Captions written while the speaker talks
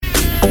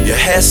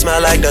hair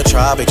smell like the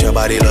tropics, your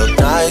body look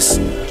nice.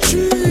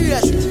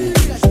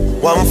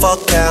 One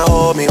fuck can't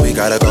hold me, we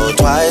gotta go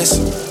twice.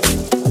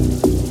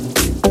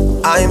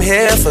 I'm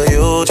here for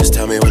you, just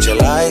tell me what you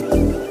like.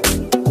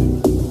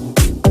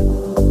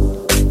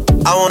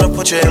 I wanna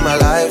put you in my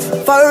life.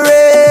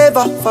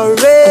 Forever,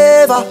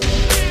 forever,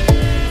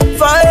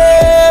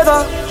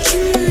 forever,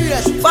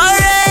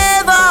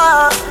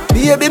 forever.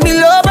 Baby, me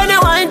love and you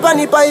wine pon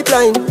the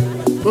pipeline.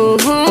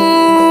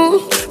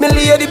 Me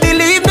lady,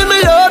 believe me,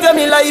 me love you,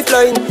 me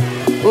lifeline.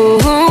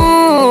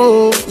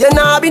 You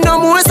nah be no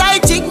more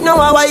side chick, no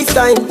a wife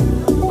time.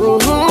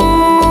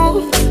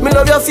 Me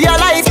love you for your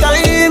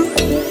lifetime.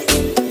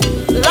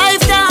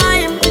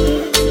 Lifetime.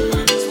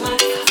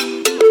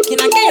 Can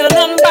I get your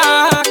number,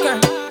 girl?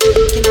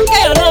 Can I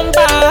get your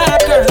number,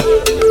 girl?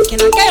 Can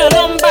I get your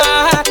number,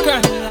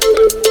 girl?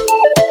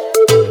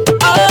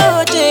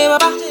 Oh, J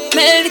Baba,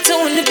 melody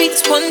tune the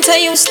beats. One tell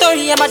you a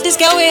story about this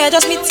girl where I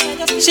just meet.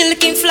 She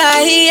looking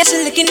fly, yeah,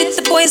 she looking at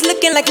the boys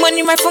looking like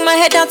money right from my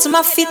head down to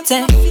my feet.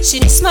 She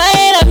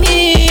smile at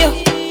me,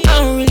 I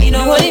don't really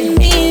know what it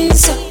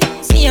means.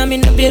 See, I'm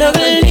in a bit of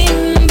a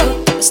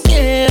limbo, but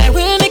still I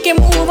will make a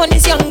move on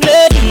this young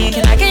lady.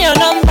 Can I get your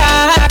number,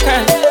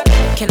 girl?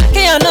 Can I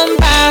get your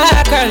number,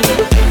 girl?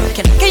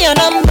 Can I get your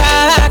number,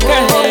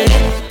 girl?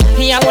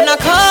 Me, I wanna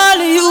call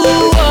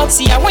you up.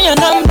 See, I want your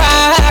number,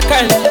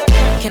 girl.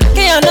 Can I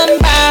get your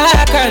number,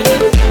 girl?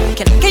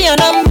 Can I get your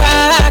number,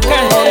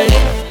 girl?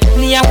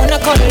 Me, I wanna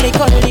call you.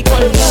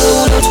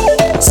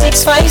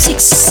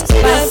 656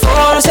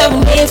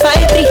 547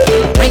 853.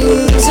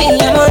 Rings me,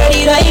 I'm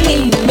already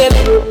dialing, baby.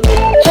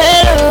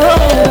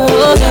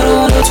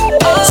 Hello,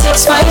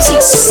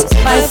 656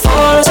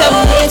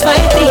 547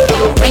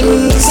 853.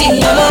 Rings me,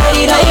 I'm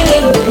already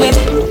dialing,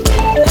 baby.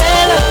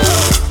 Hello.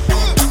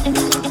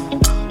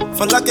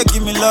 For like you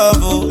give me love,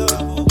 oh.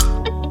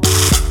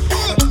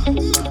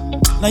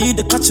 Now you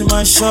the catch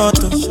my shot,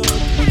 oh.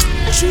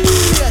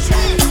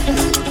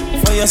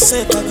 For your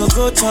sake, I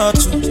go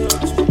touch you.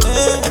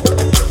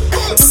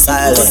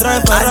 Silent. Go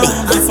drive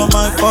around me for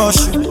my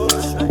Porsche.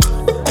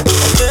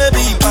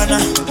 Baby, pana.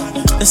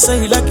 They say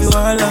you like you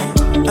all.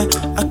 I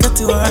get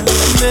you all.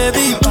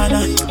 Baby, pana.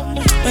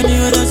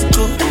 Anywhere that you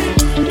go,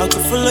 I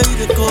can follow you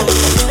to go.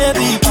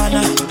 Baby,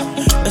 pana.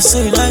 They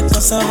say you like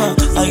cassava.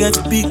 I get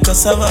big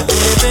cassava.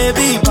 Hey,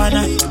 baby,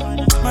 pana.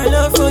 My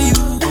love for you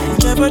will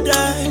never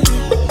die.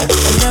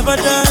 Will never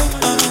die.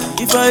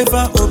 If I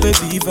ever, oh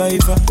baby, if I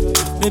ever.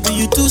 Baby,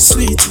 you too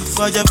sweet, if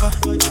I ever.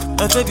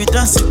 My baby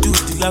dance it to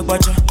the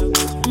lagwaja.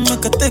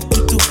 Make a take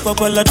you to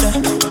Babalada.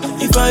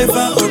 If I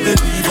ever, oh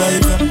baby, if I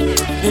ever.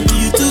 Baby,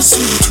 you too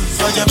sweet, if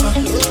I ever.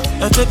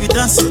 My baby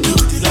dance it to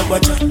the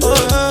lagwaja.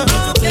 Oh,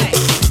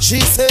 she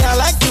say I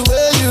like the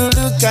way you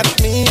look at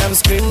me, I'm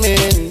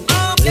screaming.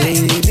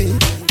 Baby,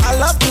 I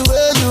love the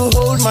way you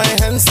hold my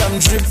hands, I'm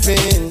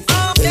dripping.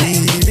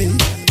 Baby,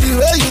 the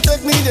way you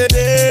take me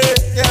today,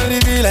 can't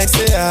leave me like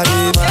say I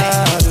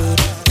demand.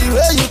 The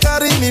way you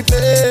carry me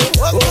play,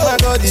 oh my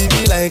God, it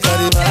be like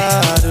I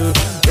demand.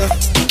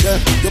 Yeah,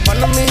 you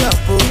burn me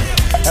up, oh.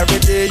 Every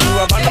day you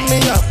are burning me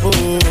up,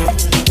 oh.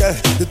 Yeah,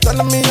 you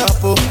turn me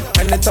up, oh.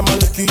 Anytime I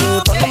look at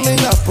you, turn me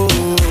up, oh.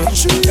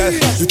 Yeah,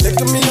 you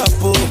taking me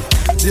up, oh.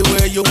 The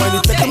way you want,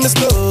 you taking me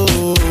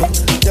slow.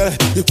 Yeah,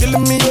 you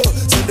killing me, oh.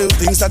 So the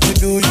things that you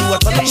do, you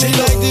are turning me. She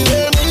like the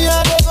way me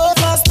and they go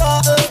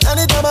faster.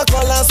 Anytime I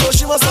call her, so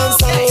she must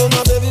answer. Oh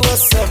my baby,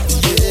 what's up?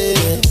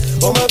 Yeah.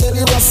 Oh my baby,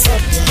 what's up?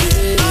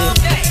 Yeah.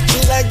 She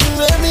like the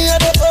way me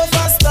and they go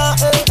faster.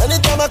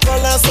 Anytime I call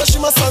her, so she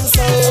must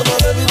answer. Oh my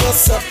baby,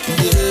 what's up?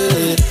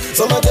 Yeah.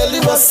 So my girl,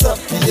 what's up?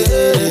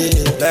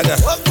 Yeah. Lega,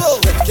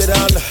 take it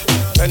down,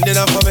 bend it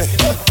down for me.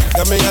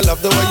 Got me, I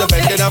love the way you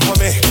bend it down for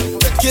me.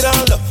 Take it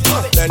down,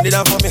 bend it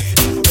down for me.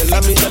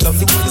 Tell me I love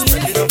the way you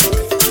bend it down for me.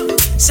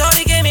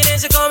 Shorty gave me,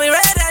 then she call me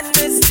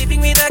red-handed,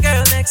 sleeping with the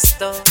girl next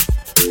door.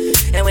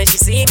 And when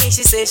she see me,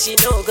 she says she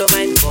no go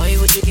mind. Boy,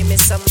 would you give me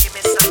some more?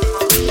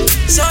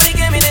 Shorty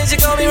gave me, then she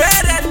call me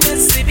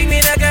red-handed, sleeping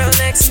with the girl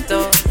next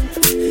door.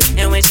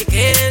 And when she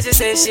came, she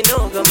says she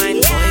no go mind.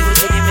 Boy, would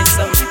you give me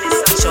some?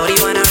 Shorty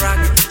wanna rock,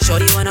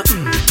 shorty wanna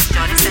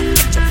Shorty said,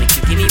 ketchup make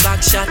you give me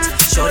back shot.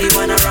 Shorty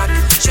wanna rock,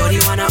 shorty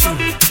wanna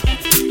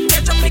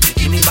ketchup make you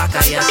give me back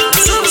a yash.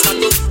 So we start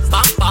to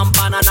pam pam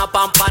banana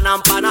pam panam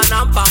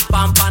pananam pam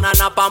pam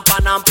banana pam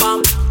panam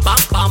pam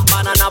pam pam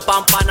banana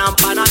pam panam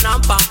pananam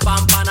pam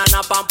pam banana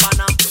pam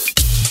panam.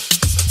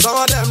 Some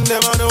of them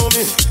never know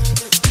me.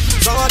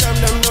 Some of them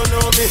don't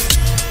know me.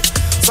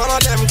 Some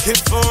of them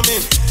keep for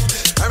me.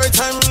 Every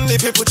time the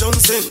people jump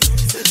in,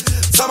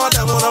 some of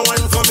them wanna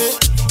wine for me.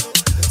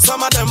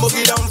 Some of them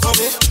boogie down for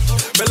me.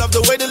 Me love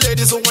the way the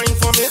ladies will wine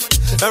for me.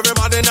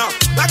 Everybody now,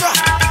 like a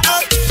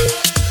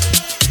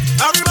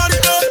everybody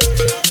know.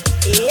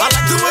 I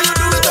like the way you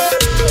do it.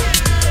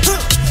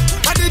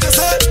 I did the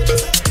same.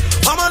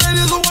 All my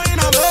ladies will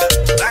wine on me.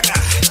 Like a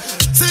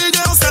see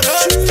girls that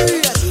hurt.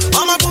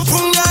 All my pum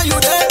pum guy you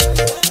there.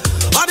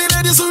 All the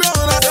ladies who run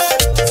on there.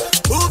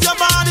 Move your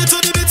body to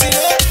the beat,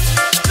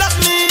 yeah. Love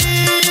me,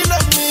 need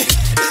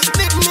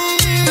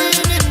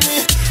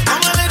me. All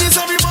my ladies,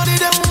 everybody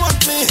them want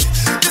me.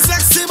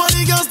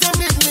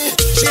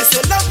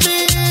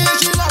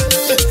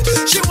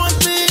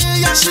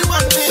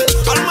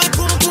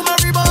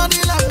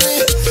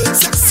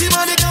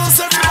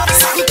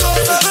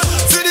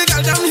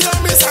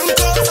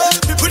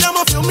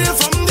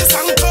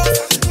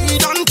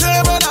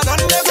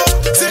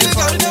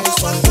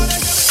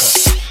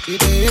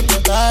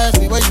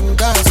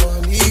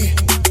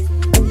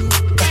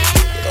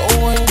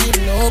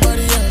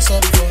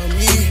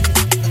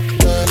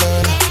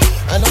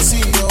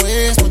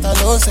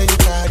 know say you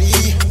carry.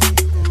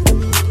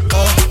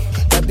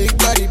 That big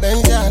body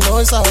bend, yeah, I know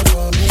it's all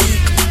for me.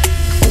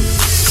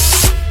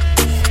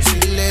 She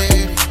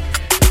lady,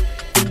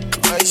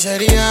 my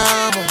Sharia,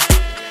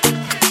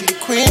 she the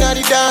queen of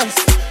the dance.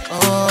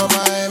 Oh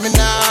my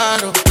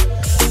Minado,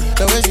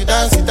 the way she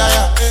dance it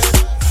tire,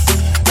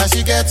 now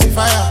she gets it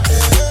fire.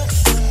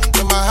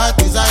 To my heart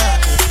desire,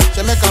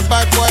 she make a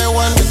bad boy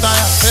want to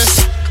tire.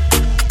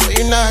 When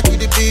you knock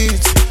the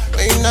beat,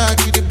 when you knock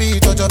the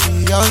beat, touch up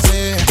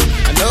Beyonce.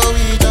 I know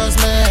we just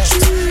met,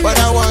 but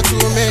I want to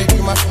make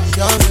you my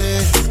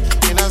fiancé.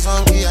 In a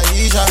song with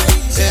Aisha,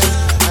 yeah.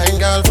 I ain't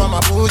girl from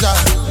Abuja,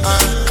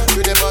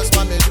 you the boss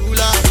my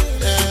medulla,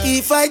 yeah.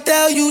 If I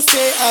tell you,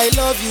 say I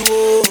love you,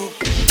 oh.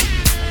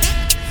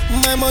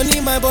 My money,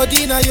 my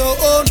body, now your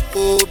own,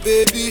 oh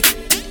baby. 30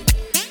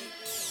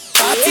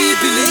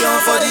 billion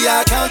for the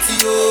account,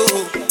 yo.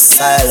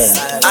 Silent,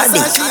 Addy.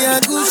 Sashi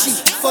and Gucci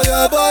for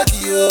your body,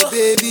 oh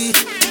baby.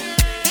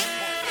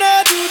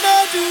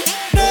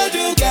 No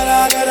do,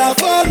 gotta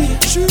for me.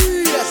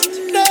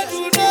 No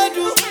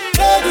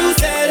do,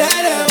 say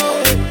that, oh.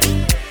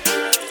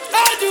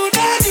 No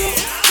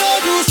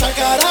do,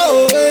 shakara, oh.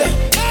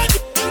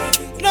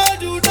 No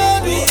do,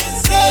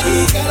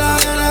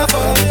 gotta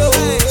for me, oh.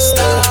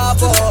 Stop,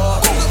 oh.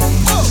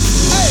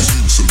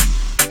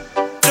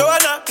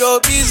 Joanna, your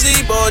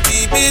busy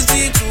body,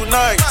 busy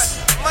tonight.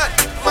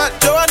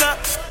 Joanna,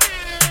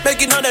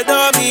 making all the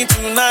dummy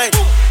tonight.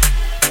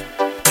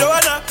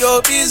 Joanna,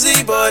 your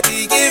busy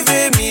body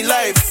giving me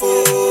life,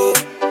 oh,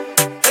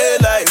 hey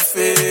life,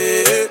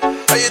 hey.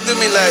 How you do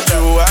me like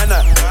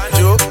Joanna,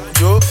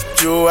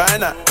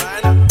 Joanna?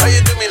 How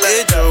you do me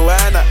like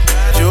Joanna,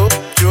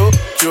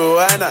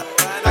 Joanna?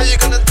 How you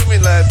gonna do me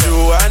like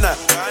Joanna,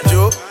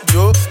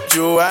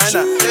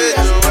 Joanna? Hey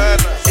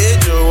Joanna, hey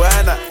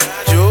Joanna,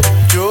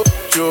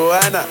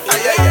 Joanna?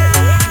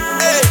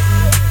 Hey,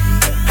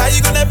 how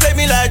you gonna play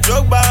me like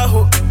Drogba,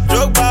 ho?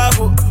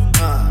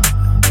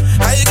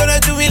 How you gonna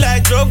do me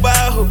like Drogba,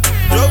 ho?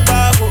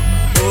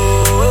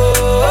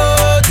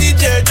 Oh,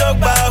 DJ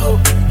Drogba, ho.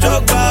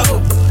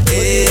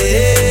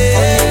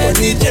 Hey,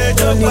 DJ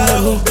Drogba,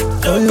 ho.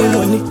 Only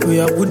money, we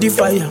are woody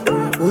fire,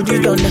 woody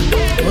thunder.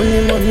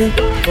 Only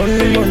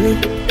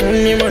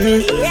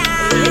money.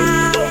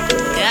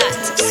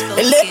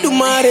 Let the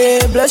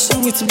mare bless you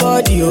with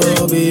body,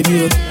 oh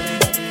baby.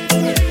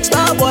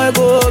 Star boy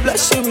go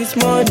bless you with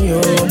money,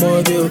 oh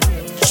my girl.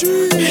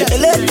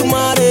 Let the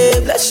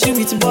mare bless you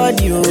with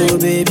body, oh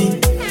baby.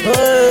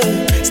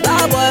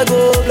 Star boy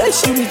go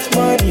bless you with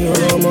money,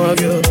 oh my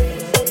girl.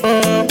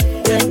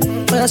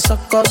 Yeah,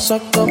 suck up,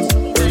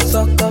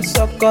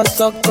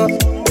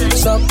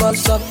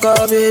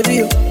 baby.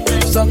 Suck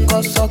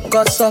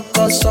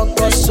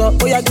up.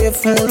 Oh yeah,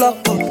 give him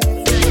lock up.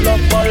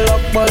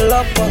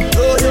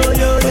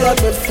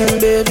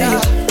 Baby.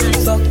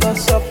 Suck up.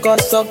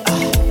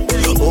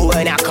 Oh,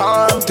 when I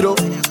come through,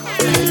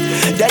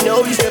 they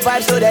know we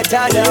survive, so they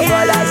turn up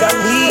all eyes on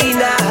me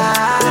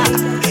now.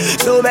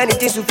 So many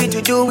things we fit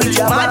to do with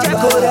your magic,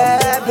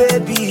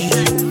 baby.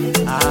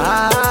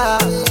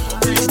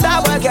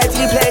 Start working,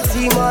 getting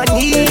plenty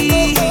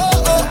money.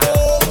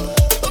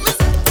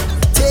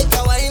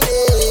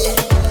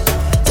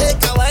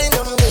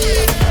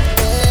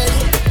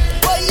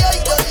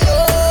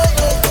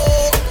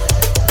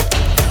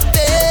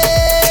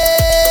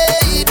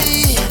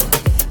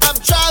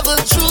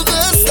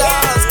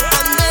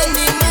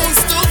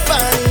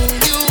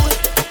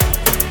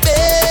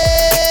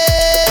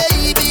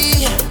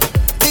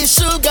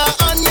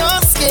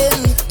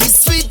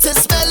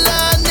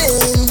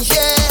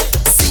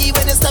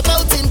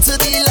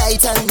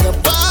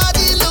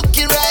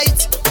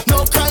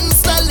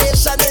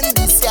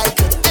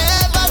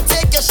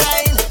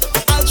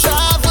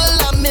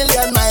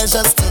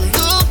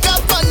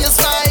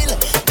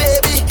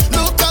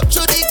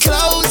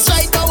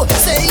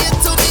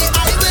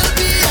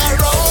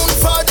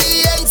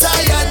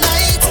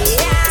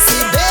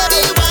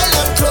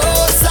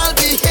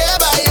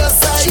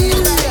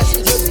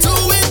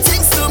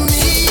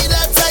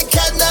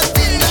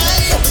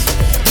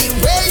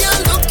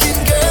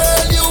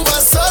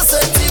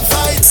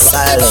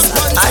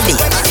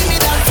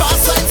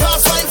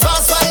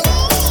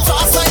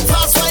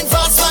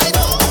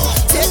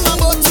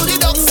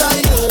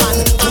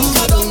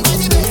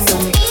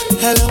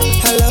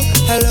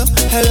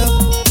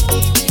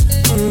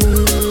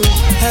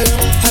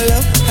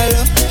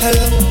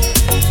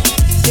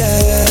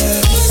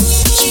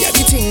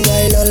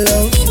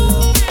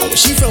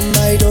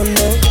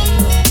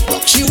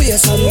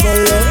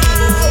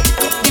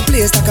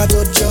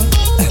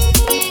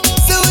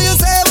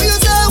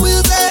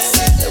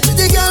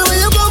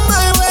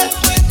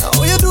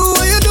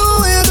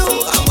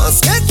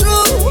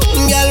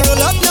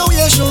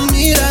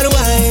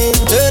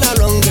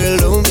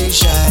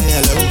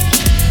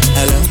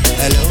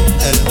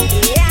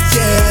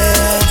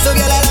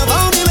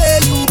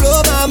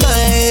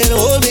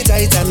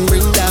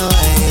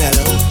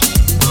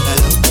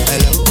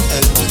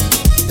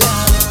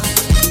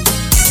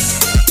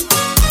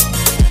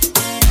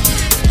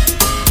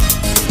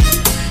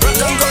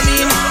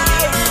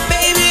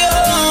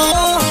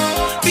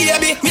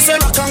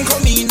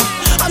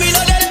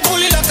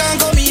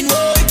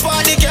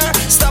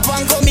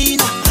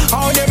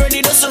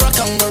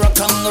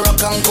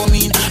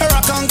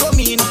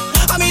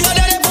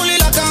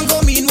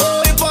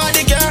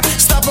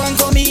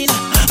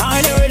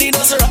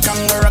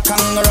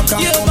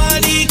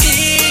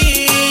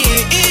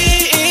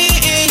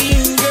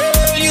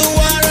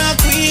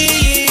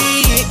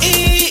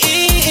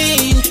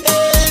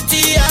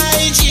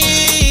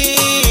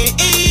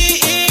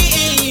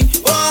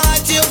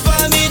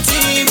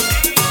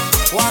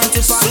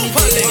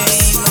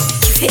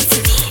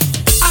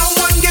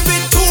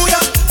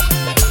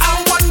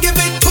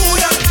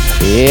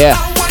 Yeah.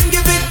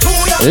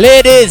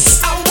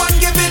 Ladies,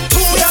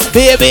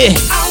 baby,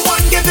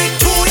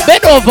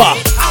 bend over.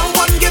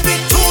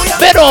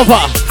 Bend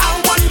over.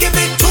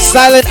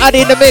 Silent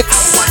Addy in the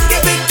mix.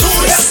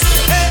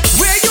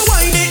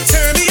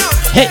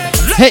 Hey,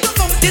 hey.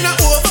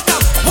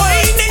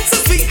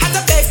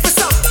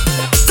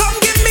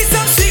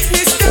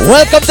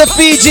 Welcome to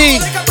Fiji.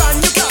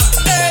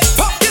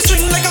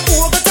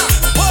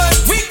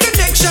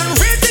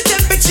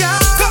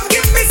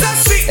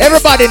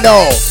 Everybody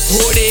know.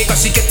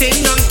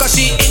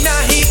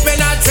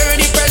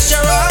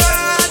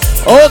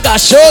 Oh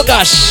gosh, oh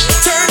gosh.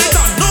 Turn it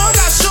on, oh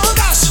gosh, oh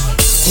gosh.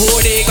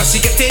 Oh, they cause she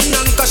getting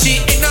on cause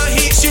she in a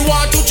heat. She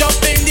want to jump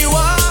in the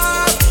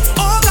water.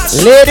 Oh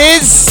gosh.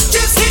 Ladies.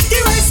 Just hit the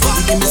right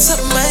spot. Give me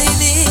something I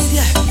need,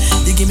 yeah.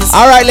 You give me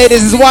all right,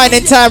 ladies, it's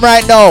whining time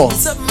right now.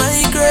 something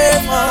I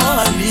crave,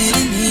 oh, I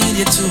really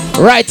need you too.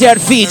 Right here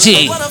at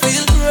Fiji. I wanna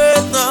feel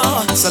great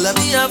now. So let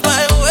me have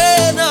my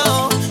way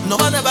now. No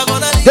one ever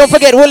gonna leave. Don't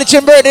forget Willy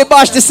birthday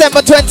bash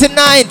December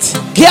 29th.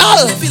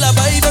 Girl. Feel a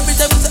vibe every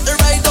time you set the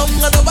right down.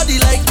 And nobody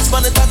like this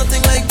man, it's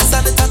nothing like this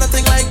and it's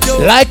nothing like you.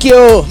 Like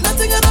you.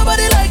 Nothing and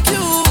nobody like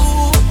you.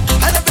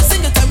 And every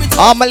single time we do.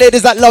 All my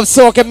ladies that love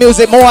soca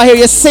music, more I hear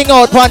you sing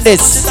out on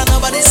this.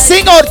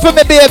 Sing out for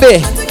me,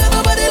 baby.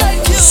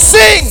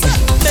 Sing.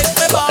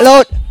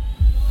 Loud.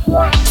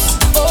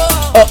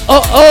 Oh,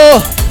 oh,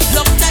 oh.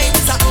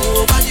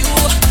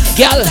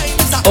 Girl,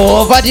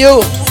 over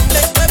you.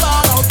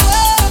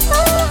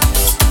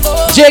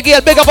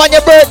 J-Girl, big up on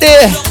your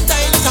birthday.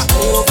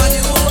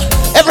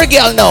 Every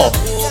girl know.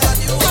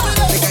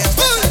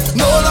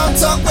 No long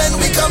talk when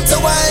we come to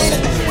wine.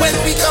 When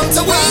we come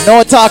to wine.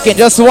 No talking,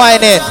 just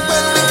whining.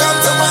 When we come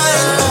to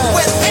wine.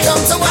 When we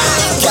come to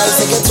wine. Girl,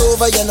 take it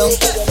over, you know.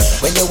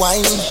 When you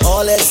whine,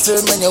 all heads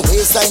turn when your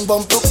waistline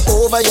bump look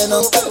over, you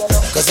know.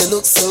 Cause you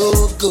look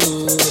so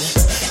good.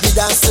 The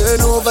dance turn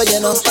over, you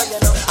know.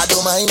 I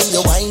don't mind you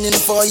whining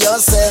for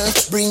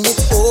yourself. Bring it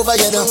over,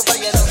 you know.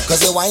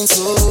 Cause you whine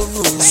so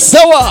rude.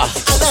 So and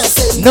I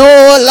say, no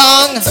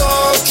long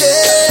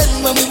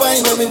talking. When we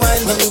whine, when we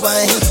whine, when we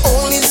whine.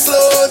 Only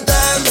slow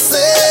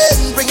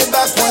dancing. Bring it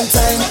back one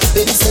time.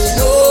 Baby say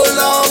no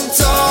long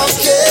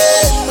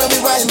talking. When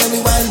we whine, when we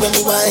whine, when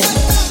we whine.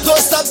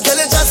 Don't stop, girl,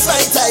 it just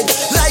right time.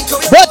 Like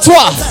how you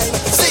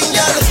sing,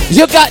 girl.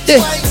 You got the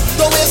wine.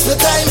 Don't waste the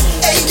time.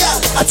 Hey, girl.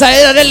 I'm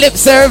tired of the lip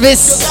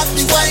service. You got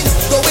the wine.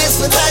 Don't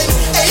waste the time.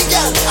 Hey,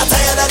 girl. I'm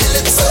tired of the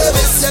lip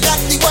service. You got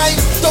the wine.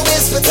 Don't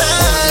waste the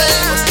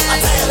time.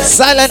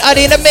 Silent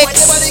Addy in the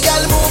mix.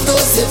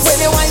 When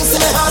you wine,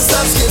 see my heart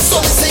stop skin. So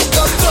we say,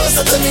 come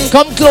closer to me.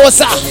 Come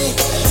closer.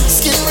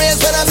 Skin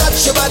raised when I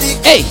touch your body.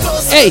 Hey,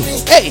 hey,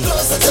 hey.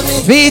 Closer to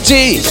me.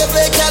 Fiji. DJ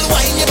play, girl,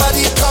 wine your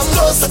body. Come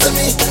closer to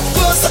me.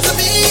 Closer to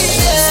me.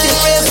 Skin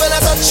raised when I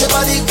touch your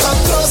body. Come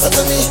closer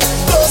to me.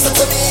 Closer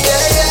to me.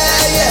 Yeah,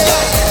 yeah,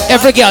 yeah.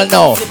 Every girl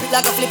know. Flip it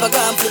like a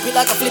flippergram, flip it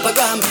like a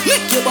flippergram.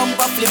 Make your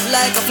bumper flip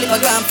like a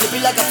flippergram, flip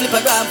it like a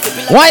flippergram, flip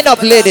it like Wind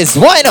up, ladies,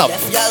 wind up.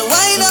 Girl,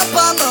 wind up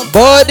on my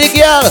body,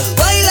 girl.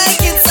 Why like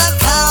it's a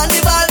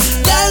carnival?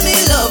 Girl, me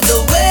love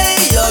the way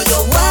you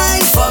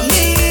wine for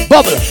me.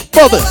 Bubble,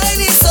 bubble.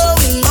 Wine is so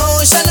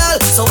emotional,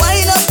 so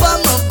wind up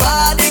on my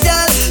body,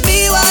 girl.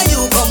 Me while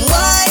you come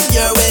wine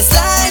your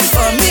waistline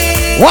for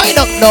me. Wind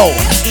up now.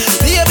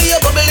 Baby,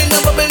 you're bubbling, you're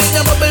bubbling,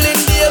 you're bubbling,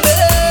 baby.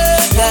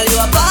 Girl, you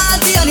a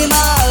party animal.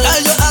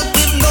 Girl, you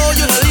active, no,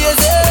 you no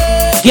lazy.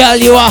 Girl,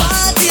 you are.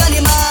 Party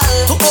animal.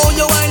 To all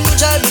your wine, you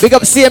try. Big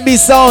up CMB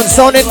sound,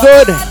 sounding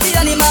good. Party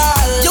animal.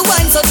 You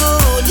wine so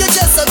good, you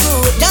just so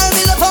good. Girl,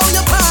 me love how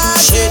you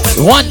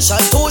party. One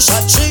shot, two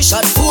shot, three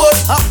shot, four.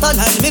 After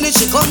 9 minutes,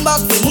 she come back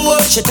with more.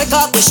 She take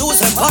off the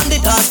shoes and pound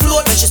it on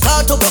floor. Then she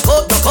start to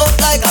broke out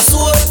like a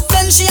sword.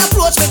 Then she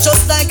approach me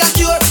just like a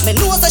cure. Me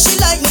know that she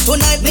like me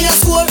tonight, me a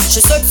score.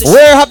 She sexy.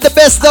 Where have the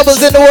best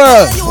doubles in the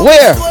world?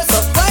 Where?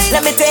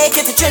 Let me take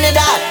you to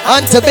Trinidad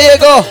and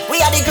Tobago. We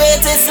are the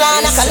greatest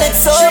land of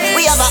Calypso.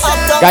 We have a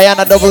uptown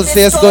Guyana doubles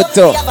tastes good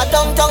too. We have a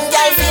downtown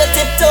girl for your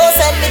tiptoe.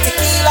 Send me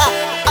tequila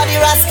or the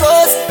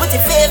Rascals. Put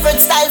your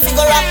favorite style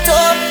figure up to.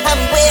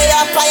 I'm way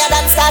up higher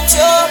than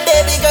statue.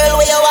 Baby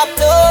girl, where you up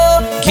to?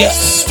 Yes.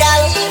 Hey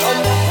girl,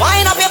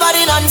 wind up your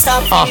body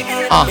non-stop.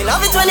 Me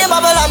love it when you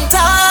bubble on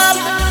top.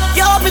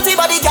 Your pretty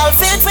body girl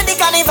fit for the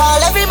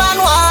carnival. Every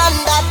man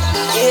want that.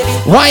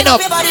 Wind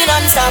up your body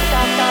non-stop.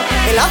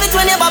 Me love it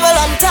when you bubble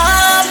on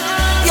top.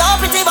 Your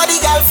pretty body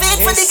girl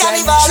fit for the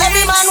carnival.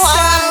 Every man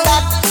want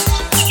that.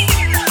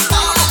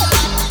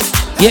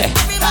 Yeah.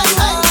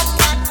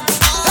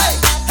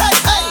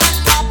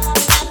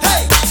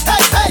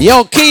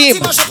 Yo, Keem.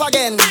 Mash up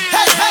again.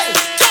 Hey, hey.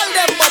 Tell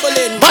them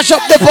bubbling. Mash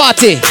up the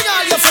party. Bring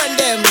all your friend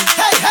them.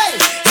 Hey, hey.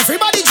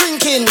 Everybody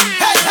drinking.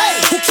 Hey, hey.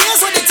 Who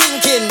cares what they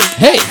thinking?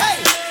 Hey.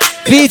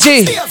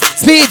 PG.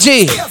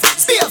 PG.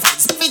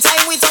 Every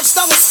time we touch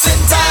down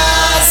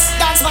centers.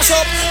 Dance mash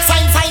up.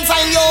 Fine, fine,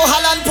 fine. Yo,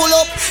 Holland pull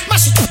up.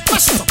 Mash it up,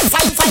 mash it up.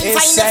 Fine,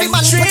 every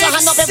man put your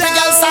hand up, every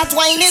girl start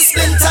whining.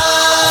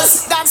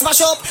 Splinters, dance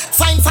mash up.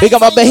 Fine. Big up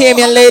my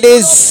Bahamian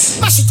ladies.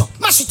 Mash it up.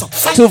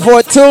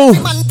 242.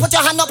 Every man put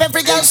your hand up,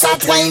 every girl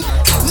start whining.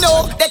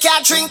 No, they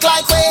can't drink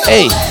like we.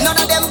 Hey. None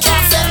of them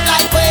can't fit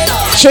like we.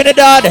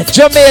 Trinidad,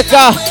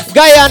 Jamaica,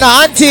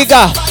 Guyana,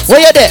 Antigua.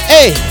 Where you there?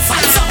 Hey.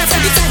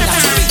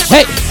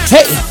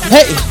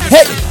 Hey.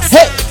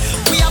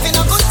 We having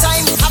a good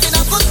time,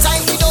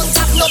 we don't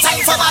have no time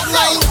for bad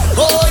mind.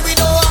 Oh, we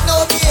don't have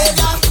no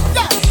behavior.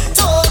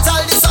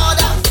 Total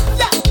disorder.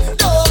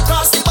 Don't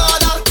cross the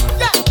border.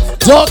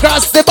 Don't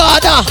cross the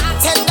border.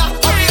 Tender,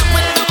 hurry up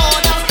with the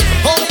order.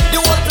 Oh, the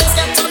whole place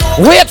get to know.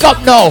 Wake up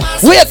now.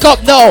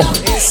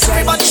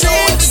 But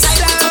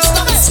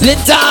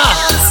Splinter.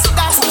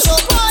 that's my show.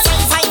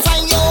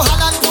 Fine, yo,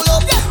 hand and pull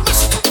up.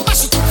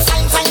 Mash it.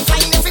 Fine,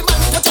 every man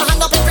put your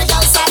hand up, every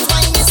girl start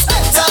whining.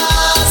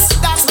 Splinters,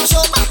 that's my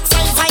show.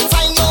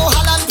 Fine, yo,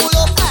 hand and pull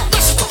up.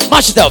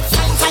 Mash it up.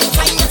 Fine,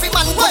 every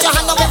man put your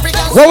hand up, every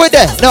girl. Go with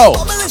that. No.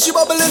 She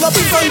bubbling up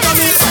in front of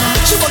me.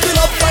 She bubbling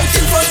up right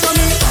in front of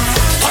me.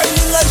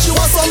 Whining like she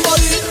was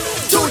somebody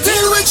to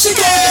deal with. She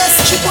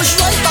gets. She push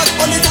right back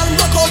on it and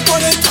rock out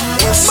on it.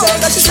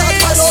 That she start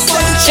pile up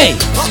on it.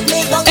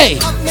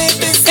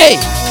 Hey.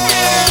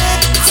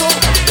 So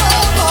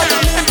don't bother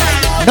me right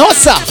now. No,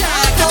 sir.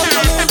 Don't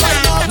bother me right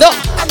now. No.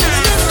 I'm in the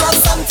middle of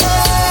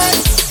something.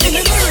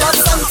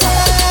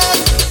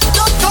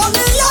 Don't call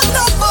me your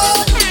number.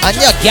 And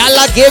your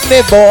gala give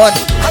me bone.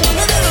 I'm in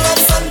the middle of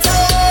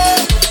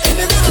something.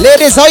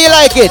 Ladies, how you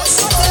like it? I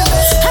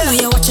know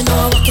you're watching,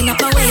 now I'm walking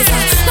up my ways.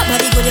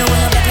 Nobody good, you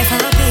wanna bet me for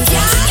a place.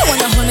 You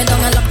wanna hold me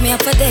down and lock me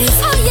up for days.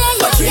 Oh yeah.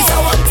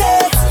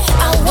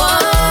 I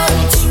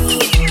want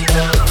you,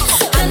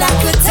 and I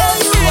could tell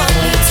you want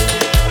me to.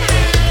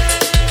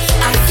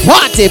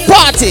 Party. I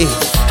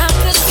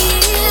could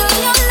feel your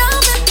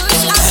love and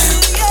push on.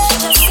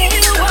 Just say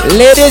you want.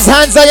 Ladies,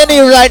 hands on your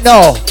knee right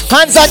now.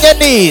 Hands on your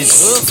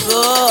knees.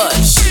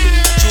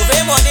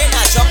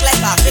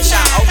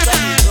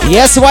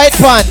 Yes, white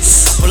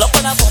pants. Pull up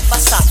on a bumper,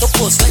 start to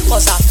post like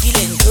cause I'm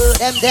feeling good.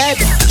 Them dead.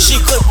 She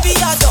could be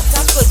a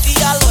doctor, could be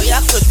a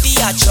lawyer, could be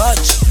a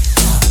judge.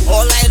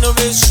 All I know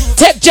is you.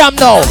 Take jam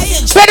now.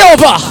 Bend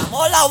over.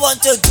 All I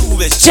want to do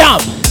is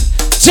Jam.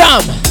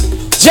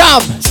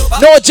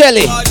 No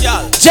jelly.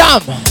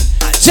 Jam.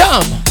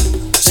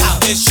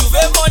 It's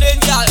Juve morning,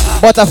 girl.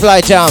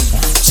 Butterfly jam.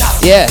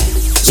 Yeah.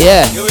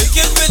 You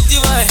wicked with the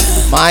mind.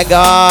 My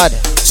God.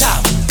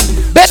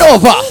 Bend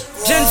over.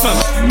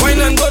 Wine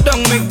and go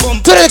down, make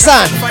bump. To the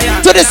sun.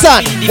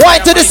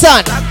 Wine to the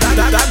sun.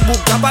 That book,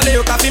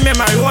 Kabale, Kafi, me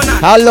marijuana.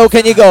 How low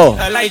can you go?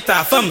 A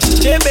lighter, fam.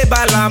 Chebe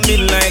bala,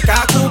 mean like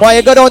a cool. Why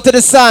you go down to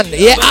the sun?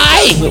 Yeah,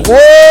 aye.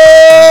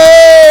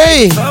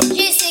 Whoa.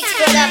 G6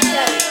 production.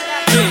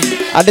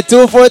 And the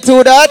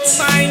 242 that.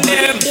 Find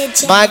them.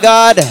 My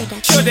God.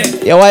 Show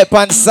them. Your white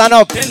pants stand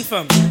up. 10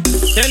 fam,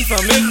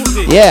 make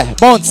booty. Yeah,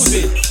 bounce.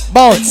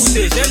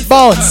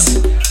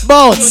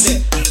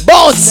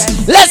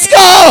 Let's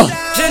go.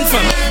 10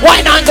 fam,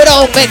 Why not go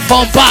down, make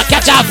bumper,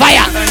 catch a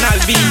fire. and I'll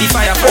be the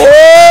fire.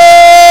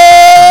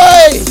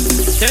 Oi!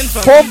 10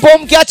 fam,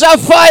 Pum catch a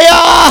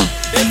fire.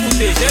 make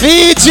booty.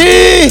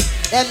 Fiji.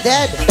 Them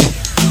dead.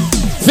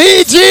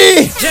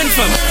 Fiji. 10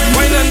 fam,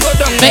 wine and go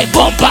down. Make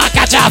bumper,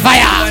 catch a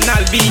fire. And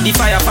I'll be the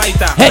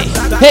firefighter. Hey.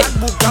 That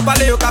book,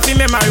 Kabale, Kafi,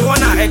 me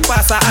marijuana. Ek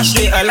pasa,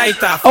 ashtray a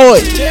lighter. Oi.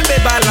 Chebe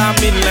bala,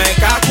 mean like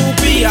a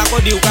kupi.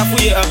 Akodi,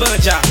 ukafuye a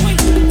buncha.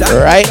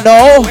 Right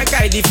now.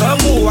 Weka idi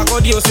famu,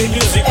 akodi, ose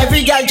music.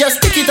 Every girl just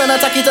tick it and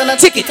attack it and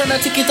Tick it. and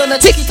tick it and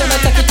tick it and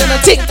attack it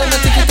and tick it and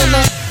tick it and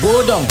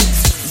go down.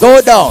 Go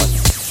down.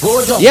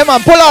 Yeah,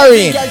 man, pull her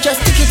in. Girl just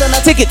tick it and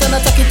Tick it. and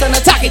attack it and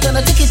attack it and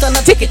tick it and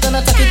tick it and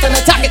attack it and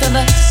attack it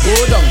and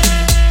go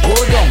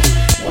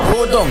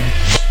down.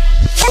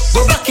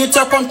 Go back it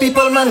up on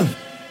people, man.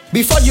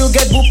 Before you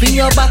get boop in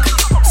your back.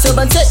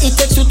 Seven say it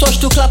takes two touch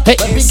to clap. Hey,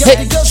 When we hey. get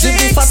the girls with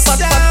the fat.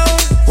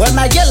 Well,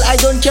 my girl, I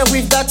don't care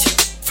with that.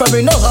 From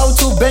you know how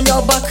to bend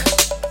your back.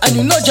 And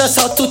you know just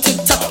how to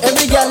tick tock.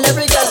 Every girl,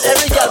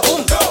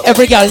 boom.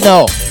 Every girl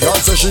know. Girl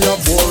say she a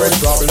boring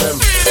problem.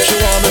 She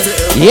want me to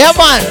help. Yeah,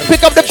 man,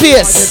 pick up the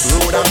pace.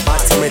 Rude and bad,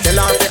 so me tell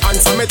her to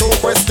answer me two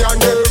questions,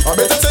 girl. I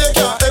better say you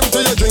can't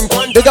empty your drink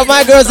one. Pick up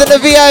my girls in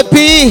the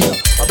VIP.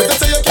 I better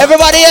say you can't.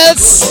 Everybody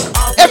else.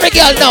 Every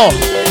girl know.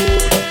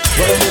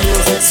 When the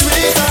music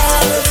sweeter,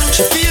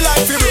 she feel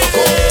like she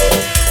broke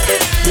out.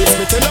 This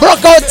me tell her.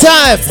 Broke out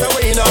time. The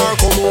way in her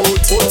come out.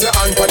 Put your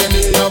hand on your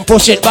knee and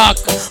Push it back.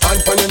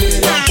 hand on your knee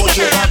and push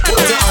it back. Put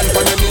your hand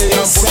on your knee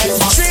and push it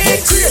back.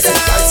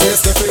 Like say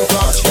Stephen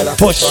Clark.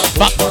 Push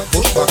back.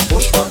 Push back,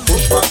 push back,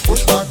 push back,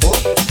 push back, push.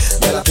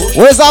 Girl, push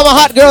Where's all my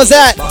hot girls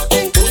at? back,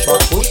 push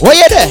back, push. Where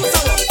you there?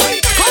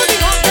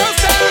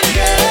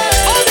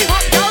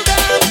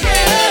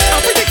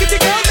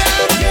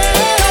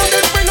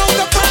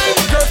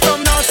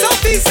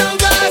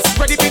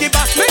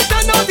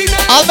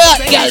 All my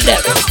hot girls there.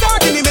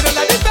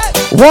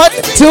 1,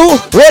 2,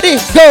 ready,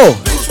 go.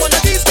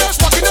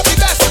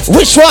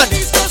 Which one?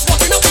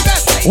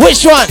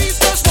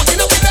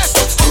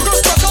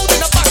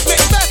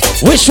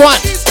 Which one?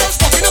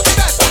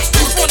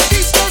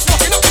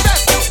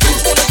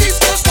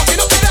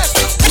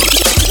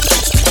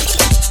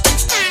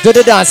 Do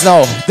the dance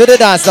now. Do the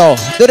dance now.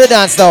 Do the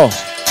dance now.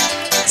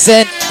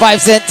 Cent,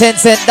 5 cent, 10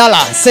 cent,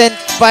 dollar. Cent,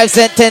 5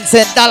 cent, 10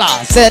 cent,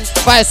 dollar. Cent,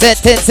 5 cent,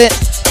 10 cent.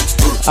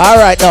 All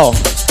right now.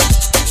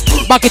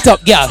 Back it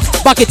up, girl.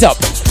 Back it up.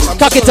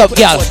 Cock it up,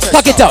 girl.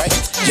 Cock it up.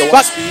 You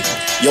want speed?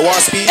 You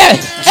want speed?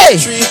 Hey.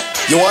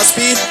 You want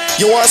speed?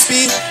 You want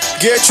speed?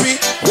 Gear 3.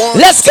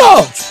 Let's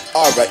go.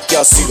 Alright,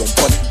 girl, sit on.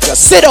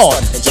 Just sit on.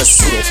 And just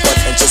sit on.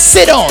 And just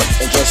sit on.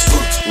 And just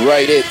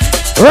ride it.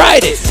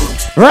 Ride it.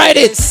 Ride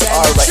it.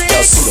 Alright,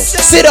 girl,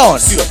 sit on.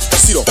 Sit on.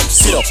 Sit on.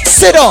 Sit on.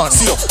 Sit on.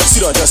 Sit on.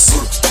 Sit on. Just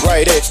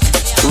ride it.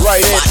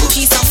 Ride it.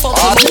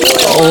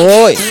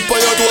 Oh.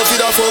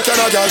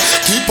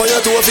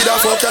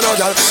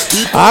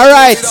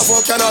 Alright.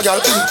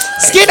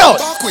 Skin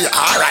out.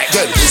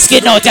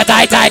 Skin out your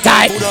tight.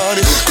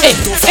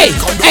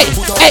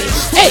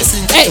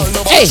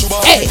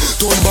 Hey.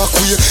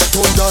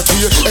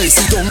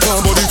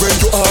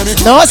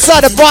 No,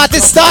 sir, the party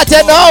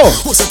started now.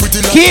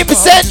 Keep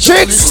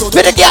Eccentrix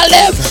with the girl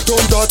them.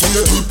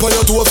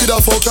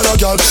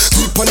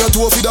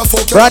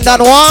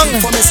 Brandon Wong.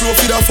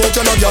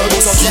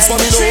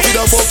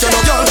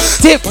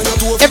 Tip,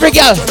 every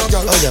girl.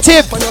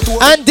 Tip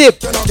and dip.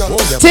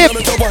 Tip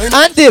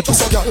and dip.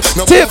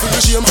 Tip.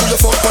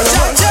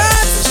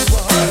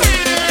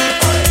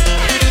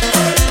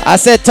 I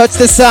said touch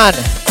the sun.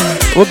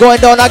 We're going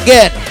down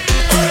again.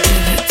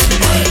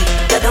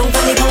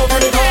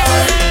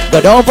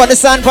 Go down for the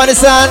sun, for the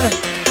sun.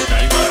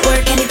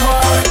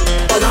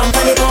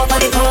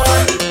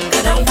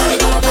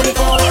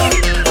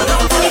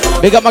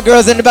 Big up my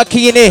girls in the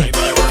bikini.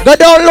 Go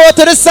down low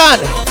to the sun.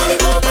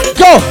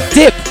 Go.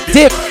 Dip,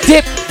 dip,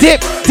 dip,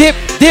 dip, dip,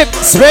 dip.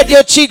 Spread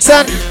your cheeks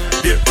and.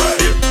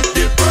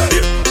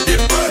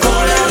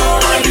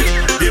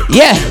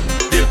 Yeah.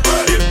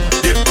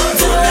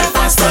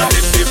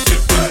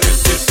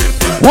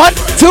 1,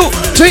 2,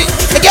 3,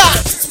 again.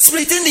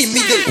 Split in the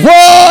middle.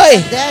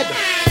 Boy.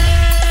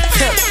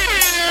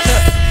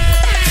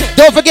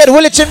 Don't forget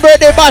Willy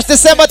birthday bash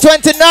December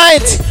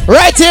 29th.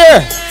 Right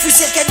here.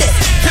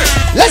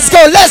 Let's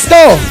go, let's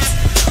go.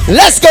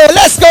 Let's go,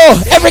 let's go.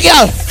 Every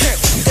girl.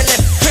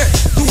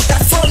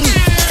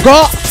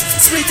 Go.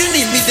 Split in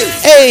the middle.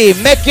 Hey,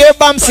 make your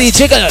bumsy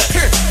jiggle.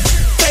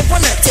 Type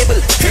on the table.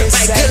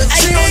 My girl,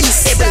 I know you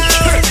able.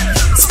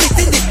 Split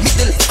in the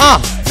middle.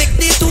 Make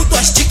the two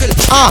touch jiggle.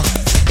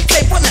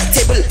 Type on the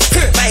table.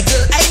 My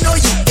girl, I know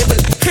you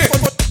able.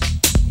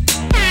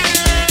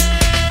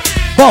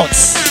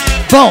 Bounce,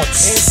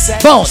 bounce,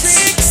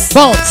 bounce,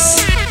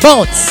 bounce,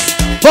 bounce,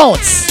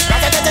 bounce.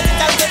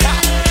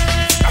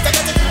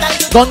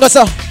 Gun go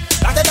so.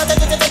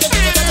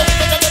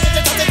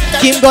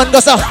 Kim gun go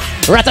so.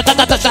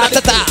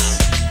 Ratatatatata.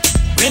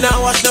 We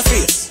now wash the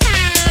face.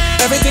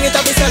 Everything it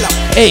up we sell out.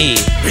 Hey.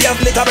 We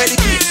have liquor by the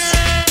case.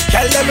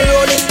 Tell them we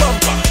rolling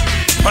bumper.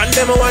 Man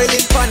them a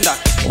whining panda.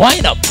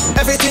 Wind up.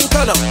 Everything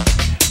turn up.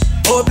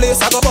 Whole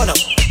place I go burn up.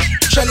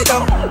 Shell it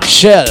down.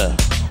 Shell.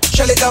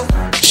 Shell it down.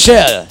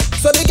 Shell.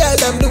 So the girl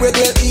them do it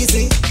real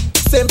easy.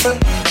 Simple.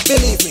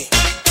 Believe me.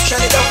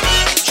 Shell it down.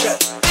 Shell.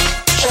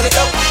 Shell it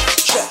down.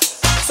 Shell.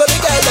 So the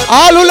girl them.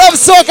 All who love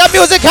soca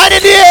music, hand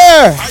in the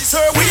air. I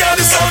swear we are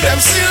the sound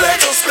them still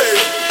let us play.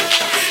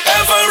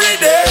 Every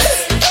day.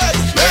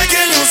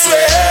 Making you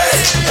sweat.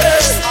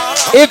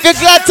 If you're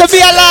glad to be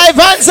alive,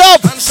 hands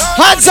up.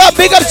 Hands up,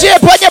 big up Jay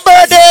on your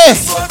birthday.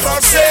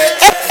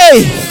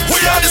 Hey.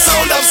 We are the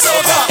sound of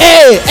soca.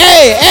 Hey,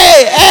 hey,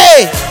 hey,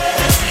 hey.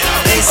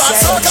 Big bad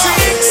soca.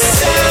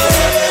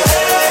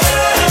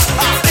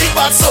 Big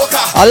bad soca.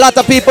 A lot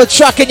of people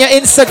tracking your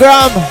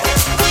Instagram.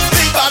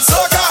 Big bad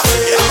soca.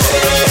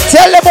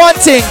 Tell them one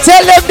thing,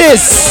 tell them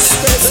this.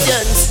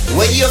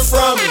 Where you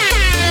from?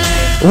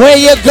 Where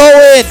you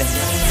going?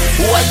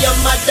 Who are your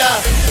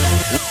mother?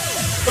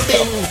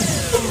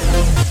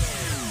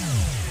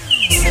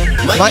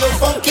 Mind your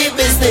funky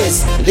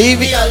business. Leave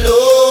me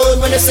alone.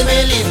 When you see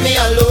me, leave me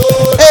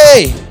alone.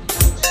 Hey.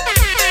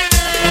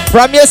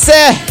 From you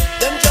say,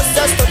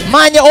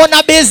 mind your own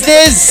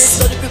business.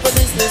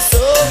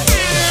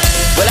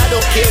 Well, I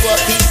don't care what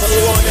people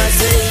wanna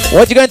say.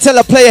 What you gonna tell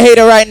a player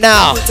hater right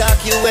now?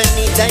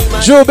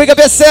 Drew, big up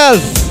yourself.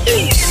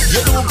 Hey,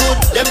 you do good,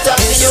 them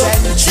talking you.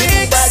 You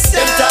do bad,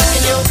 them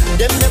talking you.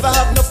 Them never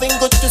have nothing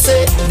good to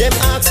say. Them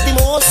ask the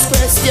most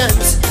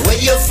questions. Where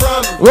you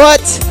from?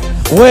 What?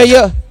 Where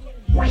you?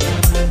 Who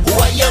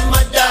are your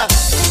mother?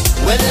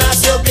 When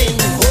last you been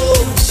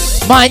home?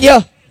 Mind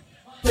you.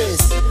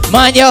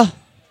 Mind you.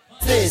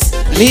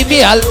 Leave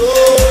me alone.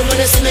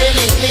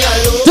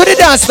 Do the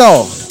dance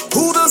now.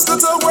 Who does go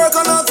to work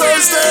on a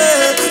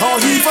Thursday or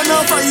he on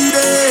a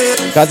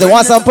Friday? Cause they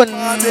want something.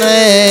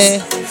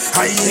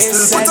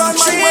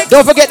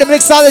 Don't forget the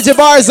mixology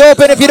bar is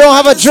open if you don't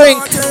have a drink.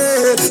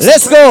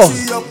 Let's go.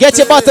 Get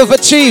your bottle for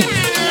cheap.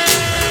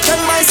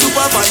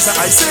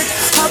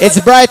 It's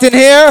bright in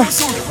here,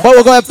 but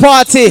we're going to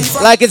party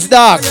like it's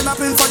dark.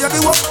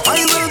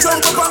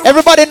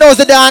 Everybody knows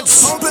the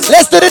dance.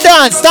 Let's do the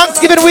dance.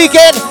 Thanksgiving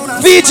weekend.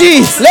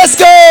 Fiji. Let's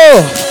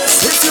go.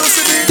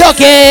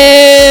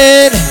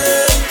 Ducking.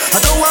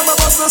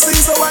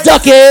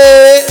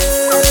 Ducking.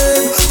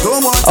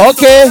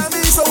 Okay.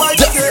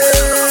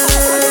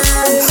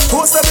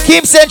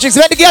 Keep Eccentrix.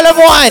 When the girl them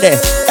wine.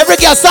 Every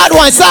girl start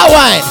wine. Start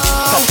wine.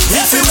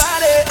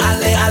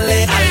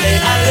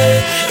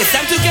 It's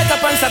time to get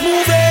up and start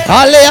moving.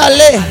 Ale,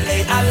 ale.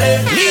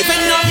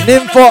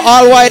 Nympho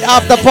all white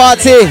after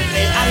party.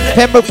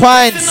 Pembroke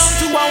Pines.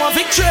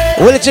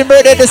 Willy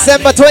birthday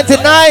December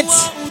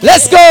 29th.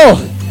 Let's go.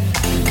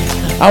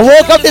 I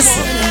woke up this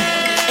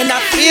and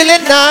I'm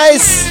feeling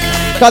nice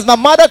because my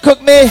mother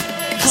cooked me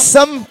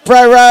some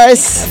fried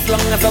rice. As long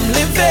as I'm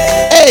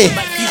living, hey,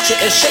 my future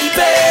is shaping,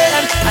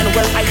 and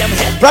well I am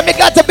head. From me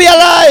got to be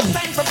alive.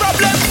 Time for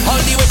problem. All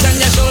the weight on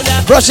your shoulder.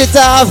 Brush it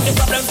off. The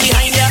problems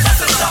behind you.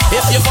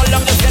 If you fall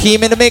down the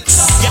keep in the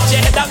mix. Get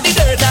your head out the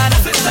dirt and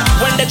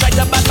when they try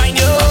to badmine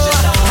you,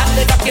 have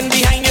the ducking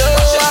behind you.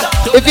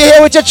 If you're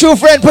here with your true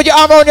friend, put your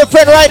arm around your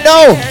friend right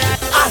now.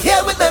 I'm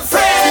here with my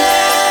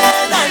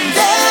friend and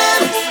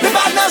them.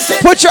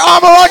 Put your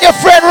arm around your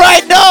friend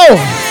right now.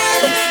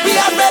 We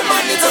have real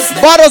money to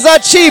spend. Bottles are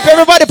cheap.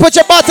 Everybody put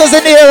your bottles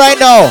in here right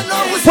now.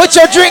 Put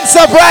your drinks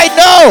up right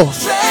now.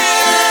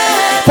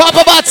 Pop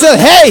a bottle.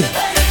 Hey,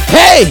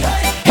 hey,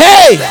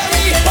 hey,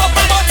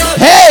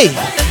 hey,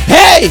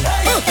 hey,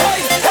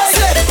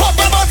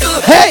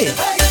 hey.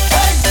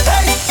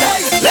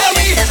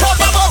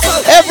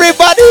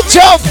 Everybody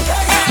jump.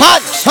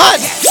 Hot, hot.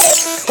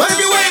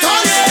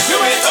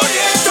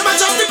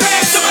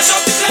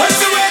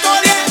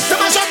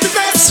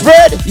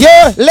 Spread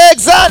your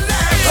legs out.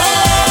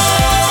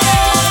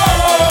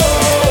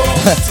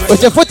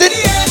 Put your foot in.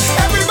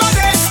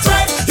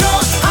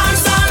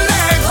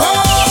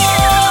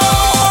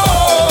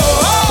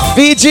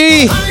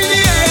 Fiji,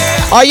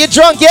 are you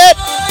drunk yet?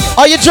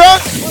 Are you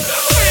drunk?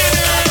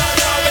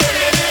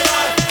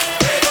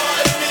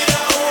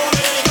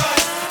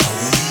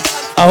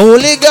 A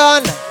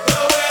hooligan.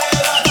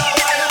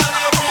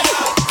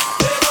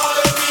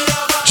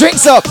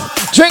 Drinks up,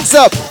 drinks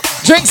up,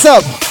 drinks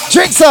up,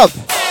 drinks up.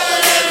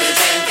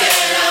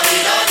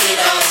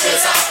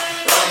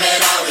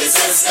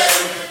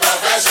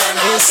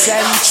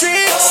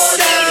 Eccentrix.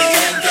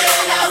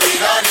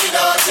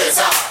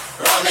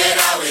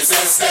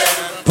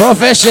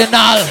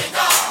 Professional.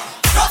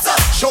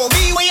 Show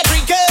me where you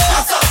drinking.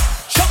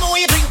 Show me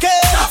where you drinking.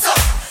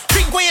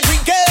 Drink where you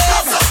drinking.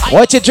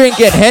 What you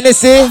drinking?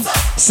 Hennessy,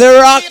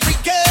 Ciroc,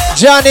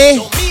 Johnny,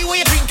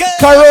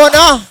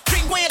 Corona.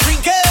 Drink where you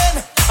drinking.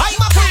 I'm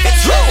a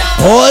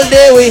All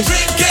day we.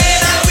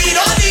 drinking and we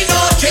don't need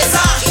no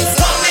chaser.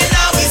 Coming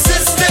out with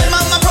system.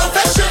 I'm a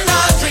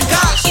professional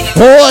drinker.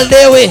 All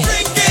day we.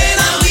 Drinking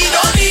and we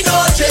don't need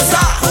no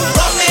chaser.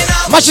 Coming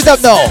out. Mash it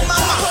up now.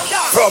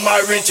 From my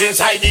rich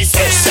inside this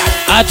session.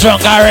 I'm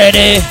drunk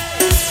already.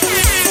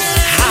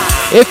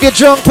 If you're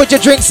drunk, put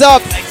your drinks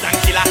up.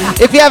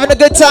 If you're having a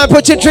good time,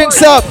 put your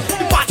drinks up.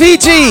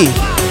 Fiji.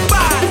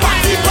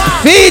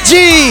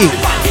 Fiji.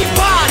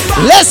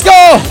 Let's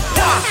go.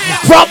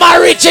 From my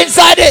rich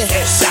inside it.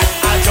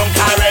 I'm drunk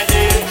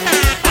already.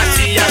 I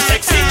see a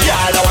sexy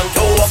girl. I want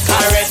to walk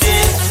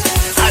already.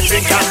 I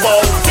drink a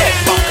bowl, get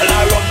buckle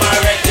of rum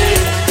already.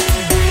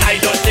 I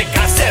don't take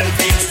a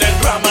selfie,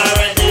 Instagram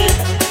already.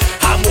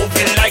 I'm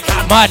moving like a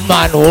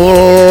Madman,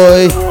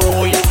 boy.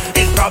 oh yeah.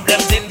 It's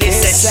problems in this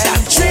section.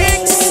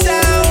 Tricks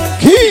down.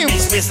 Keep.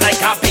 Space like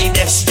a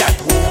pedestrian.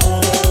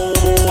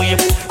 Oh yeah.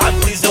 And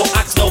please don't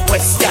ask no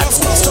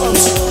questions.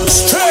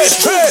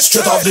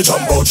 Straight off the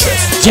jumbo jet.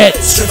 Jet.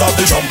 Straight off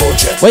the jumbo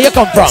jet. Where you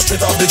come from?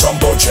 Straight off the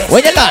jumbo jet.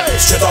 Where you land?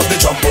 Straight off the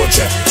jumbo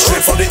jet.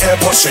 Straight from the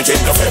airport, straight in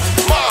the fifth.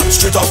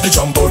 Straight off the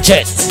jumbo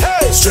Jet.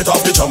 Hey. Straight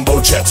off the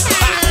jumbo jet.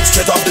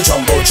 Straight off the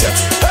jumbo jet.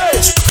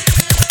 Hey.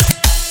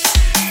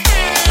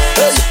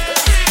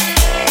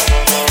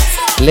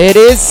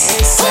 Ladies,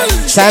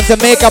 time to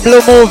make a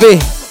blue movie.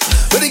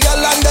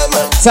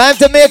 Time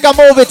to make a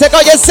movie. Take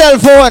out your cell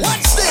phone.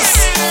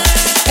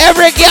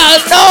 Every girl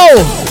know.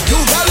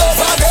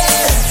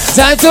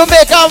 Time to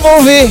make a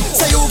movie.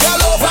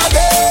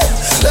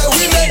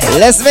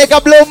 Let's make a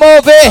blue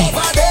movie.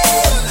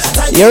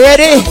 You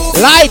ready?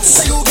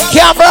 Lights,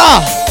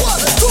 camera,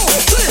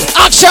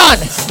 action.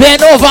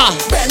 Bend over.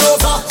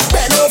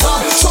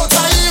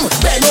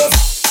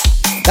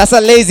 That's a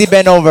lazy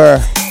bend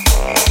over.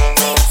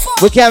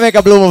 We can't make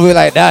a blue movie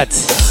like that.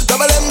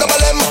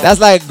 That's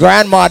like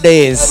grandma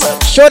days.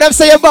 Show them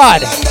say you're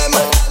bad.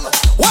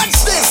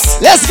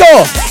 Let's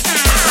go.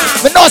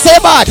 But no say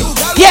you're bad.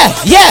 Yeah,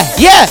 yeah,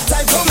 yeah.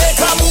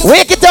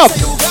 Wake it up.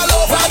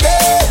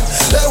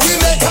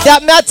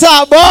 That me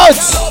talk about.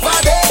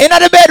 In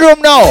the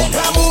bedroom now.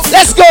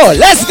 Let's go,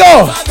 let's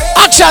go.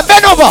 Action,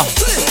 bend over.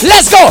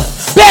 Let's go.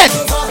 Bend,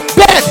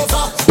 bend,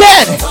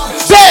 bend,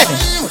 bend.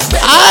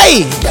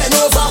 Aye.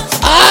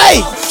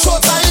 Aye.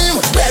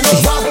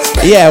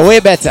 Yeah, way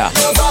better.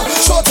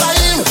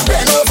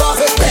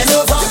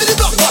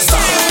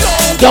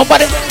 Don't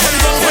bother.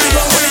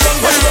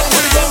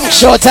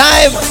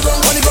 Showtime.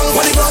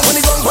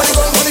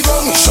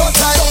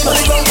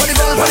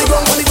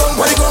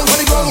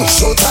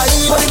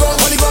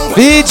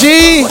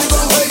 Fiji.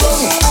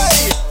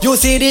 You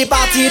see the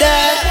party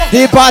there?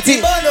 The party.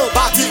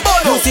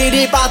 You see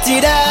the party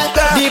there?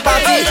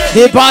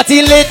 The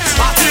party lit.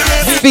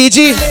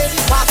 Fiji.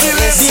 The party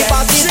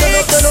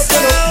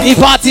The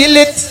party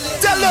lit.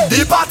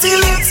 The party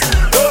lit.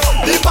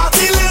 The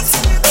party lit.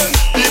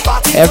 The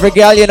party. Every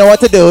girl, you know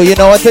what to do. You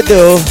know what to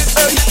do.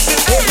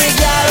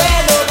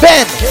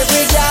 Ben.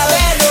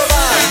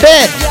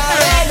 Ben.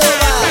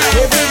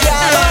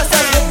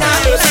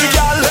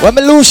 When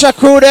me lose your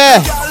crew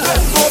there.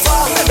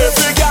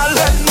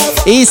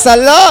 East a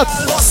lot.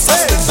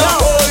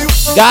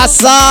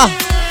 Gaza.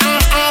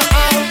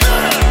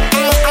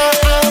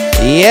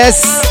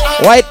 Yes.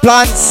 White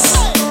plants.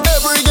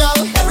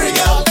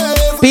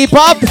 Peep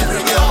up.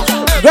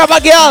 Grab a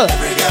girl.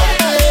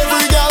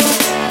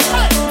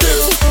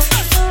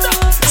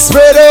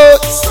 Spread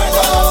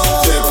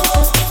out.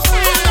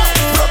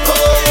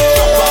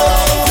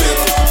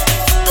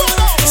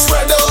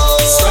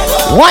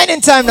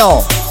 Whining time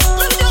now.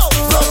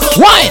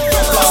 Wine.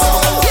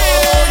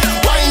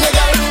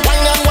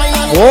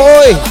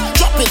 Boy.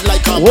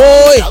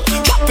 Boy.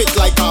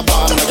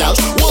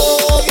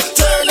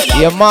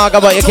 You're mark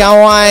but you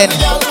can't whine.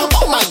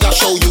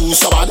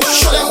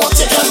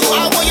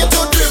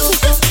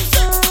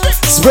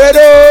 Spread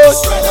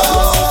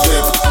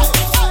out.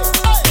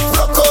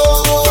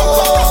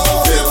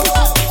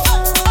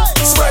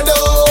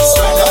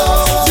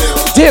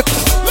 Dip.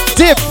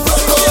 Dip.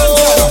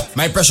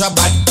 My pressure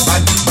bad. My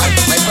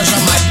pressure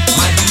mad.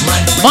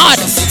 Mad.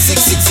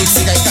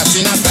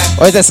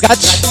 What is the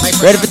scotch?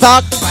 Ready for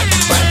talk? My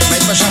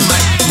pressure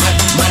mad. My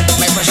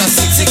pressure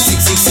 6.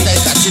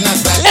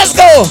 Let's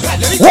go.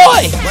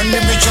 Why? When we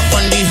reach up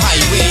on the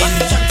highway.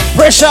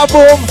 Pressure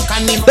boom.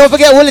 Don't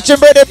forget Willy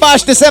birthday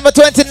bash December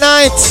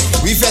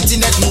 29th.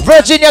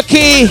 Virginia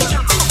Key.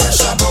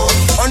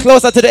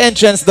 Closer to the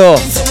entrance though.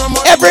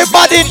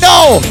 Everybody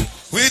know.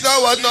 We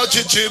don't want no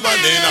chichi man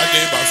in a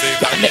game of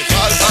fake.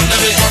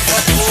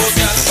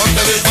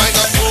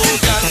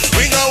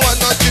 We don't want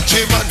no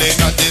chichi man in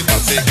a game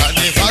of fake.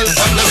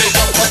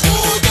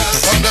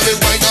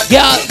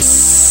 Yeah.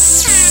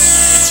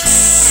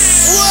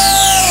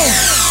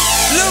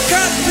 Look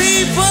at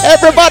people.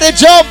 Everybody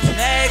jump.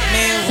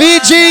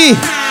 Fiji.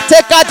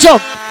 Take a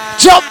jump.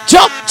 Jump.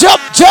 Jump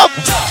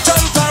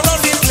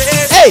around the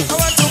place. Hey. I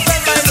want to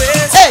bend my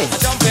waist. Hey.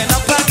 Jumping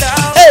up and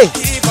down. Hey.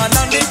 Even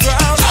on the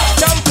ground.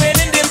 Jumping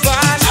in the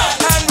band.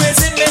 And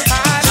raising the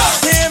hand.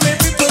 Hear me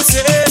people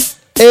say.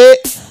 Hey.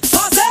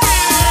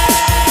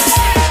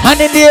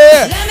 Hand in the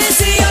air. Let me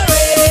see you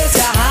raise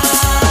your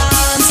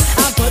hands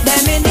and put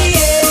them in the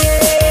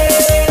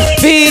air.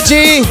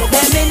 Fiji. Put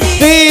them in the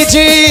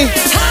Fiji.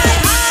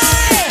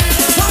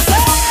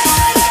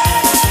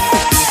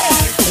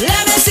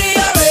 Let me see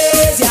you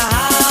raise your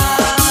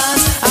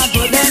hands and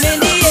put them in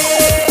the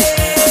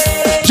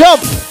air.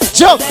 Jump.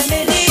 Them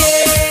in the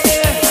air.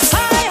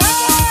 Hi.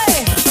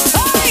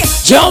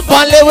 Jump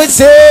and let it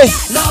say.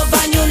 Love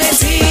and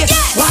unity,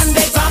 one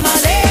big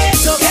family.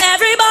 So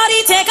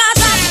everybody take a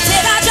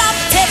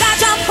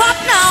jump up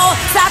now.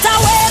 Start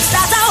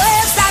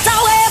a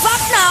wave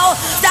up now.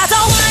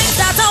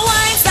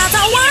 Start a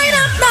wine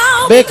up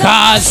now.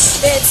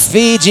 Because It's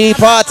Fiji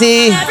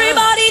party.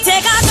 everybody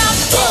take a jump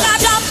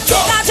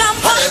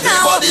up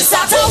now.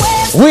 Start a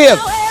Wave.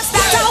 up now.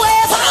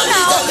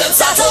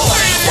 Start a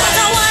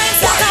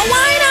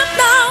wine up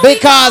now.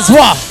 Because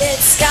what?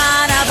 It's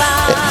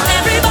carnival.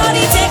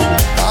 Everybody take.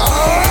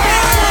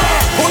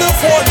 Pull your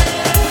phone.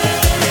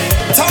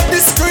 Tap the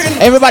screen.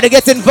 Everybody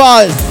get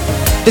involved.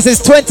 This is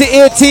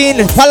 2018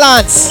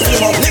 Palance.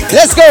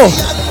 Let's go.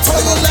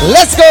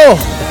 Let's go.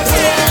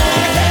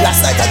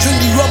 Last night I drink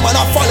the rum and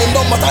I'm falling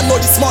down, but I know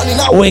this morning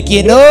I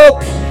Waking up.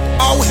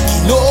 I'm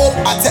waking up.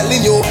 I'm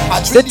telling you, I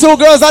The drink two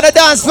girls on the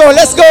dance floor.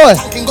 Let's go.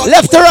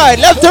 Left to right.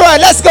 Left to right.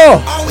 Let's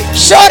go.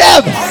 Show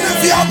them.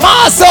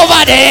 Mass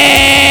over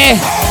there.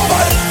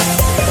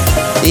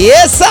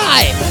 Yes,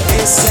 I.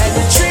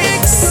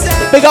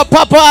 Big up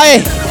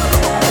Popeye.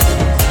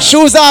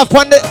 Shoes off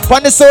on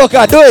the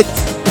soca. Do it.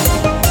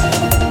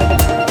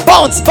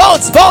 Bounce. Pull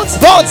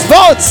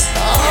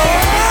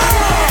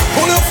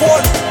your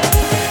phone.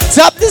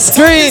 Tap the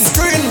screen.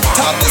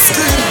 Tap the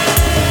screen.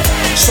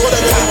 Show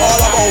them what I'm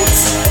all about.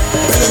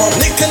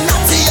 Nick and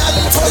Natty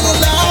and Toyo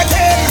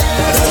Nage.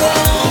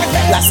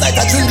 Last night I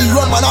drink the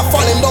rum and I'm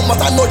falling down, but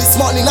I know this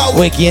morning I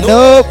Waking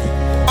up.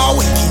 I'm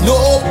waking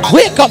up.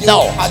 Wake up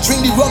now. I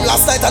drink the rum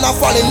last night and I'm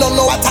falling down.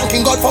 Now I'm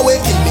thanking God for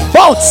waking me.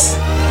 Bounce.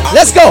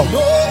 Let's go.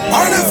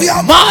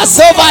 Mass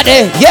over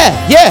there. Yeah.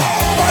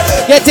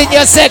 Get in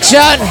your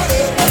section.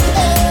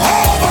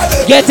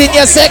 Get in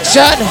your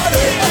section.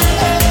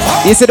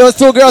 You see those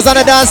two girls on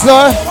the dance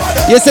floor?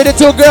 You see the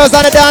two girls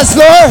on the dance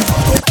floor?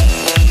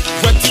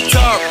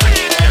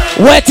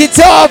 Wet it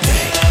up.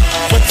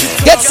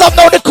 Get some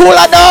on the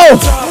cooler now.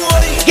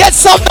 Get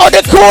some on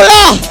the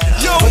cooler.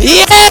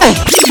 Yeah.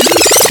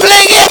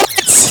 Fling it.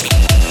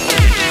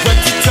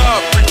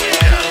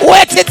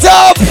 Wet it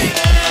up.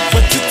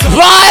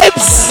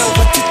 Vibes.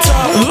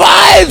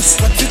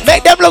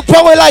 Make them look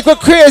power like we're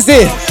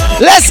crazy.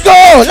 Let's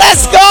go,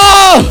 let's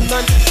go.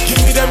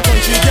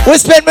 We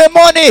spend more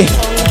money.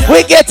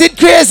 We getting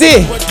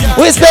crazy.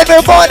 We spend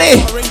more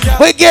money.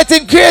 We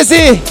getting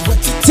crazy.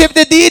 Tip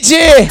the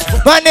DJ.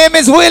 My name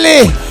is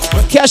Willy.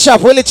 Cash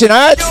up, Willy Chin,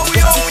 alright?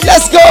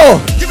 Let's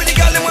go.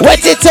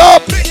 Wet it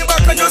up.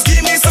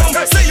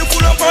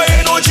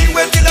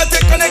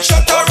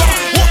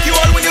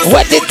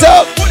 Wet it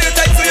up.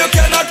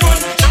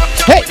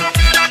 Hey,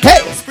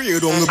 hey.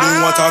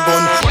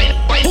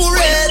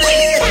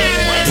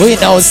 We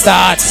now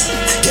start.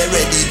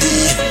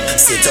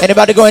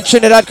 Anybody going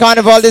Trinidad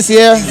Carnival this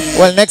year?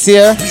 Well, next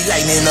year.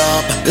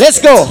 Let's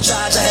go.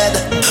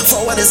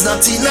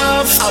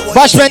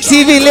 Bashman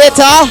TV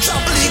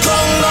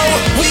later.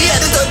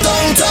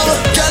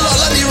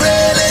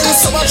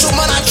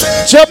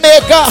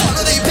 Jamaica,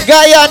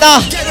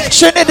 Guyana,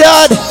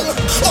 Trinidad,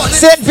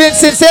 St.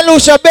 Vincent, St.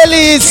 Lucia,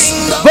 Belize,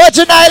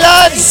 Virgin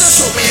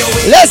Islands.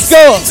 Let's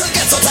go.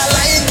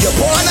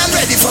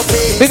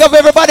 Big up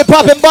everybody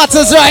popping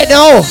bottles right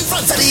now.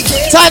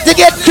 Time to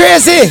get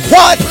crazy.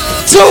 1,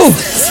 2,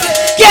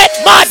 get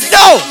mad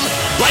now.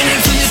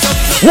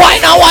 Why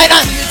not? Why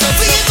not?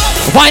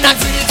 Why not?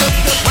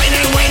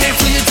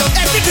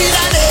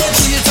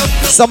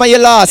 Some of you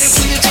lost.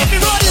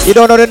 You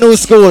don't know the new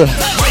school.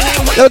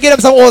 Let's get them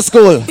some old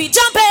school. Be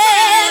jumping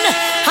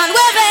and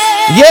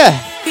waving. Yeah.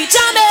 Be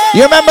jamming.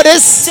 You remember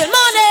this? Till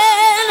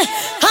morning.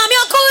 I'm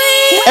your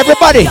queen.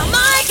 Everybody,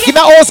 give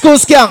me an old school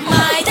skank.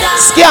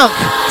 Skank,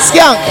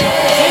 skank,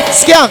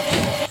 skank.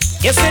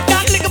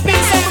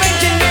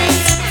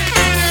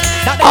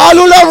 All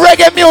who love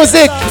reggae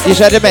music, you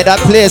should have made that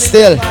play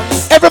still.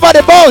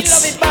 Everybody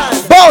bounce,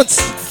 bounce,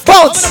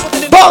 bounce,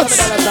 bounce,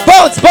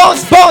 bounce,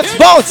 bounce, bounce,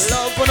 bounce.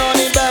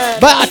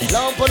 Bad.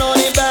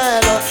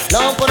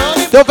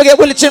 Don't forget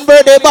Willy Chin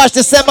birthday bash,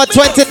 December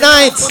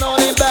 29th.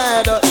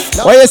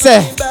 What you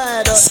say?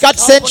 Scotch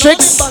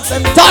Eccentrix.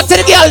 Talk to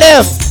the girl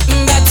them.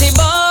 Batty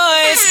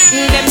boys,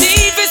 them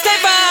need to stay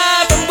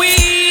far from we.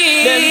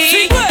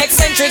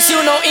 Eccentrix,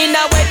 you know in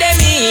a way they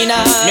mean.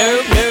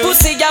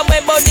 Pussy ya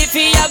way body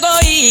fi ya go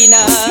in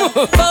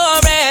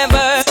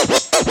forever.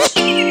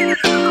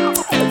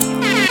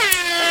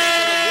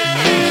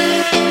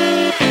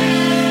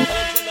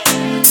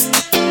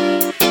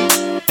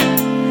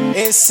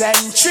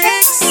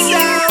 Eccentrix.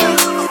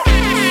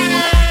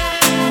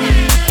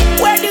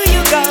 Where do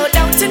you go?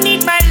 Don't you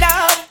need my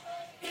love?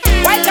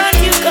 Why can't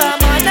you come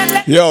on and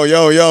let? Yo.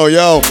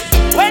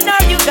 When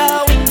are you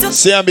going to?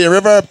 CMB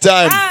reverb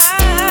time.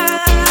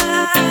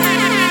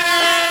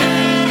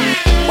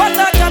 What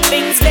sort of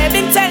things they've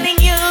been telling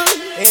you?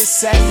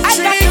 I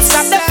got to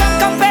stop them from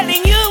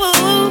compelling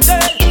you,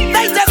 girl.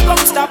 They just won't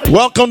stop.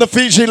 Welcome to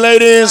Fiji,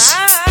 ladies.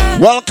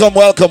 Welcome.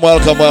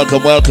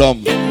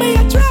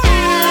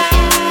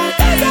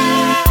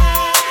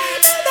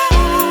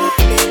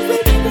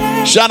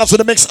 Shout out to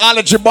the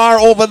Mixology bar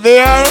over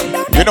there.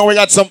 You know we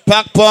got some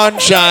pack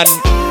punch and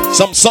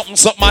some something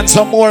and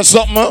some more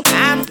something.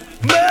 I'm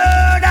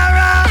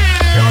murderer.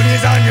 Road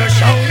is on your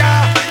shoulder.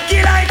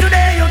 Kill I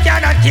today, you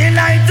cannot kill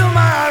I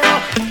tomorrow.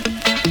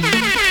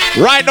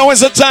 Right now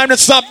is the time to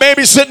stop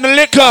babysitting the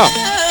liquor.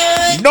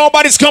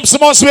 Nobody's come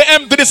to us. We're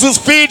empty. This is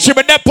Fiji.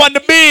 We're up on the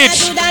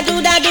beach.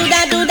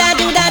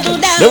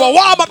 They were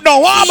warm up now.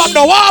 Warm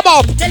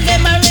up. Tell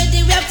them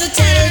already, we have to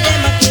tell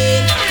them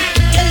again.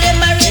 Tell them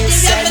already, we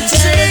have to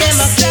tell them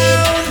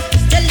again.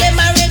 Tell them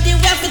already,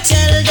 we have to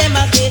tell them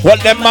again. Well,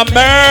 them a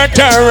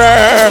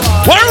murderer.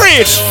 What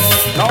reach?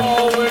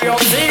 Now will you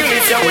feel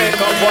if you wake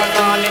up one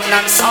morning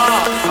and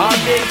saw a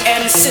big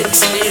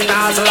M16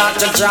 has a lot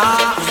to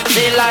draw.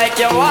 Feel like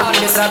you want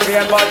to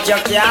disappear but you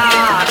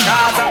can't.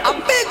 Cause I'm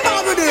big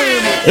man with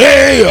him.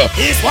 Hey!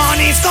 This one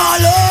is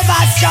called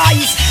Over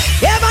Skies.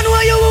 Ever know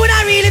you woulda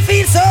really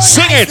feel so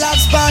Sing nice, it. love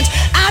sponge.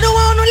 I don't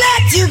wanna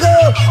let you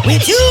go.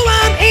 With you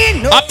I'm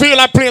in no. I feel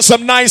like playing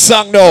some nice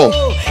song now.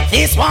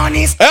 This one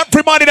is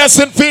Everybody that's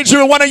in Fiji,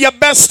 one of your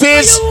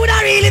besties. you woulda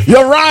really feel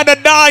You're ride or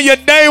die, you're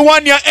day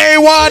one, you're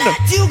A1.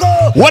 let you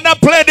go. When I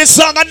play this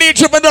song, I need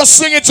you to just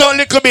sing it a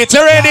little bit.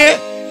 You ready?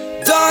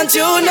 Don't you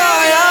know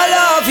I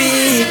love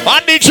you? I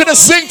need you to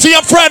sing to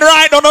your friend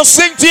right now. Now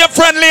sing to your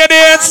friend, And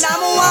ladies.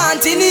 I'm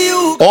wanting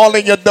you. All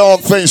in your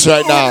dog face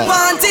right now.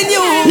 Wanting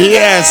you.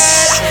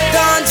 Yes.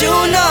 Don't you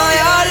know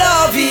I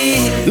love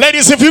you?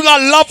 Ladies, if you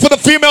got love for the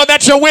female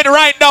that you're with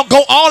right now,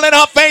 go all in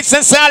her face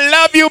and say, I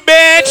love you,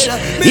 bitch.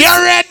 You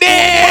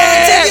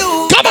ready?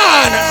 Come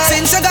on.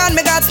 Since you gone,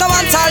 me got no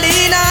one to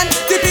lean on.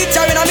 The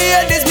picture in my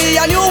head is me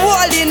and you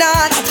holding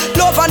on.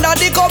 Love under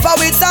the cover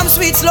with some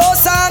sweet slow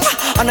song.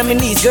 And I'm in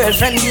knees,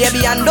 girlfriend,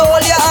 baby, and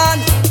hold your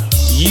hand.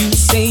 You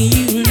say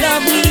you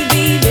love me,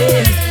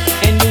 baby,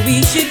 and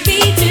we should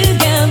be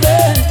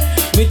together,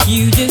 but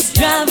you just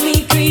drive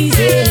me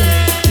crazy.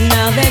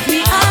 Now that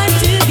we are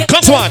together,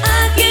 Come on.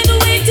 I can't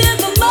wait till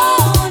the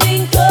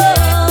morning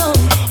comes.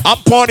 I'm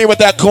partying with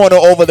that corner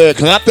over there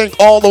because I think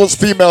all those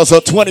females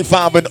are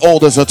 25 and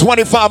older. So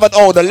 25 and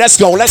older. Let's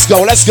go. Hey, little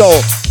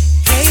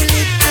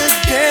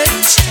girl,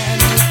 each time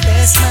you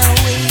pass my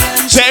way,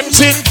 I'm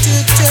Tempting. to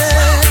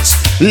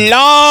touch.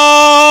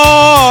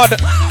 Lord.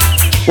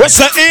 What's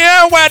the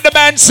ear when the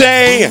band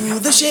say?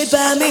 The shape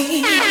of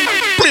me.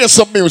 Play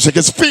some music,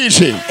 it's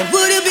Fiji. And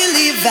would you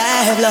believe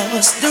I have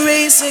lost the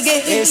race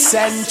again?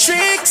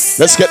 Eccentrix.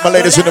 Let's get my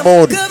ladies in the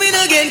mood. Coming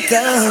again,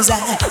 cause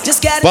I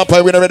just got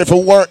Papa, we're not ready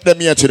for work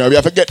them yet, you know. We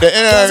have to get the, you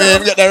know what I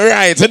mean? Get the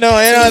right, you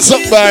know,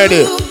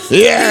 somebody.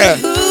 Yeah.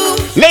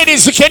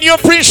 Ladies, can you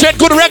appreciate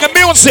good reggae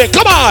music?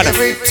 Come on.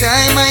 Every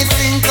time I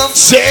think of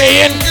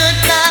saying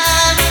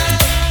goodnight,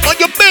 what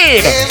you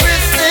mean?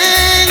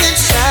 everything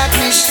inside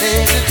me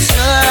says it's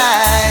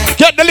alright.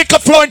 Get the liquor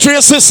flowing through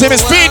your system,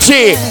 it's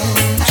Fiji.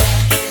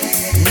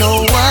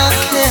 No one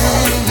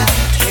can.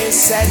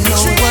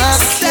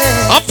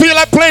 I feel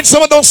like playing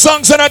some of those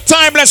songs that are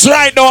timeless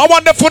right now. I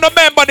wonder if you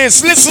remember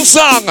this. Listen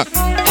song.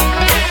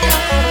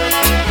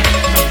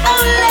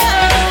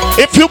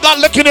 If you got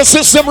liquor in your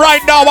system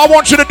right now, I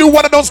want you to do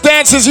one of those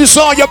dances you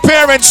saw your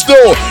parents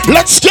do.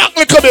 Let's get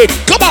liquor a bit.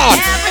 Come on.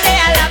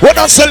 We're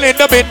not a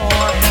little bit.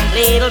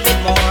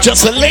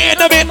 Just a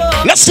little bit.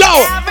 Let's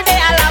go.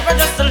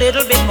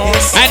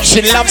 And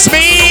she loves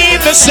me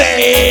the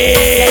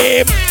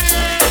same.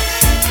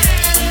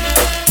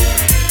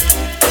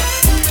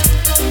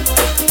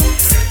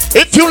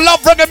 If you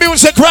love reggae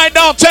music right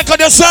now, check on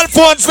your cell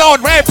phones now.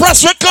 Hey,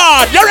 press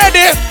record. You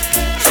ready?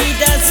 She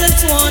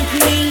doesn't want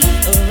me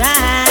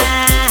around.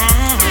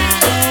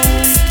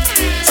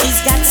 She's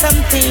got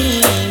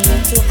something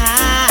to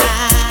hide.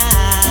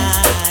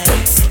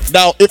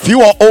 Now, if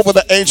you are over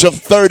the age of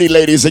 30,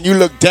 ladies, and you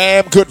look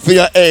damn good for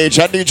your age,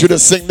 I need you to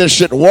sing this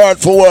shit word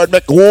for word.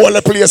 Make all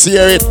the place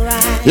hear it.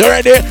 You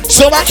ready?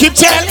 So I keep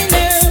telling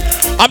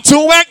her, I'm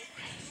too weak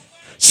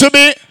to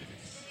be.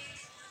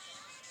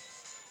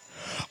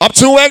 I'm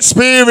too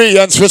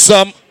experienced for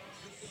some.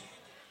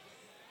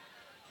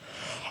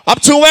 I'm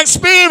too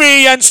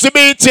experienced to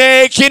be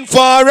taken for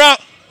a.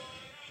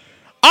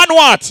 And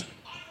what?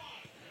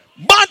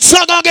 Bad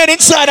song again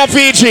inside of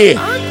Fiji.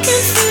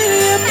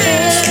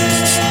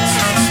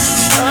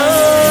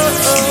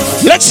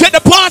 Let's get the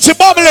party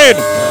bubbling.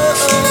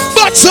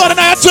 Bad song in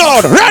our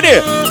town.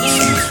 Ready?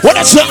 When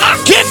I say I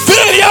can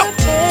feel you.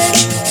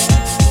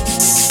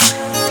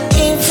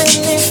 Even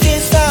if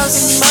you're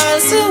 1,000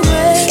 miles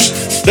away.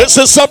 This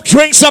is some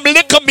drink some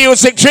liquor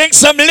music. Drink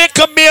some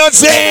liquor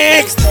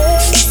music.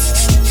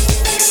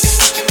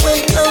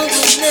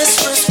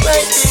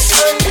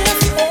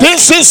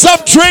 This is some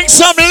drink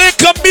some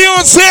liquor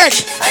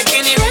music.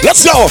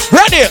 Let's go.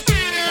 Ready?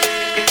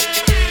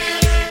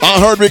 I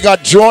heard we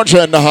got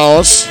Georgia in the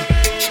house.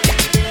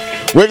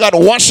 We got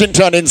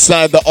Washington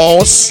inside the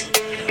house.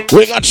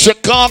 We got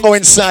Chicago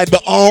inside the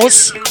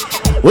house.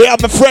 We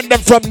have a friend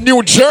from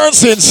New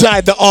Jersey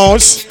inside the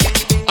house.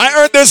 I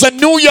heard there's a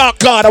New York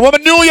card. I want the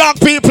New York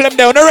people them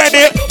down.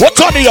 Ready? What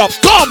turn you up?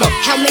 Come.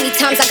 How many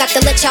times I got to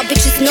let y'all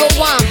bitches know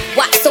I'm?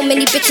 Why so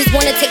many bitches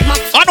wanna take my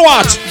on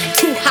what?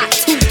 Too hot,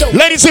 too dope.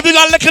 Ladies, if you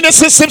got lick in the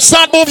system,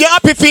 start move your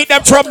happy feet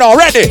them from now.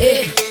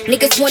 Ready?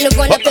 Niggas wanna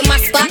run up in my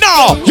spot.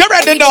 No, you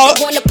ready now?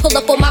 Wanna pull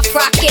up on my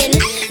frockin'.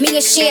 Me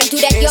and Sham do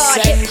that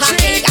yard hip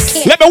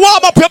hopping. Let me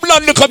warm up your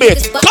blood look a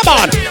bit. Come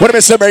on. What do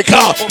we say, America?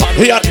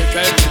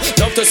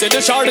 Love to see the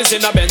shorties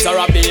in a Benz or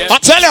a BM. I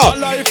tell you.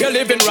 If you're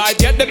living right,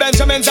 get the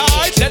Benjamins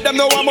out. Let them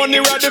know I'm on the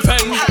road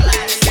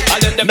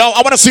defend. Now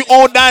I want to see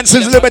all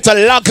dances, a little bit of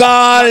lagger,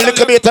 a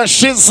little bit of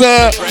shizzle,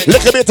 a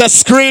little bit of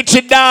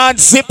screechy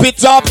dance, zip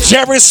it up,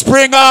 Jerry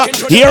Springer.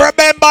 You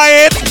remember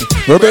it?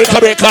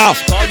 Rebecca.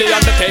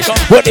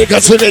 What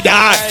niggas will they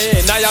die?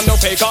 I am no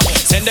faker.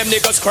 Send them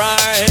niggas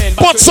crying.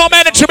 Put some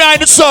energy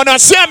behind the sun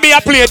and send me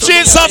a play.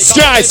 Jesus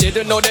Christ. They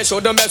didn't know they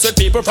should have mess with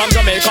people from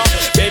Jamaica.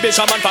 Baby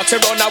Shaman Foxy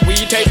run now we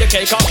take the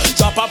cake off.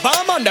 Drop a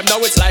bomb on them now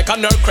it's like a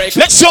nerve crack.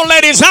 Let's show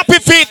ladies happy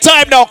feet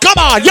time now. Come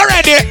on, you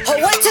ready?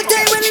 What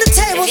today when the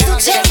tables do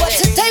turn? What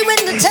today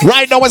when the tables?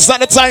 Right now it's not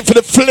the time for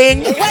the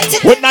fling.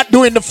 We're not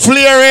doing the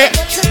flare.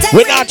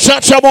 We're not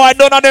cha-cha boy.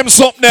 None of them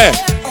something there.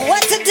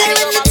 What today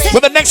when the tables?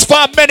 For the next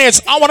 5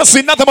 minutes, I want to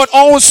see nothing but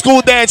old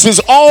school dances.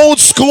 Old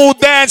school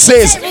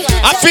dances.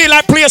 I feel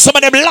like playing some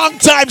of them long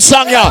time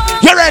song, y'all.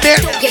 You ready?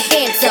 Throw your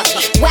hands up,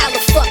 wild the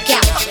fuck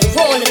out,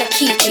 rolling a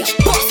keep you.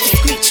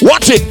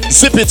 Watch it,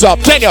 sip it up,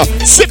 then you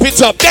sip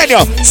it up, then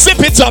you sip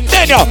it up,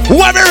 then you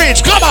whoever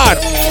reach, come on.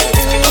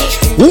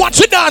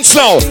 Watch it dance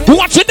now.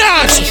 Watch it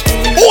dance.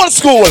 Old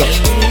school,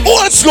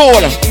 old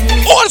school,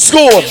 old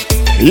school.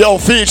 Yo,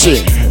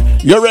 Fiji,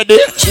 you ready?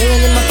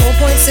 Chilling in my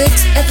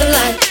 4.6 at the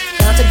light.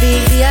 About to be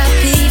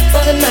VIP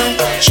for the night.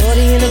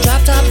 Shorty in a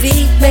drop top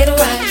V, made a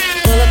right.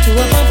 Pull up to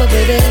a bumper,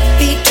 baby,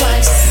 beat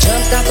twice.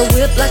 Jumped out the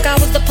whip like I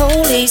was the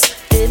police.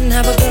 Didn't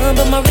have a gun,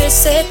 but my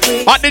wrist said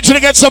free. I need you to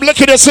get some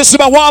liquor in the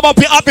system and warm up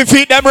your happy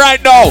feet them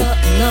right now.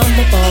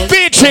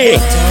 Fiji,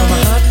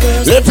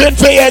 living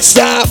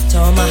fiesta.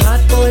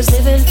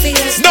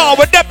 No,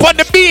 we're there on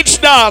the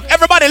beach, dog.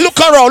 Everybody look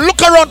around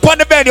on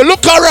the venue,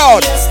 look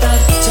around.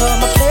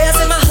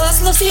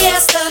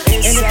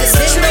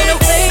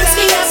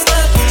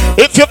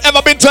 If you've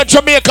ever been to a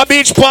Jamaica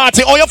beach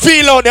party, how you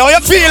feel out there? How you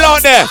feel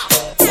out there?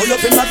 Pull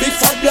up in a big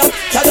fat black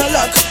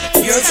Cadillac.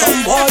 Hear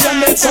some boy and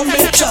make some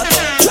big chat.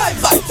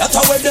 Drive by, that's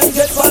how them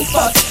get fat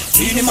fat.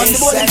 See him on the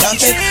board and can't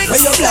take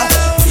where you black.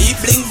 He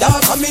bling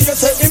dark and me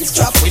just say him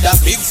strap. With a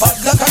big fat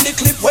black and the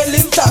clip well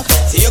intact.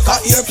 See you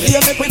can hear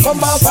play, make we come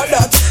off of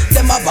that.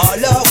 Them a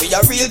baller, we a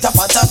real top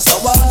of top. So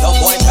no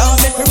boy can't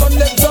make we run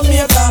left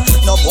Jamaica.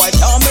 No boy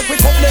can't make we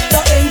come left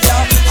the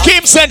India.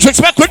 Keep Eccentrix,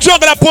 make we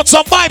juggle and put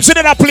some vibes in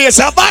that place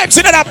here. Vibes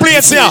in that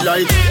place here.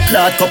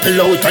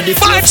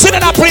 Vibes in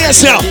that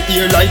place here.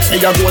 Here like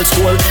say a gold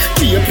score.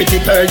 Be a pretty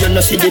girl, you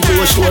know see the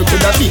door sure.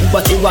 Could have big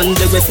body one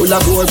day we full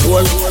of gold.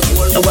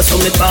 Now what's on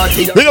the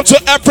party? Big up to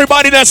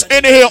everybody that's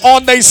in here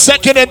on their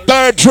second and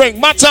third drink.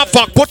 Matter of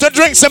fact, put the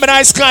drinks in a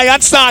nice sky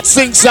and start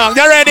sing song.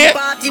 You ready?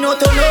 Put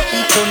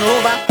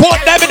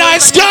them in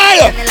nice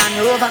sky.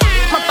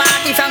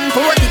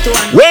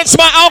 Where's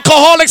my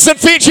alcoholics in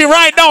Fiji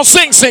right now?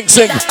 Sing, sing,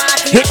 sing.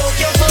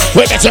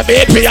 We get a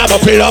baby, I'm a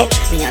pillow.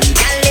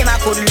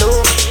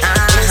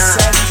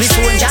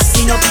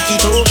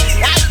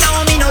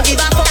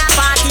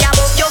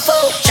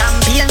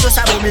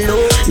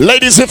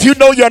 Ladies, if you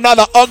know you're not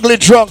an ugly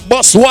drunk,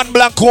 bust one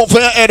blank hole for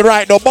your head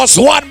right now. Bust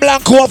one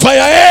blank hole for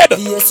your head. Where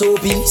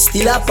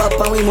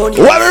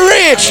we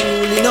reach?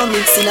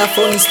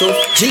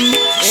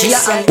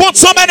 Put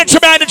some energy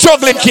behind the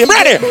juggling, Kim.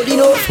 Ready?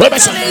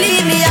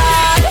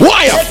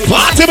 Why?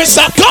 Party me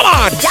stop. Come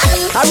on.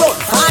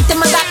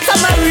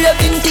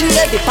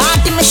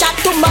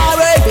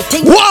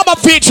 Warm up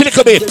feet a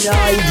little bit.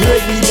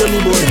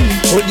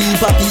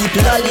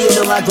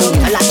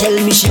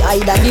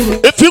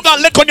 If you got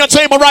lick on your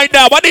table right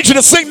now, I need you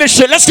to sing this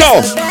shit. Let's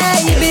go.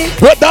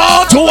 But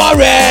don't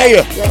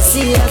worry.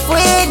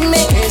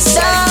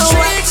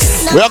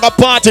 We have a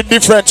party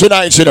different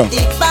tonight, you know.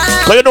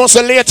 Because you know,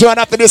 so later on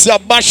after this, you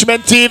have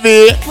Bashment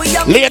TV.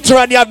 Later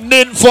on, you have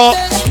Ninfo.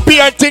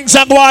 Beer things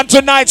are going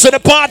tonight, so the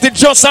party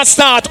just a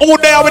start. Who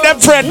there with them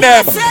friend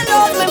them?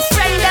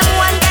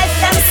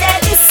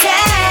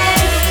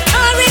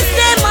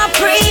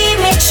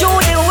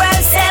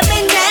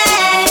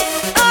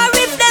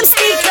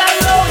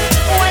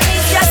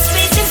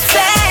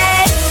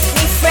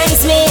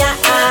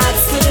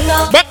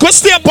 But we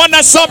stay upon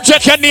that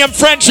subject and name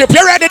friendship.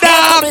 You ready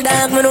now? Hold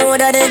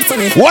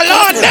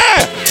on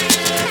there.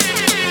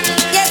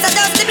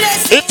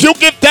 If you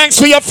give thanks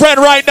for your friend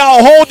right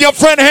now, hold your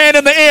friend hand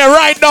in the air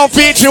right now,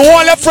 Fiji.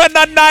 Hold your friend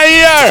under the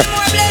ear.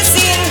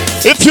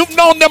 If you've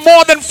known them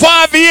more than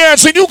 5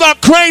 years and you got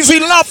crazy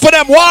love for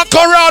them, walk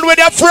around with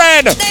your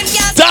friend.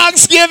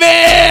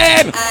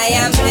 Thanksgiving. I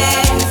am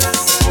blessed.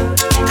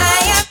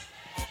 I am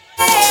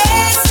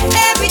blessed.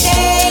 Every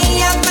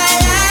day of my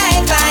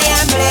life, I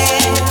am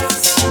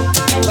blessed.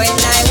 When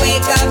I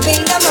wake up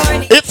in the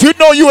morning. If you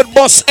know you would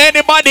bust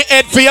anybody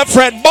head for your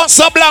friend, bust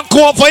a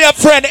blanco for your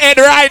friend head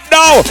right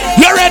now.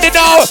 You ready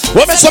now?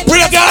 Women, so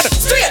pray God.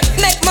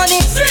 Make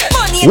money.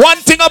 One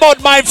thing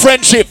about my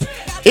friendship.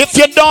 If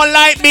you don't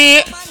like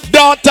me,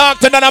 don't talk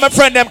to none of my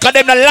friends them, because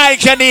them not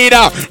like you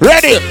neither.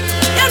 Ready?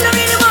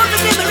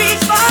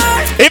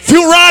 If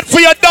you ride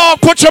for your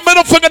dog, put your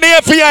middle finger in the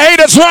air for your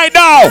haters right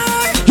now.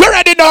 You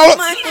ready now?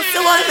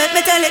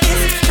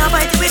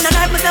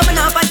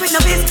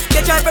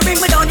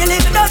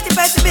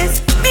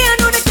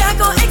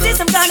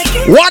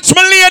 Watch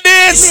my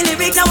ladies.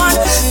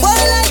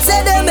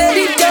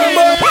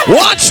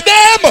 Watch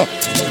them.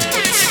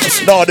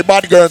 No, the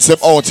bad girls them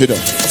out, you know.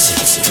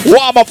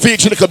 Warm up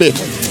feet a little bit.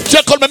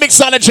 Check out my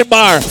mixology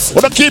bar.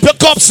 Wanna keep your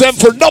cups them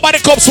full. Nobody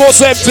cups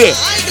was empty.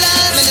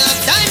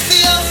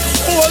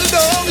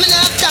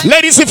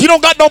 Ladies, if you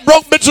don't got no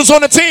broke bitches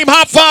on the team,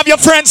 high five your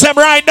friends them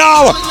right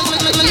now.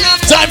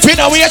 Time for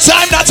now, we have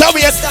time, not how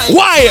we have.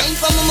 Why?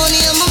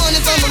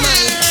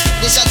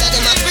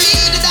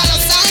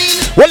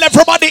 Well,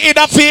 everybody in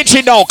a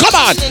Fiji now. Come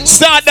on.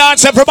 Start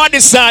dance, everybody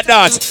start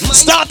dance.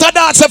 Start a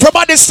dance,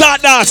 everybody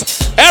start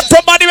dance.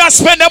 Everybody will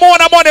spend them all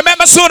the money.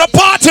 Remember, so the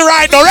party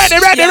right now. Ready.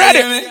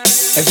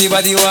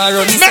 Everybody want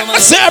run. Remember,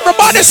 say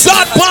everybody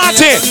start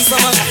party.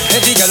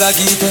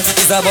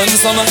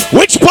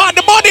 Which part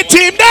the money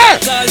team there?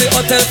 Call the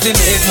hotel to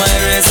make my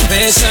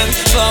reservation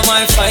for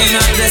my final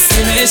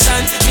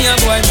destination. Me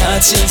and boy not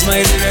change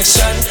my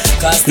direction.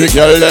 Cause you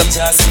girl them.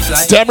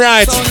 Damn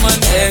right.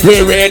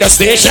 We radio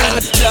station.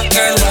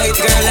 Girl, white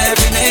girl,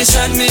 every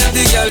nation. Me and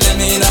the girl,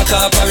 them in a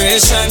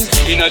corporation.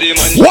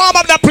 Warm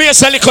up that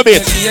place a little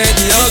bit.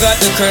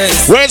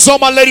 Where's all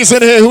my ladies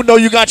in here who know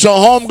you got your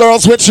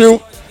homegirls with you?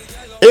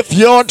 If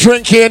you're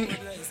drinking,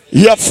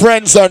 your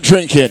friends are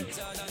drinking.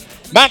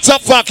 Matter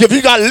of fact, if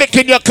you got lick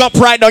in your cup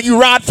right now, you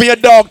ride for your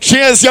dog.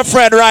 Cheers your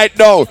friend right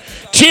now.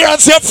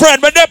 Cheers your friend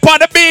when they're on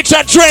the beach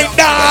and drink,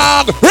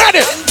 dog.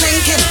 Ready?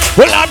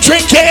 Well, I'm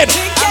drinking.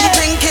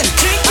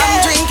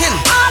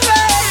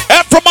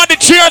 Everybody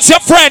cheers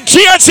your friend.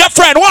 Cheers your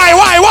friend.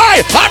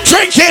 Why? I'm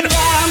drinking.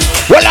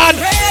 Well, on.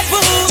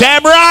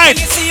 Damn right.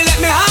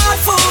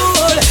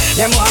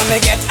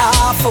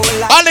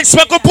 Alex,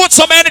 we could put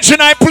some energy in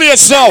that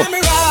place now.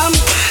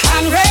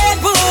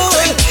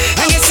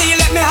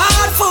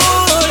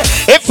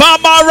 If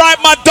I'm alright,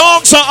 my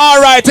dogs are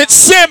alright. right. It's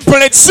simple.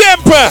 It's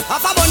simple.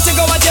 Half a bunch to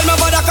go and tell my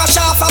brother crash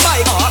off a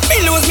bike.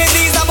 Me lose me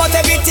visa, but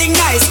everything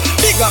nice.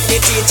 Big up the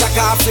teacher,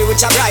 car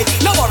future bright.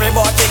 No worry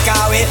about the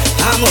car way.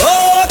 I'm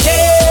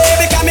okay,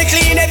 because me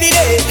clean every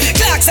day.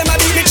 Clocks and my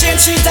baby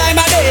change 3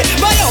 times a day.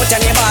 Buy out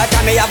any bar,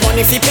 can me have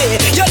money fi pay.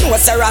 You know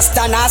it's a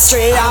rasta not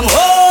stray. I'm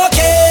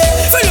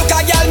okay. If you look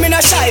a girl, me no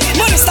shy.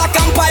 Money stack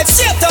and pipe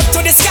straight up to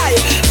the sky.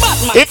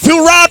 Batman. If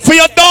you ride for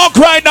your dog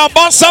right now,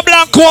 bust a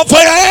blanco for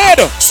your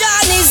head.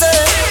 Shawnee's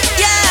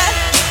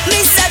yeah,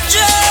 Mr. Joe.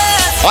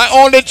 I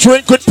only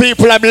drink with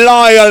people I'm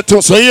loyal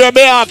to, so hear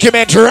me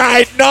argument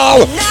right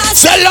now.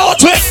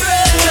 Salute it.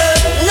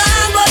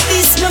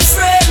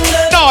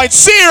 No, it's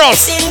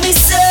serious.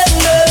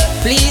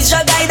 Please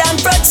your guide and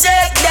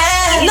protect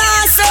them.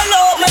 Nah,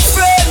 salute my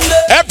friend.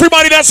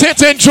 Everybody that's here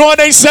to enjoy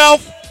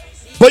themselves,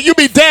 but you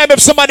be damned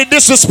if somebody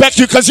disrespect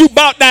you because you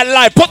bout that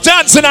life. Put your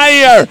hands in our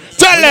ear.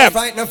 Tell them.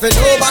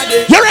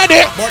 You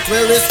ready? But we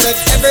respect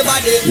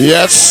everybody.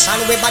 Yes.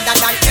 And we better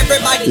than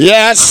everybody.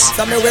 Yes.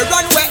 So me we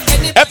run where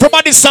any.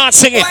 Everybody start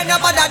singing. Why no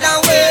better than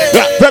we?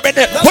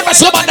 Put my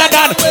somebody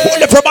down.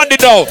 Hold everybody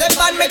down.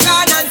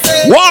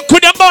 Walk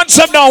with your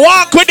monster now.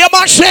 Walk with your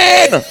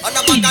machine.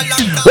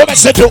 What I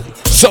say do?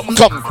 Something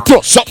come.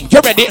 Do something.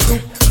 You ready?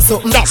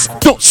 That's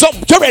do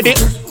something. You ready?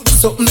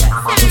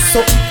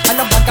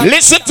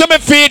 Listen to me,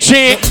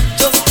 Fiji.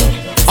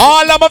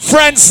 All of my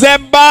friends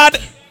them bad,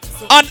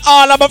 and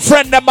all of my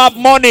friends them have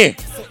money.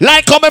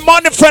 Like how my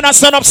money friend I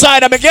stand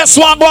upside of me. Guess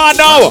what I'm going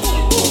now?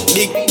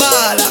 Big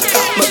baller,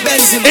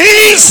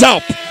 ease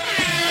up.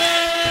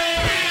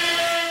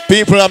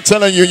 People, I'm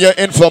telling you, you're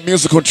in for a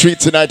musical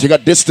treat tonight. You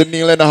got Distant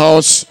Neil in the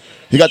house.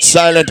 You got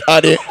Silent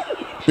Addy.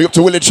 Big up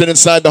to Willy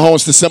inside the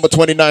house. December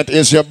 29th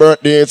is your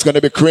birthday. It's going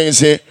to be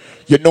crazy.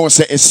 You know,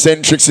 say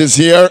Eccentrix is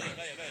here.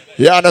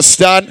 You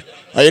understand?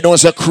 And you know,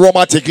 it's a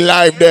Chromatic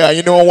live there.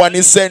 You know, one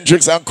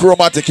Eccentrix and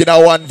Chromatic in a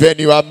one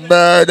venue. A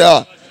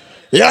murder.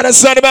 You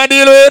understand what I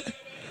deal with?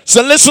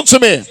 So listen to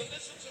me.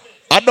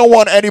 I don't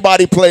want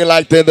anybody play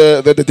like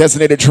the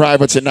designated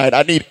driver tonight.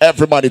 I need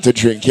everybody to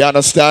drink. You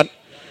understand?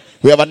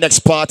 We have a next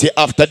party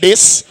after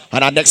this.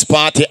 And a next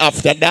party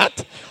after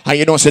that. And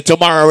you know, say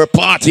tomorrow we're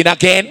partying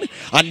again.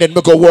 And then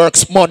we go work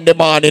Monday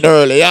morning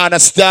early. You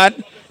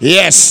understand?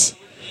 Yes.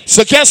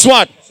 So guess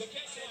what?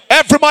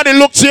 Everybody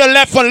look to your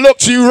left and look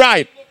to your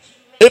right.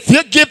 If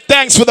you give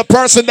thanks for the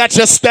person that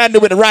you're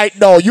standing with right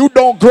now, you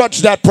don't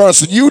grudge that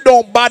person. You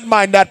don't bad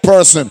mind that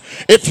person.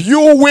 If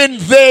you win,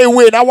 they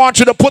win. I want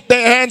you to put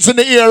their hands in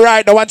the ear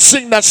right now and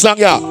sing that song,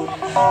 yeah.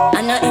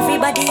 I know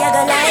everybody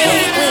gonna like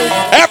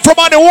me.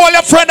 Everybody hold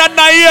your friend in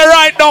the ear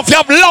right now if you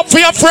have love for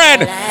your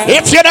friend.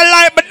 If you don't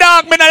like me,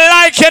 dog, me don't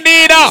like you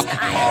neither.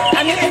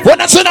 When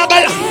I say that,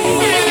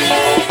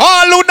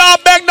 all who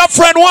not beg no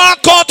friend,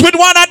 walk out with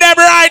one of them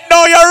right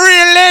now. You're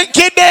real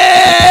linking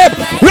them.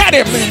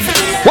 Ready?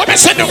 What I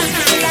say do?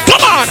 Come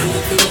on.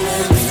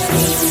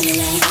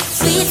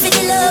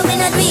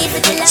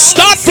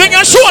 Start flinging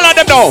your shoulder at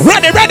them now.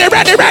 Ready, ready,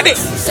 ready, ready.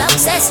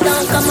 Success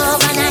don't come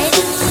overnight.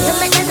 You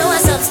make them know a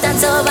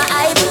substance over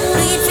hype.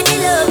 Breathe for the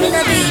love, me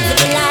not breathe for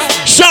the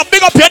life. Shout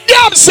big up your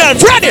damn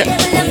self. Ready?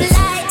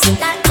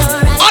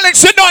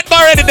 Alex, you know it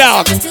already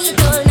now.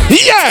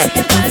 Yeah.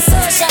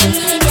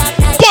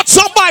 Put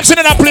some vibes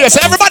in that place.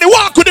 Everybody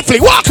walk with the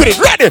fling. Walk with it.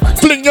 Ready?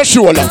 Fling your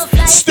shoulder.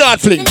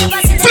 Start fling.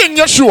 Fling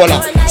your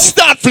shoulder.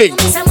 Start fling.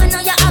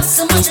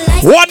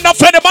 One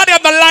of anybody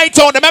have the light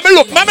on them. Let me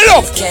look. Let me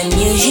look. Can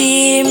you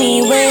hear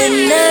me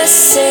when I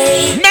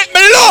say? Make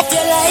me look.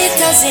 Your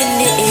lighters in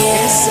the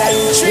air.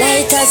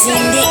 Lighters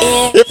in the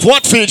air. If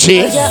what,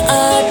 Fiji?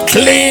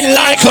 Clean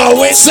like a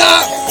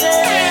whistle.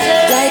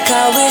 Like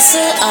a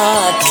whistle,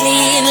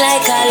 clean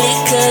like a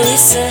liquor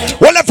whistle.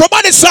 Well,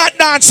 everybody start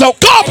dance, so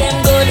come.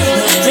 Them good,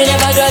 we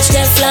never grudge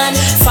them plan.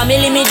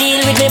 Family me deal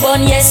with me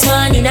bun, yes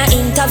man. In a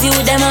interview,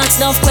 them ask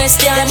no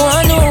question. Them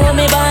want know where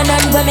me born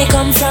and where me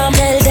come from.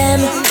 Tell them.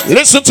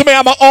 Listen to me,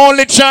 I'm an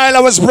only child. I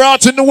was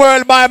brought in the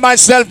world by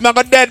myself. I'm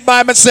dead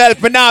by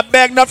myself. Me not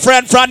beg no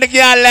friend from the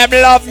girl, let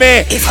me love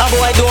me. If a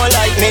boy don't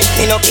like me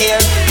no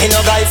care. Me no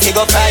guy fi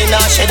go cry,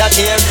 nah shed a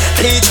tear.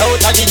 Bleach out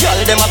of the girl,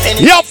 them a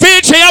penny. Yo,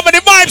 Fiji, how many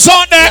vibes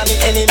on there?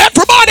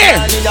 Everybody!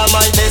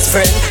 My best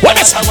friend. What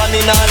is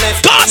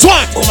God's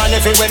one? Woman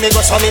everywhere me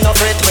go, so me no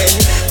fret when.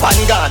 One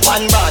God,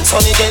 one band,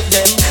 so me get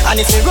them. And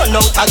if me run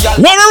out a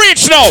girl. Where we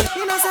reach now?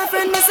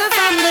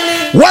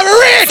 Where we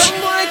reach?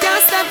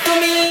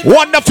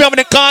 One of them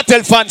the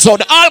cartel fans, so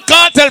the all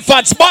cartel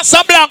fans,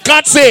 Bossa Blanc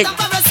can't sing.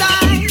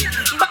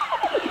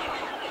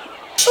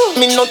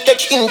 Me no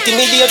take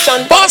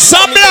intimidation.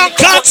 Bossa Blanc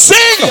can't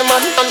sing.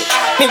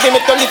 Me be me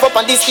to live up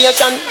on this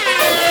station.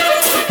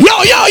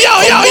 Yo, yo,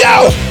 yo, yo,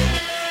 yo.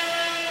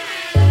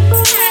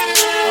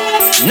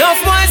 No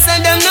boys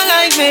say them no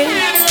like me,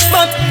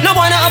 but no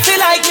one I feel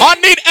like me. I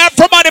need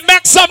everybody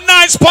make some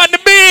nice on the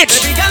beach.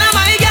 Baby girl, I'm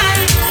my girl.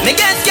 Me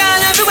get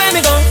girl everywhere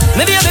me go.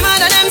 Maybe I'll be mad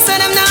at them, say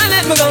them nah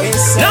let me go.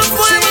 No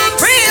boy want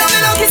free, I'm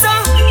in lucky song.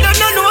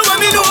 Don't know what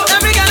me do.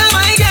 Every girl, I'm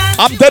my girl.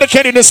 I'm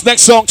dedicating this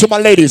next song to my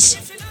ladies.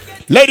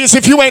 Ladies,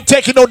 if you ain't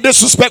taking no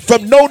disrespect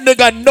from no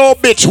nigga, no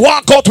bitch,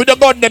 walk out with the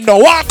gun them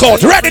now. Walk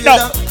out, ready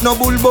now. No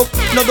bullbuck,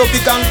 no dopey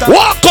canker.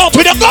 Walk out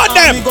with the gun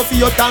them.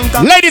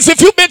 Ladies,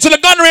 if you been to the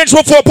gun range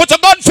before, put a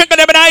gun finger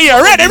them in the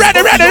ear. Ready.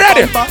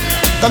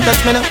 Come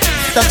touch me now,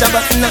 touch a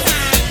button now.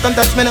 Come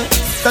touch me now,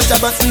 touch a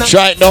button now.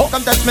 Try it now.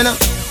 Come touch me now,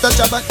 touch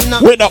a button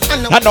now. Wait up,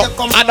 I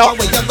know.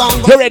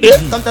 You ready?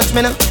 Come touch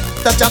me now,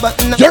 touch a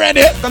button now. You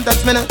ready? Come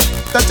touch me now.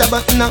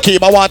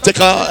 Keep, I want to take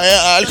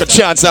a little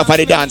chance off of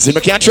the dancing.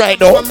 We can't try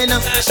it now.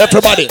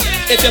 Everybody.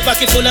 If your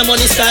pocket full of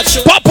money, start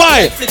showing.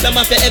 Popeye. Flip them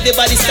off,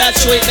 everybody start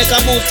showing. Make a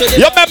move to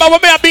the. You remember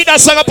when I beat that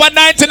song up on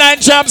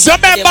 99 Jams? You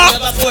remember?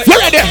 You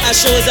ready?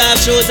 Shows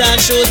off.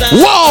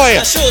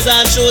 Whoa. Shows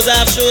off.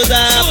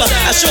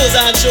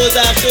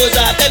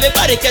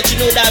 Everybody catch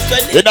you know that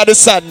when. You're not the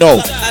sun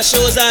now.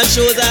 Shows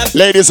off.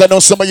 Ladies, I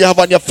know some of you have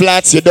on your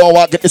flats. You don't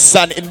want to get the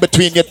sun in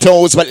between your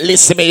toes. But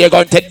listen to me, you're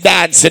going to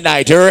dance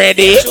tonight. You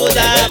ready?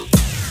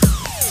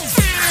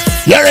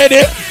 You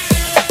ready?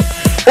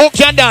 Who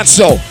can dance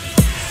so?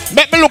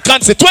 Make me look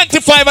and see.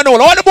 25 and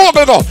all. All the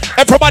bogle go.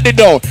 Everybody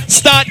know.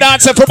 Start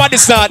dance. Everybody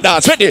start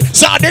dance. Ready?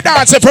 Start the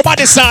dance.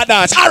 Everybody start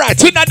dance. All right.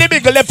 Twin and the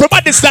middle.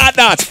 Everybody start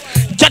dance.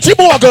 Catch it,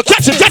 bogle.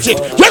 Catch it.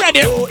 You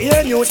ready?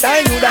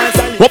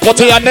 We'll put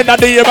your hand in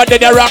the air and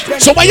then you rock.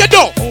 So what you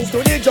do?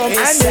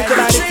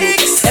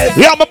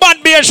 Yeah, my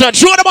band nation.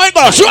 Show them how you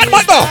go.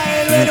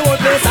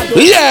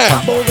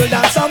 Yeah.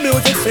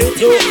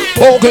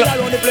 Bogle.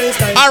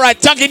 All right.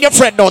 Tag in your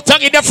friend now.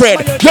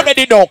 You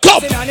ready now?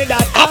 Come.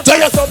 After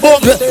you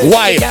bogle.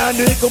 Why?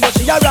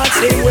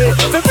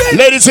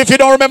 Ladies, if you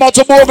don't remember how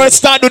to bogle,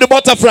 start with the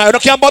butterfly. You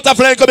can't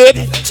butterfly, come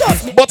in.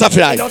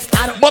 Butterfly.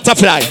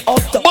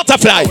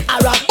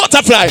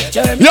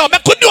 Yo,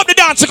 man, could do up the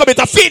dance, come in.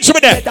 A feature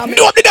with there.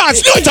 Do up the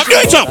dance. Do it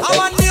up.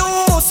 I'm a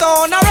new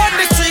son around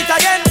the street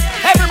again.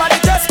 Everybody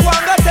just go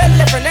and go tell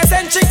different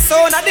Eccentrix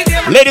son of the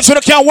game. Ladies, you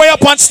can't way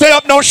up and stay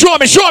up now. Show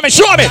me.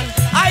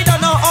 I don't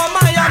know how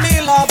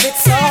Miami love it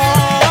so.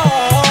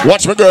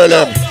 Watch my girl,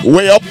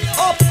 way up.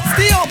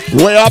 Stay up.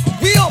 Way up.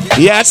 We up.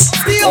 Yes.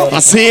 Stay up. I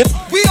see it.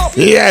 We up.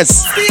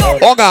 Yes. Stay up.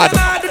 Oh God.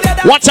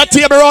 Watch a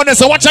table around there.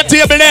 So watch a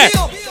table there.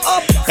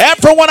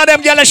 Every one of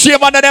them get a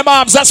shave under them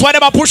arms. That's why they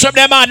push up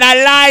them on.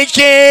 I like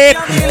it.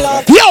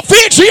 Yo,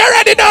 Fiji, you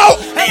ready now?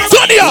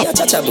 Turn it up.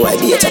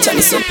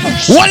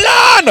 Hold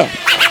on.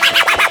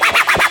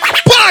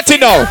 Party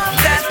now.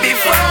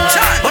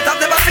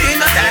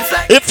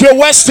 If you're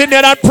West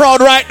Indian and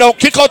proud right now,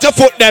 kick out your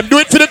foot them. Do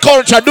it for the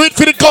culture.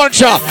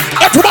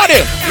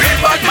 Everybody.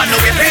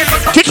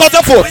 Kick out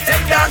your foot.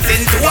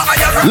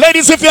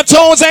 Ladies, if your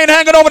toes ain't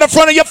hanging over the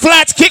front of your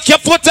flats, kick your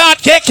foot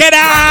out. Kick it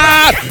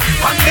out.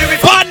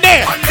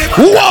 Bunny.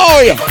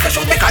 Whoa.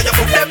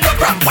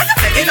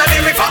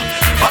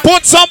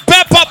 Put some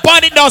pepper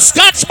on it now.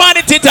 Scotch on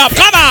it up.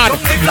 Come on.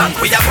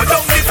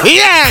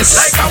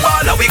 Yes.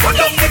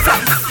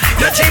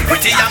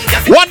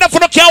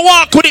 Wonderful. You can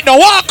walk with it now.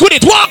 Walk with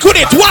it.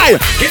 Why?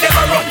 Give them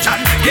a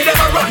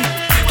run.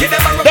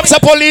 Them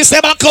police,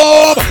 them a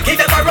come. Give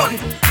them a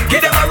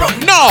run.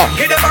 No.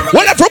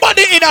 Well,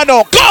 everybody in and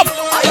now. Come.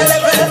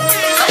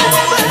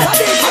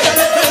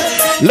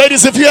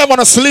 Ladies, if you have on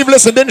a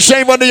sleeveless and then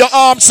shave under your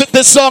arm, sit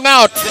this song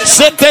out.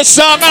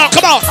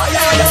 Come on.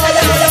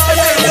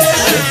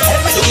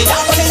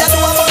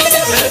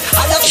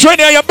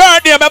 Trini, your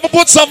birthday, I'm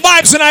put some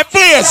vibes in that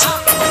place.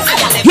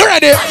 You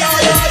ready?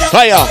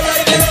 Higher.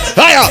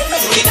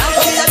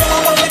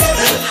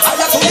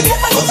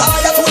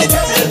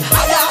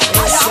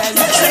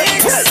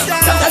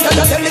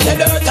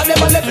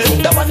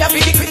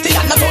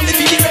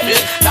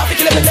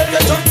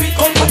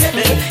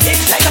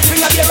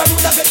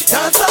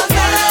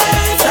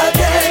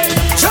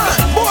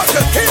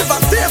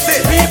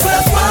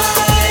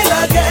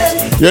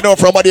 You know,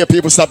 from what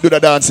people stop doing the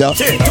dance, yeah?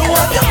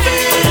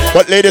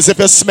 But ladies, if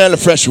you smell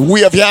fresh,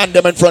 wave your hand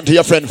them in front of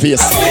your friend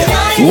face.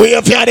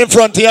 Wave your hand in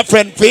front of your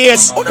friend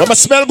face. I'ma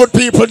smell good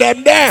people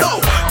them there.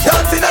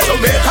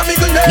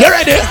 You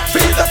ready?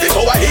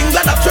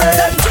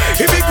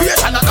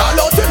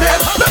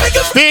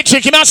 Fiji,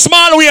 give me a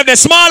small wave there,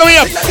 small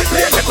wave.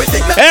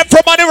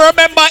 Everybody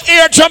remember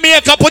here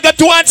Jamaica, put the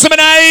two hands in the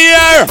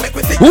air.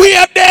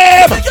 Wave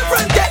them.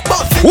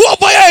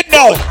 Over your head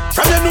now.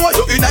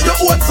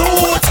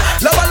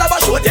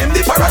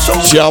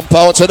 Jump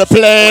out of the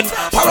plane.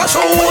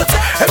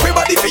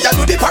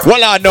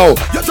 Well, I know.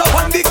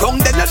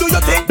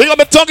 Big up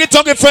my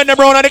tongue friend them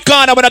round on the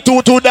corner with a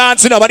 2-2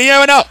 dancing. But here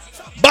we know.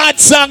 Bad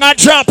song and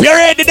drop. You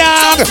ready,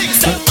 dog?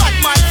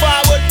 Batman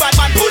forward,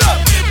 Batman pull up.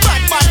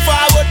 Batman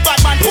forward,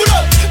 Batman pull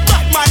up.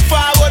 Batman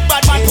forward,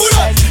 Batman pull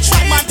up.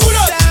 Batman pull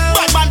up.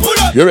 Batman pull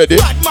up. You ready?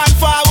 Batman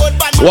forward,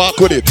 Batman. Walk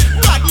with it.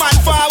 Batman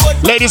forward.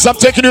 Ladies, I'm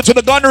taking you to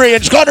the gun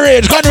range.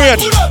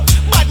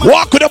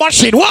 Walk with the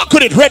machine. Walk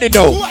with it. Ready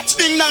now. Watch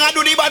thing now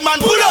do the Batman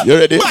pull up. You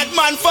ready?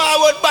 Batman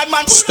forward,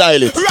 Batman pull up.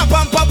 Style it. Rap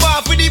and pop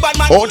off with the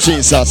Batman. Oh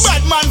Jesus.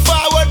 Batman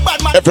forward,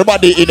 Batman.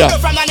 Everybody in there.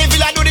 From the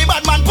villa do the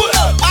Batman pull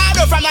up.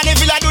 From the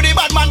villa do the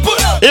Batman pull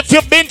up. If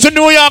you've been to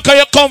New York or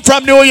you come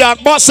from New York,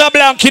 Bossa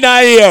Blanc in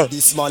here.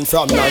 This man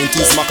from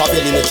 90s,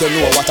 Machiavelli make you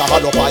know what a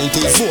hollow pint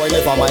is. Boy,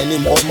 never mind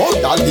him of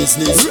modern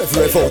business.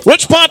 Rev.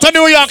 Which part of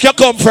New York you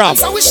come from?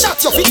 So we shot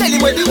you, we tell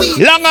him where the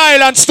weed. Long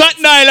Island,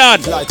 Staten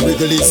Island, like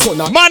Wrigley's,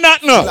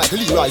 Manhattan, like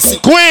Leroy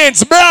City,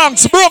 Queens,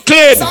 Bronx,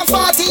 Brooklyn.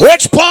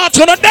 Which part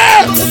of the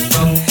day?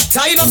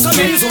 Tying up some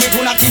ends with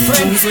who not keep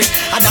friends with.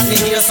 I don't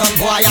hear some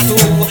boy at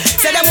all.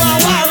 Say them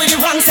want war with the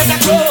wrong set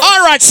of clothes.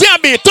 Alright,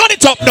 CMB, turn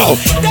it up now.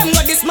 Them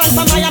got this man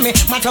from Miami,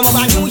 man from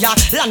over New York,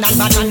 London,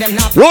 but and them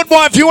not. Road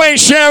boy, if you ain't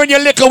sharing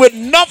your liquor with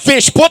no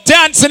fish, put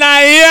dance in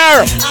our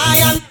ear.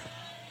 I am.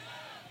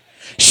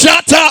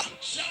 Shut up.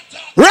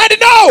 Ready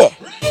now?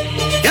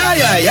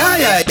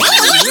 Yeah.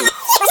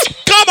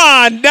 Come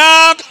on,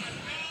 dog.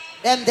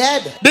 Them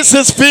dead. This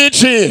is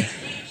Fiji.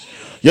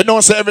 You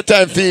know, so every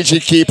time Fiji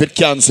keep it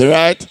cancel,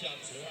 right?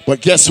 But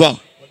guess what?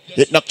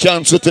 It not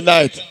cancel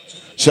tonight.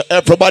 So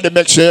everybody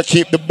make sure you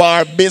keep the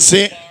bar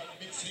busy.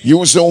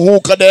 Use the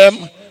hookah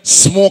them.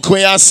 Smoke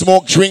where you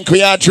smoke, drink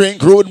where you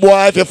drink. Rude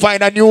boy, if you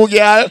find a new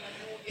girl,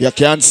 you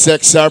can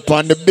sex her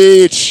on the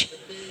beach.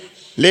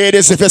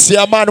 Ladies, if you see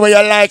a man where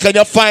you like and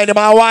you find him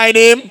and wine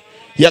him,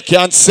 you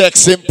can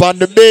sex him on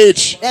the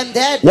beach. Them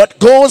dead. What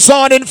goes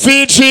on in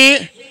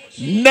Fiji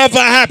never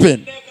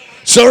happened.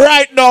 So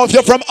right now, if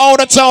you're from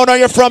out of town or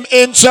you're from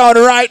in town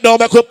right now,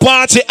 make we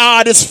party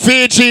hard this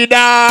Fiji,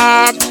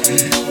 dog.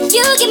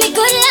 You give me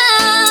good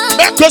love.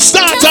 Make we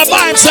start a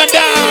vibes and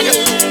dog.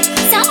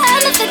 So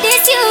I'm for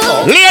this you.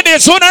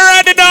 Ladies, who not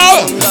ready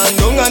now?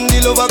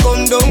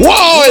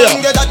 Whoa!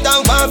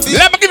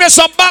 Let me give you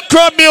some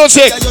background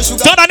music.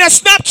 Turn on your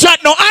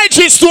Snapchat now.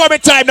 IG story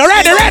time now.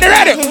 Ready.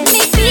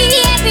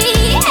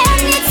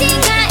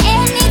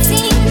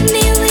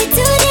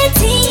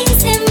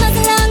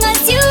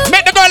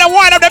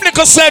 Wind up them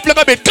little self a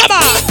little bit. Come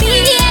on.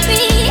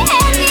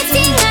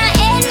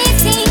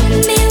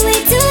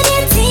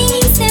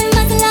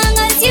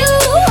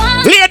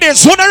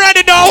 Ladies, who not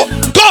ready now?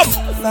 Come.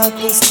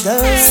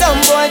 Some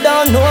boy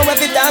don't know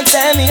what it dance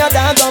me a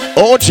dance up.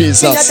 Oh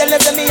Jesus.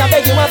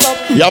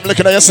 You have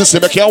looking at your sister,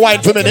 make your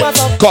wine for a minute.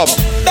 Come.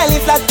 Belly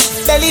flat,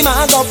 belly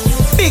mag up.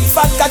 Big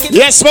fat cocky.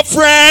 Yes, my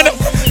friend.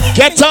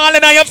 Get all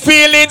in your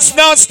feelings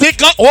now.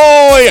 Stick up.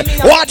 Oh,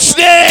 watch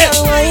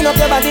this. Wind up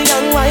your body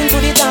and wind to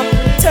the top.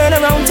 Turn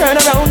around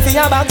for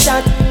your back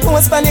shot.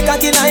 Post panic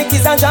cocky like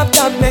it's a drop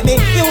top. Make me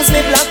use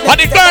me black. On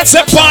the girls'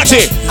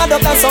 party. I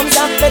don't have some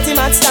jack, petty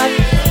match that.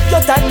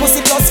 Your tight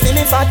pussy plus for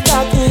me fat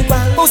cocky.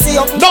 Pussy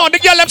up. No, the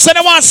girl them say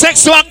they want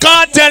sex to a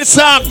cartel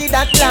song. Did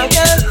that black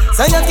girl.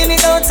 So you give me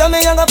down, so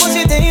me gonna push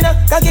it in.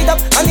 Cock it up,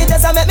 and it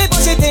just make me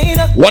push it in.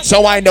 Watch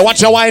your wine there,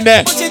 watch your wine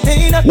there. Push it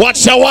in.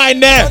 Watch your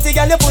wine there.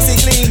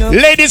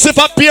 Ladies, if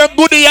a pair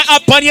goodie you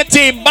up on your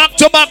team, back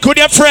to back with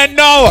your friend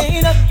now.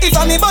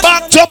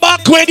 Back to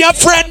back with your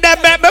friend,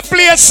 then make me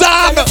play a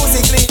song.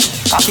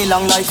 Cocky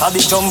long like a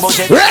big jumbo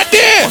jet.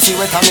 Ready? Pussy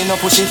wet and me no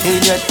push it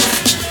in yet.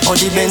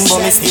 Body bend but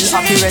me still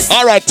accurate.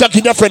 Alright, tuck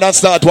in your friend and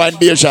start wine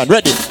version.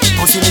 Ready?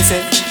 Pussy me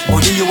say,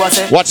 body you a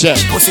say. Watch it.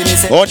 Pussy me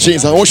say. Oh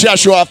Jesus, who she a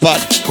show up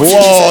at?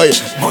 Whoa.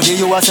 Body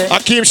you a say. I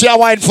keep she a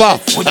wine for.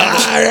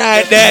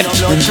 Alright then.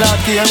 Blood clot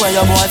here where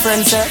your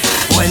boyfriend say.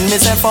 When me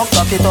say fuck,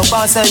 cock it up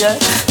and say yeah.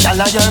 Tell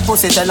her your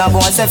pussy, tell her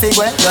boy say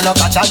figure. You no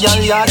catch a girl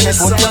yard, me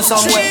put you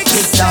somewhere.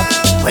 Flip flop,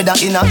 whether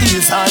in a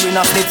heels or in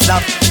a flip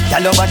flop.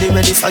 Tell your body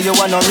ready so you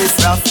wanna riff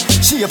raff.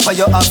 Shape for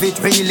you have it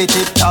really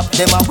tip top.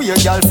 Them a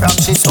weird girl from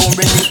she soon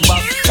bring it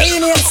back.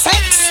 Premium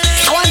sex.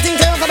 I want thing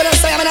to come and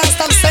say I'm an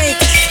stop saying.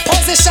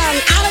 Position,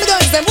 all of the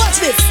girls them watch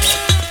this.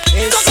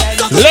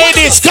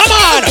 Ladies, come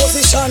on!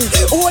 Position,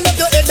 hold up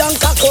your head and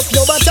cock up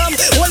your bottom.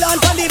 Hold on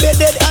to the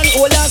bed and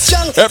hold on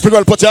strong. Every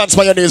girl put your hands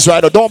on your knees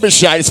right now. Don't be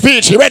shy. It's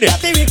Fiji. Ready?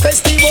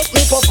 Request me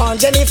pop on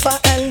Jennifer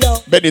and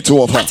bend it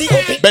over.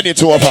 Bend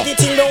it over.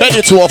 Bend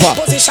it over.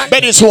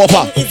 Bend it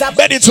over.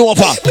 Bend it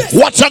over.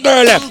 Watch a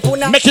girl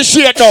make it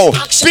shake now.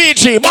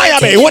 Fiji,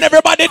 Miami, want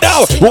everybody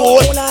down.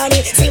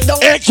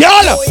 Hey,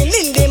 girl. In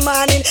the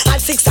morning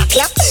at 6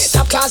 o'clock.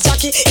 Top class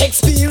Jackie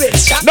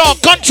experience. No,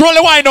 control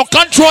the wine now.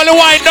 Control the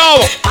wine now.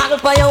 I'll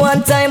buy you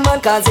one time man,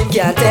 cause it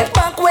can't take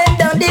back when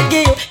down the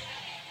give.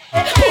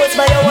 Post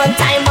by you one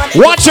time man.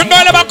 Watch a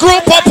girl have a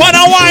group up on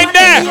a wine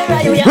there.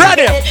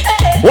 Ready?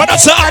 What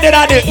else I did?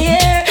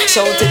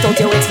 Shout it out,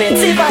 you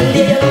expensive and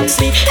you look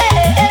sweet.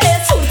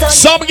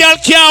 Some girl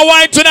can't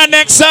wine to the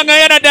next song I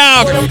hear the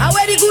dog.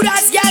 Where the good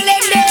ass girl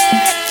them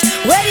there?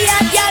 Where the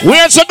hot girl?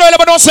 Where's the girl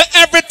but don't say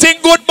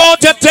everything good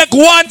about you? Take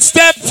one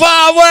step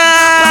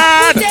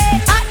forward.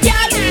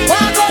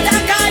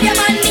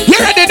 You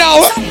ready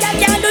now?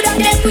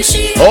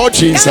 Oh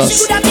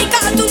Jesus.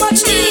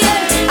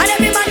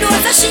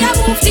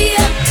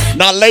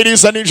 Now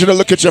ladies, I need you to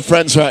look at your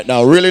friends right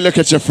now. Really look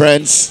at your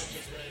friends.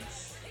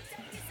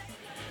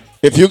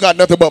 If you got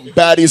nothing but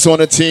baddies on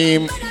the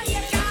team,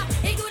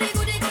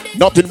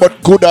 nothing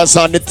but gooders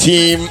on the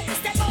team,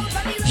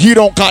 you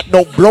don't got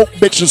no broke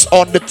bitches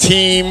on the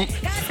team,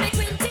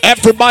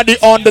 everybody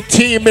on the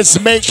team is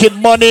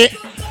making money,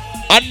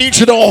 I need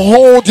you to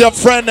hold your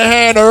friend's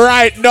hand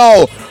right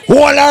now.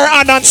 Hold her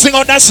hand and sing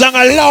out that song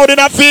loud in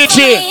a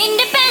Fiji.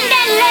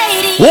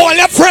 Hold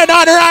your friend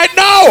on right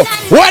now.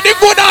 When the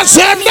good and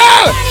same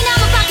girl.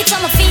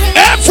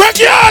 Every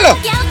girl.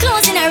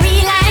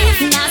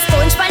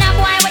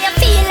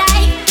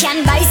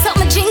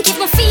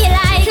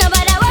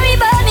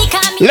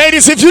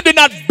 Ladies, if you did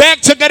not beg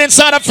to get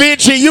inside of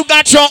Fiji, you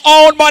got your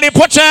own money.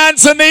 Put your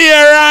hands in the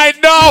air right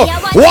now.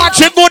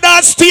 Watch it good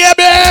and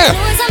stable.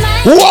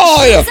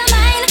 Whoa.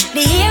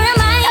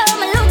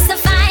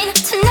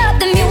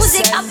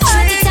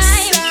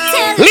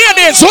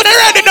 Ladies, when they're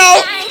ready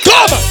now,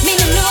 come.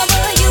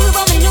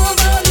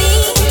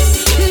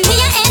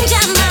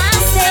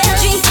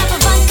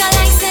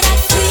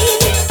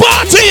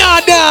 Party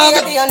on down.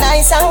 Baby, you're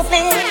nice and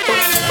clean.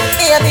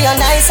 Baby, you're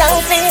nice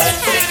and clean.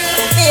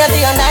 Baby,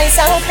 you're nice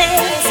and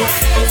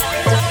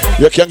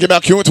clean. You can give me a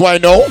cute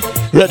wine now.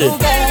 Ready?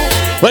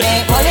 Wait.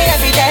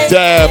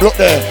 Damn, look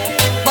there.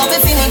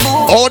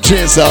 Oh,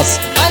 Jesus.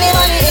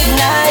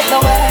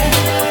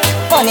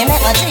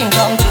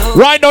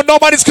 Right now,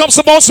 nobody's come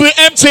supposed to be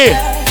empty.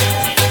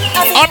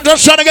 I'm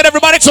just trying to get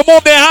everybody to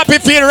move their happy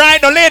feel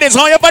right now. Ladies,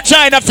 how your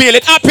vagina feel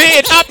it? Happy,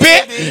 it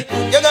happy.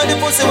 You got the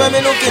pussy where me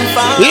looking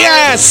for.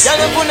 Yes.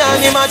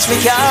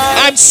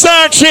 I'm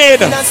searching.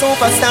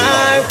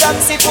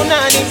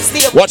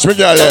 Watch me,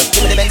 girl.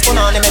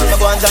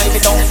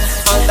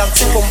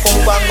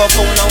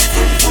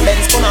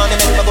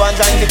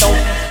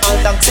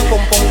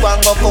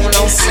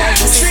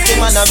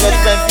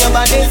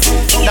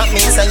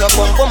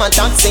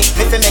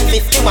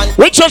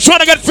 We're just trying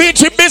to get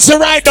Fiji busy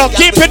right now.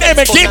 Keep it in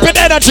me, keep it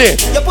energy.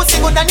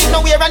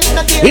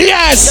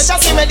 Yes.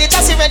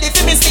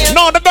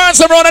 No, the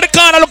girls around the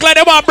corner look like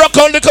they want broke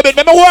out a little bit.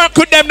 Let me work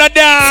with them now,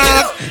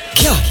 dog.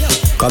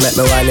 Come at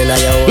me one in a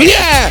yo.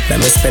 Yeah. Let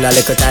me spend a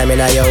little time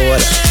in a yo.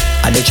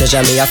 I the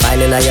treasure me a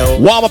find in a yo.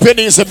 Warm up your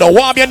knees up now.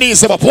 Warm your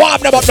knees up.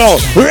 Warm them up now.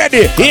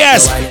 Ready?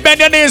 Yes. Bend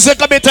your knees a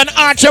bit and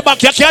arch your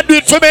back. You can't do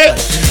it for me.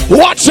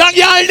 Watch on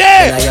y'all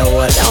there.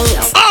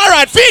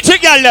 Alright, Fiji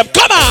girl them.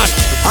 Come on.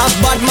 Have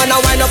bad man a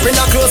wind up in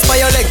a close by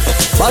your leg.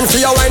 One for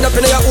your wind up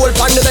in your hole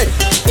pan the bed.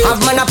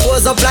 Have man a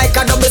pose up like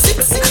a double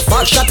six.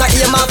 Back shot a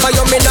aim off for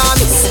your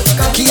minamis.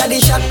 Cocky a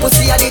the shot,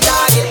 pussy a the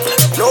target.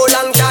 No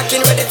long talking,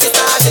 ready to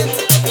start it.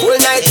 Whole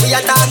night we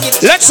are talking.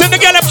 Let's see the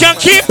girl up can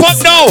keep up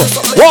now.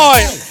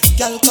 Boy.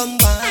 Girl come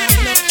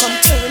wine up, come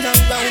turn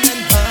around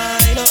and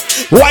wine up.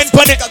 Wine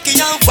pon it. Cocky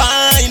and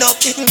wine up,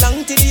 getting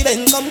down till the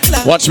end come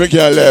clap. Watch me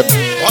girl them.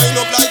 Wine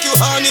up like you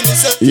honey me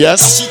say.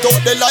 Yes. She don't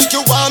they like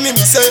you want me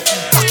say.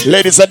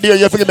 Ladies and dear,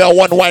 you forgive me a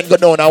one wine go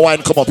down and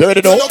wine come up. You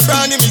ready now?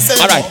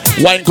 Alright,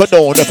 wine go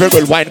down, the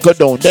girl wine go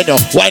down, then you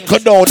wine go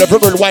down, the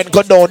girl wine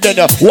go down, then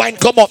you wine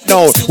come up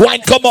now,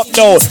 wine come up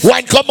now,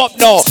 wine come up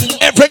now.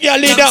 Every girl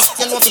leader.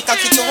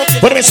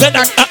 What do we say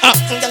that?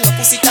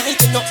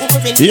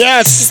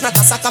 Yes.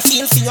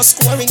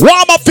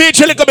 Warm up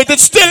Fiji a little bit,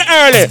 it's still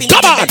early.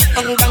 Come on.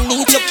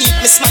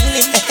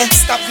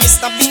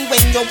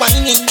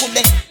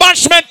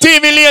 Bashment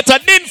TV later,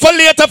 Ninfo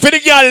later for the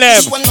girl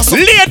them.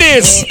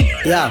 Ladies.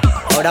 Yeah,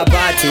 all the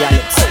party I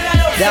look so.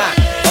 Yeah,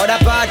 all the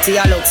party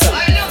I look so.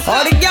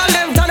 All the girl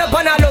them turn up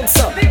and I look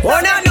so.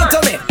 What I do to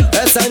me?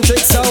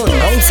 Eccentrix sound.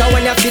 Also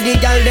when you feel the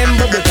girl them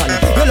bubble can.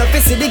 You love to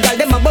see the girl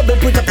them a bubble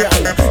put up your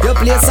hand. You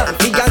play song,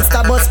 the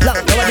gangsta bus plan.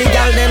 Now the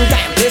girl them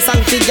time, play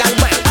song, the girl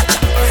man.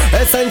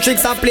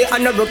 Eccentrix and play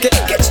on the rocket.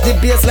 Catch the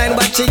baseline,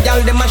 watch the girl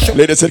them a show.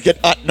 Ladies, it get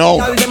hot now.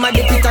 Girl them a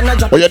dip it and a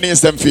drop. What your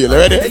knees them feel,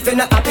 ready? If you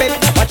not happy,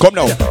 come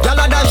now. Girl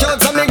a dash out,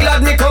 so me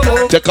glad me come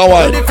out. Take a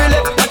wine.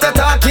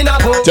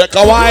 Take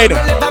a wine.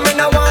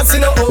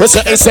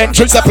 Listen,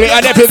 Eccentrix a play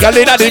and every girl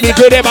in the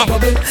middle them up.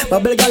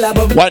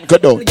 Wine go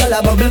down.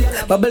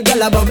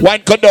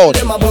 Wine go down.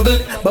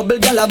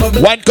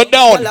 Wine go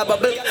down.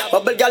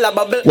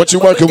 What you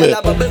working with?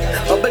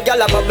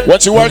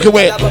 What you working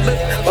with?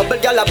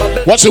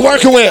 What you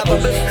working with?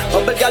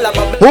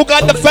 Who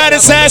got the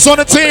fattest ass on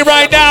the team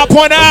right now?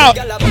 Point out.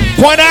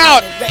 Point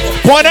out.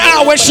 Point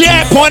out. Where she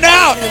at? Point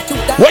out.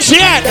 Where she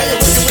at?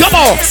 Come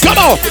on. Come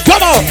on.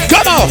 Come on.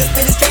 Come on.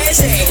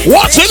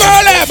 Watch it,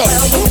 girl.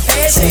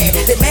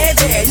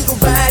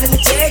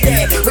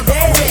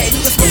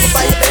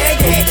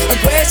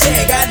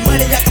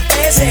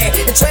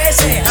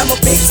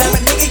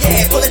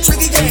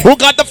 Who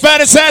got the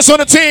fattest ass on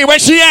the team? Where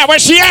she at? Where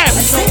she at?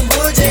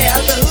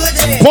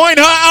 Point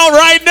her out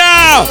right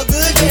now.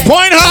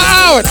 Point her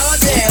out.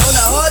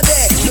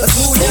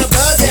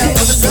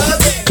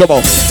 Come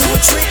on.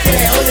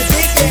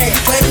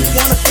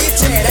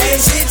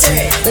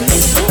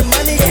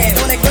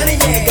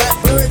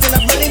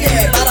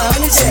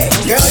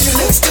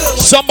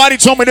 Somebody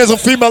told me there's a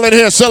female in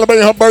here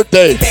celebrating her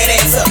birthday.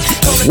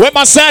 Where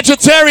my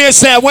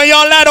Sagittarius at? Where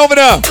y'all at over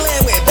there?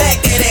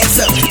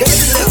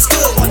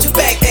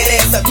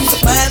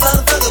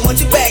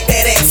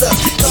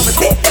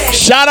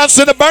 Shout out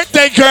to the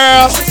birthday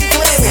girl.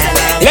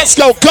 Let's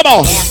go. Come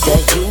on.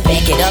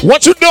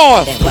 What you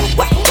doing?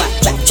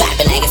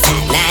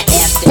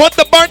 Put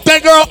the birthday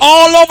girl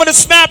all over the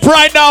snap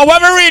right now. Where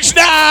we reach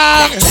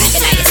now?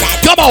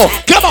 Come on.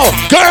 Come on,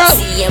 girl.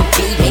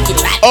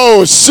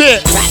 Oh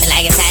shit. Drop it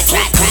like it's hot,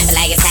 drop it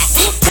like it's hot.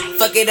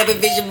 Fuck it up if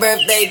it's your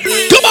birthday,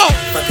 bitch. Come on.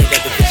 Fuck it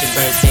up if it's your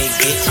birthday,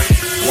 bitch.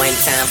 One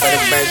time for the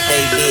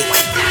birthday, bitch.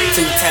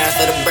 Two times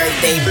for the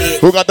birthday, bitch.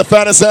 Who got the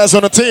fattest ass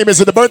on the team?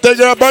 Is it the birthday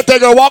girl? Birthday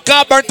girl, walk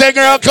out, birthday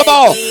girl. Come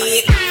on.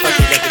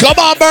 Come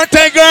on,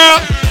 birthday girl.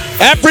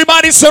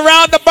 Everybody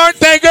surround the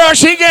birthday girl.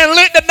 She getting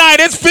lit tonight.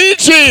 It's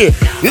Fiji.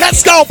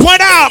 Let's go. Point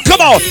out.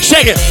 Come on.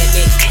 Shake it.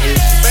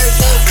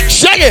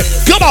 Shake it.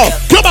 Come on.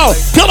 Come on.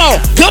 Come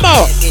on. Come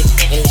on.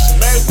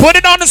 Put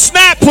it on the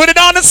snap. Put it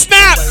on the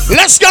snap.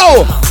 Let's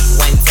go.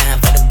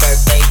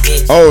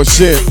 Oh,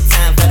 shit.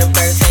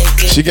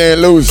 She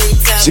getting loose.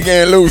 She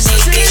getting loose.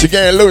 She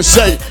getting loose.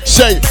 Shake,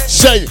 shake,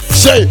 shake,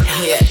 shake.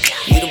 Yeah,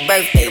 you the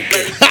birthday,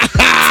 bitch.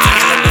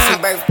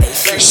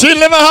 She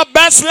living her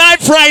best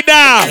life right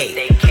now.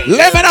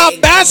 Living her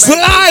best life.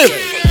 I'm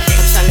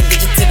trying to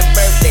get you to the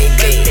birthday,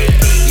 baby.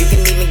 You can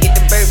even get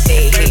the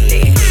birthday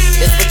hit.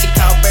 That's what you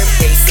call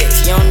birthday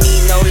sex. You don't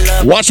need no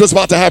love. Watch what's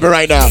about to happen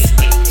right now.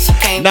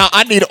 Now,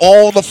 I need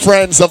all the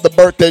friends of the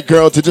birthday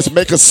girl to just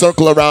make a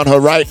circle around her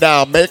right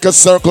now. Make a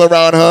circle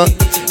around her.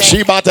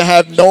 She about to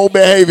have no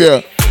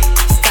behavior.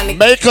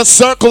 Make a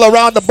circle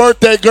around the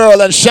birthday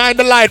girl and shine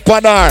the light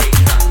on her.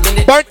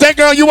 Birthday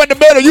girl, you in the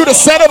middle. You the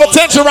center of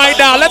attention right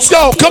now. Let's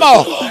go. Come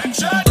on.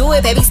 Do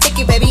it, baby. Stick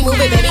it, baby.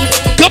 Move it, baby.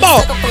 Come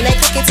on.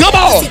 Come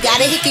on.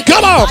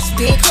 Come on.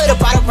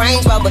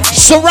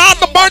 Surround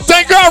the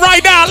birthday girl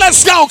right now.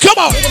 Let's go. Come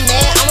on.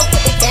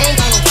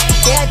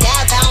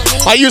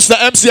 I used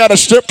to MC at a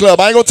strip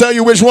club. I ain't gonna tell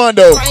you which one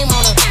though.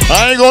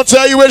 I ain't gonna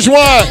tell you which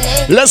one.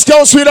 Let's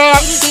go,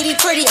 sweetheart. Make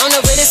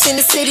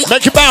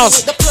it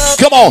bounce.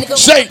 Come on,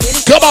 shake.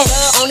 Come on.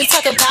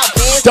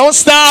 Don't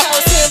stop.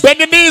 Bend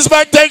your knees,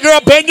 birthday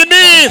girl. Bend your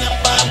knees.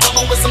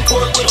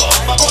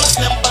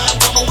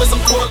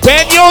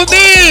 Bend your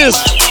knees.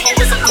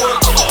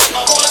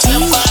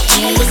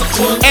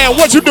 And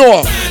what you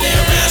doing?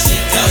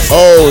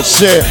 Oh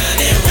shit.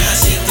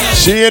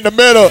 She in the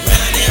middle.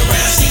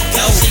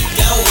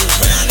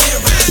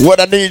 What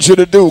I need you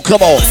to do,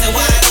 come on.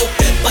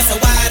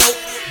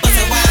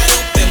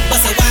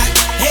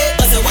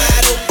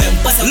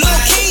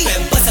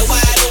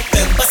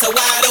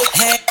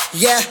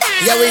 Yeah,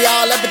 we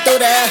all up and through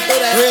there.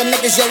 Real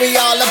niggas, yeah, we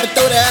all up and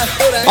through there.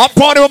 I'm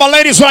partying with my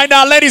ladies right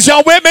now. Ladies,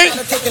 y'all with me?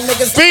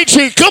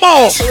 Fiji, come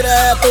on. Through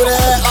there,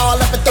 all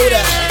up and through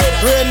there.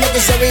 Real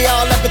niggas, yeah, we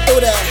all up and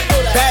through there.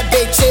 Bad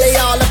bitch, they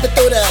all up and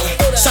through there.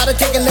 Started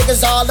taking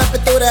niggas all up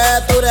and through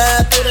there,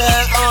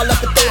 all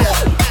up and through there.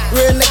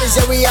 Real niggas,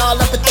 yeah, we all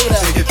up and through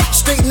there.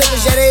 Street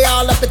niggas, yeah, they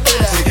all up and through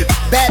there.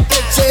 Bad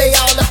bitch, yeah, they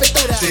all up and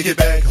through there. Take it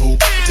back, ho.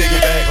 Take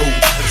it back, ho.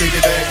 Take it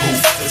back, ho.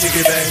 Take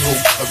it back, ho.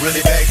 A run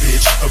it back,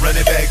 bitch. A run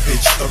it back,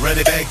 bitch. A run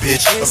it back,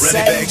 bitch. A run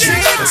it back,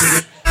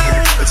 bitch.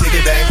 Take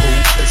it back, ho.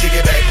 Take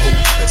it back, ho.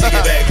 Take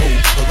it back, ho.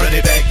 A run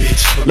it back,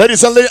 bitch.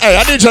 Ladies and ladies, hey,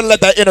 I need you to let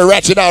that inner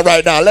ratchet out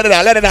right now. Let it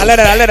out, let it out, let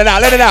it out, let it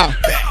out, let it out.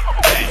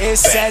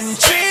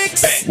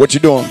 Eccentrix. What you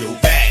doing?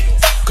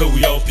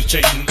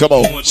 Come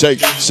on, shake,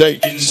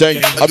 shake,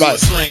 shake. All right,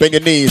 bend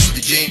your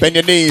knees, bend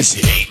your knees,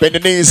 bend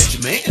your knees,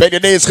 bend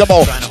your knees. Come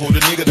on,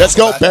 let's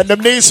go. Bend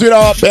them knees,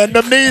 sweetheart. Bend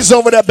them knees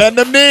over there. Bend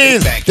them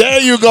knees. There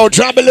you go.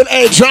 Drop it, little.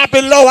 Hey, drop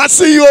it low. I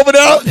see you over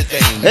there.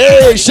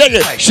 Hey, shake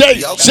it,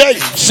 shake,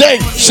 shake,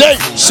 shake, shake,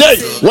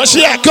 shake. Where's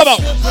she at? Come on.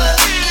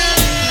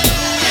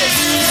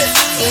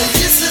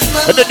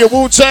 And then you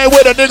Wu-Tang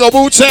with a nigga,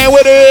 Wu-Tang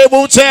with it,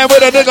 Wu-Tang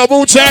with a nigga,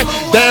 Wu-Tang.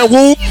 Then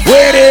whoop,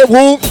 with it,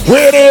 whoop,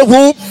 with it,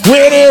 whoop,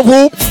 with it,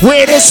 whoop,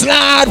 with it,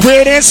 slide,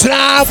 with it,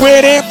 slide,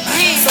 with it.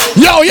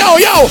 Yo, yo,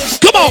 yo,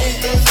 come on.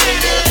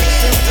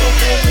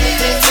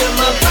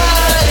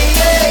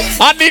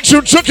 I need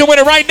you juking with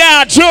it right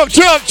now. Juk,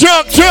 juk,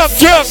 juk, juk,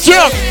 juk,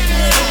 juk.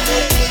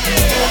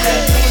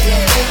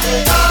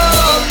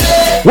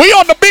 We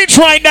on the beach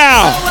right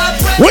now.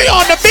 We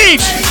on the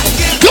beach.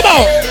 Come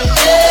on.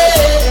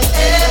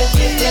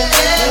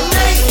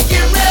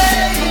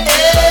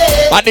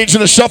 I need you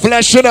to shuffle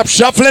that shit up,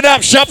 shuffle it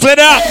up, shuffle it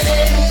up.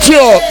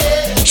 Chug,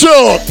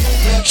 chug,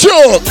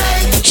 chug,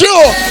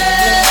 chug.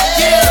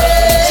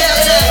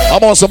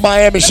 I'm on some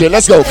Miami shit.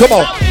 Let's go. Come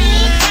on.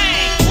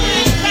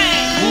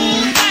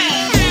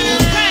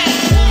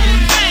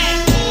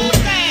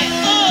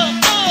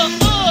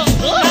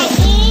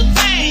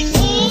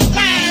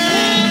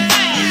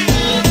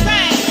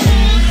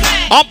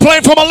 I'm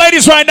playing for my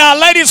ladies right now.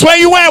 Ladies, where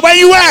you at? Where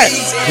you at?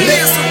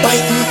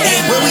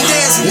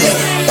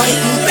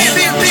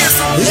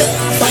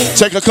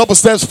 Take a couple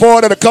steps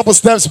forward and a couple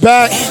steps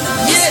back.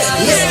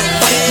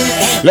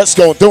 Let's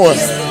go, do it.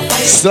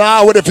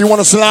 Slide with it if you want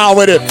to slide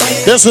with it.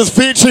 This is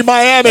Fiji,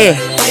 Miami.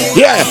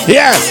 Yeah,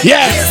 yeah,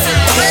 yeah.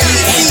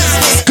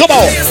 Come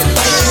on.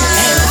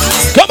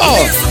 Come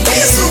on.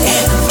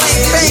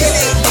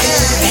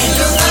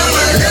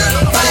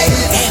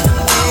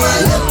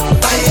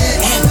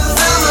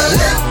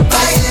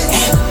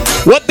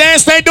 What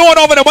dance they doing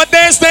over there? What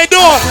dance they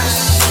doing?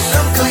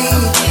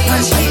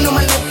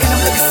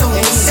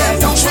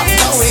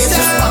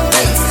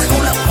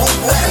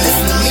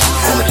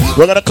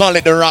 We're gonna call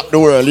it the rock the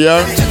world,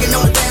 yeah?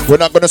 We're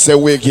not gonna say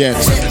we again.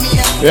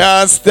 You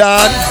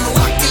understand?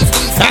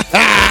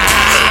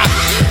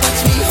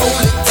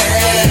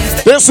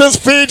 This is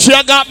Fiji.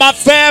 I got my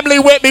family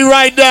with me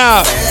right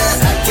now.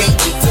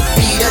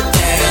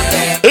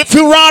 If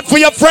you ride for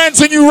your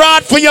friends and you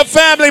ride for your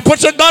family,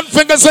 put your gun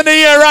fingers in the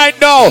air right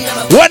now.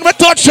 When we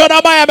touch on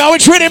Miami, we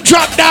treat him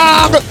drop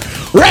down.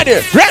 Ready,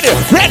 ready,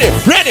 ready,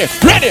 ready,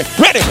 ready,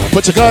 ready.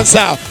 Put your guns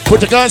out,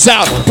 put your guns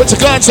out, put your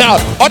guns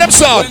out. On them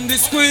sound.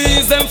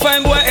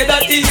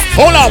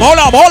 Hold up, hold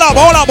up, hold up,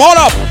 hold up, hold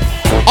up.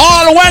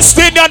 All West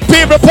Indian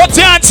people, put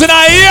your hands in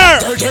our ear.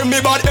 Hold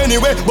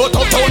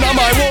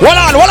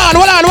on, hold on,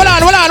 hold on, hold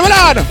on, hold on, hold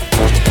on.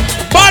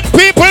 Bad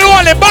people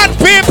only, bad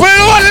people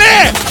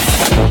only.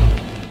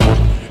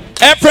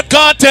 Every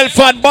cartel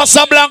fan, bust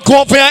a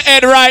blanco for your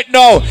head right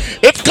now.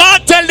 If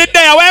cartel the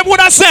day, what would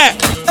I say?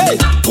 Hey,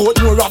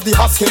 put more of the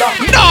hospital.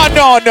 No,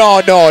 no, no,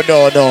 no,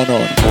 no, no,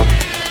 no.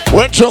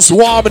 We're just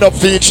warming up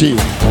Fiji.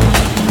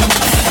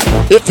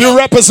 If you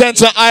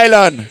represent an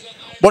island,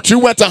 but you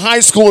went to high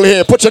school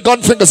here, put your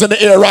gun fingers in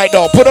the air right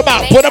now. Put them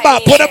up, put them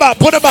up, put them up,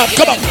 put them up.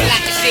 Come on.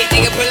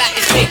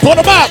 Put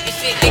them up.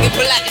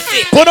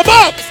 Put them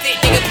up.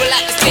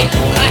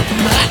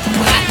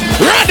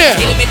 Ready. Hit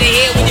him in the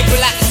head when you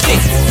pull out the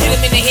stick. Hit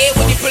him in the head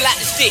when you pull out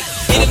the stick.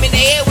 Hit him in the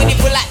head when you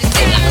pull out the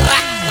stick.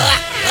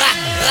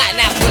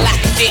 Now pull out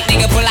the stick,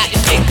 nigga, pull out the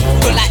stick.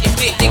 Pull out the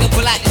stick, nigga,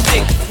 pull out the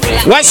stick.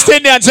 West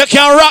Indians, you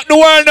can't rock the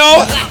world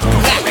now.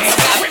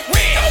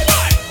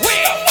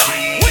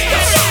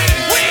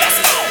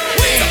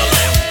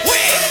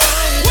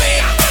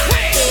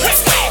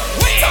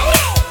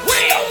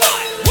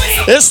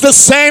 It's the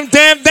same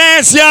damn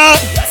dance, y'all.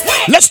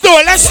 Let's do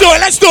it, let's do it,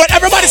 let's do it.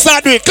 Everybody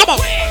start doing it. Come on.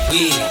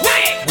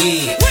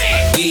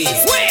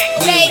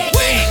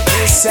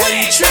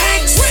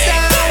 Eccentrix.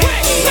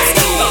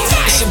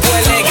 It's your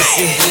boy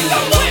Legacy.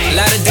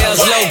 Lauderdale's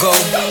logo.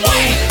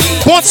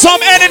 Put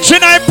some energy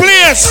in our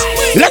place.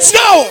 Let's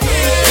go.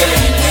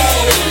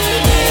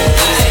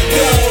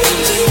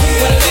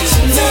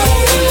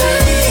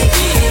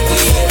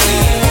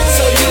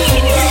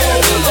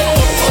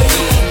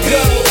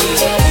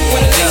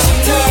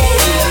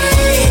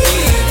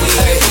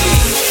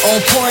 On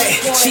point,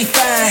 she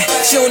fine.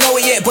 She don't know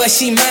it yet, but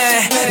she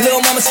mine.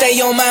 Little mama stay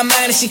on my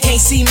mind. If she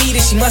can't see me,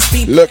 then she must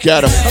be. Look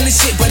at her. I'm the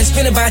shit, but it's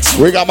been about you.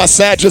 We got my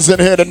Sages in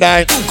here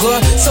tonight.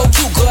 So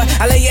cute, girl.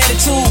 I lay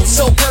attitude,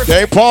 so perfect.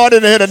 They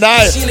partying here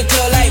tonight. She in the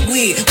club like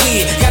we.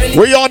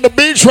 We on the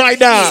beach right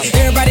now.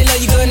 Everybody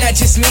love you, girl, not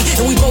just me.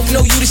 And we both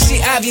know you the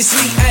shit,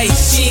 obviously. Ay,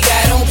 she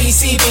got on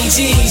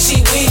PCBG.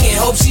 She winking,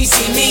 hope she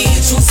see me.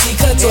 Juicy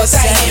cut to a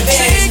side and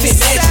bad. Spit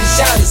magic,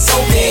 shout it so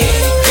bad.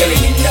 Girl,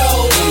 you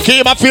know.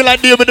 Kim, I feel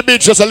like dealing with the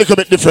beach just a little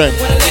bit different.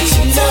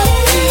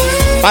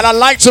 And I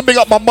like to big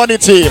up my money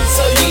team.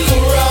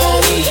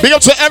 Big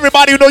up to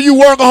everybody who know you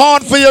work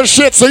hard for your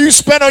shit, so you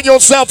spend on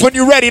yourself when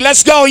you're ready.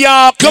 Let's go,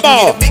 y'all. Come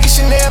on.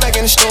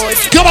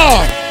 Come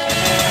on.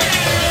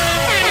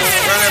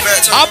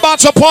 I'm about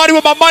to party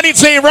with my money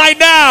team right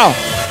now.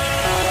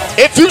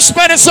 If you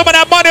spending some of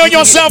that money on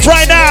yourself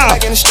right now. I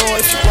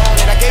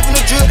gave him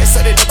the drill, they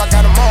set it up, I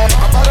got him on.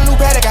 I bought a new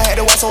paddock, I had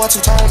to watch so I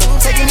two-tone.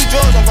 Taking these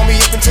drugs, I'm gonna be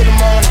up until the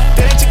morning.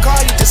 That ain't your car,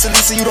 you just a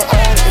Lisa, you don't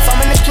own it. If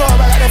I'm in the club,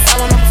 I got that fire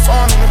when I'm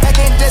performing. The back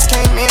end just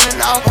came in and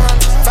out.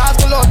 Vibes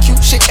galore, cute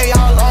shit, they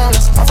all on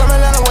us. I'm from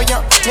Atlanta where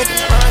young niggas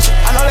run shit.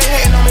 I know they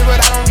hating on me, but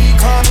I don't read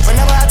comments.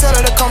 Whenever I tell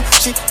her to come,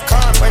 she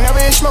comes.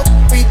 Whenever it's smoke,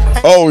 we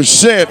oh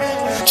shit.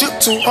 Shoot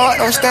too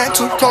hard, don't stand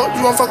too close.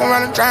 You gon' fuck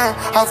around and drown.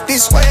 Off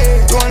this way,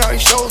 doing all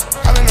these shows.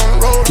 I've been on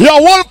the road. Yo,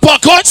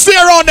 Wolfpack, let's stay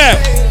on there.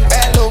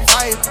 Bad little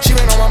vibe, she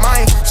been on my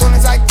mind. Soon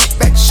as I get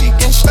back, she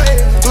can stay.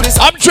 Do this.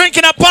 I'm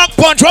drinking a pack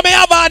punch. What me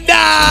have on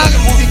down?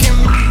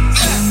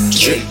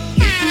 Drip.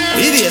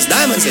 VVS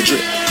diamonds a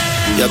drip.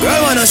 Your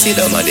girl wanna see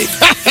the money.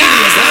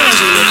 VVS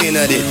diamonds, you looking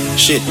at it.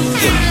 Shit.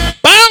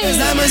 Bang!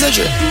 Diamonds a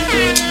drip.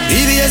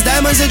 VVS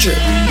diamonds a drip.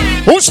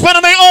 Who's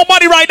spending their own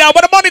money right now?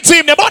 But the money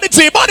team, the money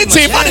team, money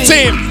team, money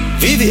team.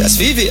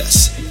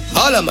 VVS.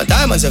 All of my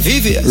diamonds are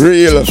VVS.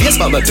 Real. Yes,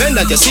 but my pen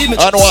that you see me.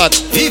 On what?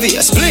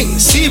 VVS, bling,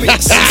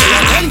 serious.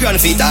 10 grand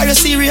feet, are you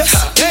serious?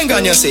 10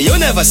 grand, you say you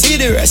never see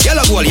the rest.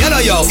 Yellow gold,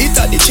 yellow yo. Eat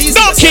at the cheese.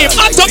 No, Kim,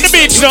 on top the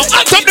beach, no,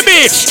 on top the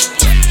beach.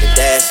 The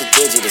dash is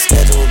digi, the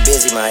schedule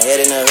busy. My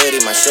head in a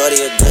hoodie, my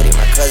shorty a goodie.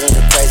 My cousins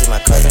are crazy,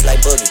 my cousins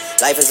like boogie.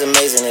 Life is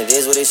amazing, it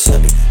is what it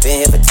should be. Been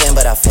here for 10,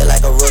 but I feel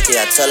like a rookie.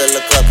 I tell her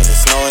look up, cause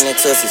it's snowing in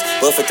Tootsies.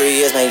 But for 3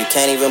 years, man, you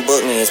can't even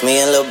book me. It's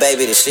me and Lil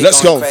Baby, this shit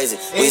Let's going go. crazy.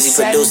 Weezy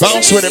producer.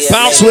 Bounce with it,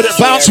 bounce with it,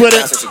 bounce with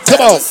it.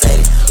 Come on.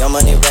 Young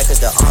Money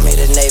Records, the Army,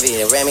 the Navy.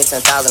 It ran me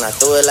 10,000, I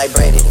threw it like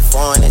Brady. The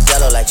foreign is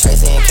yellow like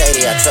Tracy and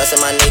Katie. I trusted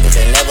my niggas,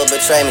 they never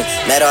betray me.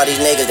 Met all these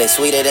niggas, they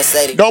sweeter than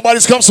Sadie.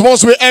 Nobody's come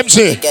supposed to be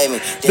empty.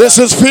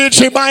 This is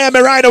Fiji, Miami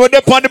Rider. We're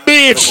up on the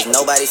beach.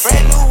 Nobody's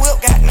brand new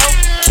whip, got no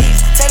keys.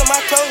 Tell them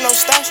my clothes, no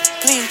starch,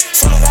 please.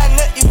 Soon as I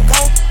nut, you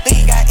gon'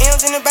 leave. Got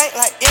M's in the bank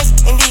like yes,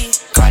 indeed.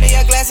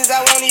 Cartier glasses,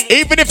 I won't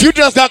even if you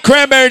just got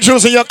cranberry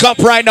juice in your cup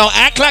right now,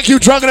 act like you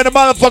drunk in the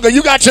motherfucker.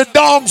 You got your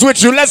dogs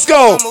with you. Let's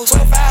go.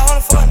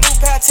 2500 for a new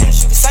pair of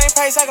tennis shoes. The same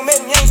same pace, I can make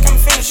them yanks come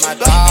finish. My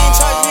dog being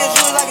charged, he a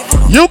Jew like a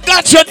voodoo. You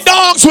got your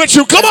dogs with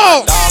you, come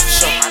on. Dog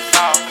show.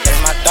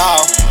 That's my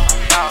dog.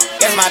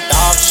 That's my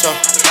dog show.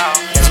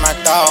 That's my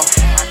dog.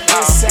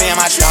 Me and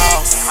my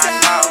dog.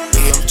 We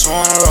give them 2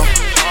 in a row.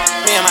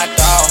 Me and my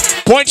dog.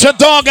 Point your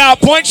dog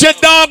out,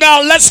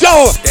 let's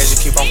go. They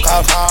just keep on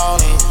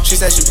calling. She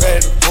said she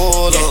ready to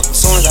pull up. As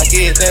soon as I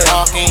get there,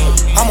 walking,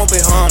 I'm up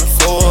behind the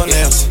full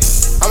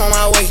nails. I'm on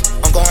my way,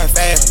 I'm going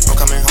fast. I'm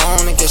coming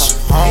home to get you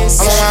home.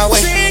 I'm on my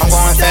way, I'm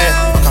going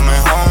fast. I'm coming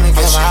home to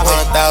get you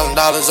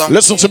 $100,000 on.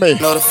 Listen to me.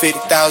 Another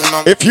 50,000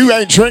 on. If you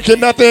ain't drinking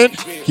nothing,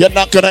 you're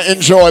not gonna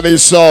enjoy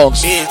these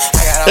songs.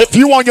 If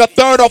you on your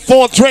 3rd or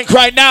 4th drink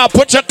right now,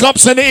 put your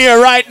cups in the air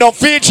right now.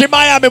 Fiji,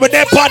 Miami with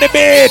that party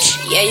bitch.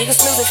 Yeah, you can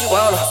snooze if you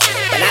wanna,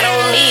 but I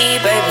don't need,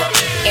 baby.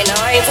 You know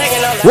I ain't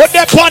taking no. What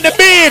that on the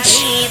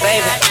beach?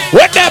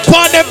 What that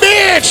on the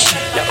beach?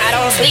 No, I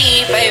don't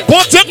sleep, baby.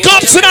 Put your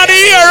cups in the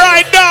air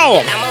right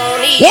now.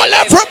 Well,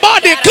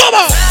 everybody, come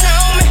on.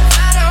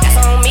 That's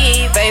on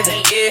me,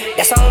 baby.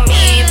 That's on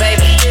me,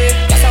 baby.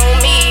 That's on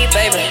me,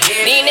 baby.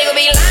 These niggas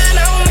be lying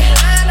on me.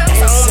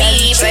 That's on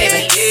me,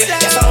 baby.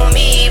 That's on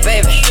me,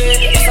 baby.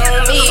 That's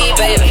on me,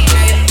 baby.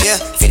 Yeah,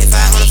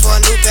 5,500 for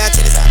a new pair of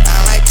titties. I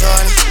found like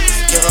Jordan.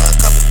 Give her a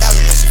couple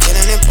thousand, now she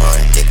feeling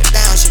important. Dick her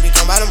down, she be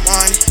come by the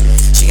morning.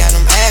 She got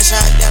them ass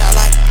shots that I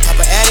like. Top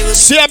of Addy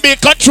was. CMB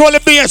control the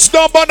bass,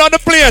 snowboard on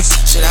the place.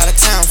 Shit out of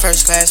town,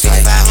 first class.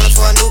 5,500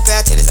 for a new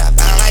pair of titties. I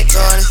found like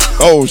Jordan.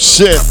 Oh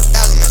shit. Couple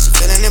thousand, now she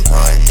feeling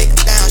important. Dick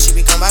her down, she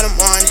be come by the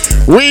morning.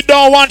 We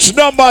don't watch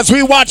numbers,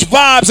 we watch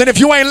vibes. And if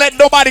you ain't let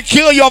nobody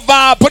kill your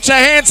vibe, put your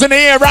hands in the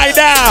air right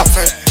now.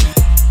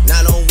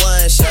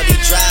 901 Shelby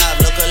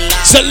Drive, look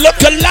alive. So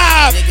look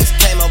alive. Niggas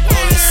came up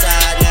on the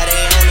side, now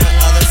they on the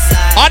other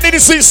side. I need to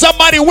see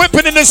somebody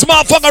whipping in this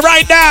motherfucker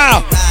right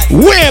now.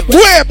 Whip,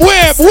 whip,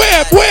 whip,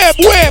 whip, whip,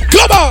 whip.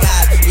 Come on.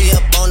 We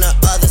up on the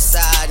other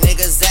side,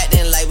 niggas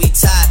acting like we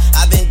tied.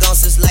 I've been gone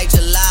since like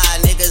July,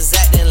 niggas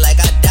acting like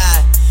I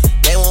died.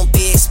 They won't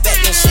be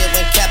expecting shit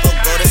when Capo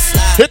go to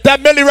slide. Hit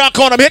that Millie Rock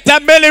on him. Hit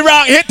that Millie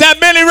Rock. Hit that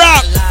Millie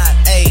Rock.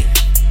 Hey,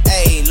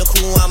 hey, look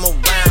who I'm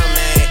around,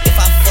 man. If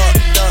I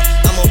fucked up,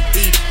 I'ma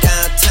be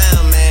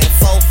downtown, man.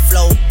 Full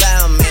flow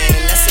down, man.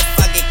 That's if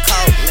I get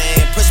caught,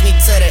 man. Push me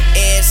to the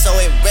edge, so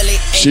it really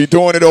ain't. She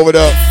doing it over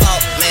there.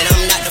 Man,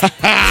 I'm not the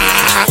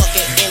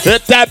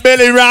hit that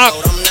Millie Rock.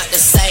 I'm not the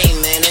same,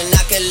 man. And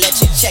I can let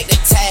you check the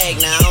tag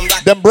now. I'm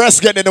rocking. Them breasts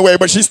getting in the way,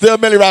 but she's still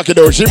Millie Rocking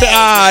though. She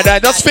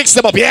just fix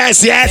them up.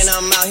 Yes, yes.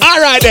 All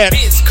right then.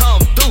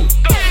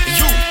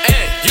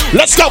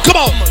 Let's go. Come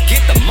on.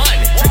 Get the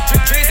money,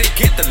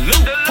 get the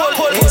loot. Pull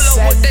up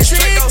with that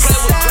straight, don't play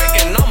with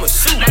Drake and I'ma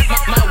shoot.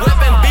 My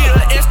weapon be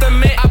an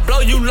instrument, I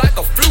blow you like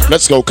a flute.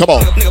 Let's go. Come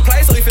on. Nigga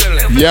play so he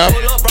feelin'. Yeah.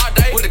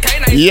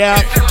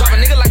 Yeah. Drop a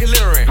nigga like a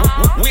littering.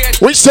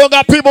 We still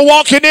got people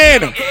walking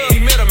in.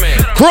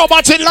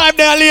 Chromatic live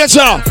there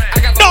later.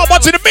 No,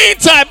 but in the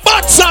meantime,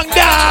 butt song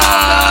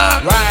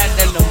down.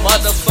 Riding in the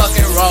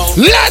motherfucking road.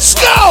 Let's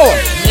go.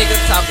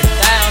 Niggas talking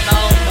down,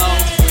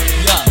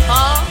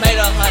 made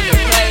 100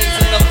 plays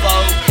in the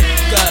boat.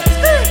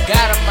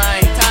 Gotta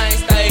maintain,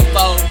 stay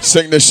focused.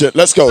 Sing this shit.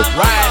 Let's go.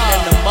 Riding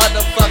in the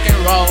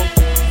motherfucking road.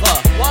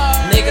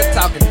 Niggas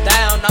talking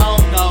down,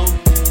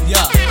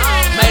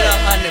 made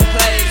 100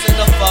 plays in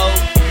the boat.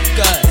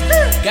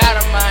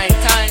 Gotta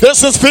maintain.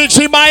 This is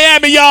Fiji,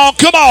 Miami, y'all.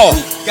 Come on.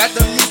 Got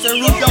the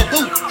missing root, yo,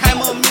 boo.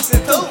 Came up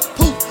missing too.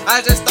 Poof.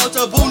 I just stole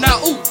your boo, now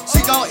ooh.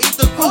 She gon' eat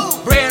the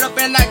poop. Bread up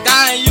in that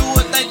guy, and you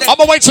would think that. I'm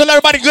gonna wait till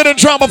everybody good and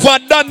drunk before I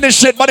done this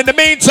shit. But in the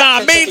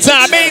meantime.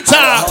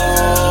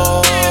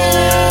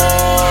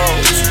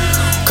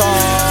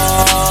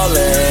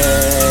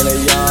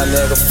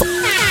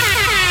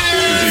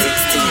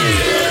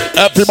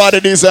 Everybody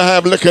needs to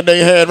have liquor in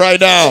their head right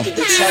now.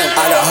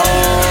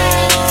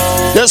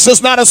 This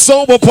is not a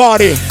sober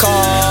party.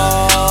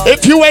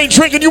 If you ain't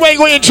drinking, you ain't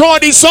gonna enjoy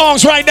these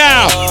songs right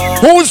now.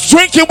 Who's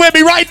drinking with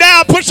me right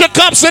now? Put your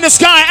cups in the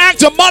sky,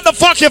 act a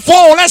motherfucking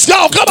fool. Let's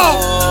go, come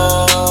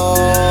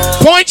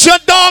on. Point your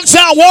dogs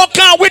out, walk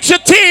out with your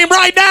team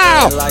right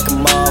now. Like a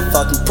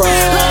motherfucking pro.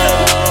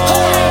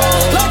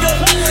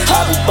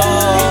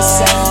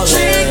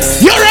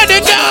 You ready,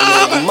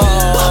 dog?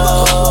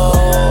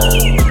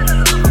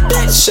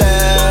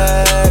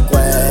 Check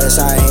West,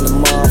 I ain't a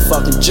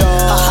motherfucking joke.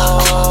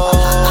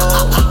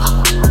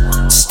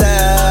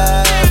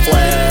 Step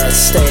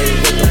West, stay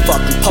with the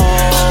fucking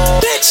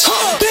pole. Bitch,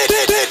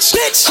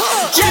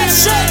 yeah,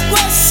 check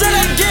West, and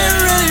I get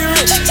really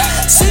rich.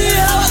 See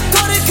how I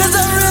got it, cause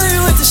I'm really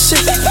with the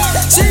shit.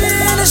 See me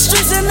in the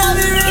streets and I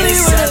be really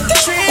with a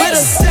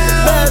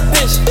bad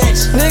bitch.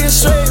 Niggas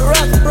straight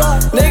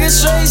rock.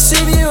 Niggas straight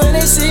see me when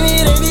they see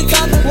me, they be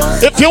copping one.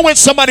 If you're with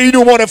somebody you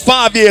do more than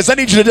 5 years, I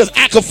need you to just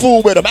act a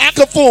fool with them. Act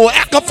a fool. Wow.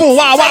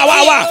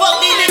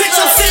 Bitch,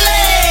 I'm silly.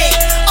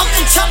 I'm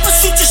in chopper,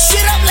 shoot your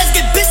shit up, let's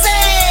get busy.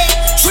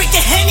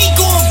 Drinking Henny,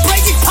 going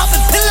crazy, popping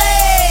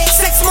pillay.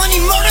 Sex, money,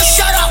 murder,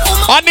 shut up.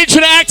 I need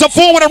you to act a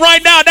fool with him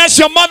right now. That's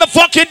your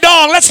motherfucking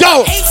dog. Let's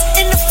go.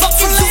 In the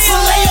fucking Souffle,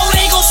 oh,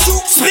 they gon'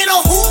 shoot. Spin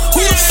on who?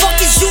 Who the fuck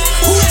is you?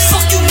 Who the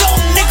fuck you know,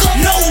 nigga?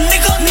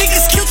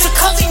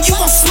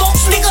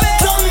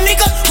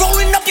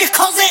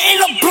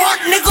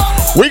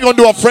 We're going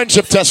to do a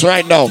friendship test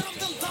right now.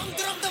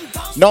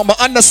 Now,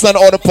 I understand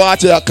how the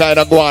party are kind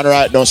of going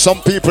right now. Some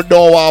people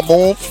don't want to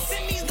move.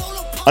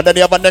 And then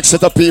you have a next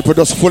set of people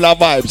just full of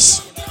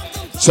vibes.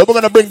 So we're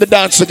going to bring the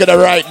dance together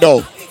right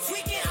now.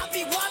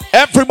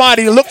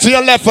 Everybody, look to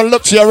your left and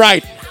look to your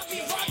right.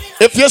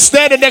 If you're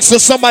standing next to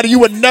somebody you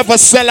would never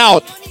sell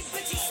out.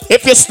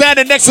 If you're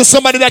standing next to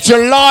somebody that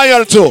you're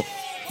loyal to.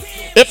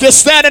 If you're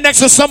standing next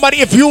to somebody,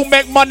 if you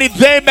make money,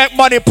 they make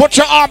money. Put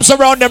your arms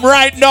around them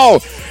right now.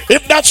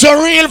 If that's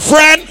your real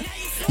friend,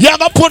 you're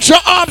going to put your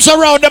arms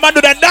around them and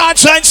do the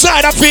dance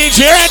inside of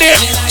Fiji. Ready?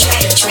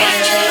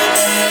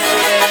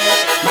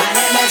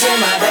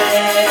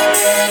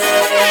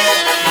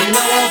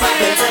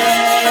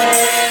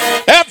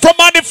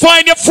 Everybody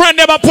find your friend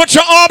them and put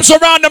your arms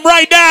around them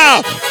right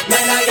now.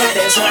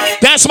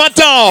 That's my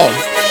dog.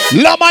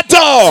 Love my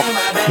dog.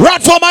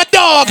 Run for my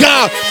dog.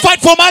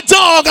 Fight for my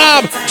dog.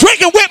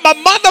 Drinking with my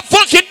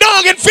motherfucking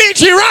dog in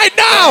Fiji right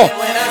now.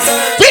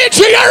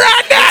 Fiji, you're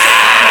right there.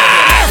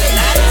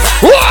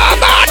 What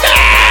about that?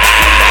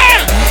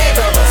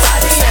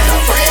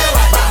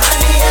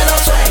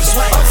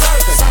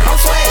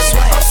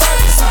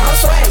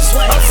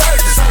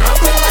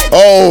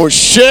 Oh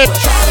shit.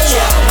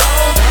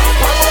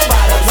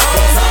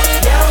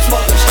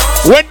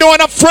 We're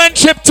doing a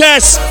friendship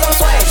test.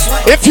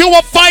 If you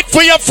will fight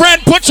for your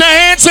friend, put your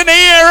hands in the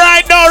air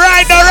right now,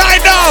 right now,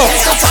 right now.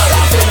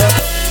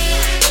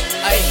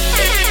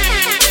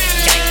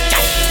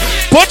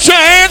 Put your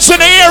hands in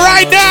the air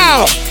right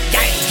now.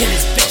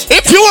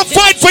 If you will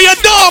fight for your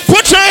dog,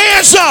 put your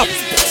hands up.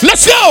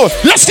 Let's go,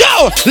 let's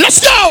go, let's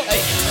go.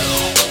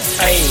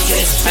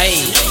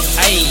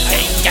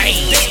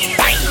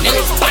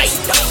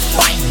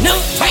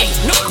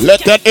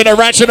 Let that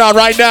interaction out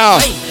right now.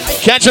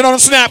 Catch it on the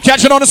snap,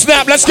 catch it on the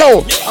snap. Let's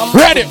go.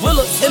 Ready.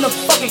 In a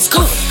fucking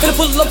scoop, gonna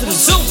pull up to the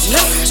zoo.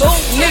 So,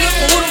 nigga,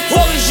 who the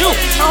fuck is you?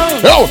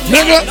 Yo,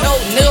 nigga. No,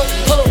 nigga,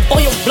 pull up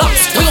on your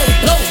blocks. We gon'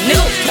 blow,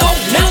 nigga. No,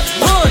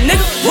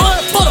 nigga,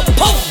 run for the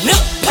pole, nigga.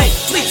 Hey,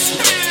 please.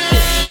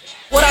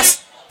 What I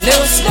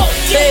nigga smoke?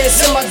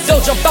 Feds in my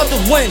dough, jump out the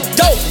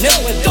window,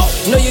 nigga.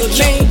 No, you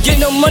can't get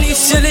no money,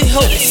 silly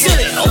hoe,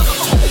 silly hoe.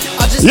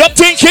 You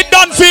think it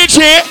done,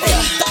 Fiji?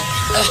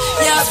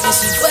 Yeah,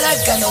 bitches, but I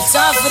got no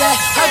time for that.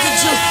 How could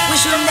you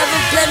wish you never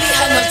play me?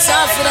 Had no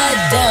time for that.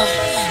 Damn,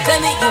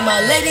 play me, you my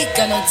lady,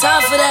 got no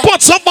time for that.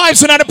 Put some vibes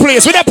in the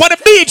place. We're up on the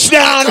beach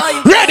down.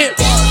 Ready?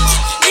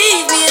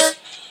 Leave me alone.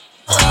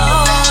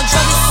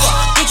 Drug as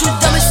fuck, bitch, you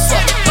dumb as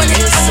fuck. When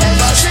niggas say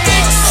my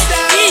tricks.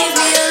 Leave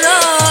me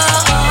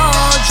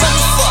alone. Drug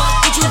as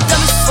fuck, bitch, you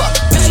dumb as fuck.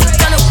 Bitch, you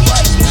done a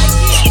what?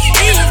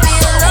 Leave me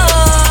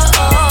alone.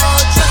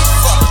 Drug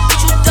as fuck,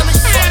 bitch, you dumb as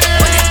fuck.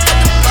 When niggas got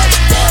the bucks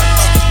down.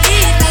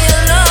 Leave me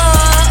alone.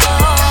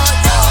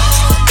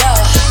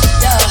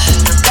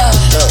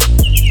 Look,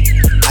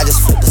 I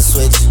just flipped the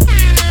switch.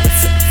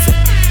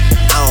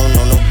 I don't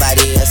know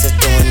nobody else that's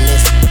doing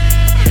this.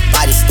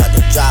 Body start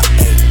to drop,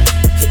 ayy.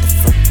 Hit the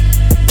front.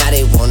 Now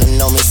they wanna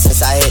know me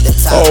since I hit the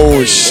top.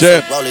 Oh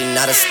shit. Rolling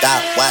not a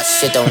stop. Watch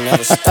shit don't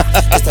never stop.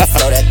 It's the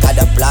flow that got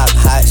the block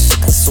hot. Shit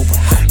got super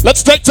hot.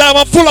 Let's take time.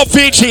 I'm full of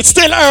Fiji. It's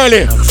still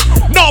early.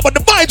 No, but the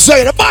vibes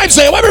say,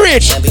 where we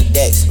reach? Can't be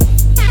Dex.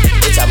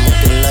 Bitch, I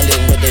moved to London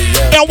with the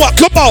year. And what?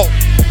 Come on.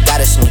 Got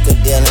a sneaker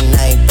deal and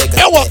I ain't break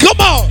a And what? Come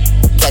on.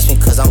 Catch me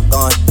cause I'm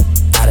gone.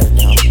 Out of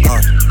there, I'm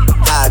gone.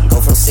 I go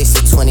from 6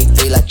 to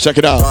 23 like check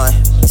it out. Gone.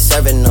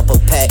 Serving up a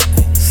pack.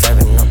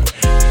 Serving up a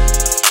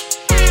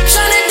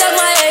Tryna duck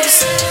my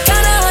eggs. Got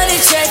 100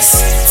 checks.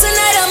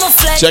 Tonight I'ma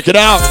flex. Check it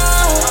out.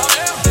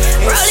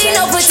 Rolling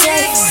no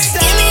protect.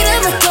 Give me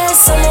the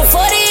request. I'm a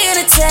 40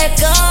 in a tech.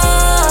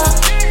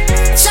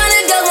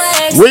 Tryna duck my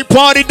eggs. We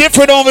party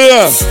different over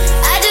here.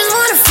 I just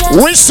wanna flex.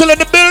 We're still in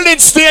the building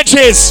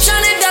stages.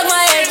 Tryna duck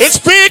my eggs. It's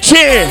Fiji.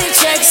 I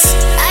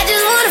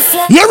just wanna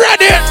flex. You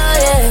ready?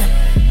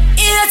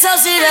 Yeah,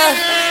 toast it up.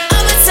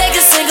 I'ma take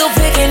a single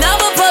pic and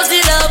I'ma post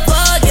it up.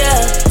 Oh yeah.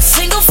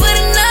 Single for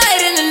the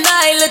night and the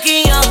night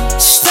looking young.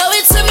 Show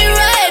it to me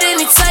right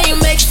anytime you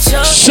make it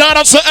jump. Shout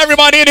out to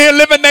everybody in here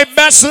living their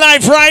best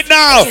life right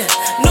now.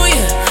 New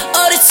Year,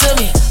 owe it to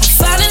me.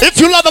 If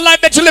you love the life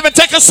that you live in,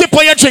 take a sip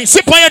on your drink.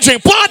 Sip on your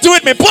drink. Party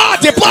with me.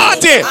 Party,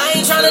 party. I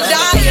ain't tryna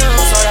die young,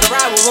 so I gotta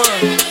ride with one.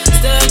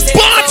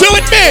 Party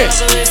with me.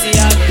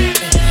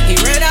 He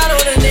ran out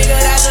on a nigga,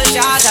 that's a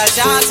shot.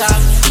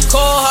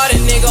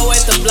 Cold-hearted nigga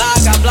with the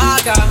blocker.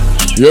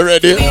 You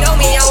ready? Beat on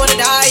me, I wanna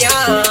die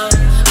young.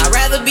 I'd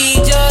rather be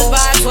judged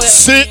by 12.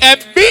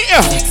 CMB.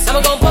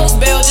 I'ma go post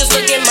bail, just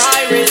look at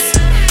my wrist.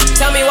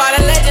 Tell me why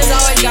the legends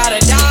always gotta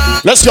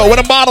die. Let's go. Where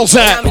the bottles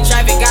at? I'm in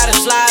traffic, gotta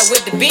slide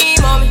with the beam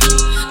on me.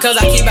 Cause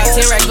I keep out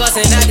 10 racks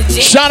bustin' out the G.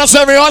 Shout out to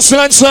every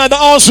hustler inside the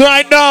house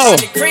right now.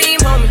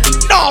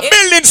 No,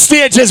 million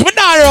stages. We're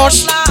not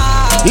rush.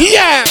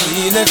 Yeah.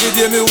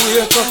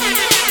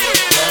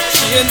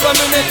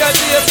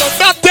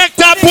 Now take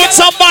that, put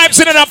some vibes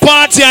in the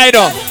party, I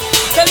know.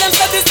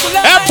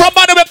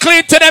 Everybody will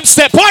clean to them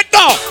step. What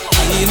now?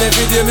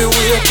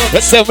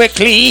 Let's say we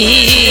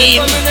clean.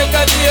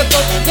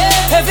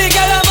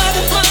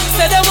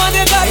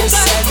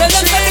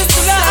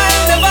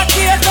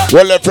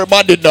 Well,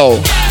 everybody know.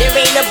 There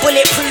ain't a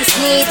bulletproof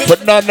needed.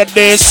 But none of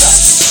this.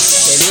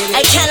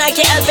 I cannot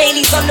get a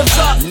Bailey's on the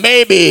block.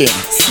 Maybe.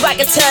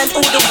 Swagger turn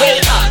all the way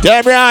up.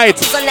 Damn right.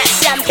 On that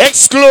champagne.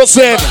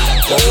 Exclusive.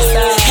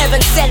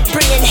 Heaven sent,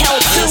 bringing hell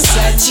too.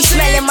 She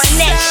smelling my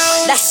neck.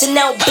 That's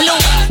Chanel blue.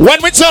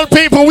 When we tell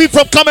people we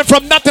from coming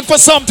from nothing for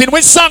something,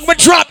 we song we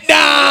drop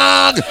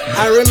down.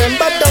 I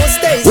remember those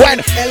days.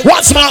 When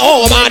what's my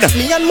home, man?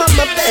 Me and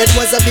mama bed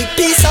was a big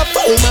piece of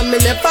foam, and me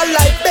never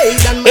like bed.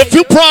 And if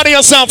you proud of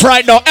yourself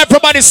right now,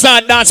 everybody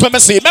start dance. Let me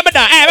see. Remember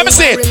that? Hey, let me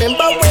see. I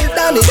remember when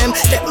Danny them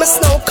get me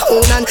snow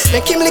cone and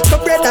make him lick the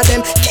bread of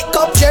them. Kick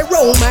up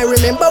Jerome. I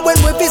remember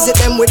when we visit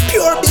them with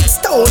pure big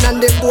stone,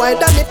 and the boy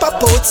Danny pop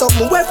out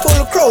something with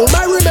full chrome.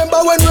 I remember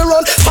when we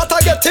run, but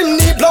I get him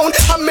knee blown,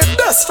 and my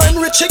best friend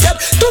Richie get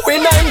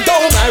doing I'm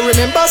down. I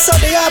remember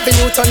Sunday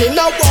Avenue turning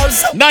a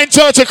walls.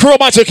 9:30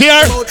 Chromatic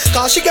here.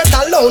 Cause she get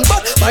alone,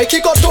 but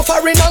Mikey got too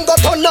far in and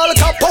got on Al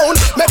Capone.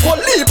 Make one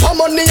leap of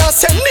money and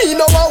send me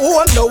no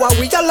one. Now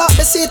we all out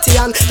the city,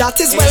 and that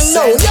is well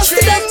known.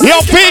 Yesterday,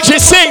 yo, Fiji,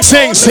 sing.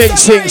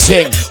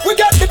 We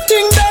got the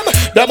thing them.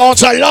 Them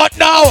out a lot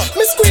now.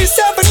 Me squeeze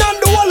 7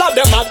 and the whole of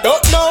them I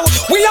don't know.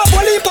 We have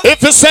Willy. If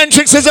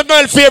Eccentrix is a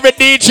girl favorite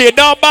DJ,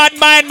 don't bad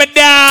mind me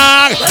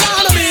dog.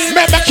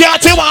 Remember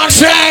Cathy one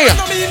say.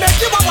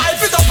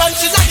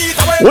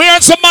 We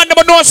are some man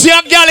that know see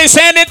a girl is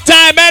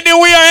anytime,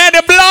 anywhere,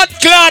 any blood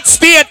clot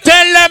state.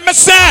 Tell them me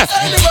say.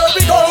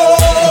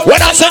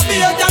 When I say,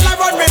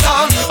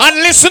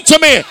 and listen to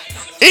me.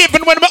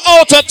 Even when we're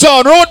out of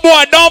town, road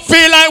boy, don't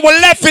feel like we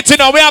left it, you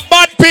know. We are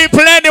bad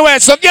people anyway,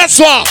 so guess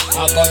what?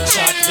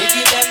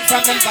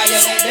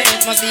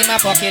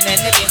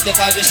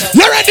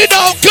 You ready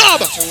now?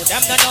 Come!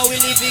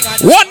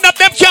 One of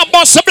them can't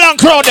bust a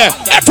blank crowd there.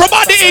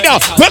 Everybody in there,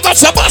 we're going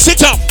to bust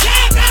it up.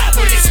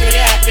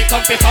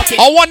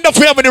 I wonder if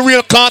we have any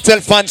real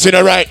cartel fans in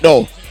there right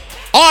now.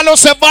 All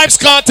those Vibes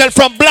Cartel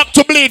from Black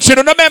to Bleach, you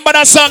know, remember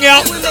that song,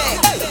 yeah?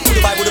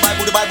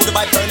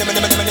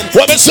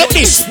 What is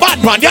this?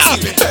 Bad man, yeah.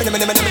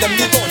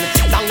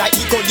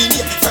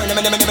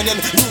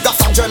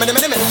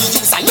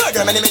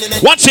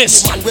 Watch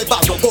this. I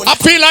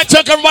feel like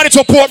taking everybody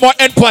to Portmore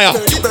Empire.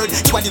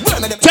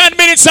 10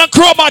 minutes on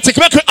Chromatic.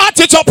 Make it at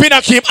it up in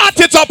a Kim. At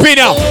it up in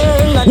a.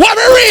 Where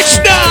we reach,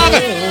 dog?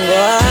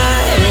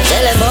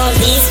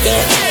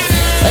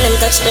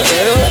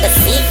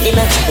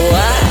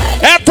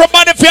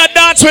 Everybody feel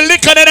dance with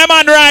liquor in them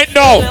man right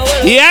now.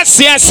 Yes.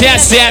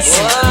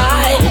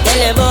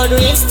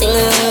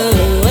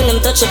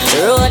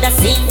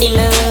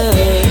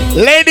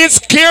 Ladies,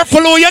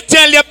 careful who you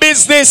tell your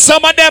business.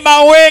 Some of them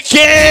are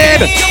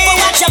wicked.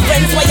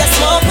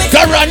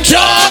 Go run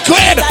joke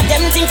with.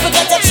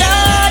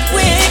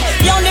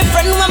 The only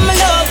friend when my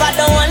love, I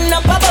don't want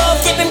up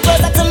above. Keep him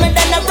closer to me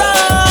than a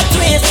rock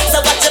twist. So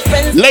watch your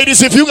friends.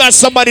 Ladies, if you got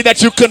somebody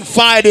that you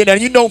confide in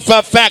and you know for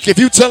a fact, if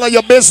you tell her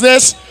your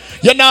business,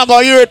 you're not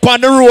going to hear it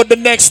on the road the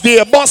next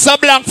day. Bust a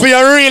blank for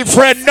your real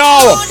friend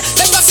now.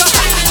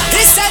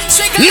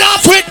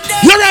 Laugh with,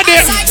 you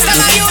ready?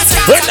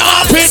 We're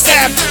not with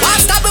them.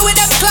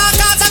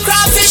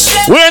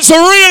 Where's the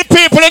real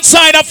people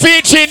inside of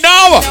Fiji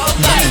now?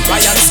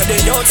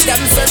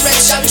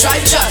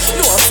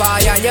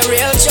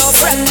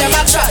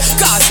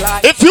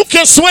 If you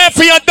can swear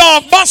for your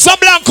dog, bust a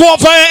blank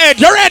over your head.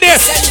 You ready?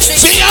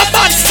 See your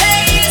man.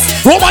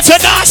 Who wants to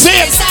dance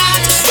in?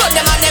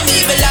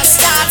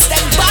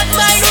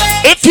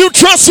 If you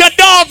trust your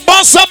dog,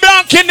 bust a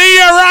blank in the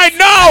ear right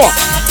now.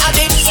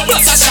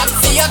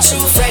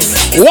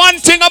 One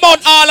thing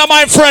about all of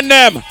my friends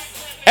them,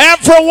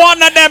 every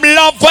one of them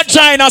love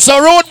vagina. So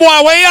road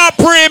boy, where you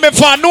pray me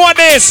for? Know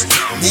this.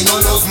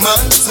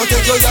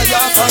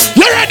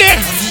 You ready?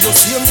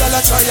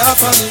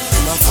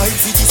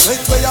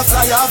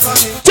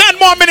 10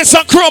 more minutes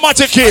on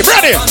Chromatic Key.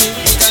 Ready?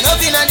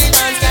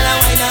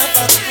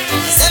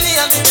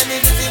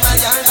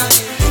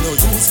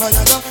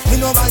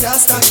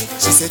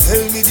 She said,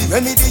 tell me the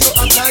remedy you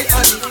apply,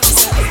 Addy.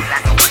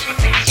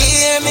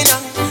 Hear me now.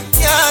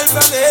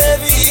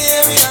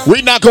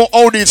 We're not going to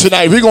own you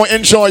tonight. We're going to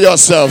enjoy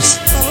yourselves.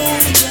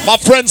 My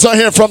friends are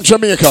here from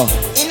Jamaica.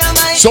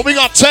 So we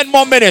got 10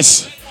 more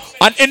minutes.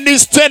 And in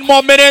these 10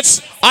 more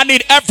minutes, I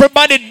need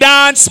everybody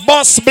dance,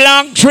 bust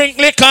blank, drink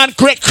liquor, and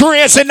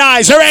crazy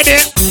nice. You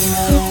ready?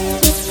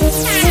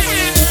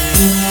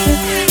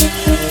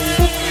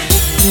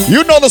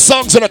 You know the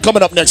songs that are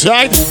coming up next,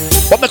 right?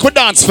 But make we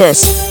dance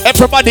first.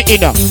 Everybody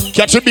in there.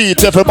 Catch a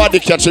beat. Everybody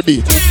catch a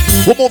beat.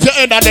 We move your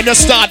hand and then you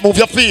start move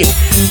your feet.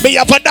 Me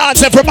have a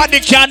dance.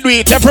 Everybody can do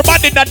it.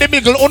 Everybody in the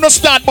middle. Uno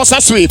start must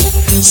a sweep.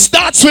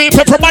 Start sweep.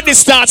 Everybody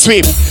start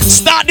sweep.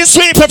 Start the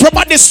sweep.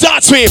 Everybody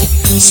start sweep.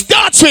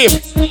 Start sweep.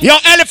 Yo,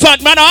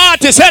 elephant man,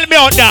 artist, help me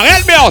out now.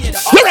 Help me out.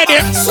 You ready?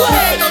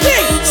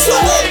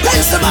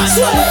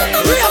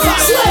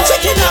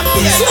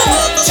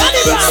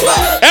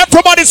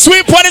 Everybody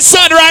sweep for the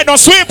sun right now.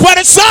 Sweep for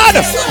the sun.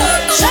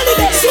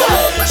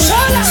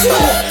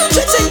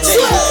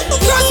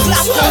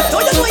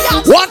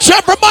 Watch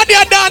everybody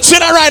are dancing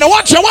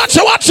watch it, watch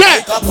it, watch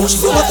it. Push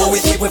through the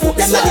with we put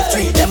them at the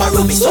tree. Them a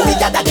rubbish, so we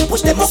gather they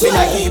push them up in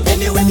a heap.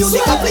 Anyway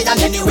music a play and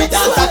anyway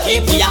dance a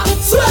keep ya.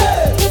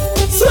 Swear,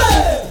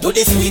 swear. Do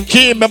this sweet.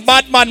 Keep my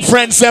Batman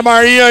friends them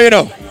are here, you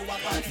know.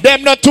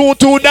 Them not two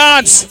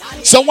dance.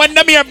 So when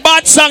them hear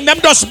bad song, them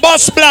just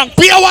bust blank.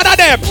 Play one of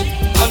them.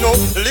 I know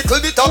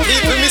little bit of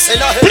people me say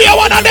na hell. Play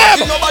one of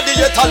them. Nobody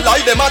yet a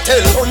lie them a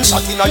tell.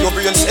 Gunshot inna your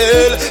brain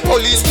cell.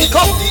 Police pick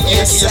up the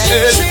AK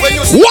shell. When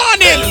you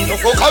warning. No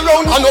fuck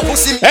around and no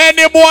pussy.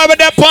 Any boy with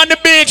them on the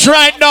beach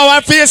right now,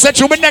 I feel that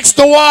you be next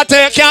to water.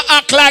 You can't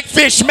act like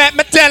fish. Make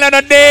me tell you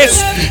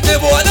this. The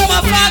boy them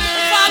a fuck,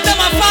 them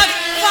a fuck.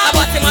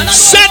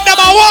 Send them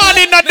a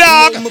warning, the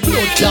dog.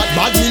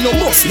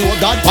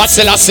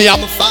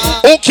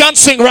 Who can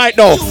sing right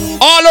now?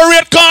 All the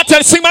red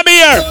cartel, sing my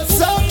beer.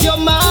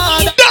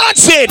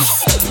 Dancing.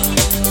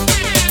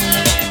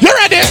 You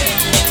ready?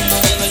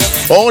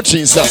 Oh,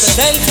 Jesus.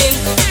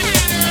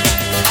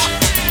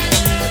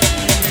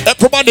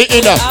 Everybody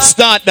in there,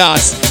 start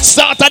dance.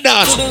 Start a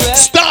dance.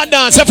 Start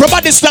dance.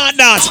 Everybody start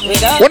dance.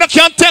 When I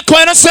can't take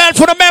one yourself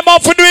for the memo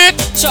for do it.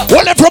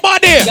 Well,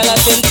 everybody.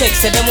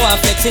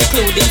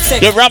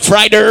 The Rough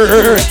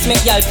Rider.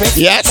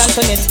 Yes.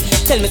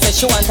 Tell me that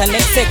she want her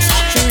next sex.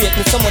 She rate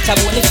me so much I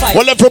won't fight.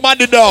 Well,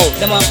 everybody know.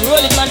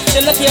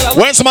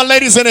 Where's my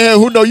ladies in here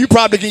who know you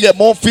probably can get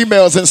more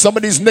females than some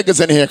of these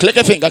niggas in here? Click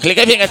your finger, click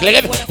your finger, click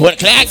your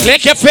finger.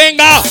 Click your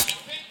finger.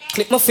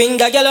 Click my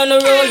finger, girl on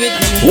the roll with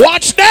me.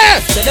 Watch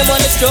that! Say them on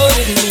the stroll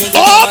with me.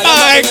 Oh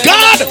my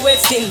God!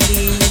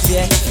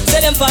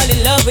 Say them fall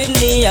in love with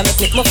me. I'm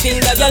click my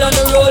finger, girl on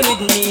the roll with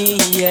me.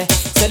 Yeah.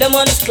 Say them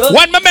on the stroll.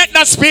 When me make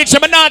that speech,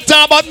 I'm not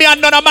talking about me and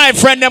none of my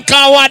friends. Them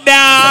can't want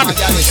down.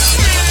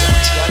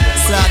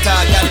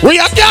 We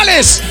are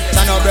Gallis.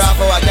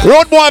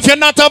 Road boy, if you're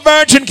not a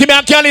virgin, give me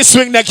a Gallis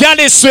swing. The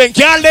Gallis swing,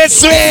 Gallis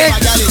swing.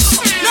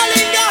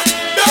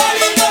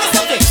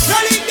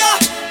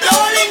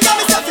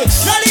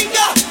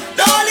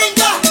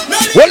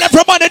 Well,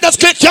 everybody just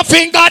click your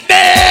finger,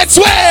 then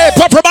sweep.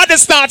 Everybody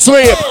start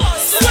sweep.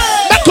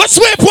 Make us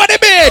sweep on the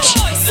beach.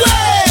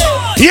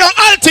 You're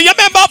alti, you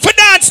remember for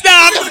dance,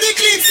 dog.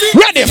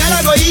 Ready?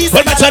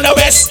 Well, my turn the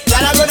west.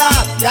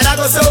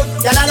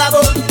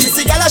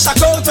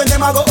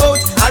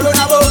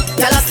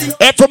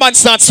 Everyone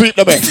start sweep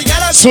the way.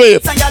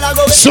 Sweep.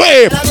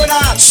 Sweep.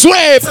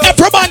 Sweep.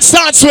 Everyone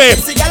start sweep.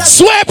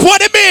 Sweep on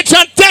the beach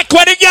and take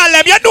with the girl.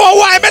 You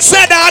know why I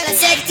said that?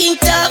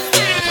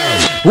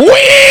 We!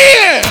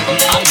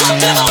 I'm talking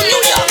about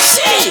New York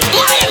City,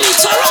 Miami,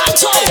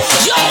 Toronto,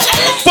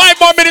 5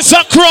 more minutes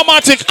of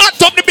Chromatic. Hot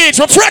up the beach.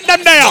 We're friend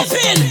them there.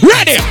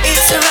 Ready?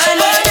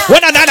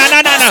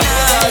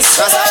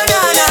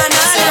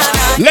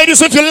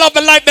 Ladies, if you love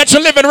the life that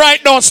you're living right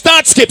now,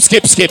 start skip.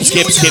 Legend!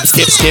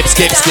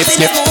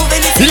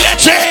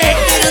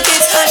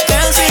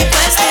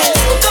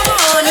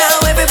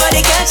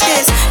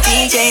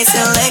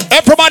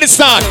 Everybody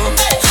start.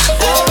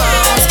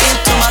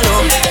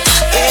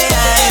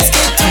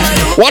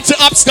 Watch the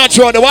upscotch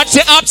round there. Watch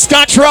the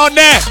upscotch round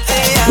there.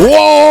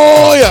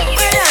 Whoa, yeah.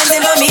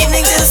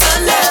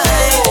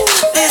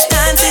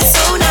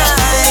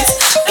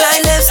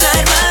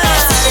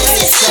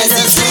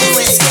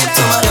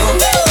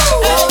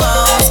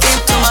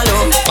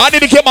 I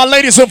need to get my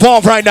ladies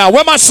involved right now.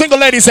 Where my single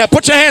ladies at?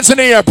 Put your hands in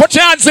the air. Put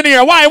your hands in the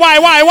air. Why?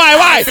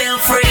 I feel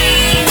free.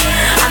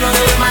 I know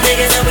that with my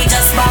niggas and we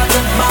just bought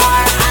the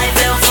bar. I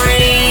feel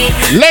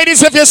free.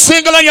 Ladies, if you're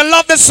single and you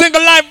love the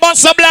single life,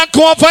 bust a black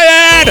coat for your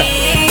head.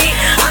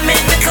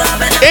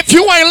 If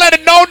you ain't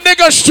letting no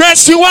nigga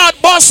stress you out,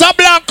 bust a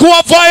black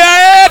coat for your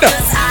head.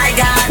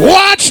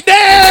 Watch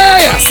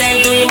there.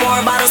 Send 3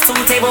 more bottles to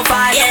table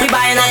 5. We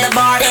buying at the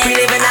bar. We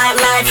living out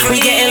life. We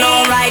getting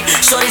all right.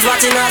 Shorty's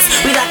watching us.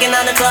 We locking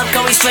on the club.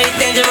 Cause we straight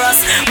dangerous.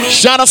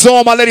 Shout out to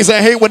all my ladies.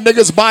 I hate when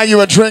niggas buy you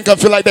a drink. I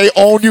feel like they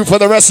own you for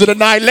the rest of the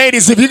night.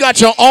 Ladies, if you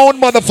got your own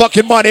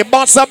motherfucking money,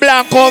 bust a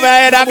black over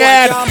head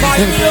again.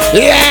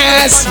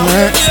 Yes.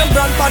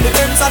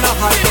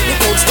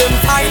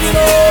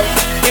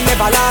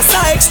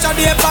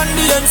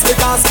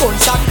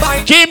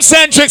 Keep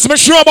Eccentrix, me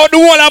sure about the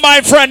whole of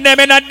my friend them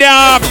in a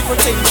damn.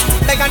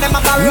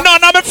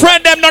 None of my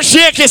friend them not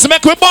shaky, so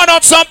make we burn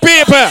out some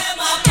people.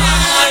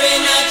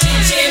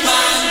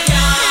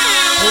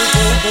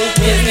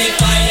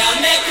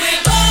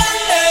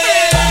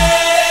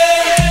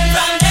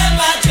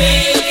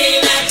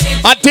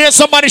 I dare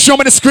somebody show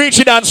me the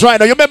screechy dance right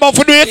now. You remember how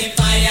to do it?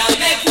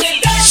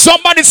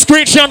 Somebody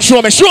screech and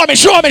show me. Show me. Do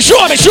you see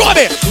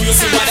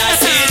what I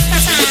see?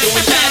 You do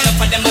it bad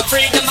for them,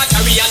 afraid them, I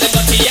carry on them,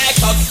 but the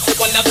act up.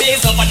 One of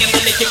these over them,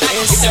 and they keep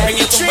bring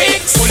it to wait.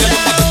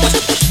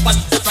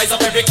 Rise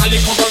up every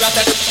calico.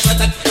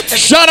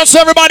 Shout out to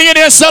everybody in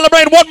here.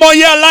 Celebrate one more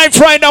year life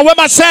right now. Where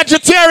my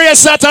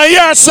Sagittarius at a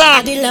year,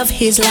 son. Addy love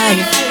his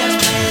life.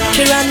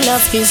 Kiran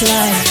love his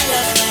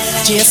life.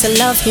 Jason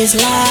love his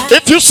life.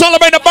 If you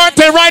celebrate a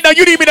birthday right now,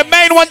 you need me the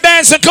main one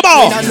dancing. Come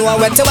on. I know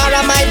where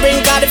tomorrow might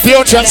bring God.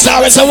 Future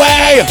stars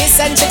away.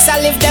 Eccentrix, I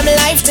live them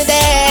life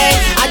today.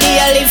 Addy,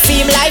 I live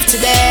theme life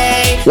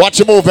today. Watch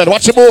your movement.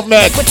 Watch your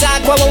movement. We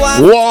talk what we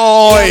want.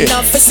 Why?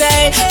 Enough to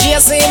say.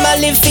 Jason, I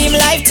live theme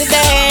life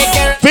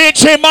today.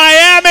 Fiji,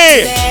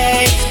 Miami.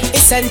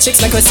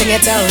 Eccentrix, make we sing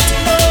it out.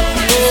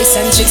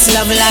 Eccentrix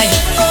love life.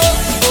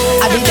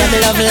 Addy, them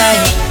love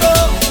life.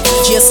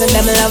 Jason,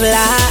 them love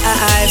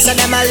life. So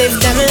them I live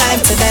them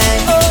life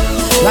today.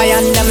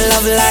 Ryan, them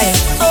love life.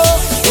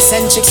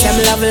 Eccentrix, them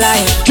love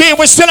life. Okay,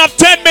 we still have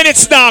 10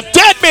 minutes now.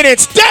 10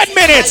 minutes. 10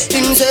 minutes.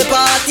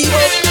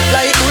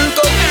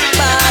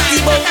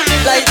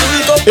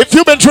 If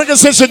you've been drinking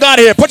since you got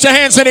here, put your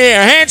hands in the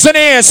air. Hands in the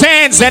air.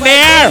 Hands in the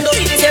air.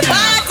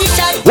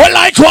 We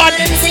like one.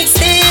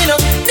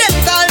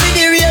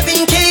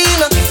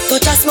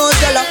 Touch a small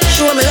girl,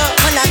 show me love,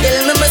 and I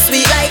tell me my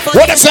sweet life.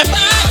 What is it?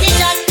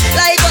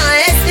 Like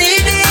my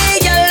STD,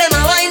 girl, let my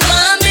wine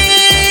for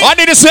me. I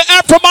need to see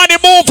everybody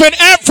moving,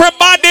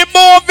 everybody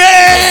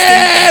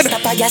moving.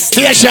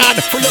 Station.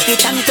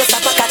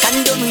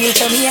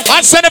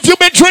 I said if you've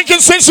been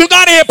drinking since you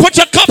got here, put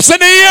your cups in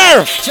the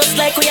air.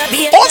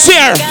 What's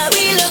here?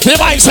 The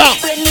mics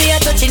up.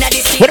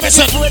 What am I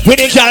saying? We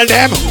didn't call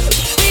them.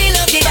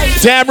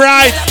 Damn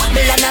right.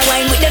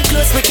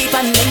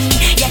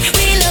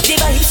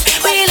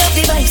 We love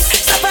the vibes.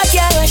 Stop at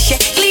your rush,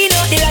 clean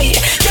out the ride.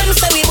 Them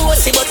say we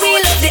bossy, but we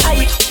love the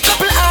hype.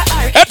 Couple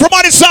R.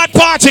 Everybody start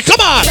party,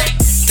 come on.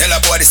 Tell a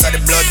boy this is the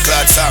blood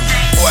clot song.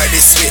 Boy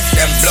this sweet,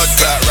 them blood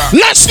clot rock.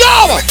 Let's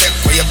go.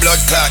 Where your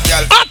blood clot,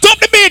 y'all. On top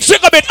the beach,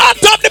 check a bit. On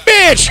top the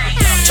beach.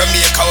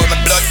 Jamaica where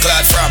my blood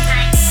clot from.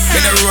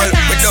 In a roll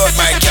without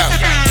my gang.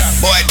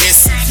 Boy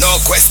this, no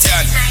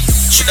question.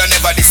 Shoulda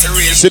never this a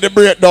real. See the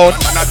breakdown.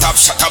 Man a top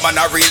shot, man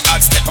a real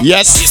hot step.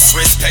 Yes.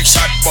 Disrespect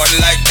shot, but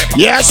like pepper.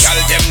 Yes. Tell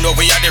them know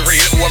we are the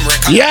real home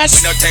record.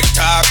 Yes. We no take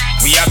talk,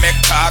 we are make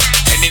talk.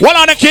 Well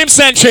on the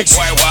Eccentrix.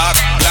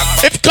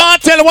 If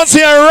Cartel was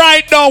here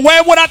right now,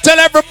 where would I tell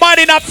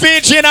everybody that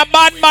Fiji and a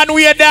bad man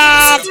we are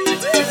down?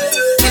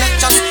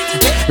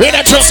 We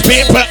don't trust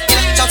people.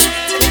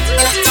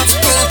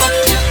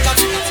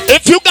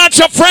 If you got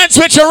your friends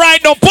with you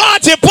right now,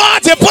 party,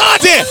 party,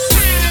 party.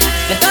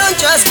 You don't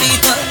trust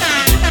people.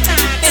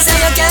 They say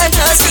you can't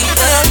trust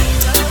people.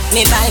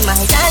 Me buy my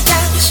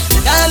cash.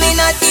 Tell me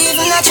not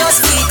even not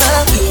trust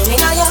people. Me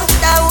know you,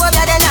 that word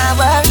that I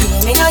work.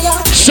 Me know you.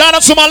 Shout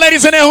out to my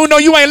ladies in there who know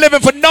you ain't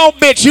living for no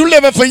bitch. You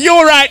living for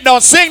you right now.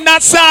 Sing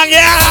that song,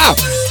 yeah.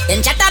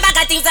 Them chat about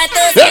things like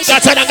those.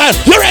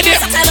 You ready?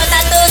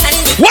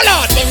 Hold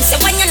on. Them say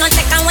when you not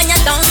take and when you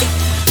don't see.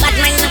 Bad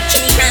mind not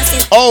chilly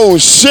dancing. Oh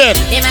shit.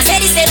 Them a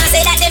say this, them a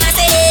say that, them a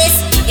say this.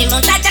 Them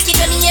don't touch a kid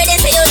when me hear them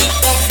say oh.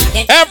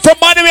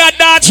 Everybody we are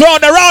dance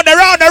round,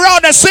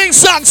 sing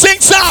song, sing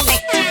song.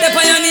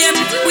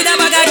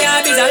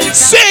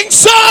 Sing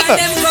song.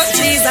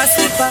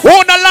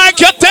 Who don't like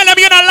you, tell them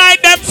you don't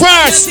like them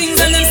first.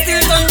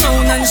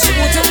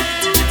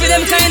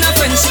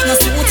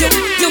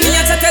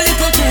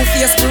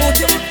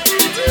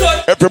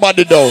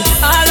 Everybody know.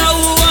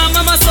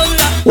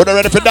 When they're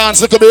ready for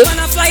dance, look a bit.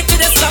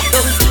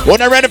 When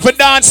they're ready for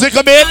dance, look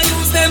a bit.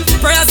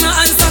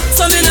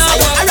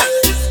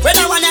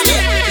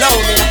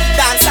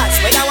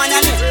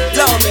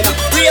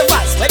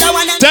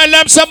 Tell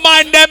them to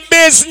mind them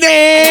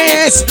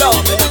business.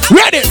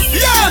 Ready?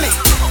 Love me,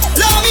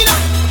 love me now,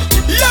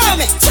 love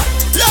me,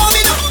 love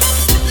me now,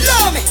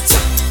 love me,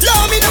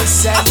 love me now.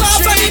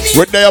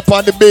 We're there up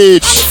on the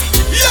beach.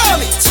 Love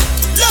me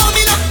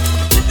now,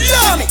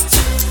 love me,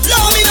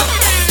 love me now,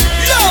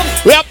 love me.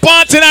 We are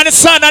partying on the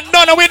sun and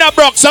none of we not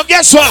broke. So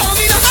guess what?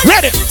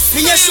 Ready?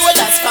 Swing your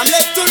shoulders from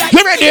left to right.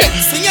 You ready?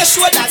 Swing your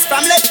shoulders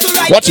from left to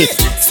right. Watch it.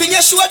 Swing your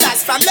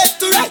shoulders from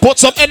left to right. Put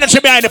some energy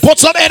behind it. Put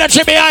some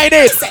energy behind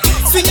it.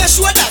 Swing your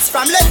shoulders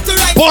from left to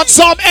right. Put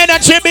some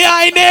energy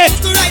behind it.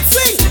 To right,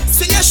 swing.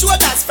 Swing your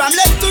shoulders from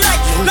left to right.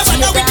 No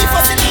matter with the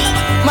fussing.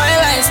 My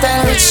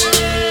lifestyle rich.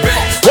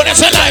 What is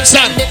your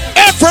lifestyle?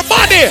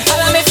 Everybody. All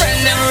of my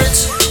friends them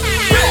rich.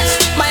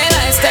 My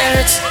lifestyle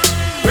rich.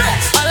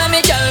 All of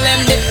me girl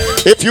them dip.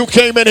 If you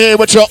came in here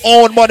with your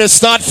own money,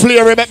 start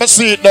flaring. Let me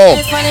see it now.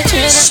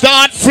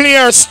 Start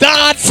flare,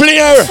 start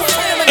flare.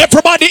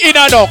 Everybody in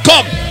here now.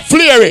 Come,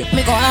 flare it.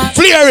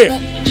 Flare it.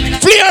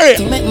 Flare it.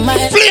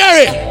 Flare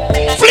it.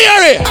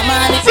 Flare it.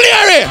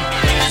 Flare it.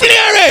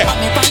 Flare it.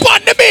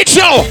 On the beach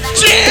now.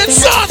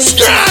 Jesus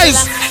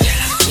Christ.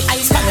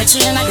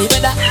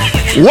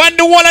 When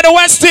the whole of the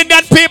West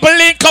Indian people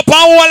link up and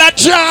whole of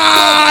joy.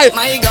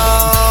 My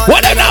God.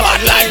 What they not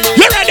mad like?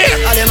 You ready?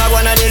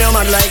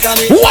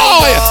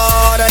 Why?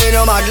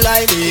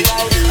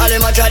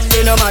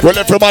 Well,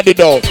 everybody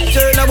know.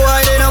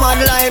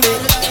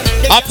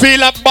 I feel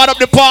like bad up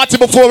the party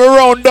before we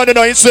round done, you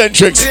know,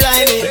 Eccentrix.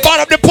 Bad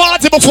up the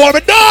party before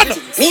we done.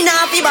 Me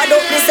nah fi bad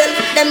up myself.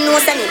 Them know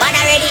say me bad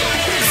already.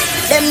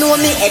 them know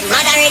me head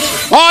mad already.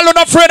 All of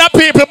the afraid of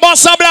people,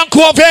 Bossa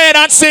Blanco over here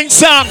and sing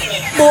song.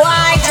 Boy,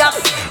 drop.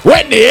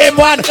 When the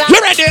M1, you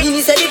ready?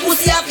 He said the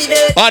pussy have the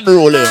day.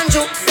 Unruly.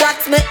 What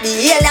make the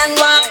alien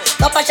walk?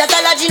 Papa shot a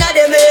lodge in a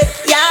dem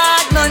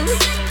yard man.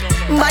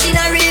 But in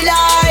a real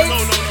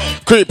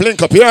life. Creep,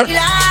 link up here.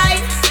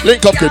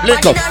 Link up, creep,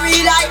 link up. But in a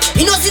real life.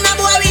 You know see my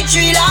boy with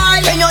 3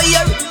 life. When you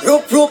hear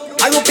rope,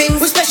 a rooping.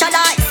 We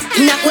specialize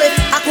in a quick,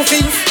 a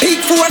coffin.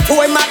 Big 4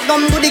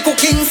 magnum do the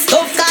cooking.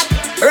 Tough cat.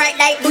 Right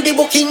like do the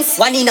bookings.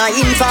 One in a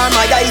inform,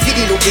 I die for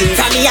the looking.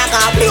 From me I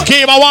got blue.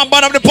 Keep my one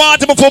band of the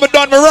party before we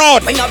done the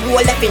road. When I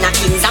roll left in a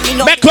kings, I mean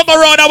no. Make come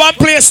around at one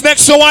place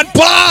next to one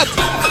part.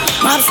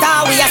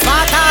 Mobstar, we are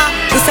smarter.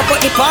 We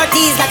support the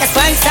parties like a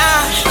sponsor.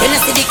 When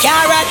I see the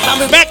carrot,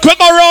 make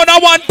come around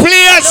at one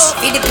place.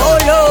 See the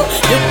polo.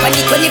 Look when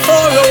the 24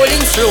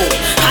 rolling through.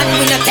 And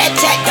we not check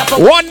up.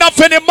 One up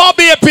for the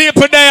mobby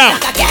people there.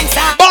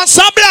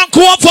 Bossa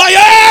Blanco for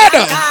your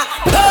head.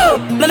 Oh,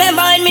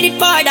 remember when me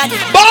the part that.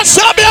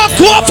 Bossa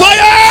Blanco for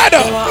your head.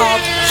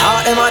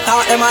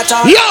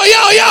 Yo.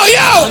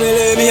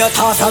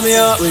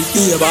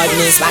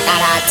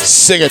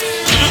 Sing it.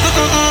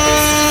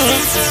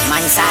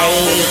 Man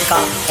psycho,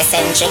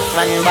 eccentric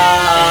run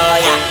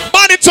boy.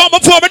 Money time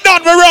before we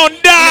done we run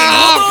down. Me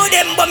know about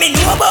them, but me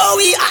know about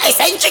we are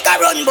eccentric a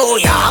run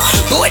boy.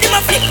 Boy them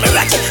a flip me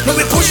ratchet, me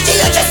we push to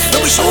your chest, me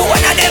we show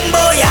one of them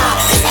boy.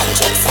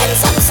 Eccentric send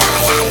some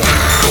cyan,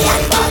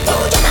 but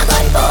them a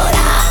gun boy.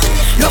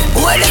 Look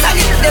boy, let's a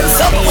lick them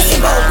some pussy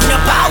boy. We no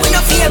power, we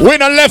no fear. We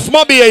no left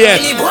mobby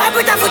yet. Boy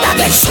put a foot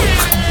against shook.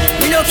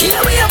 We no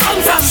care where you come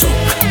from.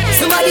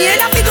 Somebody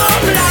end up to go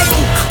up like.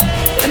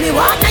 When me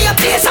walk to your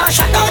place and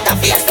shut out the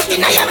face to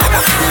in your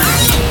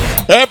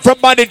mouth.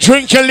 Everybody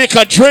drink your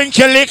liquor, drink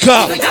your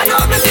liquor.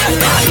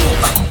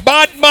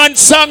 Bad man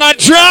song a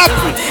drop.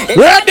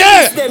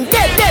 Ready? Them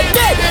dead.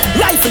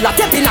 Rifle a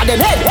tapping at them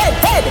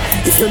head.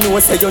 If you know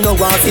say you know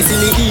want to see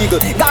me eagle,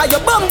 got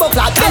your bumbo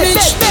clock dead.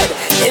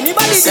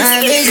 Anybody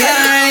savage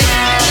life.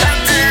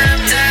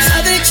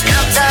 Savage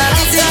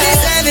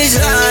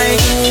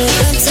life.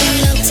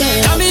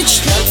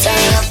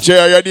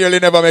 Jay, you nearly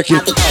never make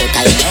it.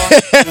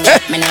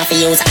 Me not fi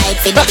use hype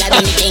fi the glad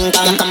when the king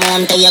come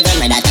home to your girl,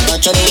 me that go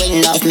through the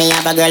window. If me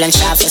have a girl and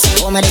shop, she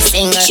say home of the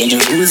singer. Change the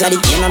rules of the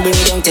game and bring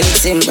me down to the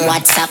simple.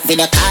 WhatsApp with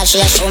the car, she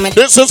a show me.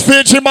 This is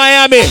Fiji,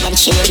 Miami.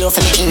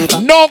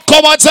 No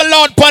cowards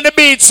allowed on the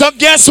beat, so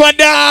guess what,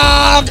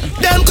 dog?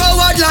 Them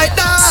coward like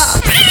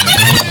that.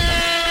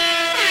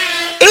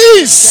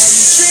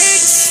 East.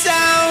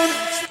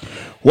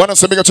 Wanna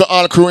say big up to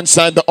all crew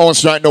inside the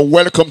house right now.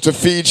 Welcome to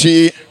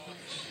Fiji.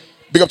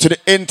 Big up to the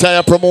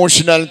entire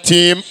promotional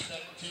team.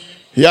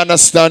 You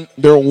understand?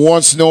 There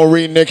was no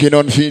renecking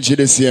on Fiji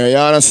this year. You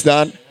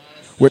understand?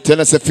 We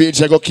tell us the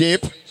Fiji go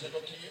keep.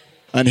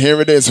 And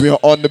here it is. We are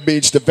on the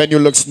beach. The venue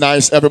looks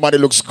nice. Everybody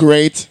looks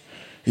great.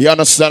 You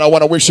understand? I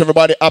want to wish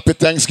everybody happy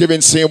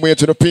Thanksgiving. Same way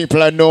to the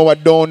people I know, I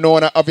don't know,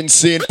 and I haven't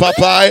seen.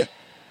 Popeye,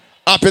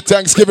 happy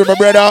Thanksgiving, my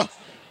brother.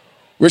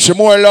 Wish you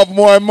more love,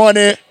 more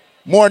money,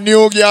 more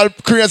new girl,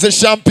 crazy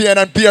champagne,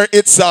 and beer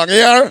hit song.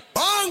 Here?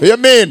 You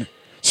mean?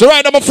 So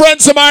right now, my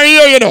friends, some are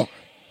here, you know.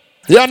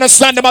 You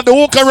understand? Them have the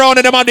hook around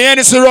and them have the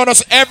NC around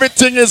us.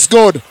 Everything is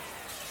good.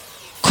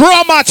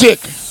 Chromatic.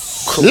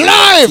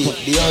 Live.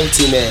 The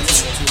ultimate.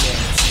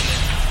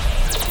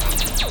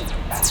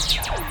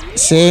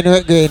 Saying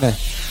what going.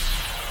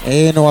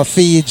 You know,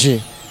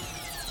 Fiji.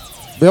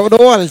 We have the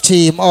whole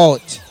team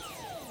out.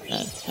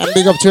 And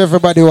big up to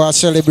everybody who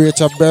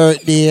celebrate a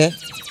birthday.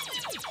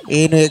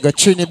 You know, you got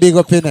Trini big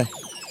up in it.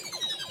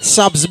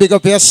 Subs, big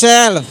up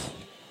yourself.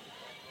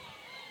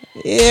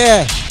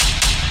 Yeah.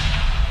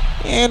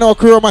 You know,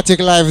 Chromatic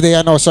live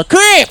there now. So,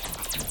 Creep!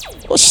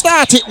 We'll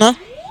start it now.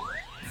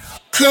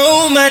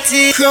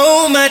 Chromatic,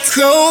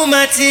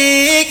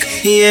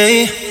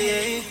 yeah.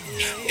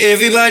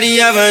 Everybody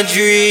have a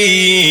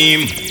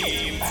dream.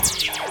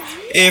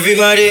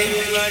 Everybody,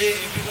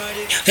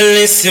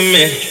 listen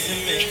me.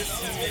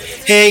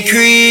 Hey,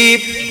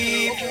 Creep,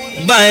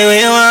 buy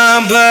where you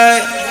want, buy.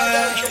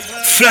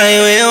 Fly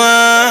where you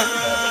want.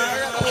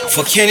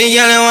 Fuck any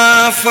girl you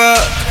want, fuck.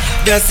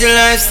 That's the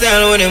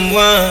lifestyle what them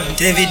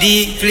want. Every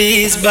day,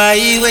 please buy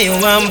where you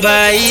want,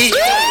 buy.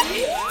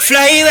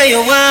 Fly where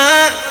you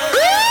want.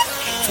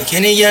 Fuck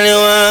any girl you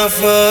want,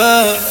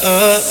 fuck.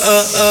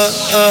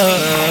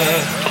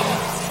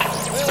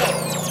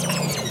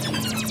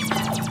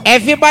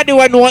 Everybody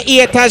want to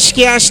haters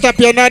can't stop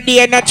you no day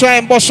and not try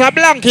and bust a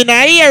blank in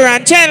a ear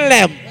and tell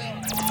them.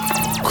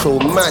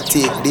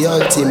 Chromatic, the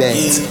ultimate.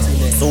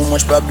 Yeah. So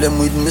much problem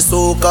with my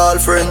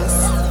so-called friends.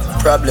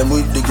 Problem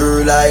with the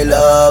girl I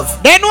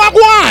love. Then what go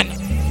on?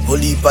 Whole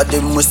heap of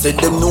them we said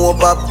them know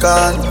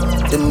popcorn.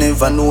 Them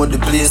never know the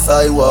place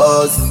I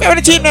was.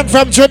 Everything them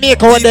from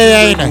Jamaica one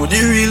day, you know.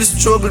 The real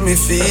struggle me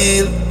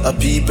feel. A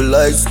people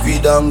like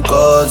Squid and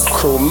Cause.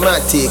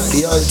 Chromatic,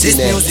 the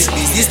ultimate. This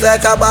music is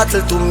like a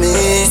battle to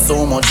me.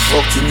 So much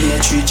fucking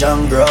hatred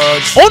and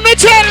grudge. Who me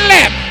tell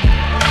them?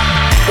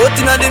 But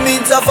in the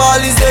midst of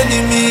all his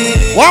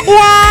enemies. What go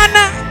on?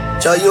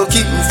 Try you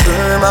keep me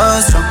firm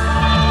and strong.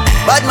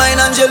 Bad mind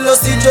and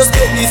jealousy just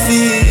get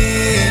defeat.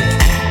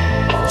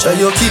 Try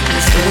you keep me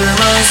firm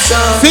and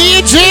strong.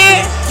 Fiji,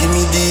 give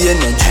me the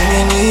energy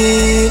we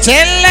need.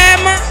 Tell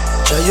them.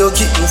 Try you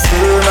keep me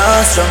firm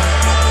and strong.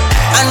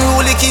 And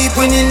really keep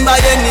winning by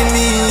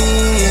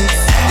enemies.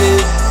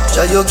 Yeah.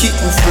 Try you keep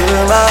me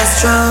firm and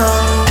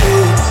strong.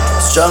 Yeah.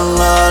 Strong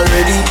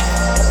already.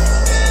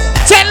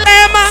 Tell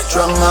them.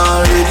 Strong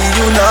already,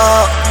 you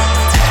know.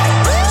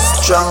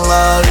 Strong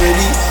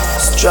already.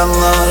 Strong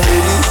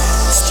already.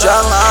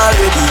 Strong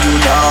already, you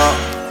know.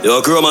 Yo,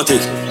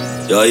 Chromatic.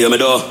 Yo, hear me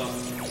though.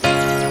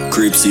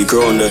 Creep see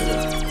crown there.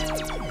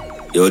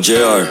 Yo,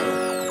 JR.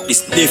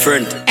 It's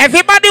different.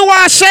 Everybody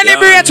want to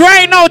celebrate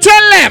right now.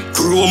 Tell them.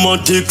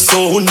 Chromatic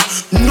sound.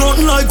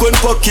 Nothing like when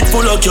pocket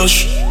full of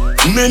cash.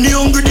 Many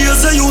hungry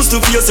days I used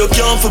to face, you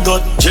can't forget.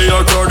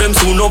 JR car them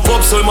soon up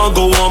up, so I'ma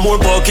go one more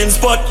parking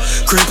spot.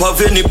 Creep have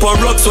any pan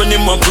rocks when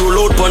him a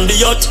roll out on the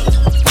yacht.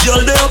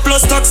 Y'all they up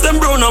plus tax them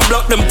brown and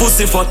black them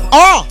pussy fat.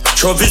 Oh!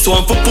 Travis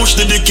want to push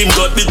the dick him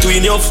got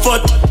between your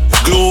foot.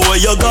 Glow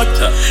where you got,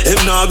 him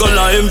not gonna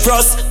lie him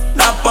frost.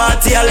 That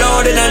party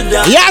allowed in a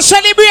dance. Yeah,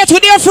 celebrate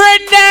with your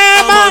friend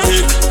them.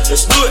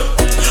 Let's do it.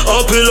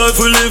 Happy life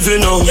we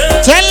living now.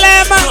 Tell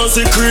them. Can't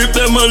see creep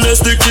them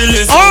unless the kill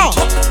is oh.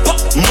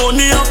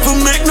 Money up to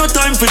make no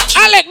time for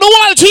Alec, the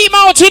whole team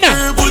out in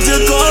there. Put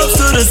your cups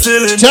to the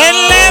ceiling. Tell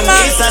them.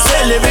 It's a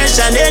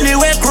celebration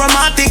anyway,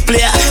 Chromatic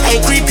player. Hey,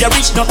 creep, you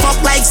rich no fuck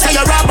like say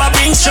your rubber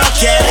being struck,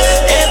 yeah.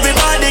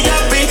 Everybody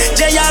happy,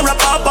 JR a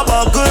pop a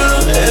buckle.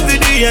 Every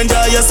day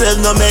enjoy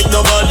yourself, no make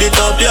nobody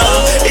top,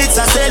 yeah.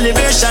 It's a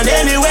celebration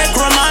anyway,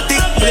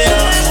 Chromatic player.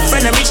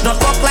 Friend of rich no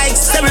fuck like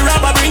say we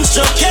rubber being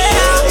struck, yeah.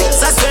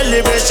 It's a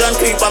celebration,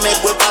 creep, I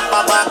make we pop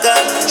a buckle.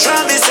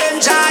 Travis,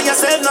 enjoy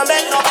yourself, no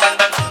make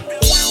nobody.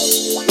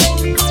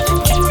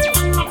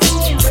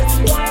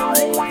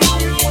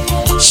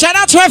 Shout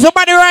out to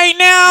everybody right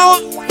now.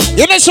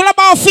 You listen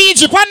about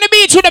Fiji. On the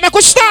beach with them. I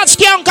could start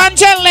skank and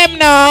tell them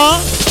now.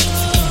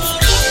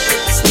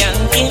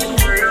 Skanking,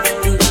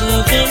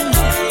 moving,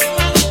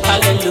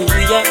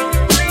 hallelujah.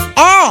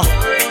 Oh.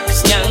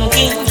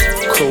 Skanking,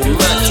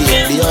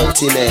 Chromatic, the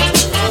ultimate.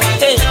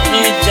 Hey,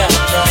 me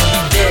jaja,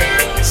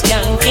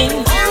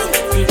 skanking,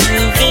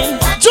 moving.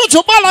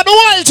 Juju Ball the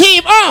whole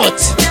team out.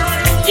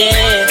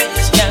 Yeah,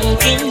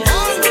 skanking,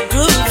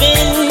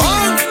 grooving.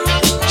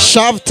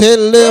 Shove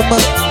till them.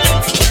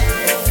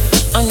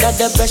 Under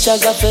the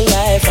pressures of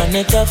life and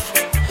it tough.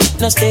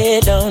 No stay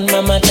down,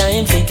 mama,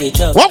 time pick it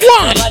up. What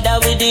one? Bother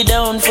with the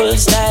down, full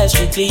style,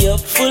 strictly up,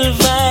 full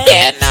vibe.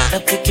 Yeah, nah. Now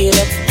pick it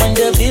up when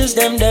the bills,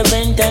 them, the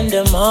rent and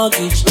the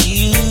mortgage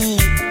due.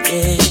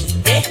 Yeah.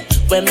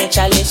 When me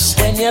chalice,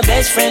 when your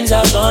best friends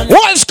are gone.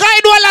 One sky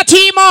dweller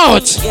team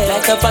out. Yeah,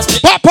 like a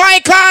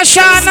Popeye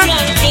caution.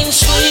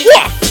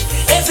 What?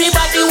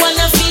 Everybody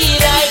wanna feel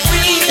like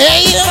free.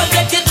 Hey.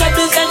 Forget your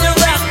troubles and the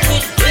rock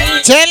with me.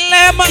 Tell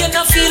them. You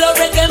know feel a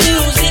reggae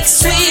music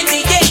sweet.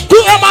 Yeah.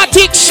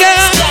 Chromatic share.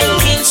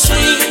 Skanking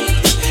sweet.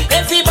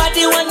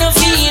 Everybody wanna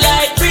feel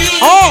like free.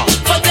 Oh.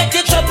 Forget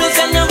your troubles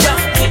and the rock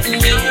with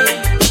me.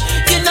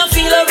 You know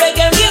feel a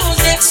reggae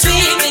music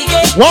sweet.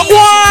 Yeah. What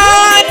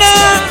one?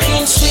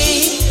 Skanking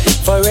sweet.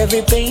 For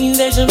every pain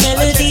there's a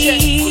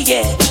melody.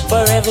 Yeah.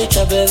 For every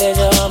trouble there's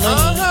a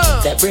harmony.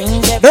 That brings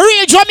the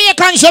real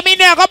Jamaicans, me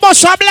never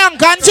bust a blank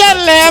and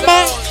tell them.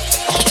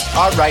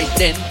 Alright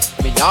then,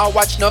 me now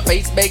watch no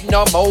face, beg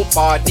no more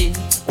pardon.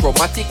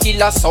 Chromatic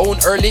killer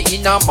sound early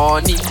in the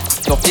morning.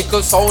 No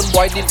fickle sound,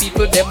 why the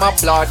people them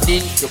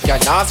applauding. You can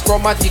ask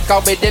Chromatic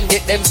how where them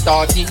get them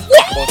starting.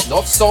 But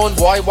enough sound,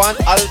 boy want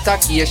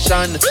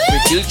altercation. We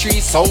kill tree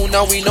sound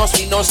and we no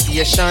see no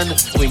station.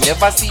 We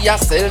never see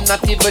ourselves,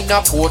 not even a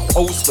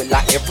courthouse. Well,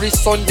 like every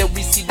Sunday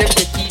we see them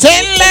get it.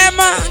 Tell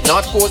them.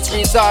 North Coast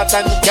Resort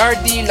and car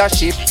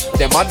dealership.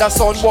 Them other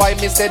sound boy,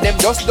 me say them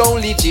just don't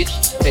legit.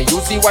 They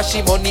usually wash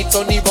him money,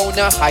 turn around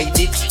and hide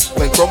it.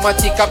 When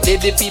Chromatic up there,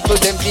 the people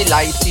them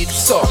delighted.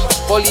 So,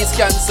 police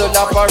cancel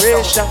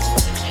operation.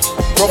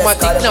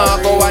 Chromatic now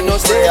go on no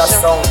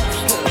station.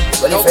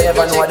 Well, if you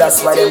ever know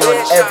that's why they run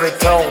every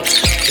town.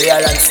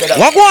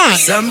 What one?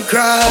 Some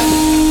cry,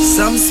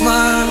 some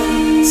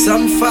smile,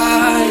 some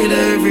fight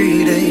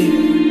every day.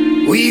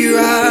 We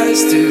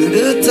rise to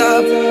the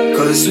top,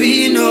 cause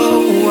we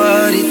know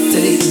what it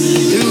takes.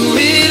 Through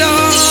it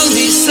all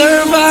we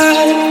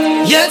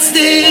survive, yet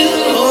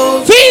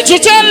still Fiji,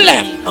 tell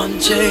them.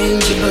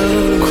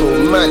 Unchangeable,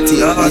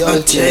 Chromatic,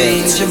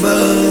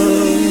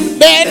 unchangeable.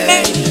 Then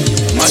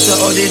matter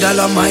how the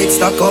dollar might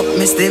stack up,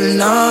 me still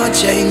not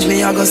change,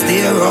 me I go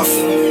stay rough.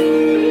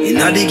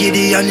 Inna the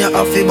giddy and you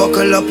have to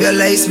buckle up your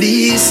lace,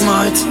 be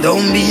smart,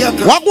 don't be a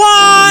what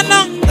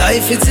one?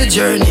 Life it's a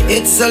journey,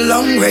 it's a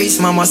long race.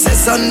 Mama says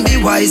son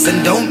be wise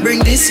and don't bring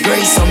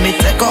disgrace. So me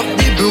take up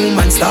the broom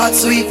and start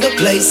sweep the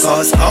place.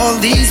 Cause all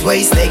these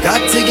ways they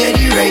got to get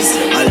erased.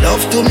 I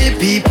love to me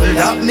people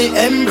that me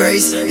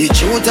embrace. The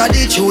truth are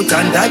the truth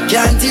and that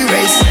can't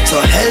erase. So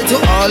hell to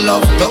all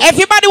of the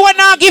everybody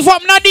wanna give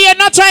up, no day,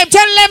 no time,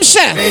 tell them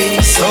sir.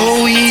 So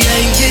we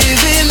ain't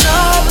giving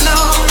up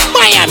now.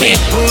 Miami. We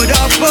put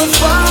up a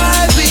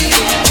fight, we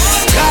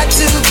got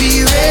to be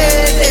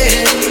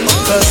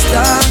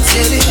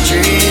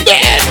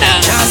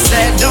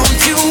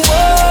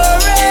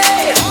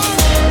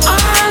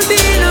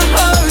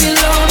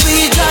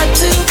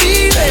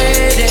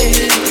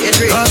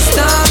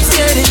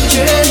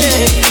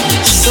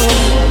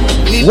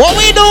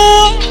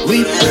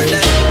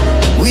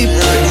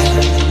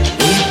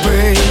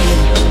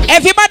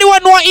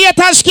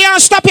Girls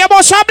can't stop your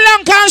boss a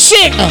blank and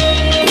sing.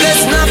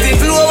 Let's not be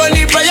flow when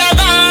the prayer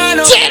gone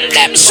up. Tell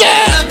them, sir.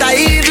 Not a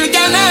evil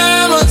can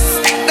harm us.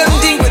 Them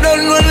think we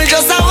don't know we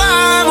just a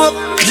warm up.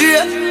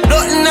 Yeah,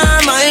 nothing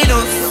harm mind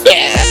us.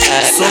 Yeah.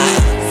 So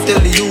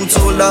tell the youth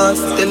hold on.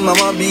 Tell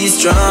mama be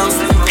strong.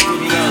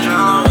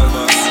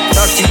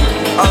 Taki,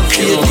 I'm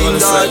faith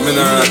in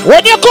God.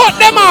 When you cut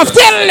them off,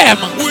 tell them.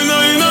 We know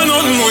you know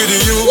nothing with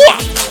you.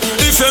 What?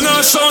 If you're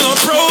not showing no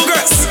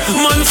progress,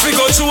 man,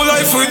 figure through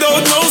life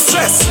without no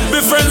stress.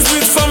 Be friends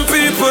with some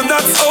people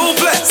that's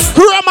hopeless.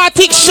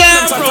 Chromatic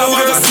share.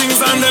 Progress things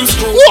and them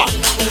screw. What?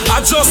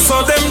 I just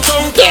saw them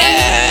tongue.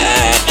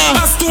 Yeah.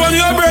 That's to on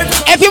your bread.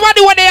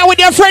 Everybody when they are with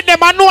your friend them,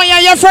 I know you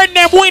your friend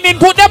them winning.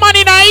 Put them on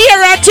in a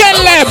ear and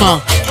tell them.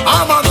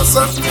 I'm on the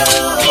set.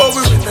 Oh,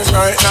 we're winning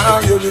right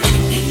now, you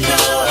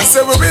I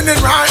say we're winning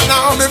right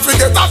now. If we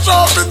get a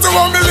trophy to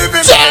what we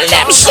living. Tell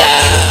them, sir.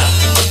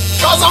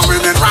 Cause I'm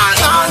winning right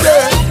now,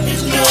 yeah.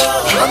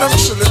 And I'm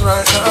chilling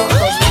right now.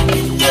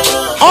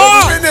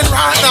 Oh. We're winning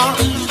right now.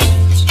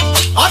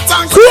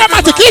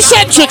 Chromatic,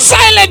 eccentric,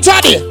 silent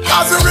Addy.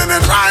 Cause we're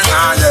winning right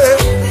now,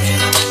 yeah.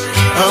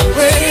 I'm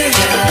winning.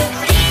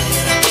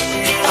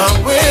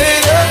 I'm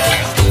winning.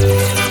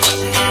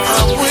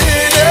 I'm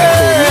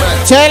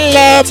winning. Tell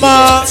them.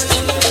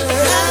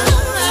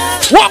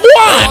 What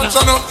one?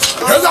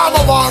 Cause I'm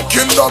a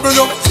walking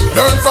W.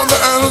 Learn from the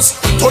else.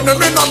 Turn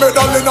them in a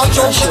medal in a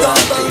jump with our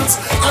belts.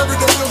 Every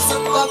day you sit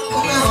back.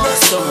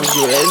 Some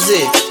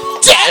crazy.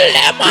 Tell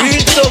them.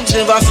 Real thugs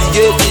never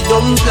forget the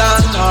dumb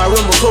plan or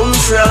where we come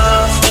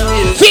from.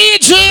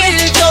 Fiji.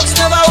 Real thugs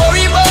never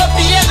worry about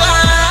pagan.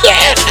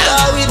 Yeah.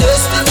 Now we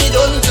destiny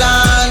don't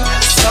plan.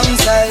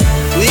 Sometimes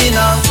we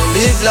now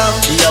live long.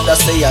 The other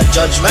say a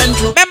judgment.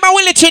 Remember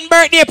Willy Chin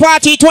birthday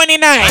party 29.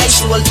 I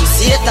swore to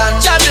Satan.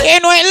 You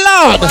know it,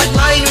 Lord.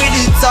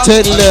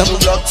 Tell them.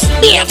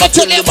 Yeah, but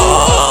tell them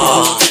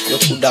all. You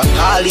coulda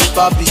call it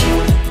papi.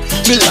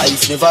 Me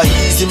life never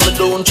easy, me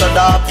don't try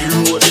to up you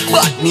road.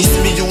 Badness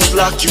me use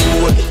lock you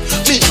road.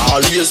 Me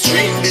always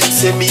dream it,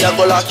 say me a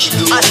go lock you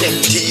door. And them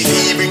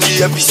TV bring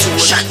the episode.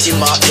 Shot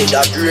him out head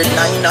a grade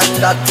 9 and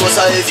that was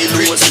a heavy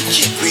load.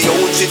 Kick we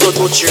out, we go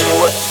touch your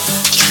road.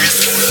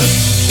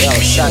 Yo,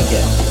 Shaggy.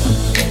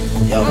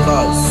 Yo,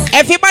 cuz.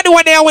 Everybody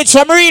when they are with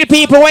some real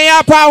people when you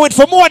are part with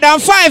for more than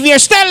 5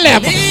 years, tell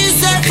them.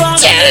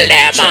 Tell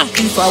them.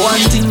 If I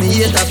want thing, me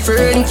hate a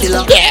fern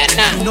killer. Yeah,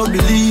 nah. Me no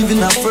believe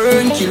in a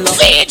fern killer.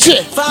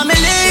 Fiji. Family.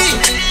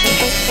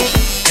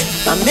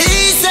 And me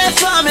say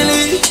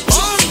family.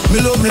 Me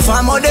love me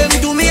family, them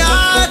do me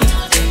heart.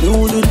 Me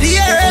would do the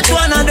earth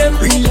one of them.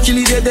 Real kill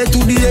it dead to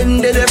the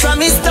end, dead from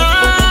me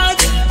start.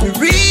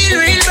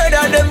 Real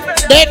better them.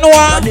 They know.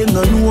 Them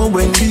no know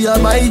when we a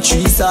buy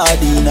 3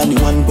 sardine and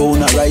the 1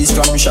 pound of rice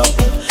from shop.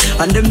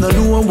 And them no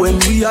know when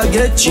we a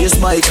get chased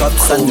by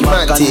cops and the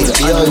mechanics.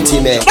 The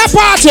ultimate. The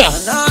party.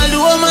 And all the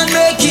woman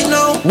make it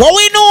now. What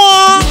we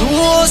know?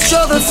 No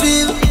struggle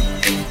feel.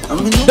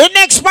 The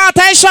next part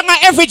I sung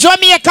at every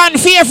Jamaican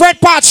favorite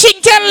part.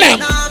 Sing, tell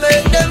them.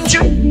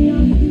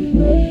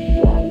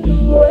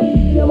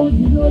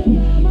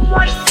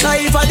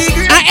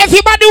 And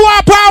everybody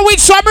walk out with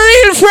some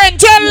real friend.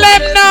 Tell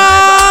them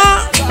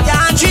now.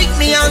 Can't trick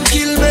me and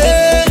kill me.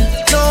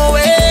 No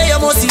way, you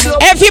must see.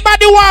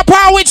 Everybody walk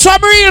out with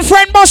some real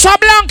friend. Bust a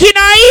blank in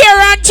a ear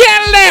and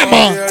tell them.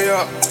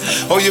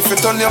 Oh, you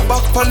fit on your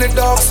back on the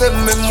dogs,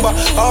 remember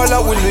all I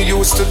will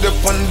use to dip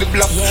on the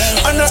block.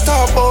 And I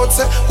talk about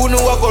say, who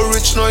know I go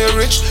rich, now you're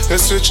rich,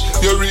 it's rich,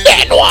 you're rich.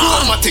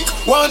 Chromatic,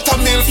 want a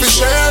meal for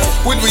share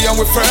with we and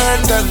we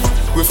friend them,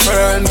 we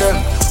friend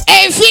them.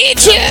 Hey,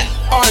 Fiji.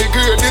 I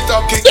agree with it,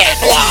 okay.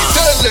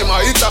 Tell them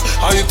I hit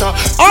a.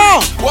 Oh.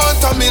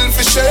 Want a meal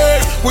for share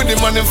with the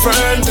man in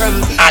friend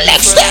them.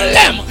 Alex, tell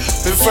them.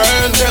 We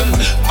friend them.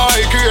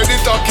 I agree with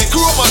it, okay.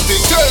 Chromatic,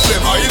 tell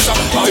them I hit a.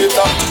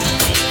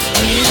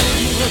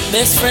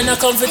 Best friend I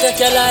come to take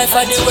your life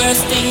are the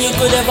worst thing you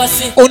could ever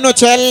see. Uno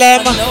tell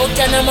them. How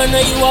can a man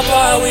know you are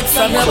power with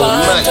from your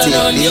band and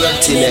on the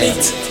ultimate?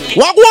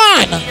 What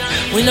one?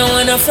 We don't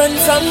want a friend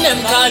from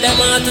them, call them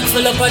out to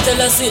full up of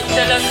jealousy.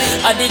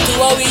 I did to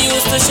what we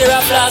used to share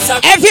a glass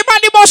of.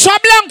 Everybody must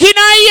have blank in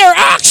a ear,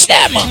 ask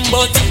them.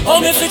 But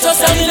how me fit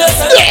us and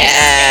innocent?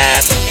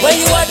 Yeah. When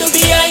you are to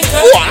behind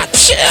her.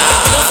 Watch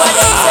out.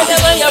 Nobody say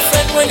them are your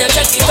friend when you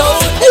check it out.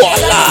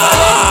 Voila.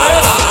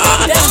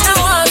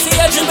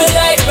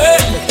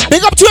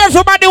 Big up to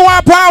everybody who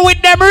are part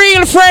with them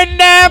real friend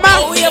them.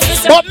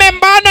 But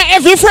remember, not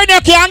every friend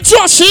you can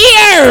trust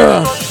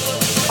here.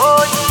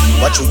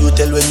 What should you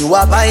tell when you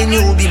are buying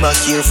you? Be more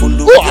careful.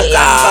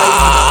 Voila.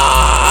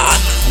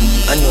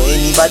 I know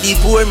anybody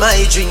pour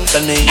my drink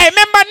and I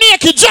remember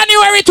naked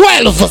January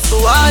 12th.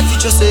 So hard for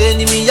just an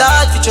enemy,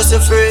 hard for just a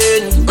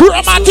friend.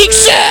 Chromatic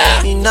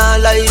share. Me nah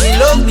lie, me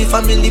love me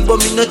family, but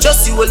me not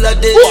just you all of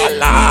them.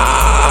 Voila.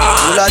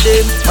 All of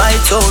them, my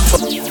town for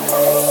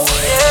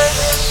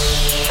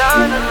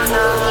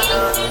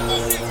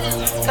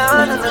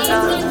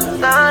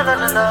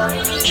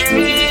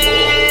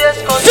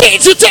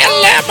Fiji,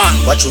 tell them.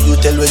 What should you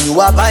tell when you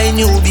are buying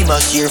you? Be more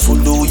careful,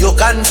 though you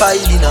can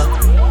find dinner.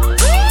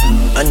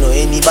 I know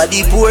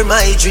anybody pour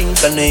my drink,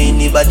 I know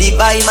anybody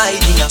buy my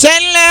dinner.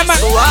 Tell them.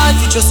 So what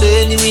did you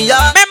say to me?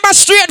 Remember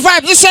Straight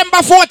Vibe,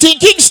 December 14,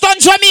 Kingston,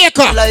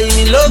 Jamaica. Like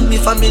me love me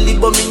family,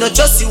 but me not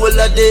just see all of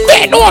them.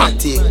 Wait, what?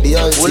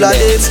 All of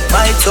them,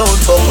 my town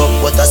fuck up,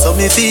 but that's how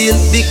me feel.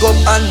 Big up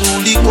and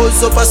rule,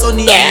 cause up a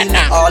sunny.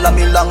 All of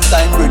me long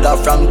time brother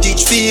from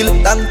Teachfield.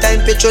 Long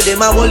time petro,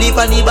 them a whole heap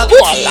on the back.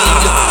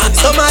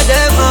 Some of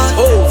them are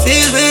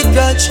filled with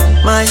grudge.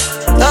 My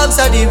dogs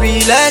are the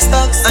realest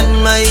dogs, and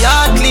my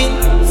heart clean,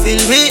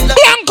 filled with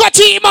Blanco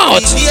team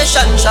out.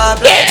 Deviation sharp,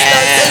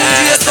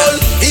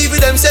 even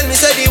them send me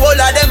say the whole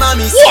of them a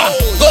miss.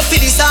 Go for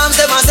the Psalms,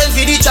 them a send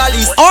for the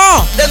chalice.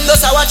 Them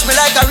just a watch me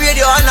like a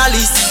radio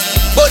analyst.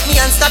 But me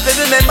and stop it,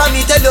 remember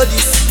me tell you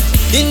this.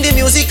 In the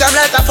music I'm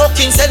like a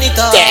fucking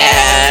senator.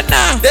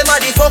 Them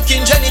are the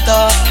fucking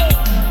janitor.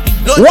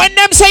 When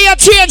them say you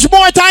change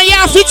more time, you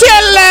have to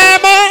tell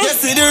them. You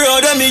see the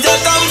road where me just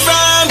come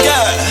from,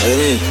 girl.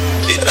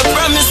 I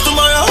promise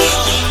tomorrow.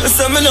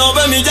 So me know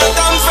where me just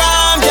come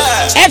from,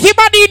 girl.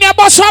 Everybody in your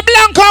bus of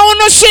Blanca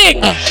wanna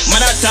sing.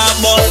 Man I talk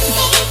about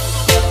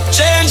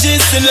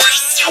changes in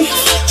life.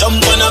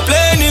 Jump on a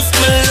plane if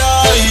me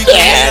like.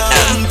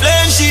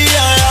 Plane she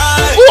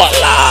alright.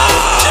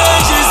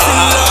 Changes in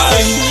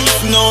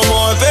life. No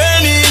more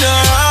pain in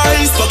her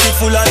eyes. Pocket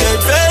full of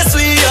dead face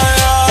we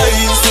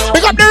eyes.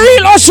 Pick up the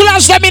real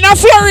hustlers them in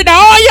Florida.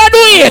 How you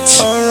do it?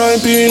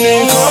 R.I.P.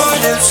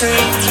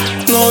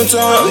 No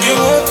time.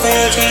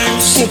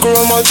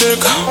 Chromatic.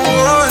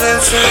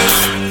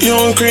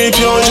 Young creep,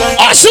 young jack.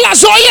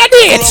 Hustlers, how you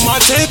do it?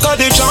 Chromatic at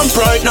the jump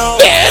right now.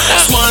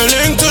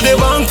 Smiling to the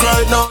bank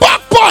right now.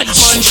 Back punch.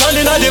 Man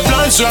shining at the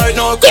plants right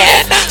now.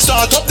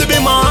 Start up to be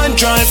my hand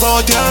drive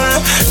out there.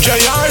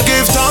 JR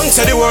give thanks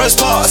at the worst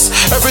pass.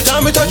 Every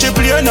time we touch a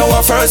player, now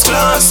our first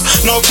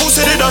class. No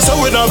pussy did that's how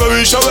we never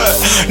reach away.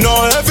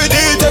 No every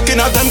day taking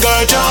out them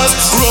gorgeous.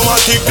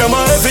 Chromatic them a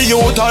heavy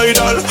youth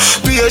idol.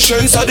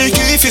 Patience are the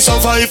key for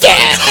survival.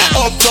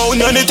 Up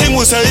down anything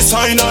we say is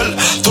final.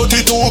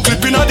 32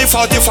 clipping at the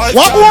 45.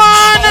 What one?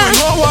 I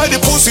know why the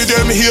pussy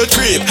them here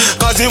trip.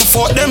 Cause him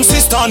fuck them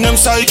sister and them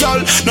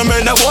cycle. No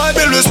man a boy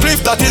build with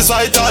spliff that is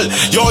vital.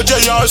 Yo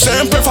JR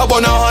same prefer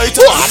bona height.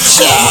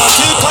 Chromatic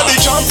at the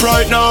jump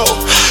right now.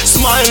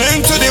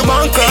 Smiling to the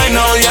bank right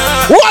now,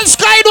 yeah. One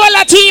sky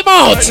dweller team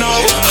out. Right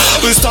now,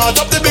 we start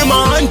up to be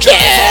my hand. You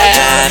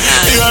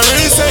are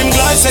really same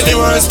glass at the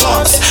worst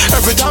box.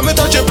 Every time we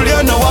touch a player,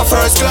 now our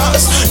first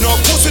class. No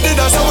pussy did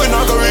that's how we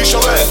not go reach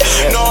away.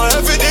 No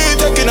every day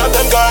taking out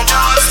them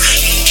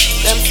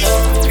gorgeous. Them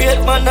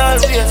great man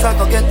always I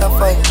go get a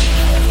fight.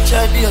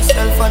 Try to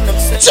yourself and them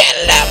say. Tell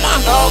them.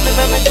 Now me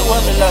make me do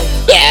what me like.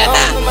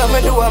 Now me make me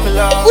do what me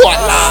like.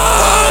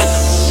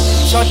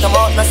 Shut them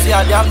out, not see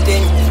a damn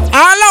thing.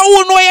 All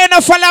who know you no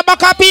follow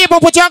back a people,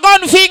 put your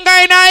gun finger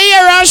in a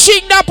ear and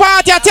shake the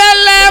party. Tell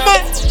them.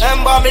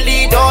 Remember me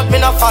lead out, me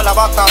no follow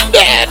back on.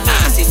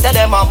 Sister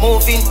them a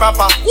moving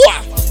proper.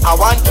 I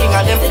want king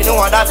and them you know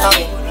what that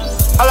time.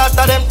 A lot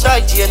of them try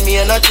to me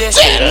and not just.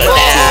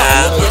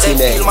 Them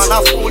feel man a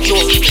fool too.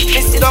 Me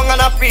sit down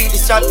and I pre the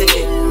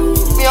strategy.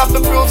 Me have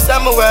to prove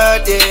some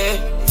worthy.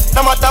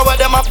 No matter what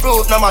them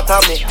approve, no matter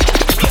me.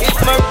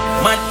 It's my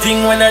mad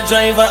thing when I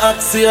drive a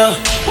Axia.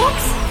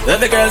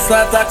 Every girl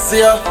start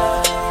taxi.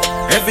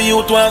 Every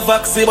youth want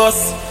vaxi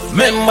bus.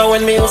 Remember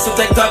when me used to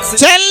take taxi?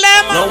 Tell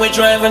them. Now we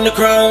driving the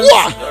crown.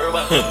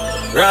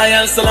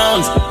 Ryan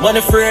Salons,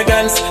 money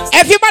fragrance.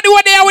 Everybody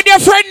were there with your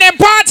friend and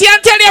party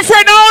and tell your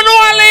friend how no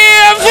one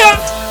live.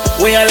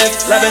 We are live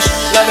lavish,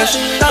 lavish,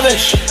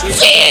 lavish.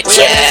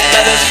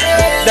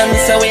 Them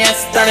say we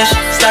astonish,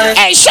 astonish.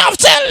 Hey, Shop,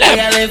 tell them.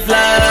 We are live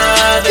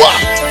lavish.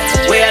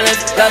 We are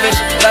live lavish,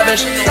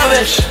 lavish,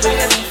 lavish.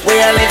 We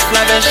are live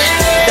lavish.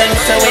 Them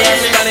say we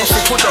astonish.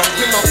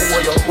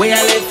 We are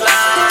live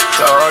lavish.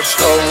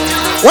 Touchdown.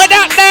 What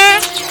that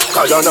there?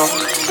 Kayana.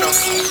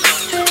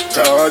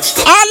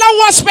 Touchdown. All I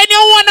want spend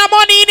your own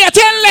money in there,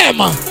 tell them.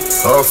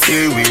 I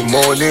feel we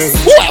money.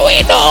 What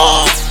we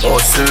know?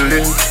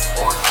 Hustling.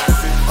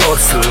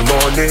 Hustle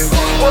money.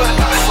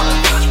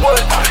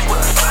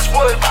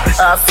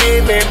 I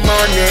feel me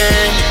money.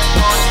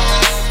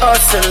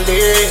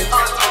 Hustling.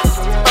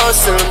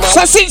 Hustle money.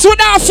 So since we're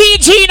not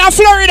Fiji in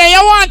Florida, you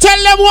want to tell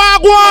them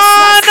what go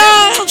on?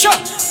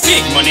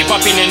 Big money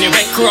popping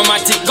anyway,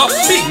 Chromatic go.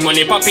 Big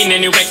money popping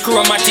anyway,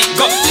 Chromatic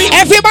go.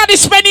 Everybody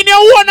spending your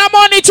own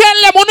money, tell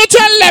them, wanna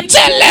tell them,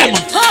 tell them.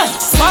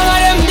 Follow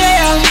them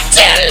there.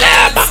 Tell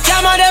them.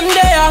 Scammer them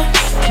there.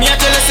 Me a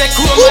tell you say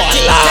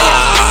Chromatic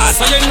there.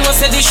 So you know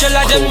say the shell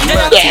of them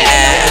there.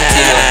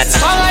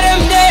 Follow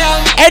them there.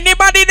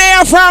 Anybody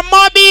there from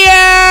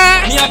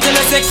Mobile? Me a tell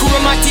you say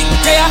Chromatic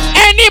there.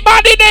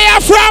 Anybody there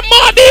from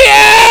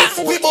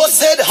Mobile? We both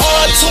said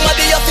hard,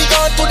 somebody have to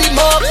go to the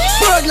mark.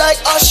 Burn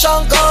like ash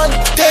and gone,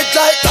 dead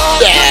like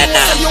dog.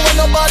 So you want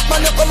a bad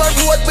man, you come a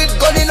road with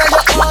gun in your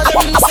hand.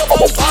 Them say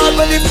about fall,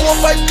 when the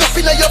 4-5 cup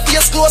in your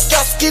face, close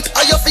casket,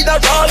 and you feel a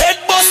roll.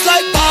 Head bust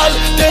like ball,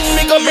 then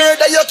me go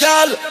murder your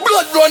gal.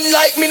 Blood run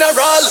like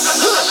mineral.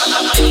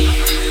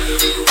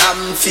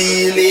 I'm I'm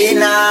feeling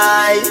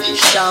high,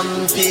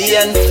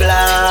 champion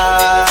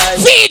fly.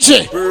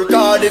 Fiji. Work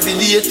hard every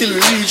day till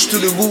we reach to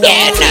the moon.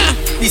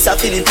 This a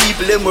for the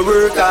people them we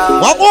work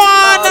hard. What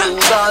one?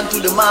 Gone to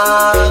the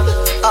mark.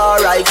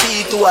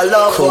 R.I.P. to a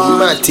loved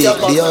one. Chromatic,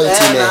 the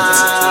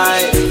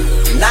ultimate.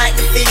 Night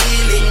the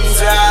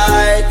feelings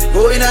right.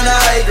 Going on a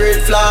high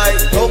grade flight.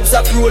 Hopes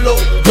up roll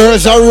out.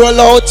 Girls are roll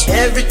out.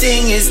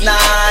 Everything is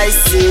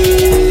nice.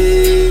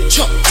 Yeah.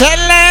 Tell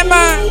them.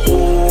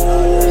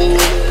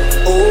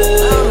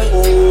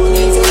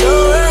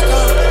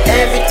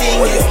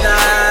 Everything is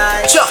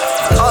nice.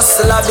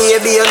 Hustler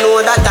baby, you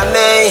know that I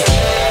may.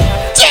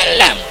 Tell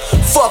them.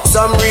 Fuck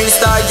some real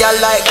star girl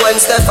like Gwen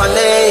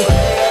Stefani.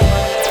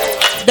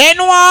 Then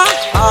what?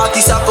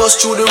 Artists a bust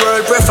through the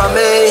world, pray for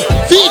me.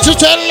 Fiji,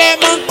 tell them.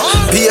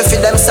 Pay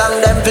for them song,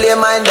 them play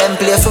mine, them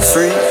play for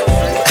free.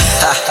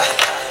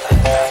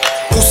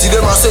 Pussy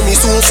them a say me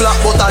soon flat,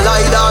 but I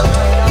lie that.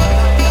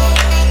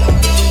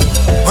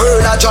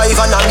 Heard a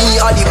drive and a me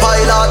a the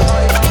pilot.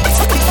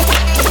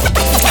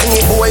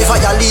 Any boy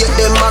violate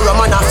them, a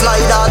man a fly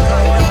that.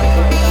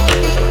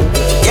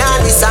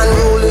 Yeah, this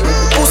unruly.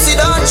 Pussy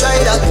don't try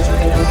that.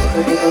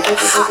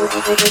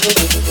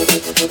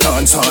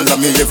 Dance all of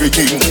me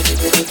everything.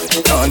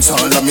 Dance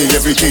all of me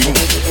everything.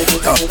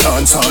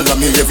 Dance all of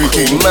me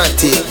everything.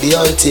 Chromatic, the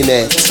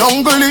ultimate.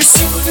 Jungle is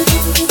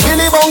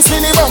Willy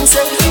bounce.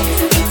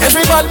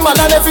 Every bad man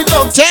and every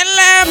dog. Tell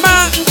them.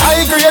 I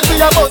agree with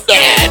you about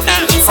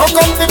fuck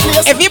up the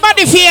place.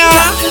 Everybody fear.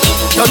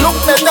 You look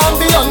better than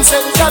Beyonce.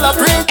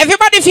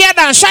 Everybody fear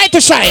dance, shy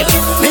to shy.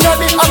 Me got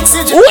the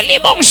oxygen. Willy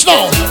bounce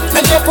now.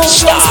 And you put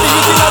some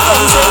speed in a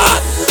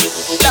concert.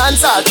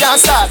 Dance all can't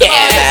start.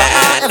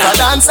 Ever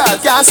dance all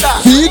can't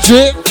start.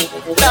 DJ.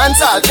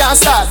 Dance all can't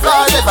start.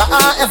 Forever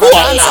ever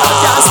dance all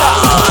can't start.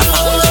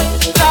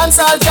 Dance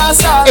all can't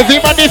start.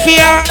 Everybody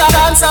fear.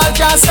 Dance all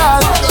can't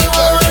start.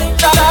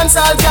 Dance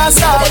all can't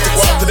start.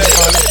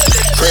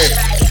 Craig,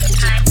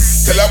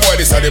 tell a boy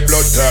this are the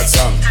blood clot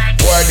song.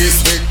 Boy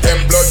this week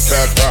them blood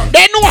clot wrong.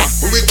 Then what?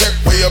 We take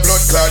for your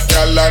blood clot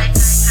girl and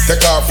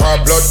take off our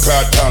blood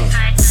clot tongue.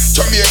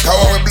 Jamaica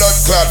where we blood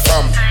clot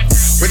from.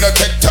 We no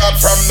take talk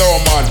from no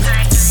man.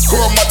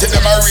 Chromatic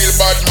them a real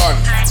bad man.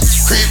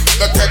 Creep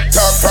no take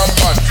talk from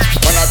man.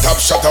 Man a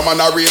top shot a man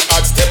a real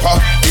hot stepper.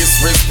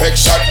 Disrespect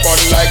shot bun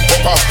like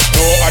pepper.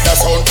 No other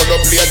sound for the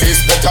play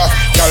this better.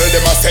 Tell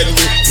them a send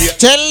me.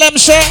 Tell them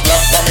say. Lock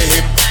from me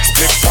hip,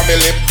 split from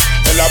me lip.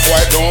 Tell a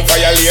boy don't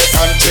violate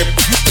and chip.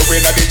 You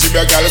in a the gym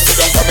your girl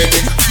sit down from me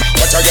dick.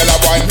 Watch a girl a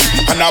wine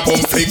and a bum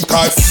flick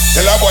cause.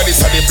 Tell a boy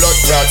this a the blood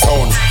clot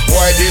sound.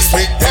 Boy this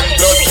week them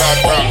blood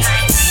clot wrong.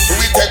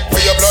 We take for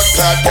your blood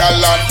clot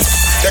girl and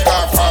take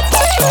off our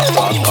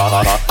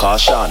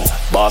Caution,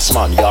 boss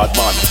man, yard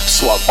man,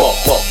 swag buck,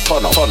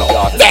 turn up,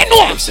 yard. Then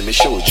what? See me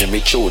show, Jimmy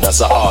Choo, that's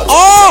a hard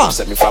one.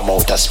 Set me from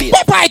outer space.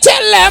 Papa,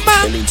 tell them.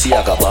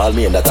 Balenciaga, ball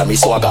me, that a me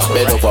swagger.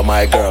 Bend over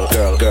my girl,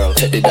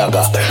 take the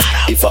dagger.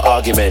 If a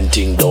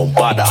argumenting don't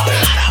bother,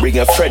 bring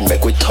a friend,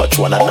 make we touch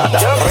one another.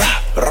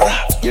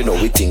 You know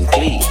we think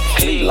clean.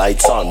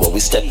 Lights on when we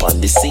step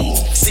on the scene.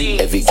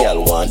 Every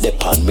girl want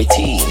dip on me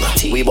team.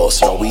 We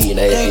both know we in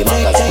every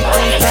magazine.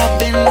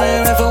 Poppin'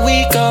 wherever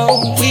we go.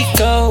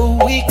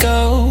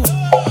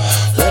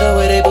 Let the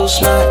way they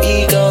boost my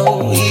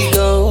ego.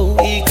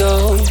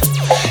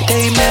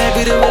 They mad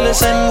we the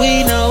realest and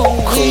we know.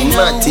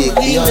 Chromatic,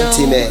 the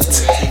ultimate.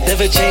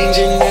 Never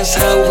changing, that's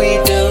how we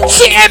do.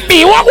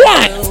 CMB, what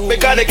one?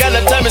 Because they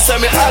gotta tell me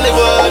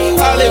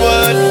Hollywood,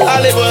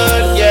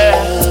 yeah.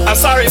 I'm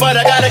sorry, but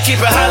I gotta keep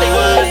it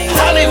Hollywood.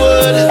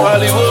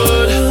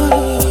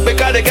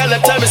 Because they gotta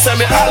tell me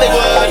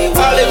Hollywood,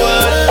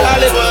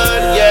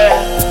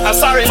 yeah. I'm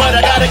sorry, but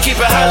I gotta keep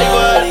it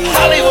Hollywood.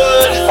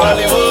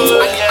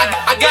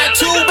 I got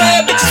two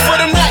bad bitches for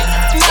the night.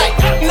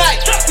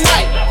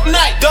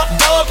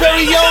 Dog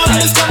Perignon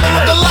is coming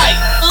with the light.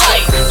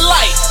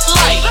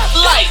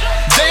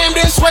 Damn,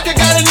 this record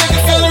got a nigga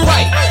feeling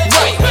right.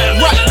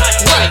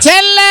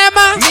 Tell them.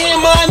 Me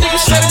and my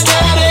niggas shut it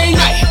down every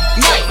night.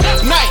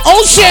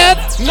 Oh shit.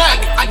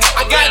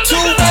 I got two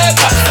bad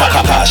bitches.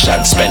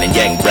 Caution, spending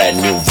yang, brand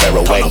new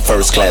Vera Wang.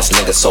 First class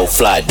nigga so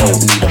fly, don't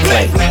need a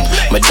plane.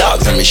 My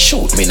dogs and me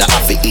shoot, me not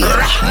have to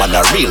ear. Man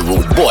a real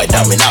rude boy,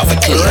 that me not have to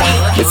clear.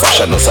 Me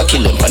fashion us a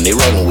killing on the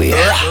runway.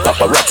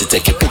 Paparazzi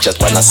taking pictures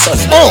on a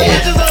Sunday.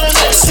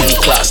 C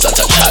class, that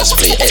a child's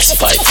play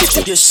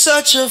S550. You're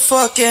such a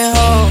fucking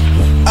hoe,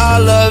 I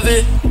love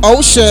it.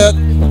 Oh shit.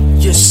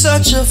 You're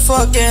such a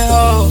fucking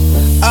hoe,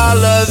 I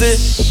love it.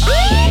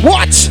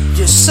 What?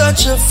 You're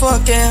such a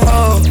fucking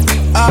hoe,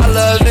 I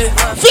love it.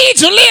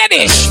 Feed your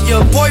ladies.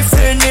 Your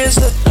boyfriend is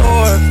a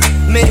dork,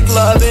 make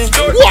loving.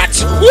 What?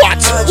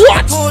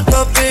 Pulled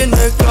up in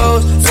the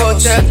clothes, fuck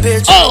that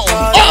bitch.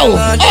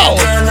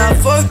 And I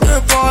fucked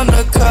up on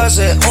the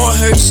cousin, on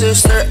her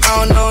sister,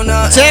 I don't know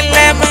nothing. Tell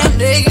them.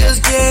 Niggas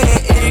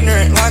getting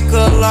ignorant like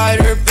a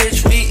lighter,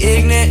 bitch, we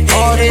ignorant.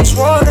 All this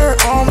water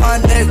on my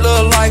neck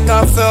look like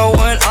I fell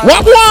when I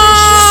what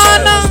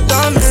one?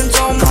 Diamonds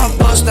on my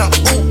bust now,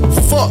 ooh,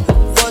 fuck,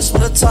 what's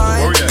the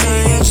time?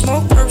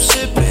 Smoke, perp,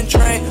 sipping,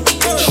 train.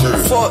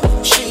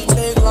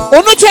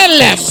 Wanna tell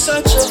them?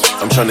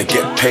 I'm trying to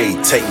get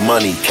paid, take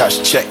money,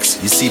 cash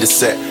checks. You see the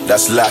set,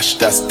 that's Lash,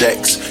 that's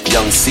Dex.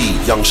 Young C,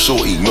 Young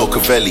Shorty,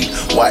 Milcavelli,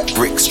 White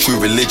Bricks, True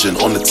Religion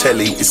on the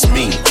telly, it's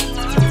me.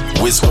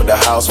 Wiz got the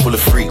house full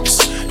of freaks.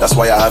 That's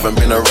why I haven't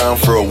been around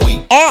for a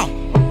week.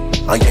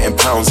 I'm getting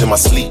pounds in my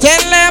sleep.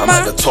 I'm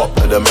at the top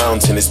of the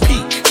mountain, it's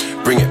peak.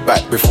 Bring it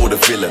back before the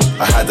villain.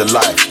 I had a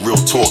life, real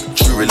talk,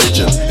 true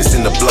religion. It's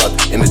in the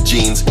blood, in the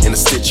jeans, in the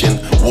stitching.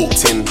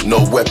 Walked in,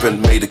 no weapon,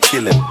 made a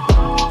killing.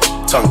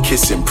 Tongue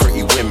kissing,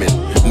 pretty women.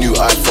 New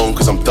iPhone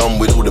cause I'm done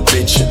with all the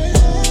bitching.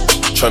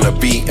 Tryna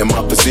be in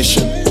my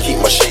position.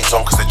 Keep my shades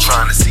on cause they're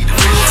trying to see the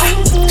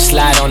vision.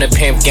 Slide on the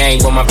pimp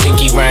gang with my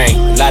pinky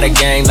ring. Lot of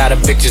gang, lot of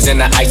bitches in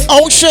the ice.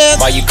 Oh shit.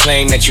 While you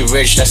claim that you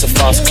rich, that's a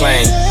false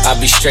claim. I'll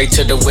be straight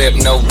to the whip,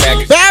 no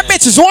baggage. Bad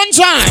bitches one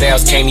time.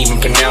 Styles can't even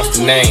pronounce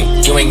the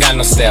name. You ain't got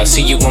no style,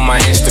 see you on my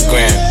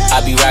Instagram. I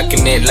be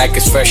rocking it like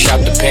it's fresh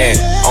out the pen.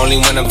 Only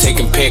when I'm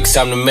taking pics,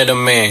 I'm the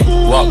middleman.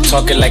 Walk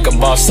talking like a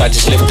boss, I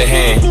just lift a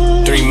hand.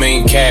 3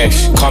 million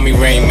cash, call me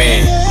Rain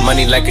Man.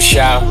 Money like a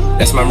shower,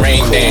 that's my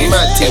rain dance.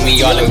 And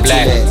we all in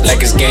black,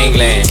 like it's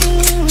gangland.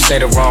 Say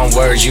the wrong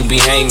words, you be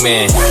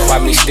hangman. Why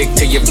me stick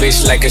to your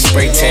bitch like a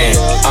spray tan?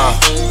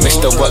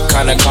 Mister, what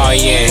kind of car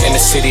you in the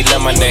city,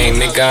 love my name,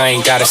 nigga, I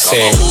ain't gotta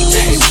say it.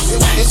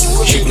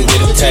 She can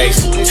get a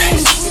taste.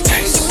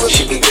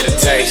 She can get a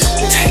taste.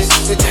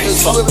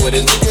 Fuck with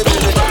it.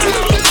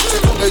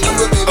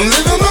 I'm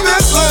living my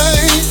best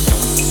life.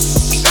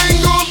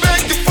 Ain't going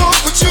back and forth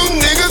with you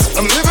niggas.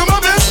 I'm living my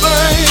best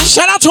life.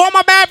 Shout out to all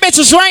my bad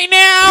bitches right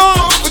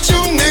now. With you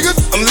niggas,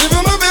 I'm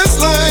living my best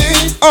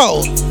life.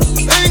 Oh.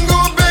 Ain't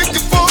going back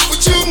and forth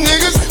with you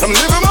niggas. I'm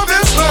living my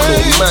best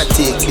life.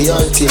 Chromatic, the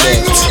ultimate.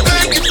 Ain't going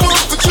back and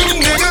forth with you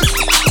niggas.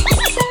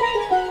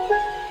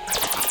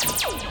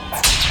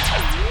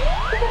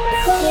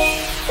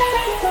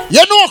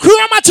 You know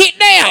Chromatic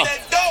there.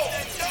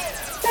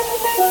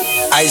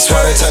 Ice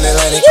water turn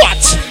Atlantic. What?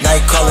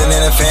 Night calling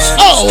in a fan.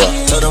 Oh.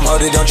 Told them,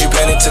 hold it, don't you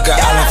panic. Took an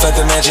island, felt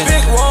the mansion.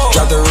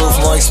 Drop the roof,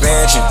 more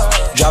expansion.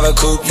 Drive a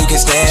coupe, you can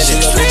stand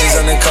it. Bridges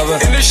undercover.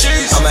 I'm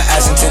an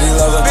ass and titty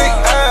lover.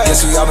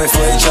 Guess we all been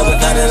for each other.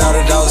 Now that all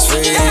the dogs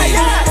free.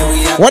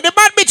 What the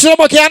bad bitches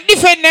about can't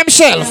defend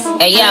themselves.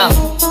 Hey yo,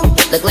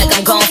 look like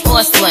I'm going for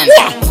a swim.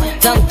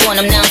 Dunk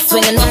on him, now I'm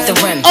swinging off the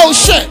rim. Oh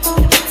shit.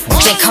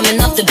 They coming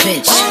off the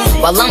bench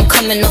while I'm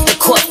coming off the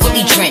court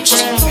fully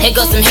drenched. Here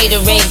goes some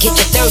haterade, get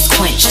your thirst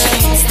quenched.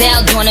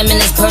 Style doing him in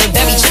this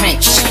Burberry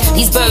trench.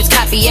 These birds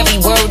copy every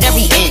word,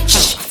 every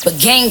inch. But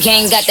gang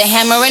got the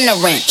hammer and the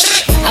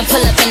wrench. I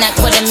pull up in that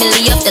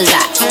 $250,000 off the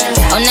lot.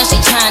 Oh now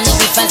she trying to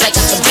be friends like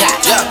I forgot.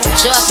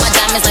 Show off my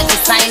diamonds like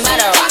it's signed by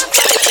the rock.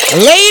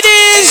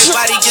 Ladies,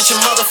 everybody get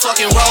your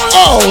motherfucking roll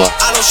on.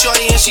 I know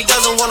shorty and she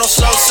doesn't want no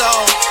slow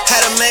song.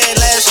 Had a man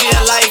last year,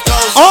 life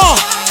goes on.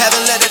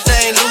 Haven't let the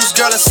thing loose,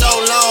 girl, in so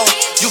long.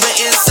 You been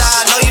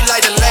inside, know you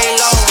like to lay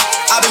low.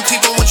 I've been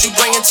peeping what you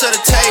bringing to the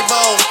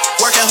table.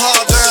 Working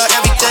hard, girl,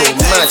 everything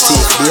Chromatic,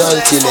 the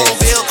ultimate.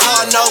 Bill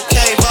car, no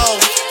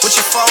cable. With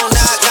your phone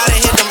out, gotta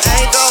hit them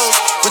angles.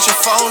 With your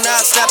phone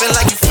out, snapping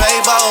like you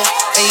Fable.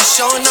 And you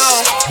showing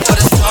off, but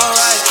it's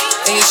alright.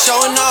 And you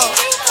showing off,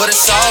 but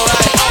it's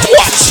alright.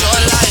 It's your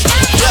life,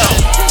 yo.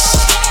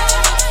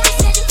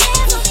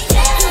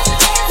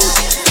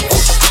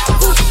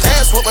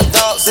 Dance with my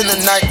dogs in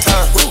the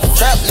nighttime.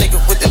 Trap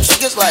nigga with the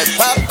triggers like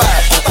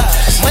Popeye.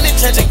 Money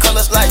changing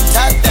colors like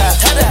tie-dye.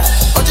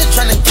 I'm just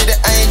tryna get it,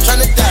 I ain't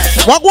tryna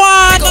die. What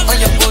one? On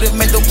your booty,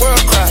 make the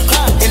world cry.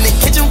 In the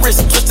kitchen,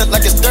 wrist twisted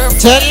like it's stir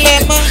fry.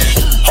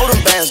 Hold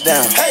them bands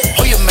down,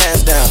 hold your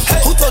mans down.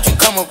 Who told you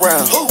come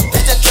around?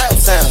 It's that trap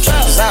sound.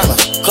 Designer,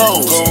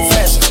 clothes,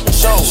 fashion,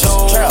 shows,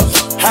 trap,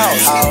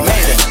 house,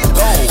 made it,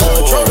 gold.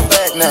 Control the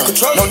bag now,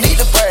 no need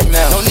to brag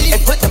now. Hey,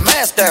 put the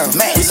mask down,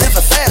 we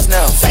living fast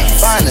now.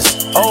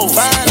 Finest, old,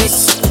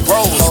 finest,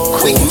 rose,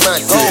 quick,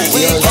 gold,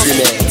 keep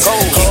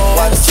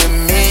watching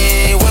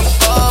me when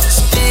up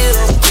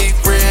still keep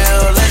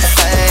real and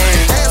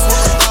fame. Dance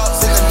with the dogs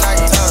in the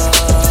nighttime.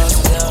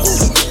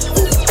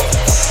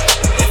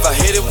 If I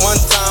hit it one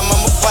time,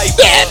 I'm a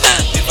viper.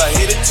 If I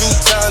hit it 2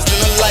 times,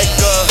 then I like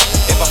her.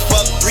 If I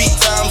fuck 3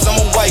 times, I'm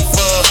a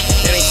wifer.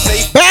 It ain't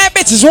safe. Bad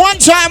bitches one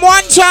time. It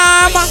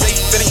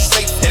ain't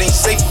safe, it ain't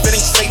safe, it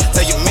ain't safe.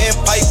 Tell your man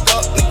pipe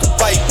up, nigga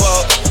pipe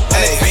up.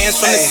 And advance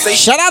from the safe.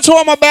 Shout out to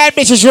all my bad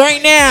bitches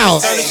right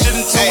now.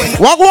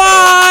 Walk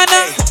one.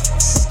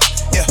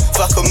 Yeah,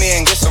 fuck with me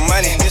and get some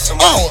money, get some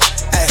money.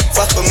 Ay,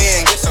 fuck with me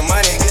and get some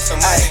money, get some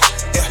money.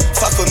 Yeah,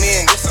 fuck with me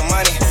and get some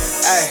money.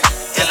 Ay,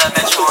 you love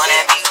that you want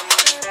it.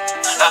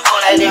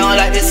 They don't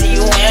like to see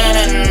you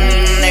winning.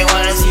 They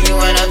wanna see you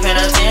in a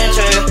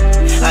penitentiary.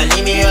 I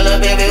need me a little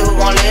baby who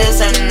gon'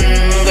 listen.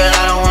 Girl,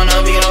 I don't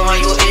wanna be the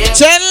one you is.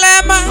 Tell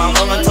them. My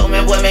mama told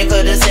me, boy, make a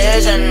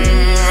decision.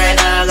 Right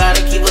now I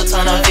gotta keep a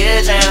ton of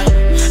vision.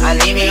 I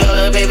need me a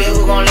little baby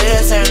who gon'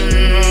 listen.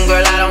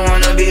 Girl, I don't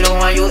wanna be the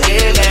one you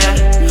is.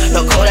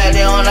 The code that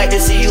they don't like to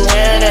see you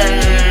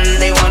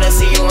winning. They wanna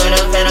see you in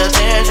a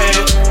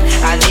penitentiary.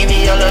 I need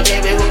me a little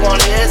baby who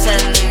gon' listen.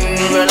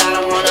 Girl, I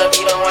don't wanna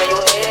be the one you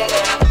is.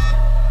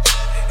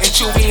 and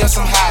you be on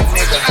some hot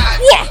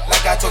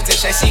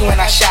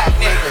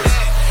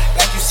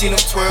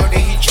world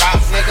and he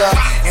drop, nigga.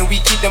 And we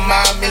keep the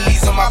mind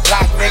millies on my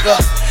block, nigga.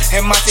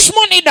 And my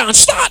money down,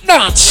 start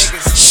dance.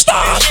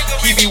 Start.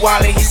 He be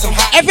wildin', he some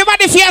hot.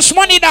 Everybody fierce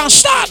money down,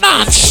 start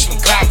dance.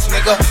 Glocks,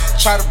 nigga.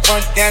 Try to run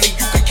down and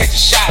you can catch a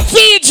shot.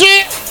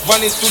 Fiji.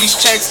 Running through these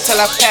checks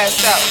till I pass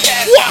out.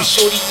 What?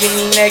 Shorty give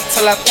me neck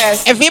till I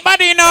pass.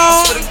 Everybody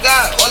know. Swear to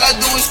God, all I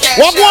do is cash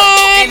What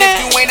out. And if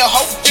you ain't a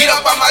hoe, get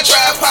up on my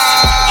trap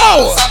house.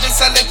 Oh. I've been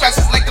selling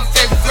cracks since like the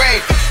 5th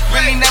grade.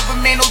 Really never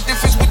made no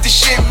difference with the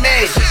shit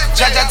made.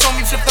 Jaja told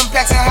me flip them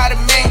packs and how to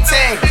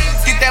maintain.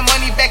 Get that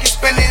money back and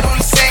spend it on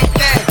the same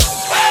thing.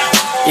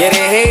 Yeah,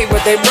 they hate,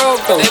 but they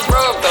broke though.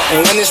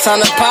 And when it's time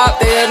to pop,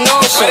 they had no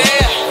show.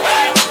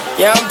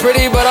 Yeah, I'm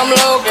pretty, but I'm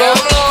loco.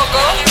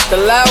 The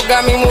loud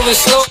got me moving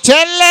slow.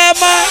 Tell them.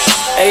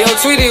 Hey, yo,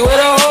 Tweety, where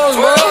the hoes,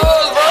 bro?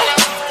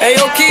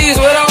 Hey, yo, Keys,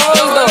 where the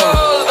hoes,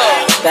 though?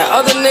 That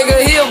other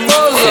nigga, he a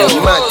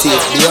bozo. Chromatic,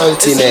 the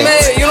ultimate.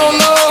 Man, you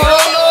don't know.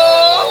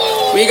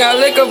 We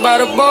got liquor by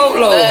the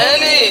boatload.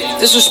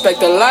 Disrespect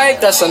the life,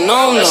 that's a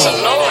no-no.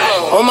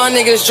 All my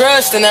niggas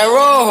dressed in that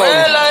rojo.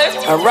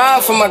 I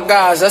ride for my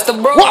guys, that's the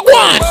bro. What?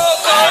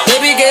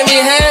 Baby gave me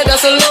head,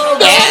 that's a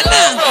logo.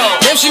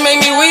 Then she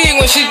made me weak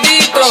when she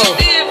deep throw.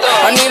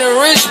 I need a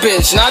rich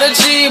bitch, not a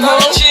cheap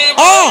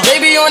hoe.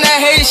 Baby on that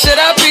hate shit,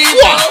 I peep.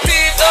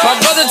 My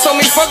brother told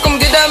me fuck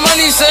him, get that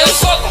money, sis.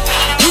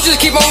 You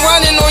just keep on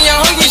running on your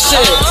hungry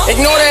shit.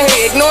 Ignore the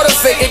hate, ignore the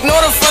fake, ignore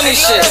the funny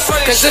shit.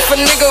 Cause if a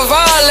nigga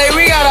violate,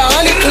 we got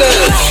 100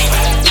 clips.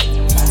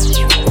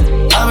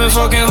 I've been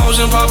fucking hoes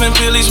and popping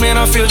pillies, man,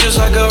 I feel just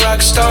like a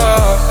rock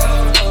star.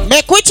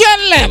 Make we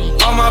tell them.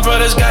 All my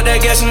brothers got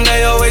that gas and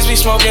they always be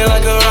smoking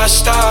like a rock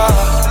star.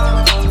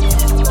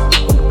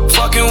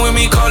 Fucking with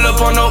me, call up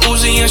on the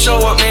Uzi and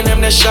show up, man, them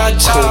the shot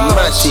tops.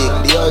 Chromatic,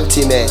 the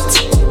ultimate.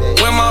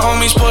 When my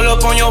homies pull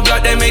up on your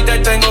block, they make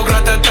that thing go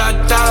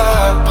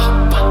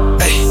grata-ta-ta.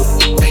 Hey,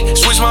 hey,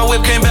 switch my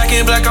whip, came back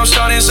in black, I'm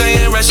starting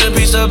saying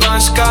recipes to Bon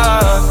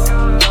Scott.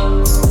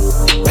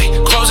 Hey,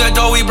 close that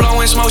door, we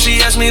blowing smoke, she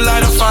asked me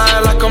light a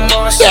fire like a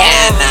Mars.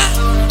 Hey,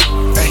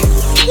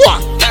 what?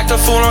 Act a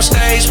fool on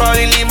stage,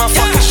 probably leave my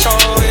fucking show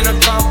in a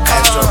cop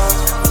car.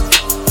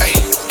 Hey,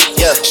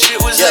 yeah, shit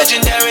was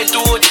legendary,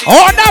 do it.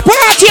 On the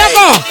party,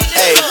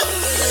 hey,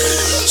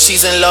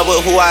 she's in love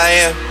with who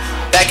I am.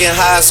 Back in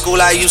high school,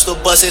 I used to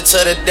bust it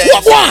to the day.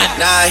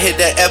 Now I hit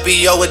the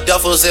FBO with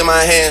duffels in my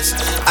hands.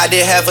 I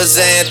did half a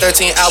Zan,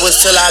 13 hours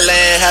till I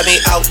land. Had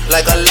me out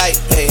like a light,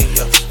 hey,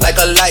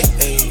 like a light,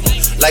 hey,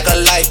 like a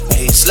light,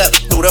 hey.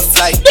 Slept through the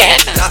flight,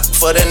 not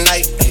for the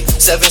night, hey.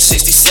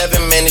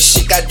 767, man, this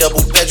shit got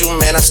double bedroom,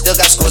 man. I still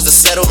got scores to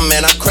settle,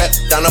 man. I crept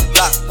down the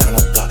block,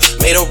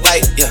 made a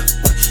right, yeah.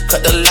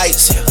 Cut the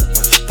lights, yeah.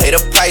 Pay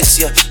the price,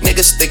 yeah.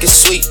 Niggas think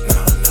it's sweet,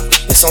 no,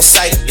 it's on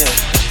sight, yeah.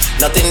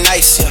 Nothing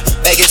nice, yeah.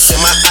 Vegas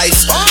in my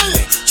ice,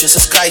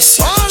 Jesus Christ,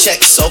 yeah.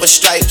 Checks over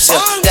stripes, yeah.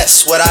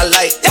 That's what I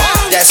like,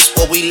 that's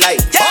what we like.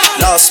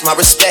 Lost my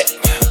respect,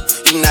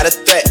 you not a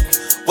threat.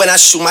 When I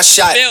shoot my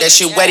shot, that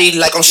shit wetty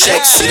like on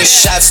Shaq. See the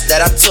shots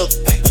that I took,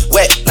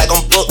 wet like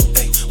on Book,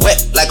 wet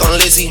like on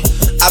Lizzie.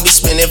 I be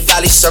spinning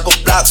valley circle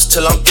blocks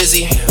till I'm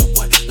busy.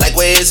 Like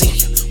where is he?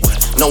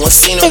 No one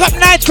seen him. Pick up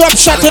nightclub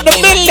shot in the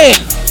building.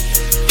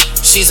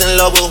 She's in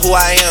love with who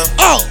I am.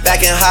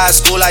 Back in high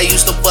school, I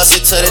used to bust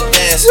it to the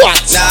dance.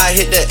 Now I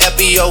hit the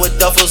FBO with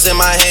duffels in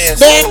my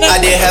hands. I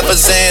did half a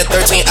Zan,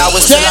 13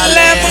 hours till I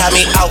land. Had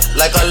me out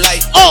like a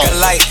light, like a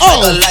light,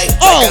 like a light,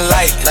 like a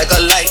light, like a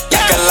light,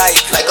 like a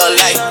light, like a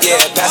light. Yeah,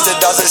 Pastor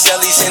Dawson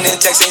Shelly sending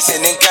texts, ain't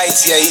sending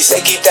kites. Yeah, he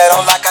said keep that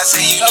on like I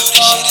say you do.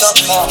 This shit is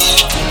clean.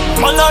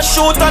 Man, I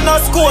shoot and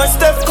I score,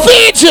 Steph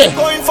Fiji.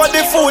 Going for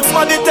the food,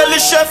 man, tell the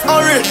chef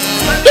hurry.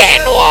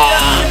 Then what?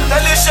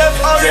 Tell the chef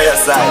hurry.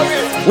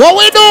 What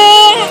we do?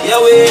 Yeah,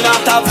 we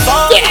not have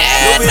fun.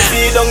 Yeah, we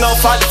see don't no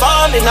fat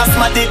farm in a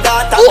smarty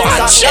data.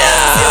 Watch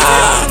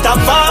out. Tap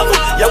farm.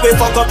 Yeah, we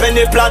fuck up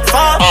any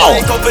platform.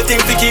 Like up a thing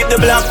to keep the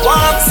black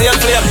warm. See a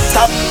flame.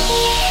 Tap.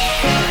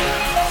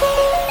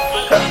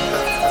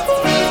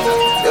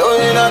 Yeah,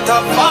 we not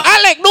have fun.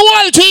 Alec, the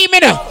whole team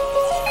in there.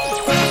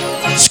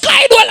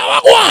 Sky do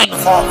all one.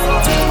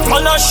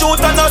 Man, I shoot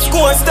and I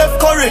score, Steph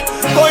Curry.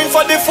 Going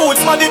for the food,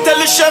 man, tell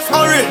the chef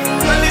hurry.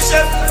 Tell the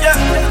chef, yeah,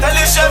 tell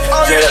the chef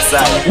hurry.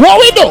 What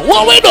we do?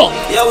 What we do?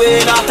 Yeah, we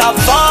not have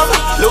farm.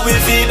 Louis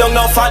V don't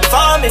no fat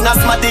farm. In a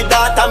smarty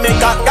data make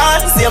a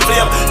gun. Same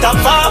flame, tap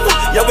farm.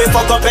 Yeah, we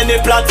fuck up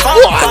any platform.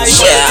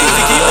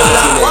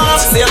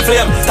 Same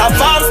flame, tap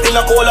farm.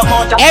 Still a cool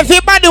amount.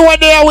 Everybody were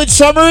there with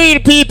some real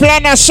people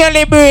and a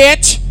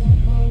celebrate.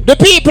 The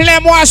people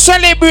them want to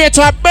celebrate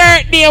a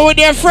birthday with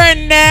their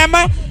friend them.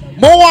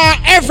 More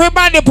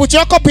everybody put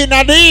your cup in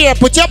the air,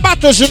 put your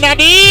bottles in the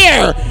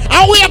air,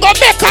 and we are gonna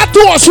make a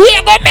toast. We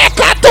are gonna make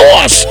a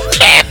toast.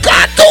 Make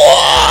a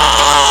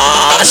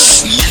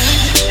toast.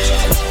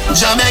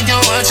 Jamaica,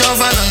 watch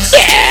over us.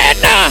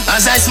 Yeah.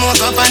 As I smoke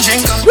up and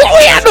drink up. What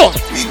we are doing?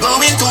 We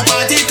going to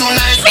party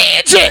tonight.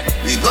 Fiji.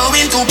 We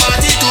going to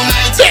party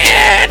tonight.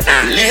 Yeah.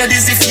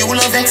 Ladies, if you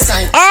love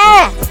excite.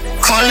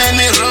 Come let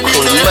me rub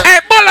it on.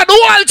 Hey, Bola, the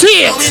whole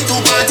team. Going to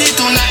party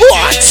tonight.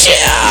 Watch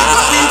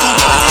out. Going to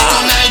party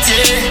tonight.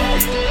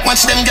 yeah.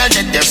 Watch them girls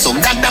that they're so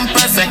goddamn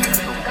perfect.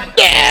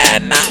 Yeah,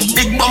 nah.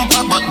 Big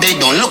bumper, but they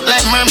don't look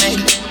like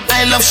mermaid.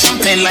 I love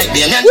champagne like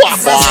they're not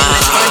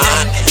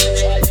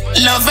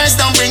lovers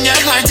don't bring your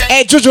heart.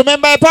 Hey, Juju,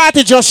 remember my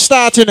party just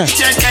starting.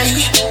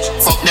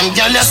 Fuck them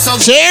girls, you're so.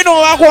 So you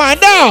know what I'm going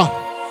down.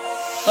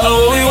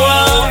 Oh, we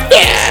want.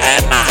 Yeah,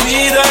 nah.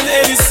 We done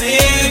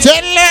anything.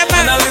 Tell them.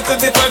 And a little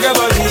bit of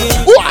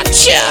gabardine.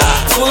 Watch ya.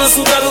 Full of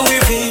sugar Louis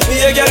V.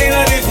 Be a girl in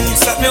a living.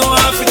 Slap me one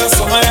for the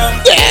summer.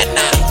 Yeah,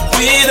 nah.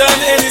 We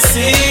done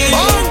anything.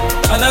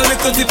 And a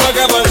little bit of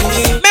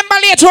gabardine. Remember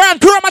later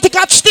on, Chromatic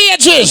at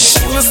stages.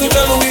 Full of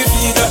sugar Louis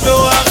V. That me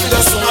one for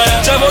the summer.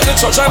 Drive out the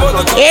truck, drive out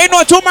the car. Ain't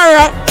no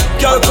tomorrow.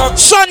 Girl cock.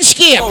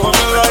 Sunscape. Oh, I'm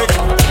like.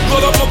 Go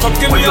up, look up,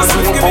 give me a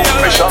swing, give me a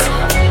pressure.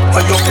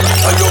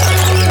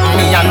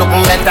 Me a look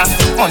better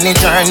on the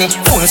journey,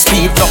 full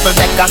speed, double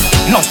decker.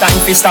 No time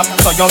to stop,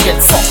 so you get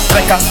fucked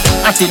wrecker.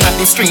 Acting at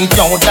the street,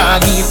 yo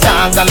dog eat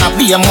dog, and a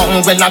be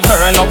among when I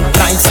turn up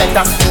like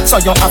setter. So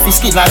you have to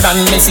skiller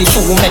than Messi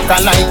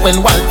shoemaker, like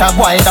when Walter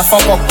Boy the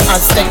fuck up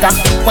as Azteca.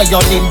 Where you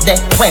did that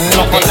when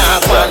nothing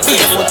happened.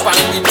 Barefoot on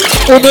the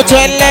Who no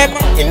tell them?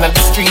 In the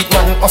street,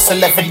 man,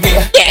 hustle every day.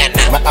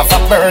 Me have a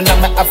burner,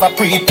 me have a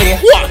prepay.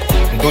 What?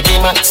 Do the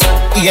max,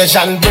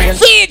 Asian brain.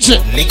 Fiji.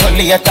 Little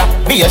later,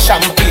 be a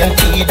champagne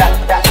tea that.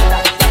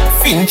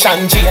 Finch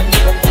and Jane.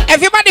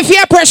 Everybody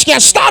fear press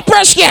gas. Start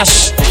press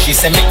gas. She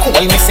say me cool,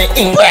 me say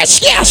ink. Press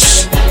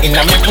gas. In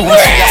a me room,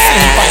 she a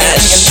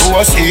sing. Do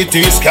a CT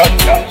scan.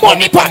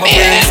 Money pa me.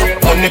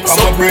 Money pa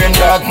my brain,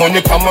 dog. Money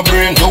pa my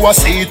brain. Do a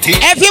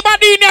CT.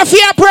 Everybody in your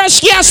fear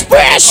press gas.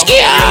 Press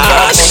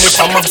gas.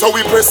 So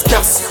we press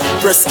gas.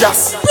 Press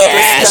gas.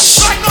 Press.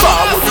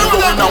 Forward we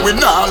going and we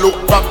now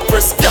look back.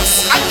 Press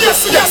gas.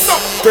 Press gas.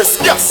 Press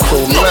gas.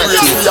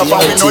 Chromatic, the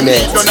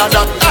ultimate.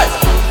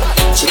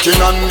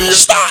 Chicken and beef.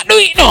 Start do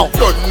it now.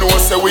 Don't know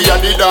say we are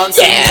the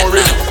dancing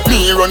hurry.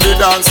 Me run the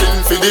dancing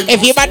for the.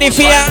 Everybody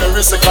fear. Primary,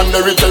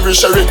 secondary,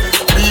 tertiary.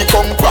 We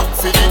come back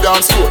for the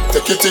dance floor.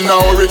 Take it in a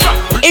hurry.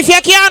 If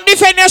you can't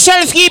defend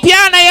yourself, keep your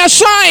hand on your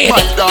side.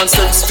 My dance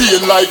them feel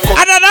like.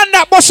 Other than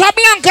that, Bossa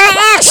Blanca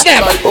ask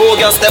them. Oh,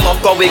 girls, them up,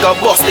 cause we got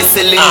bust the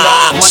cylinder.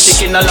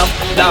 Matic in a lamp,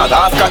 dog,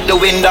 I've got the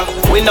window.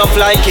 We no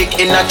fly kick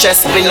in a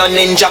chest, we no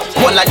ninja.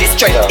 One of the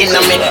straight in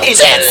a mid, in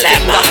a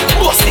cylinder.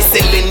 Bust the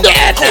cylinder,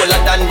 colder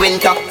than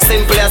winter.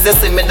 Simple as you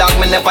see me, dog,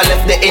 me never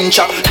left the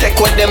incha. Take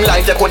with them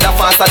life, they coulda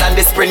faster than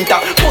the sprinter.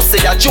 Pussy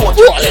a joke,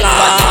 bad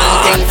man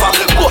thing for.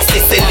 Bust the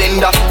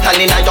cylinder, and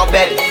in your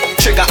bed.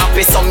 Trigger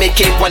happy, so me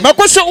keep one. My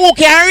pussy who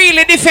can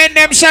really defend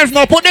themselves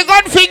now. Put the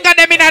gun finger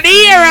them in the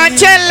ear and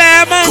tell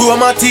them.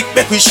 Chromatic,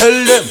 make we shell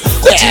them.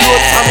 Cut you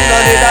out from the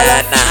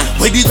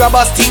Netherlands. Where the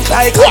grabbers think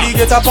like how they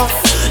get up.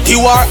 The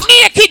war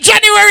naked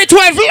January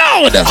 12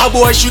 loud. A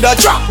boy shoulda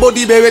drop, but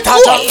the berry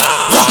touch up.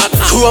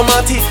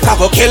 Chromatic,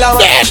 taco killer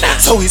man.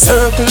 So we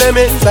circle them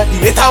in like the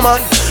meta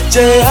man.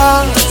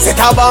 J.R. Set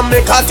a bomb,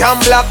 make a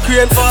damn black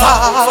crane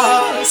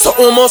fall. So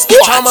almost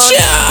catch a man.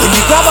 When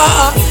the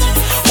grabber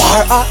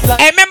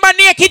I remember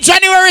naked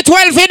January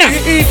 12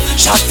 in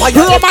shot fire.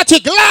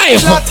 Chromatic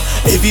live.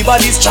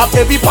 Everybody's trapped,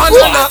 every pan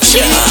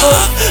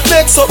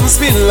make something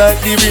spin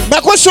like the rim.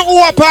 Because you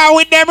open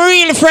with them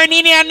real friend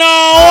in here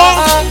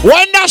now.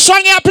 When that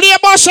song you play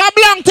Bossa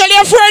Blanc, tell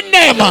your friend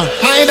them.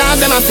 My dog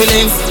them a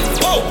feelings.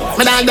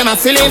 My dog them a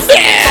feelings.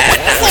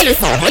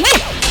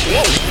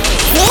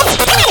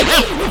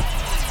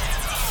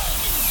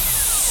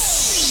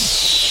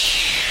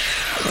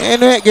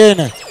 Anyway,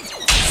 again,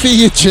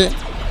 Fiji.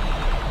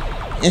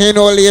 You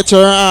know,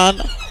 later on,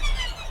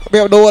 we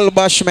have the whole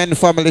Bashman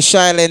family,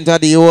 silent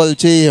at the whole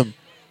team.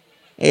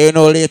 You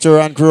know, later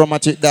on,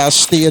 Chromatic, that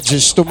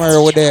stages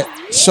tomorrow with the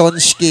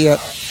Sunscape.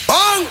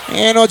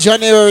 You know,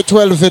 January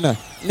 12th, you know,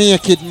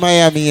 naked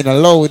Miami, you know,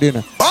 loud, you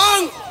know.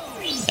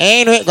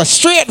 You know, it got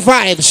straight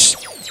vibes.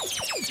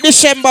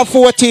 December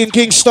 14,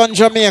 Kingston,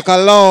 Jamaica,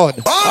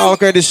 loud.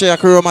 Okay, this is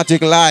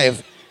Chromatic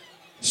live.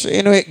 So,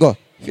 you know, it go.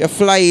 If you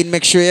fly in,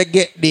 make sure you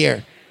get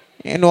there.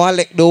 You know, I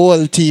like the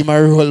whole team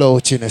I roll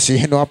out, you know, so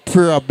you know a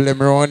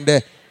problem around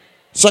there.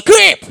 So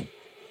creep!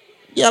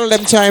 Yell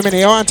them time in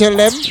here, you want to tell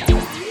them?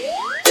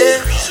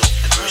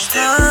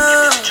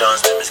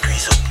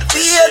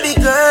 Baby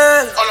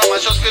girl. All of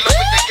us just fill up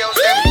with the girls,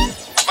 them.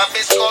 My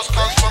best calls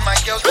comes from my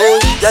girls. Oh,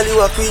 girl,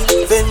 you a queen.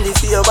 Fendi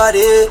for your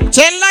body.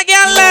 Tell the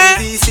girl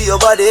Louis for your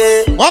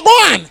body. What go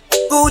on?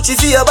 Gucci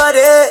for your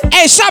body.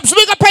 Hey, Subs,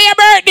 we gonna pay your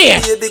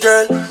birthday. Baby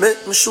girl,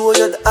 make me show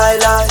you the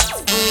highlight.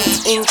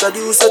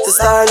 Introduce you to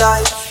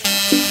starlight.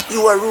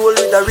 You are roll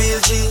with a real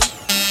G.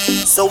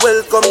 So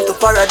welcome to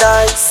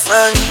paradise,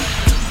 friend.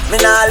 Me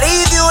nah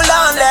leave you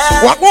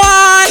lonely. What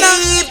one?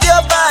 Keep you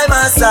by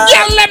my side.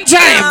 Yell them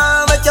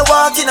time. Make you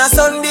walk in a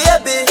sun,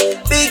 baby.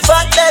 Big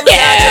fat them.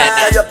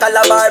 Yeah. You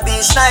Calabar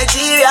Beach,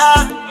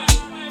 Nigeria.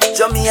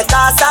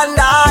 Jamaica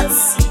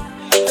standards.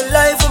 The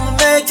life I'ma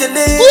make you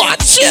live.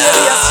 Watch ya.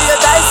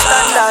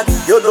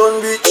 You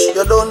don't bitch,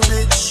 you don't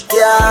bitch,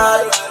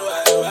 yeah.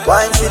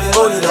 Wine for the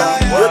money now.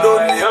 You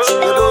don't bitch,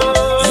 you don't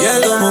bitch.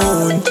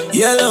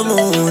 Yellow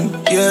moon,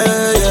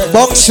 yeah, yeah.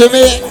 Box to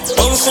me.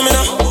 Bounce to me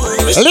now.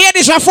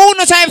 Ladies, a phone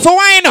no time for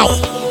wine now.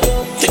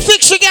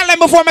 Fix your girl them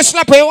before me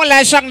slap you. One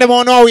like shang them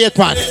on how yet,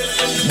 man.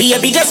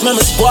 Baby, just me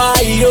spoil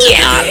you.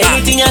 Yeah,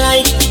 anything you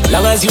like.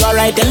 Long as you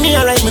alright, tell me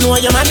alright. Me know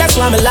you man, that's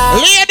why me like.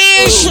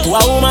 Ladies, to a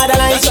woman that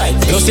I like.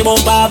 You see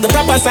bump have the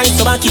proper size,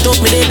 so back it up,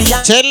 me baby.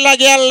 Tell a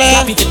girl.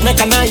 Slap it, it make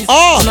a nice.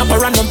 Oh, snap a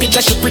random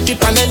picture, she pretty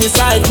on any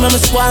side. Me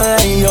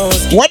spoil you.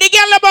 When the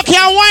girl about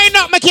can't wine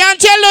up, me can't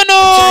tell you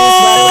no.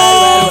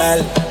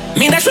 Well.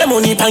 Me dash my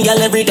money pan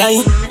girl every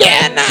time.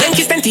 Yeah, nah. Then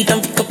kiss them teeth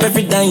and pick up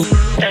every time.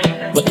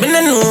 But me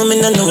no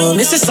know.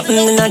 This is something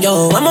in a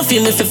yo. I'ma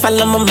feel if you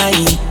fall on my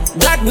mind.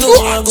 God know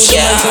I go to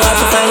my so hard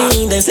to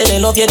find. They say they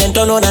love you, then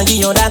turn on and give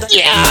you that.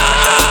 Yeah.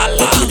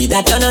 But maybe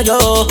that turn on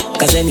yo.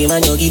 Cause any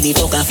man you give me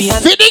for coffee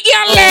and feed the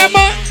girl them.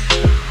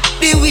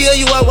 The way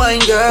you a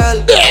wine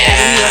girl. Yeah.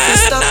 Me have to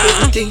stop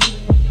everything.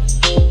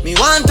 Me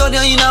want on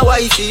you in a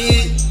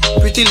wifey.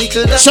 Pretty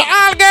little that. So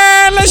all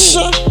girls.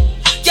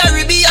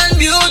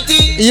 Caribbean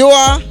beauty. You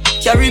are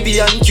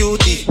Caribbean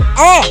cutie.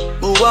 Oh,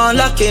 who want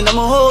lock in my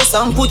house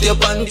and put your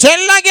pan. Tell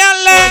the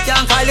girl. I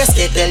can't call you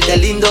skater,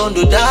 tell him don't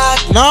do that.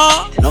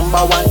 No.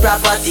 Number one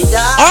property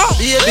that. Oh.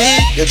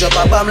 Baby, you drop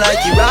a bomb like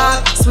you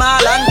rock.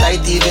 Small and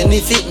tight even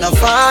if it not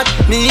fat.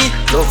 Me,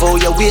 love how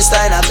your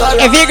waistline a go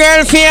round. If your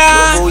girl fear,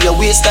 love how your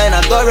waistline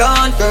a go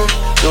round, girl.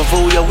 Love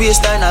how your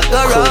waistline a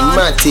go round.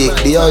 Chromatic,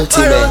 the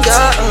ultimate.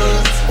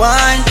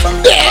 Wine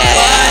from me,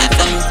 wine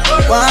from me,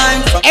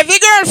 wine from me. If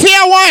your girl fear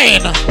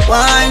wine,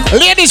 wine.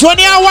 Ladies, when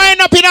you wine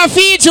up in a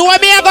Fiji,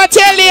 what me I go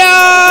tell you?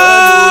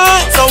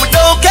 So we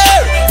don't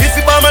care if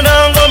you bomb and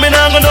I'm going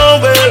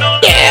nowhere.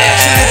 Yeah.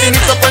 She living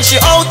it up and she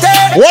out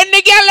there. When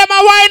the girl them a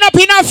wine up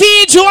in a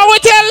Fiji, what we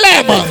tell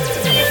them?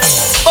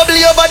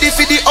 Bubble your body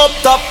for the up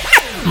top.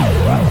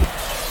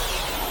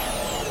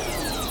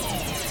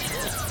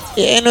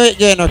 Yeah,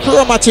 you know,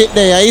 Chromatic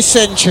there,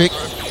 Eccentrix,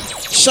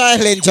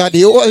 Silent are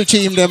the whole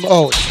team them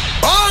out.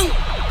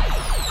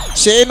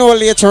 Say no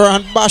later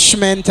on,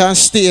 bashment and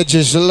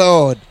stages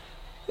loud.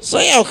 So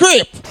yo,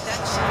 creep.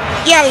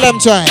 Yell them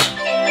time.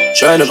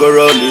 Tryna go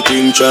round the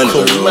thing, tryna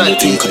go round the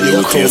thing. Cause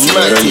you pay for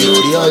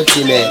the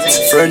ultimate.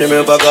 Friend of me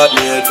never got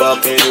me head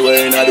back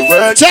anywhere in the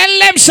world. Tell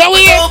them so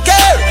we don't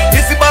care.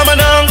 If you bomb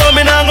and I'm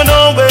going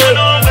nowhere.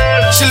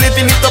 She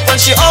living it up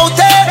and she out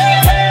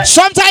there.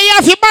 Sometimes you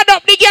have to bad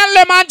up the girl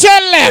them and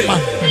tell them.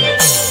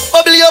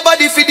 Bubble your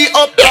body for the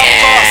up top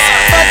class.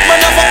 Fat man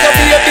a fuck your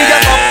baby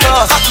a top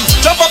class.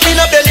 Jump up in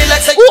a belly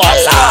like say jump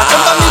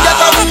on me that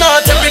I'm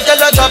not every girl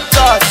a top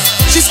class.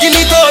 She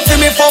skinny tall for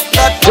me fuck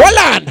that. Hold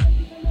on.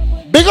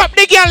 Big up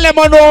the girl them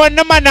on when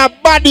the man a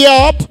body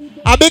up.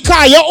 And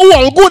because you're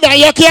all good and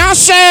you can't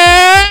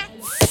say.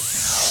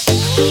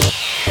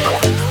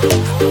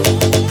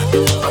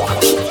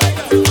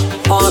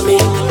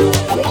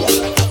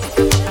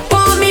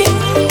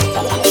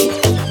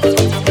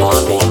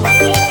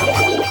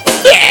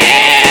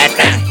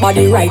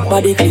 Body right,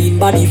 body clean,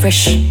 body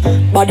fresh.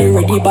 Body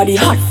ready, body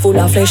hot, full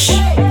of flesh.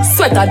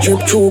 Sweater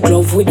drip through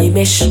glove with the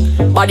mesh.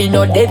 Body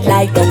not dead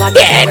like the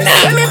again.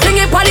 When me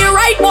fling it body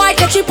right, boy,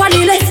 catch it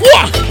body left.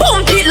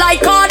 Pump it like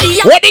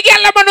cardiac. What the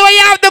girl them know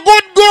you have the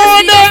good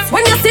gun.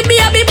 When you see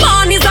baby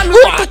born is a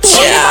miracle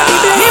to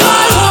me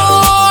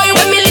boy.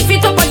 When me lift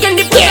it up again,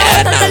 the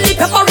pressure and the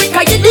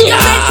paprika, you make me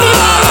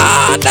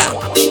mad.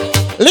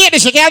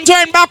 Ladies, you can't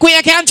turn back with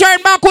you, can't turn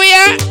back with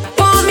you.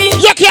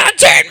 You can't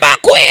turn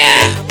back with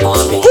you.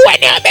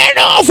 When you bend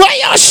over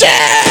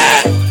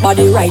yourself.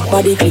 Body right,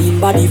 body clean,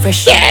 body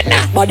fresh.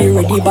 Body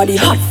ready, body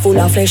hot, full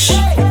of flesh.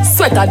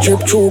 Sweater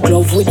drip through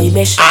glove with the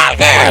mesh. All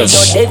girls.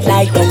 Not dead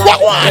like the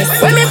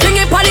when me fling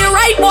it body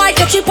right, boy,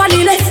 catch it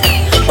body left.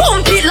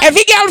 Pump it like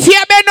every girl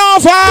fear bend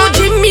over.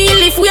 Jimmy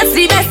lift we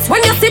the best.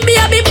 When you see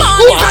baby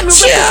born,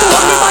 it's a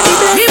body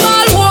me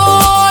ball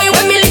boy.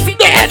 When me lift it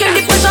up, again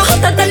the pressure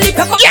hotter than the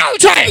pepper.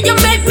 You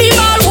make me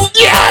ball boy.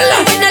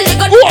 When the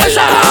leg on the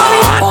pressure.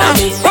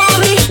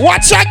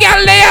 What's a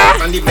girl there?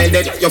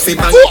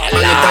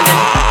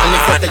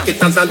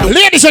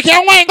 Ladies, you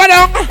can't wine go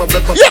down.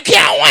 You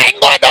can't wine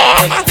go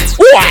down.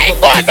 Wine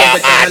go down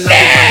and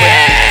then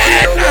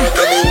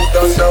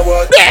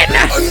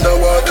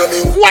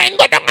wine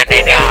go down and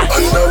then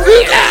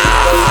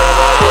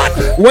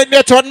when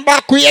they turn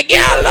back with a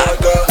girl.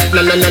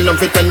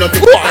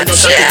 Watch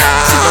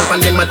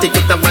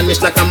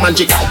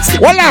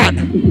hold on.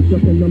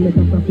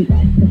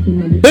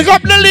 Big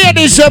up the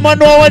ladies, you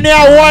know when you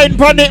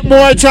wine on it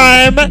more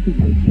time.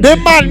 The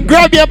man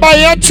grab you by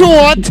your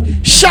throat,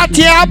 shut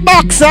your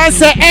box and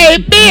say, hey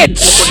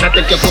bitch.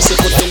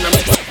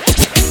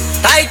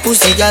 Tight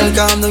pussy, girl,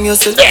 calm down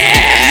yourself. Love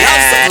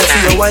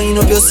something, you wine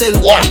up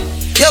yourself.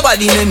 Your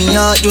body make me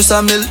heart just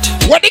a melt.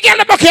 What the girl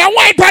about your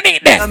wine on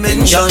it then?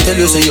 Can't tell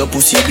you say your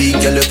pussy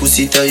big, girl, your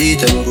pussy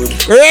tight and good.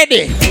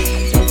 Ready?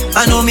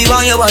 I know me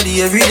want your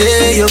body every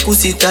day, your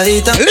pussy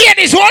tight and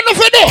ladies, what do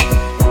you do?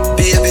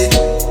 Baby,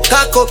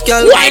 cock up,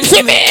 girl, wine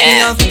for me. Me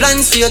have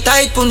plans for your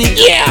tight pony.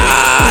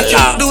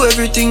 Yeah, do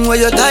everything while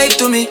you type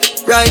to me,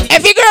 right?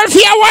 Every girl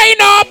for your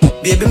wine up.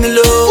 Baby, me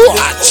love.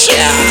 Watch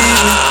ya.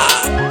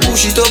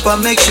 Push it up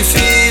and make she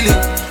feel it.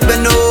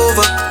 Bend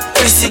over,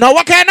 Now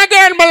what kind of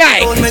girl me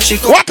like?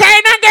 What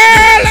kind of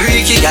girl?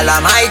 Freaky girl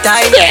I'm my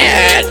type.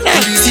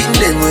 Sitting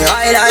them with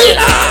highlight.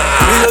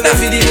 We love you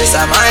for the rest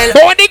of my life.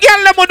 But when the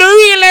girl them with the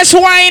realest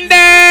wine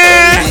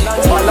there.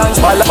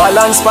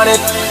 Balance pan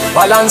it.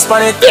 Balance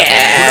pan it.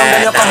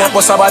 Then you come up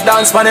with some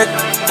dance pan it.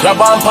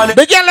 Grab on pan it.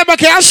 The girl them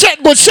can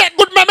set good,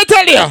 let me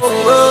tell you.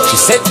 She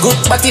said good,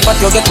 but if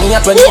you get me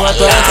at when you are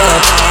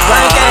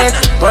perfect.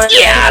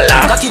 Yeah,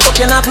 cock it up,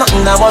 you not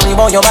nothing to worry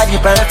about your body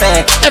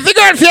perfect. If the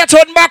girl feel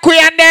turn back way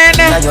and then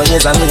now your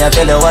ears and me I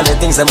tell you all the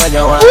things that when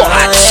you want.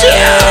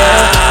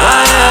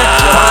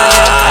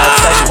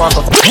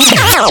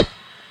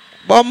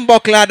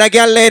 Bumbuckler, the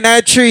girl in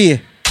a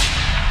tree.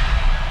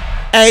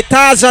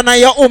 8,000 and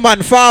your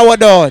woman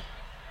forward out.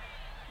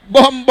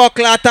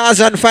 Bumbuckler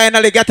 1,000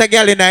 finally got a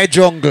girl in a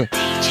jungle.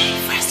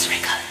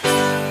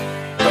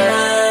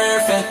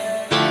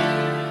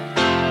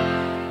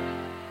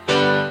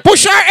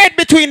 Push her head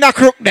between the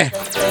crook there.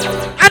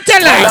 And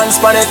tell her. Balance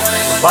pan it.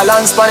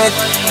 Balance pan it.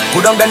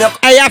 Put down then you.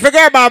 I have to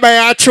go by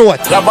your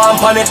throat. Grab on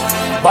pan it.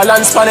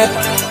 Balance pan it.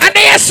 And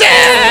there you say.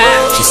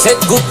 She said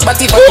good, but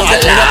if I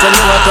get me up when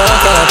you are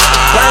perfect.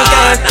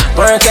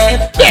 Work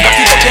it. Cock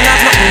it up, you not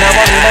nothing to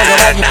worry about your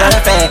body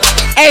perfect.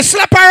 Hey,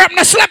 slap her up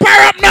now, slap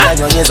her up now.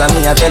 Now your ears and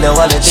me I tell you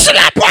all the things.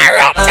 Slap her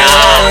up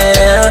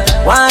now.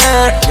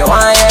 Wire, you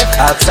wire.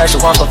 After she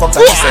want to fuck her,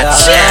 she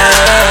say.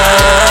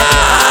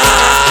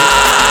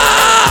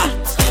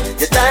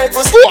 You tight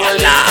pussy,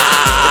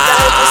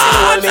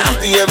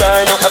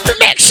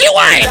 make she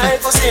wine.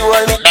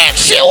 Make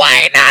she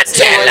wine and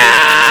tell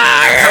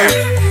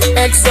her.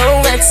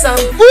 XOXO,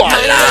 my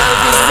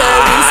love is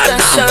very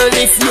special.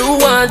 If you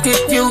want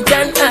it, you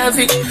can have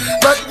it,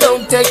 but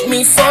don't take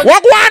me for.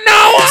 What one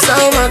now?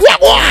 So much,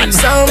 what one?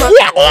 So much,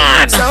 what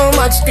one? So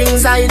much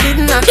things I did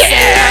not say.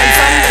 And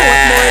some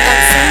more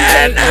that's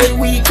in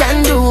we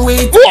can do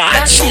it.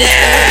 Watch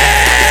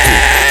that.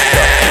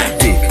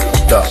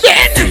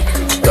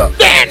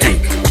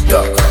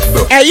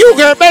 Hey, you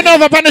girl, bend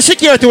over on the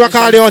security work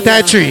all the out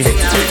that tree.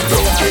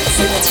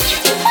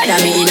 Whether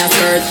me in a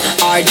skirt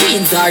or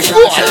jeans or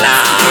shorts,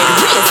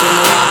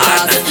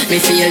 me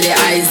feel the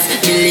eyes,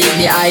 believe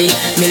the eye,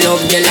 me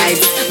love the light.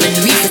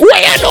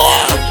 Where you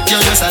know?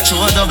 You're just a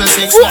true double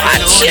six.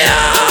 Watch ya.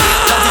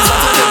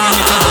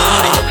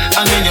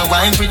 And when you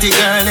wine pretty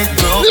girl, it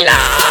broke. Girl,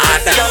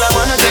 I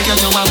wanna take you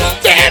to a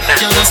walk.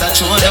 You're just a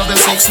true double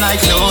six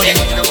like loading.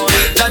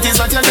 That is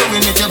what you're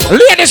doing with your book.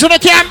 Ladies, who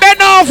can't bend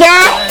over,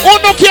 who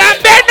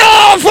can't bend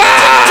over.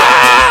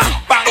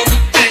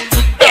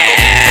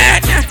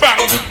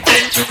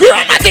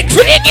 Chromatic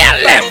for the girl,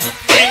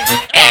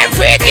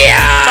 every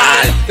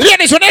girl.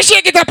 Ladies, when they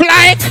shake it up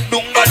like.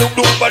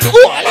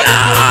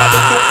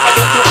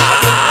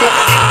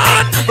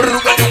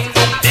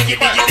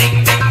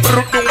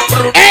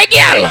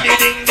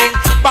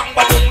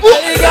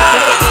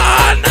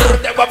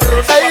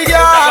 Hey,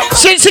 girl.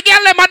 Since the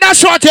girl them and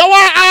that's what you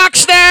want to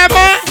ask them.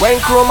 When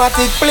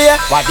Chromatic play,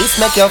 what this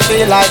make you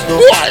feel like though?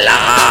 What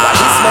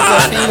this make you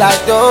feel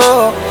like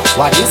though?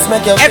 What this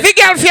make you feel? Every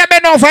girl feel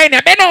bend over in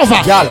there, bend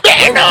over. Girl,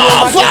 bend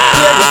over.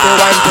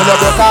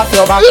 Broke off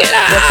your back,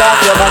 broke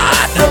off your back,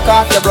 broke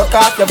off your, broke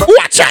off your,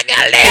 watch a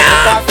girl there.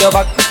 Broke off your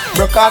back,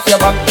 broke off your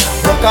back,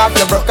 broke off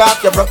your, broke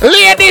off your, broke.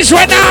 Ladies,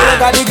 when you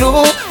got the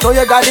glue, no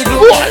you got the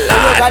glue, you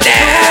got the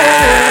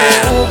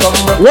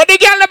glue. When the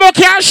girl them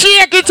can't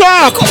shake it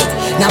up.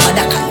 Now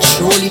that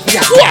control it,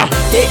 yeah.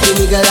 Take the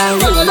nigga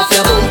and roll up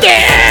your bum.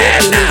 Take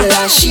the nigga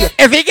and shake.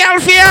 Every girl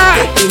fear.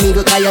 Take the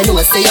nigga 'cause you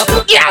know say up.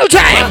 Girl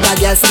time. Bad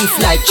girl stiff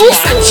like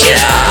cheese.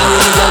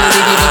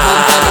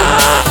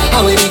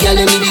 How we girl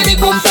them the big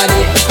bumper.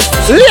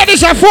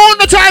 Ladies, I found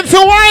the time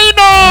for wine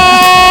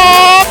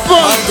up.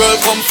 My girl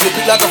come flip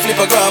it like a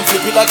flippergram,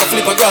 flip it like a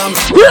flippergram.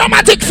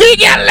 Chromatic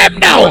figure them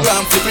now.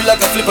 Flip it like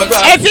a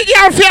flippergram. Every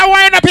girl fear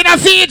wine up in a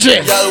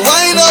Fiji. Girl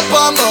wine up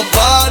on my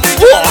body.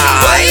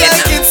 Why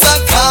like it's a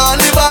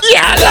carnival.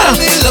 Yeah. Tell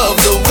me love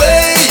the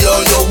way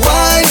you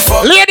wine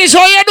for. Ladies,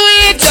 how you do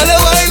it? Girl, your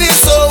wine is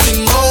so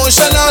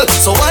emotional.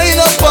 So wine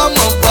up on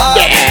my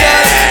body.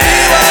 Girl, me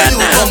while you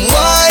come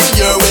wine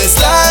your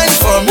waistline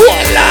for me.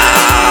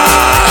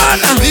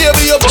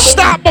 Baby, you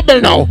stop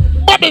bubble now.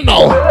 Bubble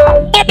now.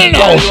 Bubble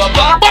now.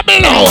 Bubble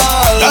now.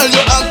 Girl,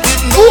 you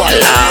active now.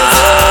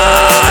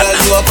 Girl,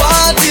 you a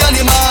party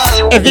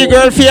animal. Every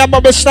girl fear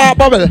bubble, stop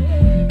bubble.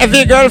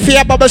 Every girl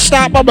fear bubble,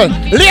 stop bubble.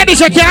 Ladies,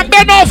 you can't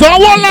bend over.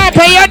 Hold up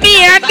on your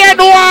knee and then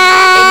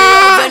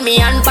what? When me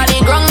hand pa the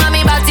ground and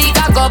me body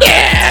cock up.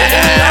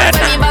 Yeah.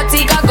 When me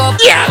body cock up.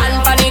 Yeah.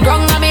 Hand pa the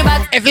ground and me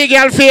body. Every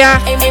girl fear.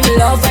 Me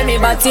love when me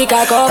body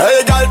cock up.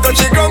 Hey, girl, touch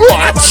the ground.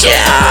 Watch ya.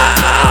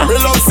 Me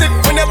love sick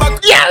when you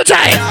back. Girl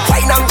time.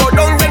 Wine and go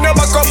down, then you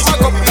back up,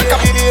 back up, back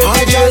up.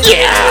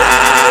 Yeah.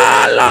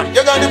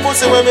 You got the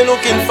pussy where me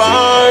looking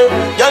for.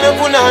 Girl, you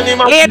put on him.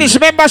 Ladies,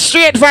 remember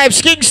Straight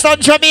Vibes, Kingston,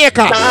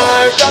 Jamaica.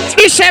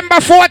 December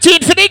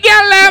 14th for the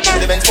girl.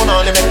 The Benz put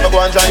on him, make me go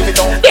and drive it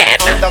down. Yeah.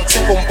 And taxi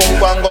pum pum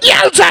go and go. Yeah.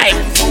 All time.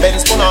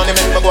 Benz put on him,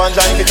 make me go and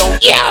drive it out.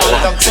 Yeah.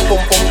 Taxi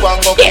pump pump go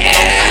and go.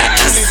 Yeah.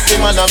 50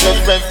 man and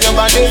rev your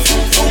body.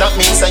 That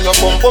means and your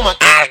pump pump.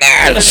 All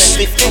girls.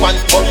 51,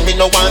 but me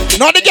no want it.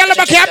 No, the girl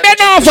back here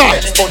bend over.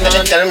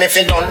 Tell me if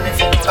you done.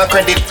 A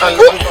credit and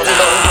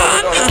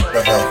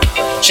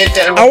she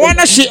tell me. I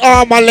wanna see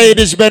all my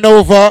ladies bend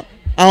over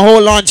and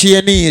hold on to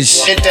your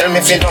knees. She tell me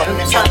if you done.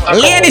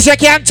 Ladies, you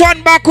can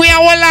turn back with your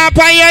hold up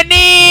on your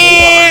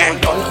knee.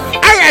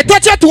 Alright,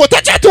 touch your toe,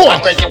 touch your toe.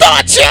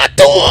 Touch your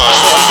toe.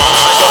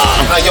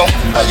 Ayo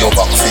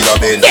back for your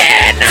bend.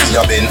 For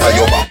your bend,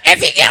 ayo back.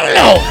 Every girl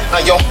low.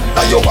 Ayo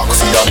back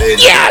for your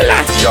bend.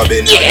 Yeah. For your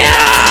bend. Yeah.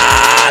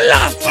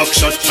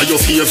 Backshot are your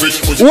favorite.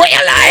 What you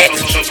like?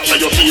 Backshot are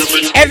your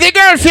favorite. Every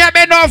girl feel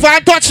bend over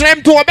and touch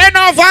them toe. Bend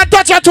over and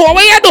touch your toe.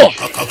 What you do?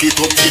 Cock it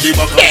up to the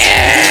back.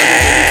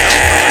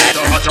 Yeah.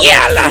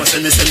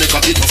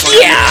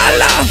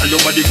 Your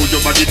body good,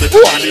 your body better.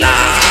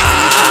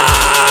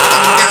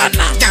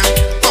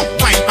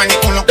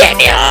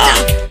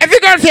 Every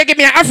girl feel give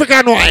me an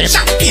African wine.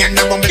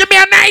 Give me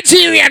a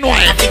Nigerian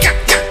wine.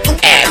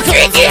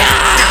 Every girl.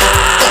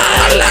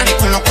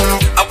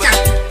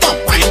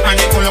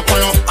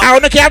 I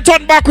want to keep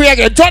turn back way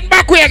again. Turn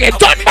back way again.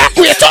 Turn back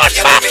way. Turn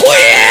back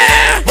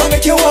way.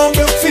 Make you want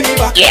block for me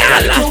back. Yeah.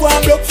 You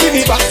want block for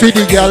me back. Feed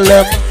the girl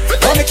them.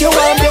 Make you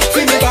want block for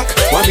me back.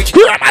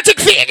 Chromatic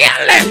for the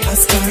girl them.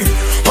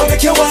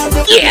 Make you want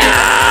block.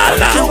 Yeah.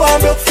 You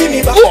want block for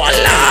me back.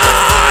 Hold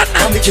on.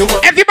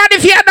 Everybody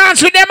feel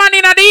dance with them man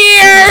in the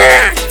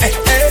ear.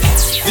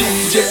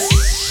 DJ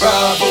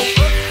Bravo.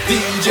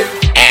 DJ.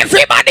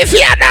 Everybody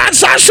feel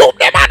dance and shoot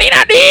them man in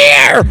the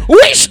ear.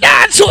 Which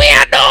dance we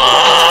do?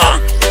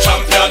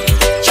 Champion,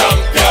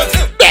 champion,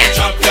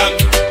 champion,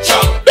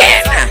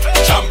 champion,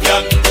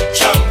 champion,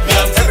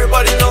 champion.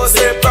 Everybody knows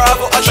say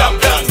Bravo a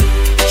champion,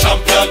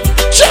 champion,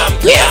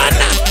 champion,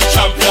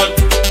 champion,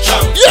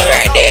 champion. You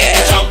ready?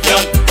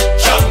 Champion,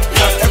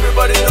 champion.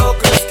 Everybody know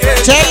Chris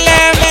Cage. Tell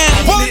them,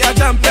 be a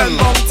champion.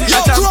 Yo,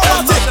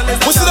 Chromatic.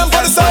 We see them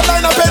for the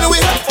sideline up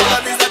anyway.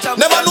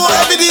 Never know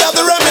every day of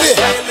the remedy.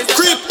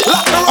 Creep,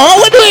 lock the road.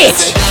 Oh, we do it.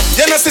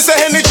 You know, sister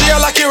energy, I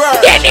like you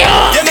word.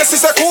 You know,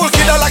 sister cool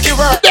kid, I like you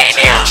word.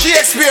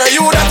 Shakespeare,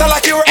 you that I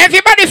like you word.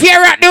 Everybody fear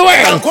rock the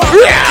world.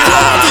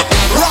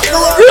 Rock the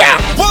world.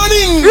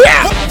 Warning.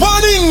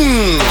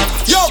 Warning.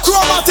 Yo,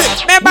 Chromatic.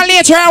 Remember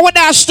later on with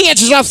our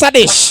stages after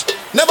this.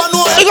 Never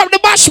know. Pick up the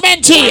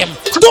Bashman team.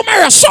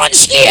 Tomorrow,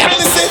 Sunscape.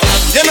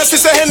 You know,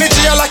 sister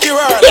energy, I like you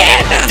word.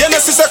 You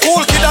know, sister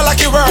cool kid, I like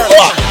you word.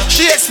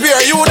 Shakespeare,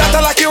 you that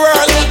I like you word.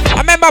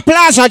 I remember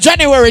Plaza,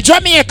 January,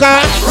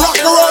 Jamaica. Rock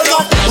the world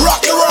now.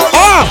 Rock the world.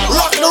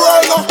 Rock the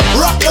world now.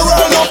 Rock the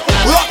world now.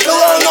 Rock the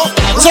world now.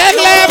 Tell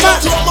them.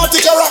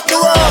 Chromatic, rock the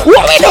world.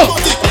 What we do?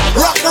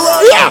 Rock the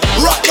world.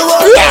 Rock the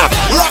world.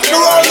 Rock the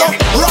world now.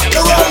 Rock the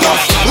world now.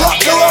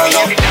 Rock the world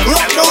now.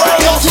 Rock the world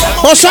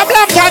now. But some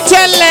love can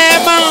tell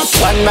them.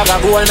 One bag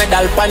of gold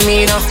medal pan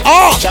me now.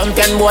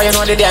 Champion boy, you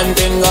know the damn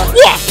thing.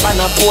 What? Man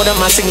a pour them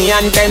a sing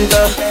and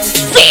tenter.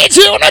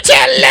 Fiji, you know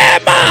tell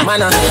them.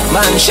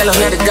 Man, shell on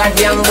the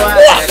goddamn boy.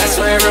 That's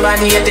why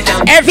everybody hate the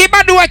champ.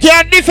 Everybody who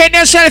can defend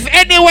yourself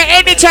anywhere,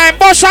 anytime.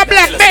 But some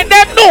black make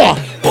them know.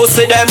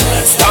 Pussy them,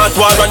 start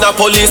war on the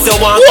police, you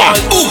want call.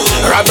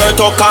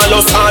 Roberto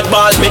Carlos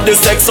hardball, make the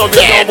sex of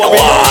it, no worry,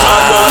 no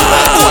hardball.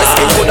 Boy,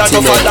 skin good and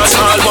tougher than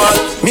hardball.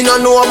 Me no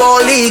know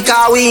about league,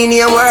 cause we in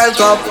a World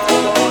Cup.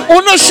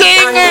 Who no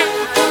sing?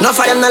 No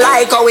for them no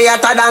like how we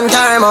hotter than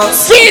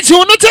thermos. Feet,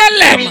 who no tell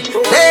them?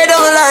 They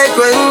don't like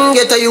when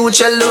get a youth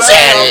shell the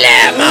tell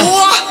them.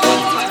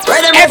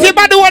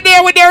 Everybody who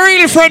there with their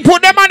real friend,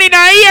 put them on in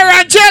a ear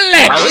and tell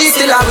them. We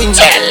still a win.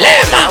 Tell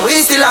them.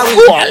 We still a win.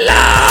 We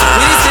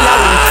still a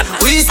win.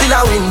 We still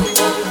a win.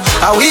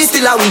 We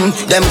still a win.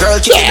 Them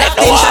girls keep that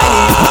thing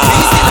shining.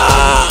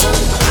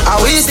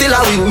 We still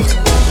a win.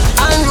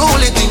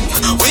 Unruly thing.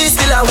 We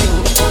still a win.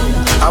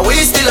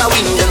 We still a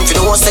win. Them if you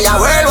don't say a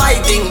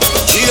worldwide thing.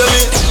 Hear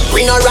me?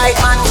 We no right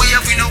man. We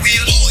no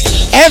wheel.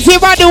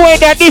 Everybody when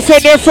they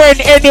defend their friend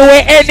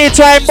anyway,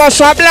 anytime, but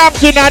some black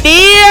in the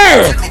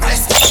ear.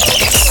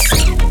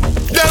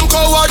 Them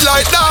coward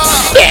like that.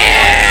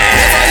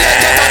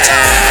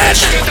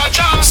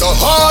 So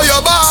hold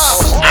your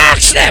bar.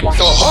 Ask them.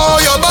 So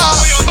hold your bar.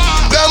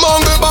 Them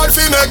hungry bad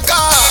fi make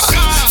car,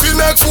 fi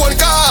make phone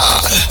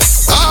call.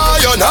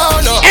 You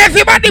know.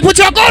 Everybody put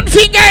your gun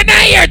finger in the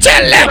ear.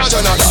 Tell them.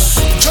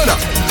 Jonah,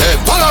 hey,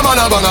 banga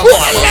mana banga.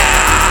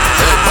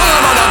 Hey, banga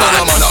mana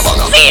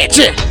banga.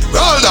 Fiji.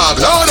 Roll dog,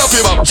 load up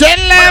your back. Tell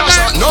them.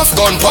 Enough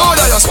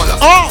gunpowder you swallow.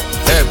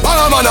 Hey,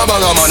 banga mana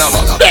banga.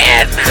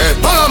 Ben. Hey,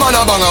 banga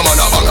mana banga.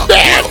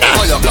 Ben.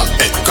 Fire black.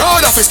 Hey,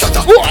 crowd of his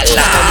scatter.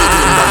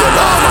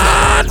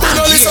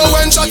 No listen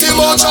when shot him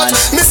out shot.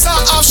 Mr.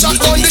 Half shot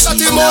gun, this shot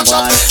him out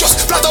shot.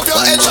 Just flat up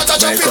your head, shot a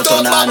drop it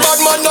up. Bad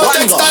man, no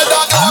textile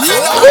dog. It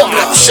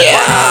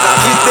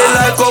feel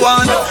like a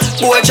one.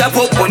 Boy chop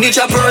up, money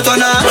chop hurt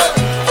on her.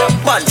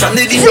 Man from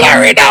the deep.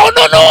 Florida,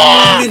 no.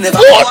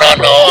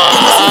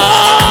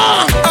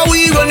 Are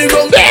we running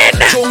wrong?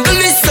 Jungle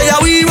is say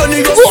are we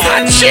running wrong?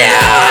 Watch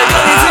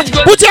out.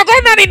 Put your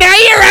gun on in the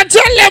ear and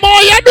tell them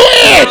how you do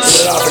it.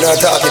 Laughing and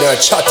talking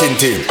and chatting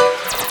thing.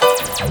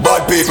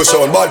 Bad people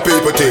sound, bad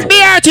people thing.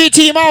 BRT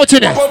team out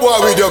in it. What boy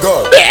with your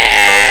gun?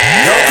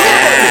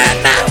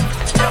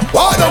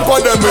 Why don't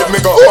put them with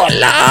me gun? Oh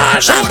Lord.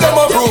 Show them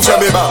a proof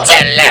from me man.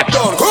 Tell them.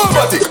 Done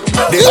Chromatic.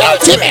 The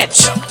ultimate.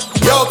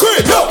 Yo,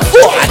 Chris, yo.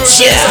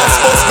 Watch ya.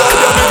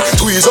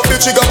 Squeeze up the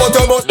trigger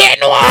button, but then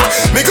what?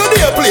 Me could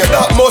hear play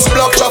that must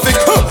block traffic.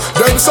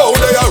 Them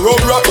sound they a rub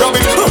rock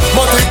rabbit.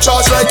 Matic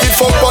charge like it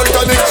for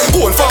pantanic.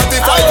 Whole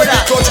 45 with the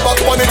clutch back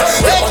on it.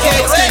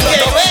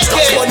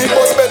 Stash money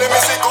bust belly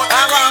missing good.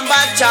 I want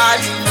bad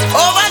charge.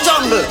 Over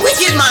jungle,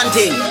 wicked man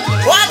thing.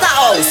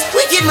 Waterhouse,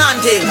 wicked man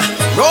thing.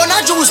 Rona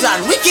Juice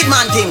Land, wicked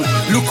man thing.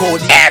 Look how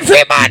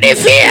everybody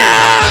fear.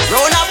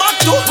 Rona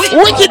Batu,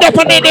 wicked up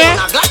on it there.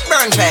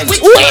 Blackburn pen.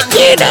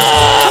 Wicked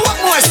up. What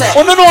more say?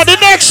 Oh no, the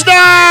next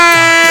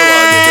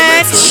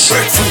dance.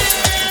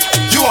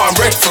 You want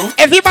breadfruit?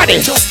 Everybody,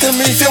 just tell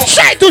me if you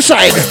side to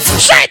side,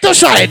 side to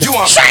side,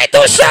 side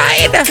to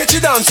side. Catch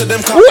it down to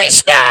them.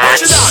 Which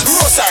dance?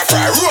 Roast or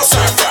fry, roast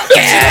or fry.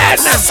 Yeah.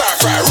 Roast or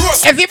fry,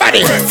 roast.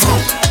 Everybody.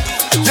 Breadfruit.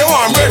 You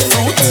want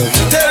breadfruit?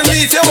 Tell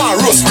me if you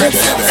want roast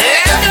breadfruit.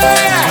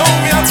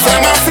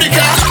 From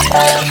Africa,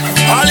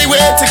 all the way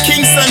to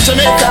Kingston,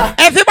 Jamaica.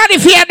 Everybody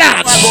fear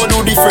dance.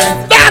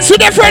 Dance with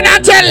their friend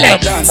and tell them.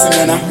 Tell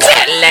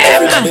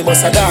them.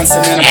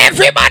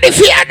 Everybody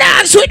fear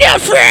dance with your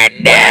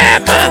friend.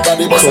 Them.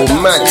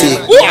 Chromatic.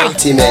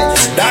 Ultimate.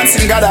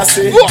 Dancing God I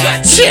say.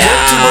 Watch ya.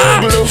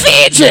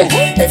 Fiji.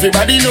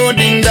 Everybody know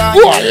ding dong.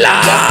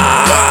 Voila.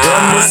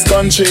 In this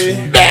country.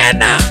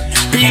 Then.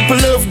 People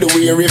love the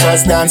way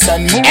rivers dance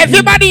and move.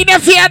 Everybody in the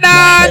fear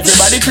dance.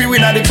 Everybody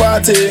pre-win at the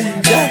party.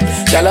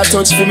 Y'all a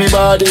touch for me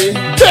body.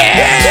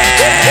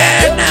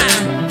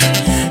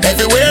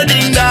 Everywhere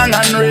ding dong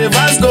and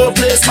rivers go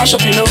play smash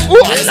up, you know.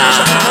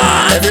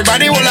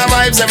 Everybody will have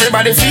vibes,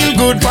 everybody feel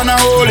good pan a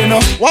hole, you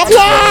know. What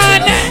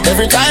one?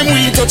 Every time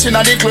we touching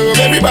at the club,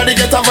 everybody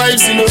get a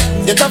vibes, you know.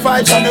 Get a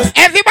vibes, you know.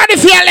 Everybody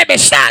feel me,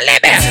 start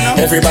me.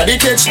 Everybody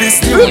catch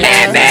this new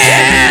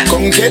dance.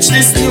 Come catch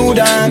this new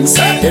dance.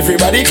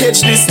 Everybody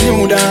catch this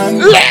new dance.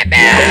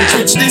 Come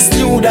catch this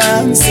new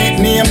dance. It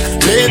name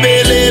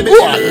Lebe Lebe.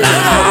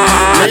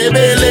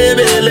 Lebe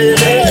Lebe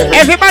Lebe.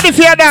 Everybody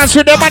feel dance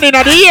with the man in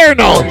the ear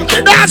now.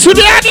 Dance with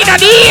the hand in the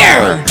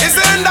ear. Is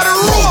the end of the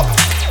rope?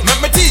 Let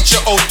me teach you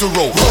how to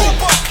rope.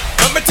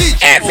 Let me teach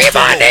you.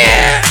 Everybody.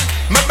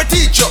 Let me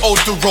teach you how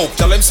to rope.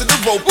 Tell him to the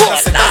rope. I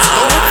said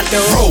that's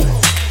the rope.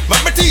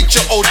 Let me teach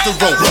you how to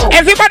rope.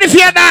 Everybody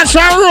feel dance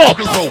and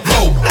rope.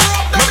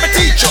 Let me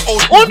teach you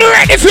how to rope.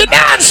 Ready for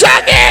dance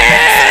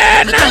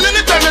again.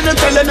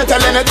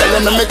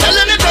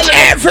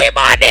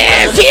 Everybody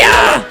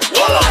feel.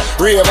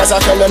 Ravers are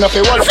telling up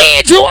a wall.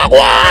 Feed you a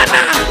one.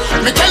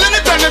 Me telling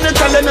it.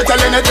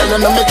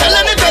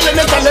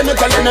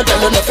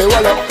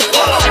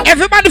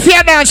 Everybody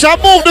feel dance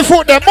and move the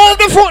foot them. Move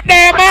the foot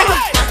them.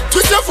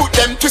 Twist your foot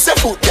them. Twist your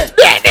foot them.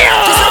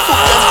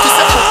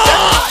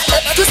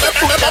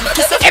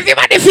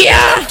 Everybody fear.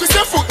 Twist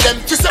your foot them.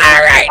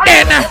 Alright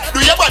then. Do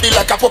your body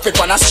like a puppet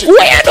on a string.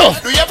 Where you do?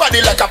 Do your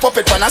body like a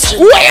puppet on a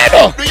string. Where you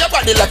do? Do your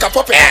body like a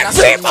puppet on a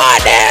string.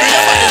 Everybody. Do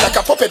your body like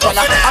a puppet on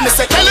a string. I'm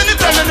say telling it.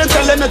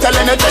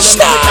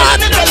 Stop.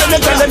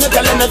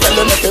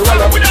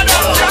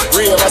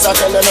 Ravers are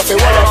telling up a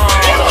wall.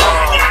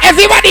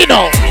 Everybody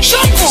know.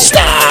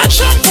 Start.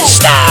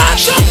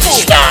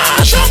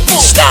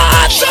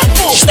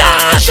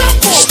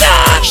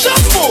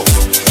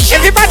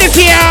 Everybody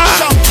fear.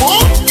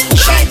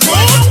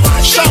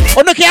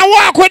 Oh, no, can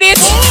walk with it.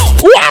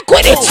 Walk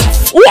with it.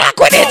 Walk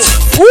with it.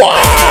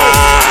 Walk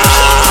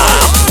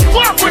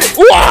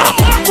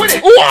with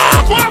it. Walk.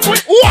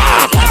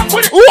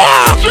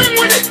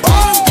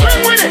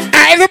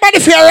 Everybody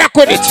fear rock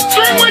with it.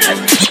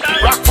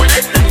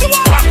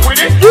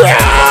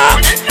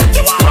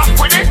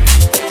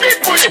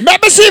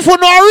 Let me see if you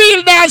know a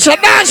real dancer.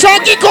 Dance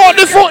and kick out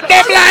the foot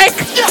them like.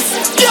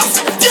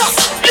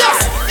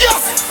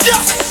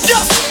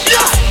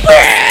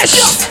 Press.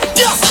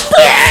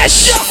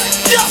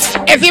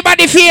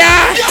 Everybody fear.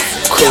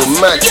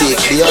 Chromatic,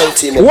 the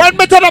ultimate. When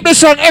me turn up the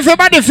song,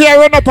 everybody fear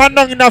run up and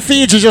down in the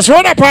Fiji. Just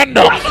run up and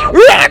down.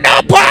 Run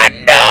up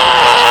and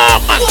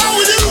down.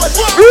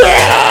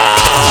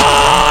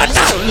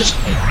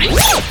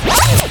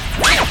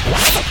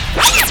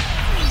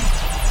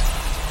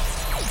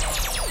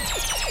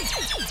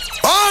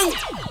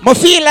 I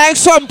feel like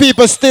some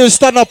people still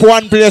stand up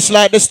one place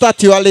like the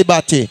Statue of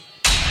Liberty.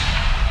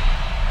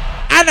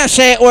 And I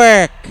say it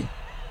work.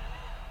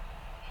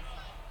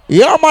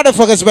 Your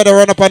motherfuckers better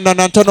run up and down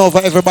and turn over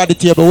everybody's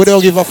table. We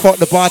don't give a fuck,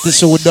 the party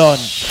so done.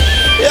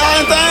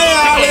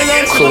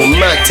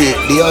 Chromatic,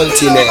 the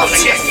ultimate.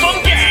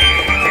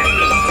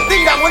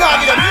 Ding dong, we don't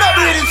give them no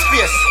breathing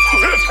space.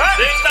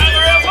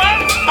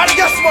 And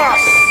guess what?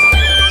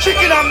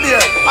 Chicken and beer.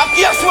 And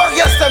guess what?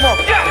 Guess them up.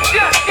 With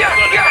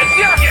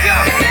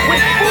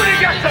booty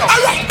guess them.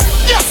 Alright.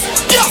 Yes.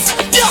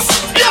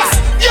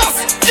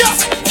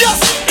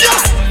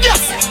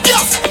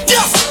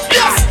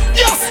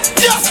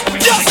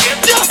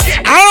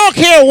 I don't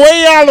care where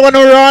y'all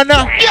wanna run.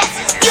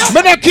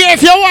 Me don't care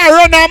if you want to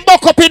run and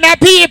buck up in the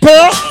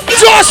people.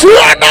 Just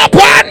run up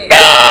and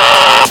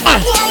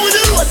down.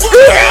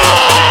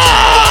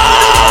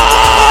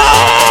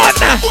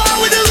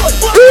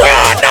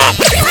 Run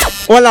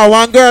up. Well,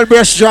 one girl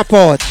breast drop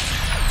out.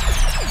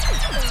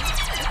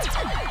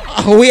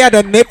 We had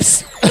a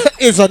nips.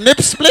 Is a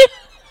nip split?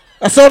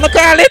 That's what we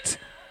call it.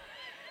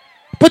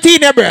 Put it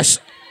in your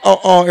breast.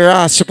 Oh,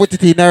 Ross, she put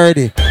it in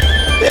already.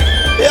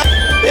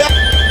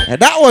 And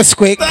that was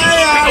quick.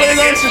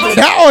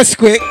 That was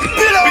quick.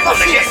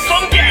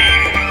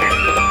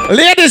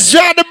 Ladies,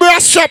 draw the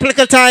breast strap a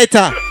little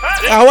tighter.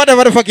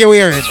 Whatever the fuck you're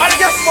wearing. And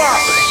guess what?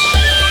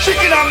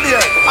 Chicken and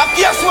beer. And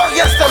guess what?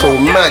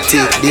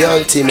 Chromatic, the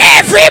ultimate.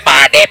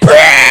 Everybody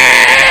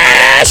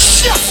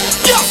press!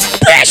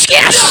 Press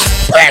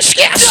gas! Press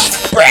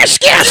gas! Press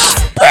gas!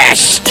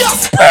 Press!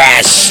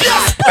 Press!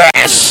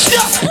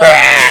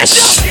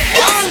 Press!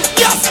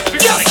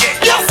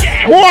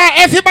 Why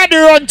everybody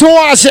run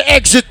towards the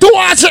exit?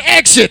 Towards the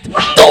exit!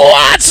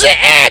 Towards the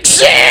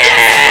exit!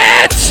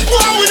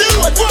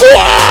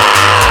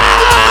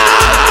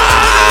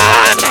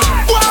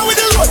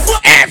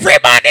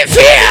 Everybody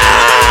fear!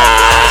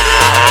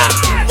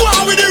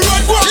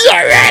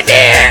 You're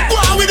ready!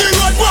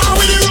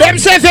 Them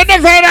say if you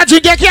never that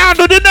you can't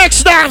do the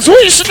next dance.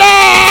 Which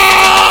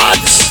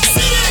dance?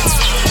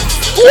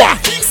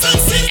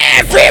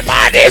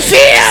 Everybody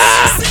fear!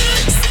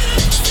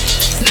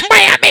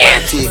 Miami!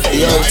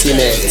 The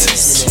ultimate.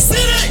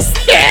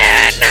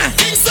 Yeah.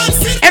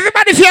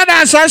 Everybody fear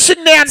dance and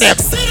sing there on them.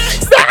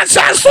 Dance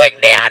and swing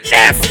there on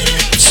them.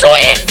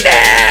 Swing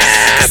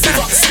them.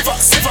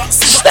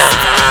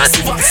 Stand.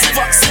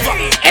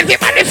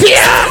 Everybody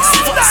fear.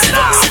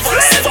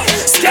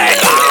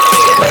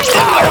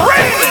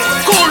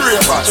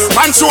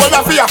 Man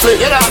shoulder fear play.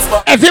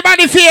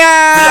 Everybody fear.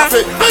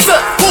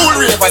 Cool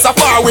ravers a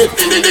far away.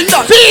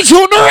 Fiji,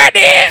 you not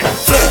ready?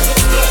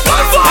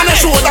 Man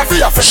shoulder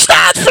fear.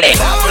 Start flick.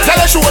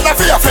 Tell a shoulder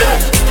fear.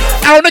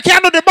 I only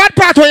can do the bad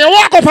part when you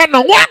walk up and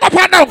down. Walk up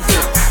and down.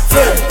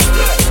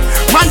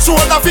 Man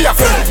shoulder fear.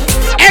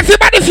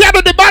 Everybody fear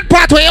do the bad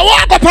part when you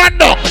walk up and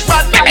down.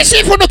 Let me see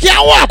if you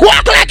can walk.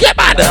 Walk like you're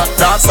bad.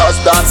 Dancers.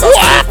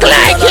 Walk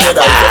like you're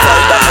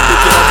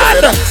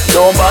bad.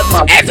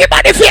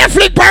 Everybody fear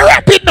flick by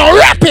rapping now.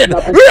 Rapping.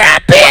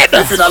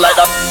 If you not like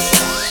that.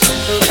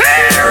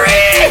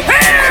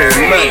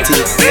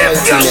 Chromatic, the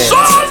ultimate.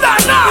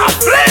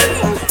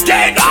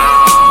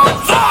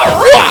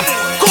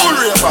 Cool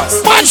ravers.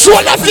 Man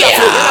shoulder fear.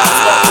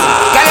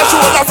 Tell a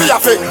shoulder fear.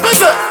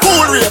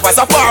 Cool ravers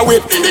a far away.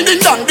 The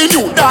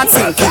new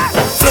dancing king.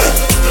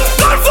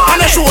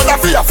 And a shoulder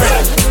fear.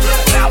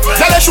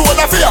 Tell a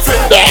shoulder fear.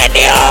 Put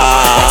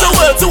your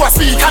word to a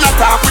speak and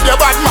attack with your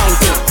bad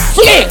mountain.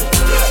 Flick.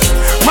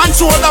 Man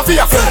shoulder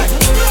fear.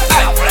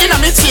 In a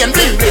mid chain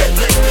bling bling.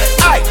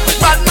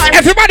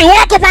 Everybody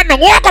walk up and down.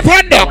 Walk up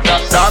and down.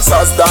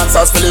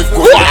 Dancers believe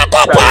good. Walk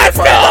up and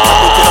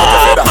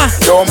down.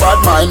 Don't bad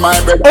mind my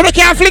bed. Oh, they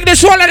can't flick the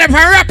shoulder them for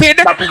rapid.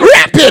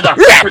 Rapid.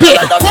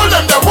 Hold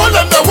them. Hold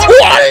them.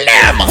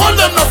 Hold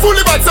them the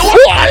fully back. Hold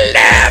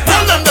them.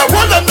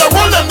 Hold them.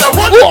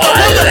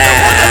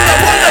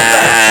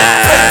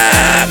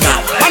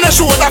 And a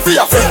shoulder for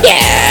your friend.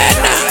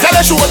 Tell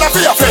a shoulder for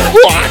your friend.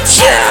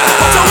 Watch out.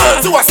 Put your word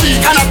to a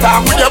speak and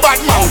attack with your bad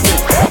mountain.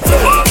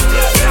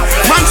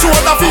 Man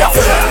shoulder for your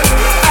friend.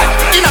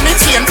 In a mid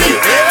chain bling.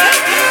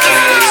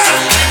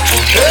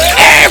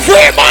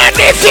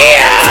 Everybody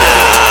fear.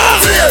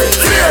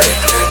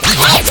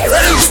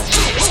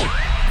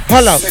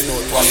 Hold up. There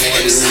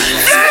is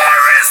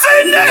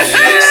in the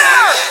here.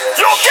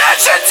 You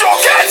catch it.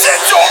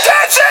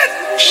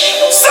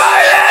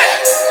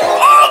 Silent.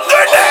 All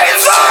the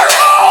days are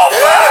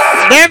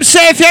over. Them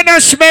say if you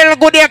don't smell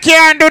good, you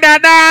can't do the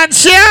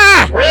dance,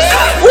 yeah?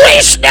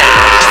 Which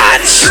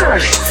dance?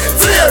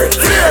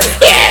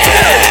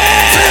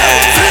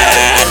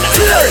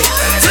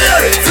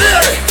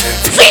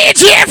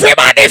 Fiji,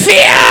 everybody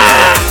fear.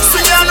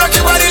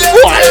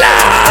 Voila.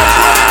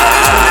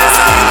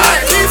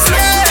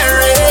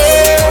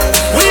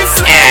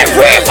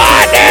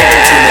 Everybody.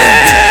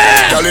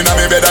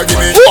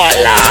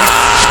 Voila.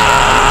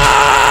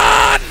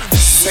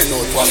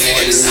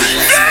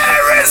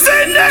 There is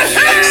in the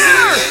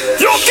here.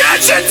 You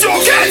catch it.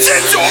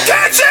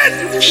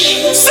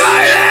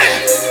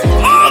 Silent.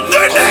 All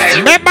the days.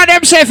 Remember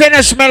them say if you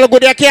don't smell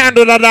good, you can't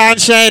do the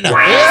dance, you know?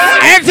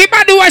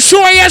 Everybody was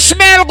sure you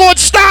smell good.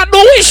 Start the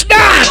wish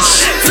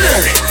dance.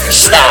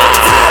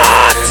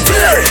 Start.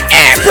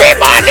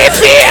 Everybody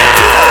fear.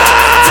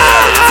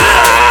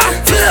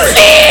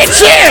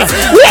 Fiji.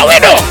 What we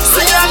do?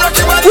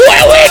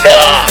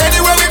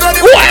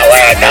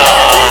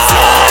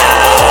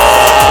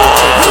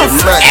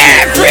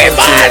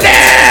 Everybody.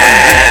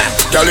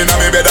 Girl inna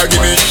me bed a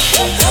give me.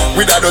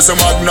 With a dozen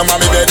magnum on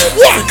me bed.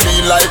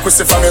 Clean like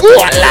pussy from me.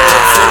 Voila.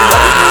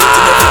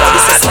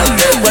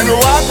 When we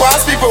walk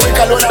past people, we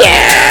call on them.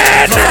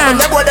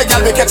 They boy, the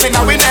girl be catching a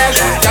winner.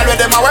 Girl with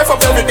them, my wife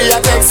up every day, I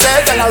take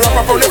set. And I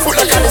rock up on the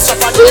foot like I just up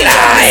on the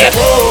line.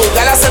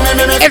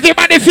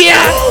 Everybody fear.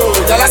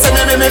 Y'all say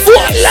me fear.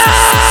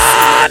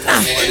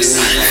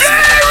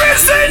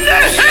 It's in the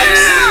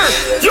air.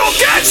 You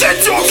catch it,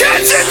 you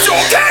catch it, you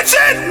catch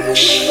it.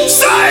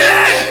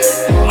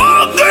 Silent.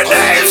 All the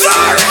names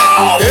are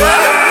over.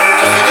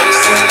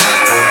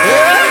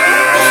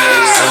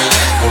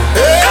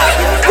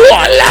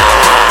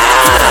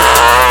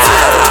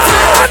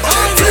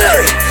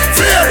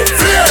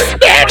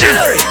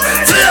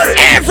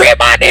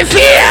 Everybody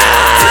fear.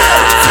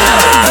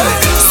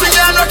 Sing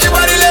and rock your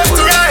body left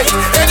to right.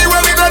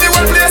 Anywhere we go, the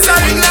one place I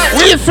ignite.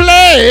 We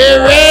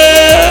flare.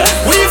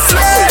 We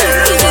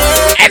flare.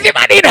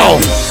 Everybody know.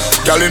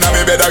 Girl inna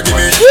me bed a give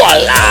me.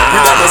 Voila. We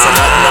got this and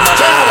that inna my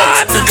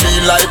box. It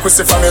clean like we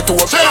say from here to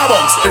a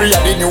box. Area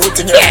the new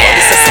thing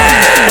everybody say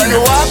something. When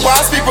you walk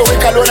past people we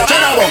call on a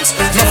box.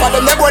 No for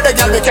them they boy the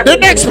girl they keep. The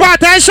next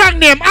part I song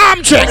name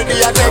arm check.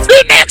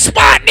 The next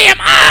part name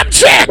arm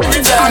check.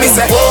 Me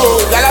say,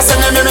 whoa, y'all say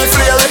me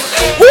flare it.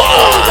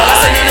 Whoa, y'all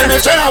say me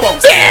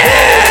box.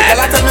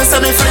 Y'all tell me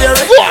say me flare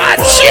it.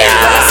 Watch ya.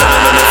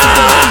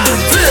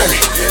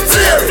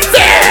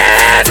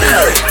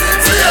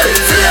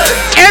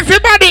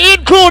 Everybody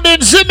including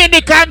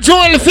Ziminik and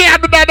Joel fear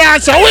do the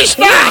dancer. Wish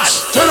that.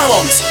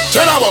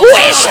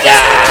 Wish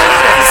that.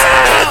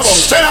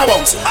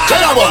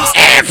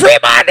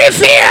 Everybody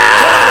fear.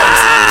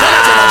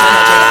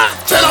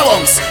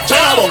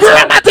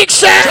 Chromatic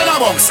set.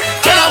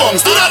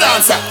 Do the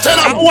dancer.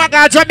 I'm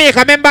walking Jamaica.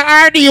 Remember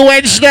Addy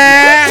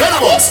Wednesday.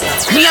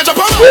 Me and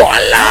Japan.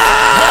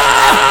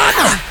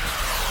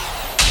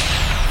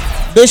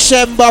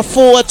 December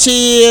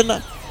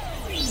 14.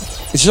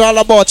 It's all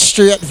about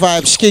straight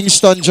vibes,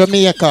 Kingston,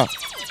 Jamaica.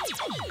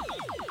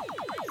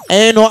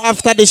 And you know,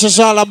 after this is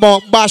all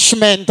about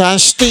bashment and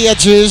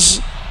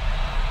stages.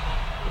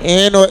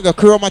 And you know, the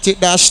Chromatic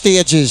does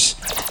stages.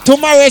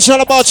 Tomorrow it's all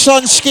about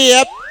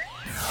Sunscape.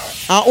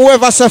 And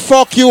whoever say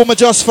fuck you, me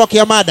just fuck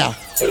your mother.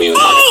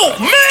 Oh,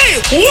 me!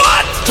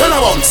 What?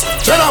 Tenabongs,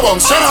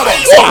 Tenabongs,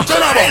 Tenabongs,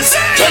 Tenabongs,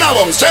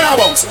 Tenabongs,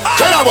 Tenabongs,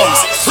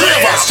 Tenabongs,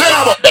 Ravers,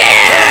 Tenabongs,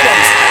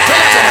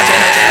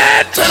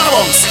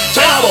 Tenabongs,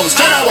 Tenabongs,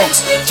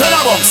 Tenabongs,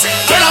 Tenabongs,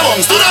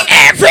 Tenabongs, do that!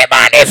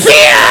 Everybody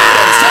fear!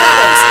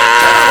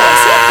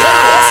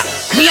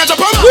 Me and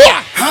Japan?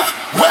 Huh?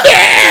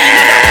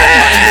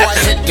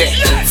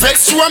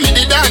 Vex you and me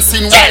the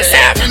dancing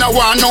well. Me no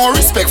want no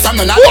respect from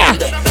the night.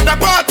 The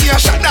party a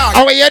shut down.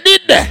 How you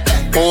did that?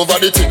 Over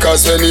the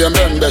tickers when you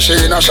remember. She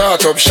in a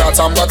shot up shots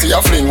and body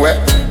a fling where.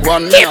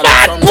 One man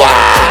from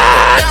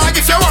dog,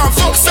 if you want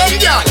fuck some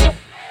girl,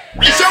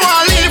 if you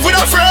want live with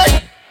a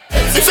friend,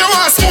 if you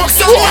want smoke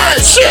some white,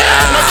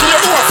 not your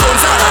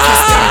boyfriends and a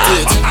kiss them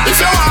teeth. If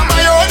you want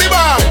my only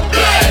bar,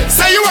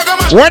 say you a go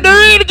mash. When the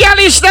real girl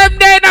is them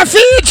there in a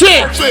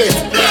Fiji,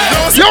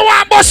 you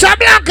want bust a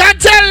blank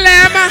and tell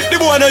them. The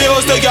boy no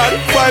use the gun.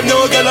 5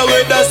 no girl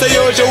away, that's the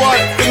usual.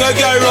 Bring a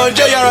girl round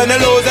Jaya and the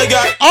lose the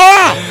gun.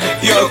 Oh!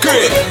 You're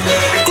great.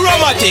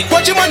 Chromatic,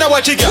 what you man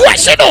what you got? What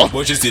you do?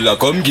 But you still a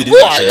come get it.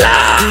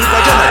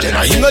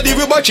 Voila! He no deal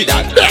with what you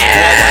done. Voila!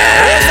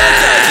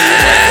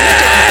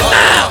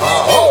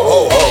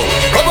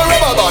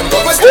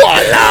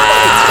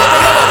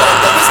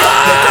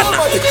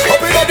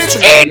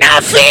 In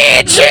a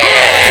Fiji!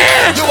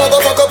 You wanna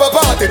fuck up a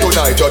party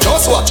tonight, you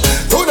just watch.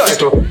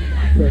 Tonight.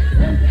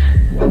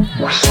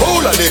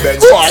 Hold on the bench.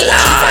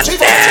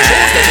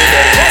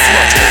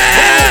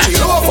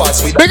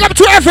 Big up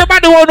to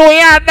everybody who know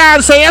you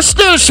dance, so you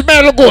still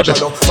smell good.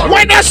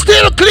 When you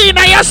still clean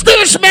and you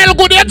still smell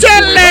good, you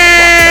tell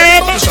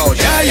them.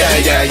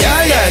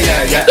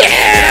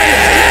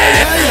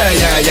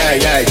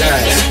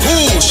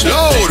 Push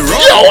loud, roll.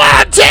 You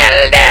want to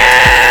tell them.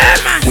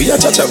 We are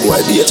Chacha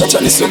boy, be a Chacha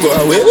and go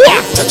away.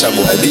 Chacha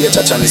boy, be a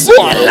Chacha and go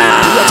away. We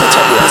are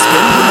Chacha boy,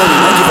 spend the money,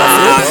 not give a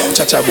fuck.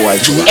 Chacha boy,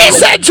 he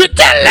said you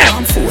tell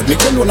them. Me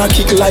can wanna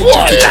kick like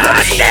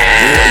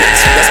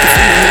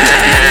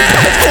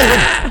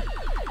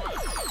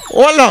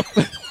Hold up.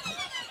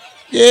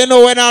 You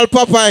know when all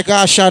Popeye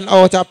caution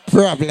out a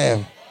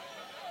problem.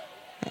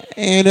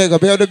 You know, go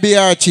be on the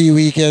BRT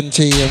weekend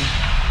team.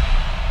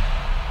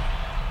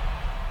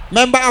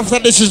 Remember after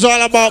this is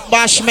all about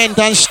bashment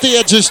and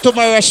stages,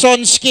 tomorrow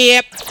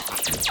Sunscape.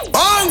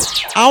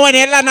 And when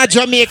you land at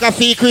Jamaica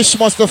for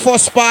Christmas, the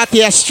first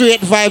party of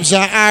Straight Vibes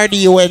on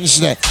RD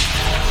Wednesday.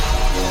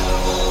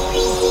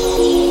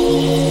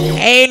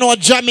 Ain't no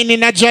jamming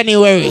in a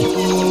January.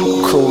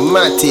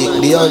 Chromatic,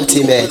 the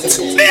ultimate.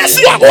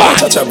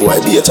 Chacha boy,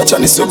 be a Chacha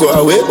and go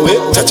away.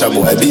 Chacha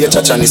boy, be a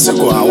Chacha and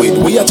go away.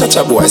 We are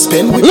Chacha boy,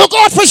 spend with. Look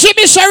out for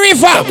Jimmy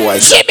River.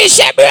 Jimmy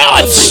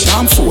Brunch.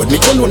 I'm forward, me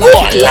can like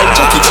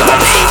Jackie Chan.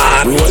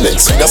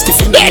 Rolex, that's the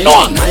thing that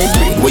on.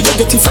 Where you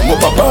get it from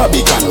up a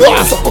Barbican.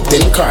 Fuck up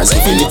 10 cars,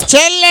 giving it.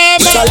 Tell them.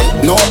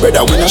 No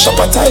brother, we no shop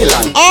at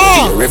Thailand.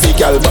 Every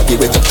girl baggy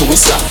wait up to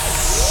Whistler.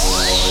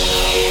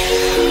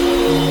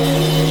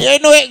 You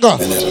know it go.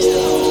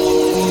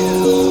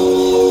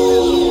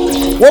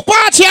 What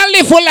party and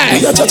live for life?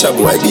 Be a chacha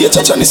boy, be a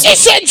chacha ni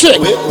Eccentrix.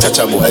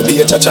 Chacha boy,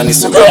 be a chacha ni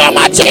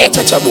Chromatic.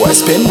 Chacha boy,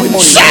 spend we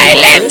money.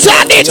 Silent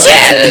on the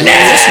tell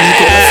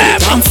them.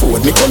 I'm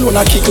forward, me call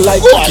on a kick like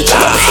Rocky.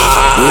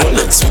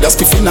 Rolex with a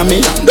spiff in a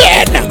me.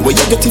 Where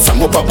you get it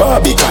from up a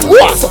Barbican?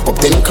 Fuck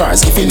up 10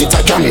 cars, giving it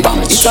a gang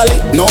bang.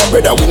 Italy, no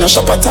brother, we no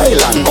shop at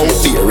Thailand.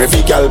 Out there, every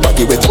gal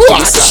baggy with the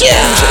police.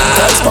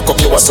 Pack up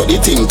your so the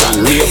thing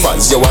can.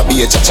 Ravers, you a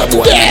be a chacha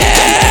boy.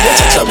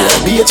 Chacha boy,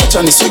 be a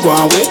chacha ni swig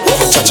one way.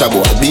 Chacha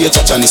boy, be a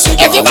chacha ni swig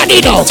one way. Everybody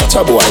know.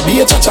 Chacha boy,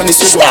 be a chacha ni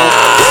swig one way.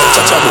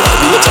 Chacha boy,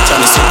 be a chacha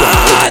ni swig one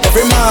way.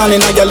 Every man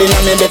in a gal in a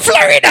me bed.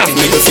 Florida.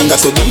 Middle finger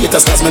to the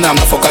haters, cause me nah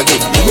ma fuck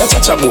again. Be a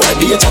chacha boy,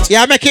 be a chacha.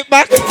 Yeah, make it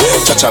back.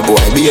 Chacha boy,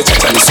 be a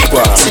chacha ni swig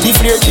one. See the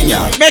flare thing,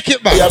 yeah. Make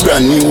it back. We are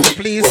brand new,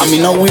 please. I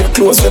mean now we're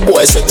close, the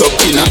boy set up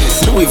in a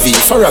Louis V,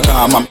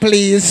 Farrakhan, man.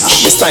 Please.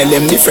 The style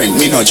them different,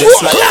 me no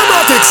just like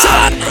Chromatic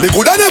son. Me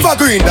coulda never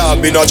green dog,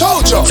 me no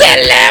chow-chow.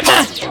 Tell them.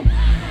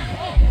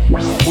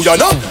 Who you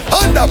know?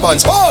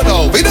 Underpants, oh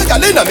no. We don't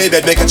get in a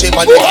bed, make a chip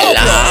and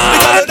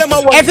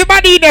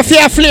Everybody in the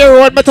fear flare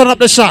road, me turn up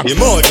the song.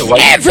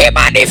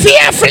 Everybody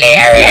fear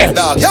flare.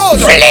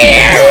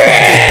 Flare.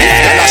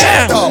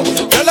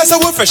 Tell us how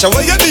we're fresh,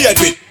 where you be at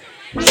with?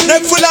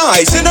 Neck full of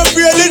ice, in a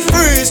feeling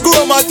freeze.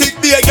 Chromatic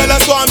be a girl a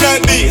swarm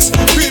like bees.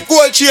 Creep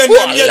gold chain,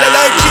 them yellow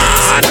like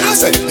cheese. And I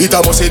say, it a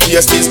must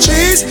taste this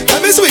cheese. And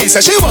Miss Sweet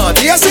say she want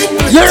to taste it.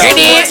 You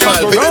ready?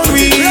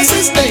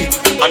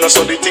 And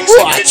also the things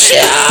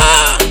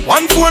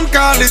one phone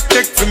call it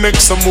take to make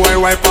some boy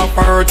wipe up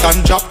her hurt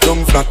and drop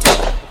down flat.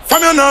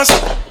 From your nose,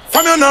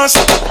 from your nose.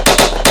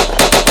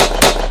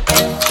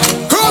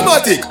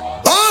 Chromatic,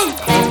 bang!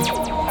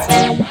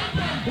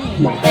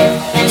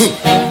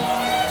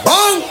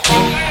 Bang!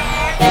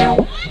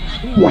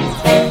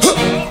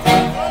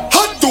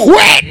 Hot to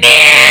When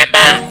him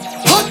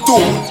Hot to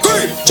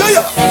Green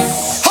Jaya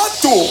Hot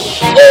to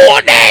Oh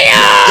there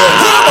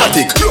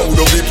Chromatic crowd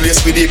of the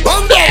place with the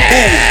bang bang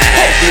boom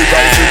Ugly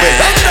rifle with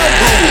bang bang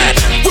boom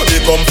Where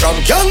they come from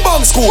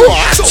gangbang school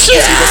So this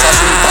is a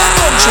swing bang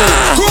bang show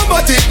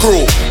Chromatic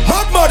crew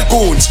Mad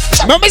goons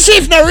let me see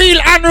if the real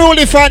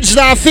unruly fans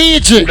are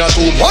Fiji.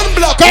 One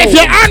black if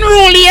you're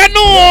unruly, you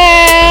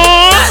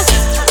know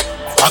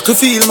I can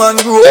feel man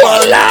grow on.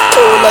 All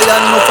I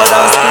know for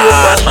dance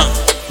paper.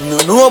 No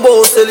know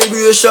about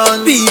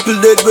celebration. People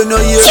dead when no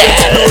hear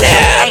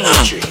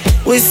it.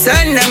 We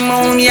send them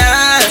on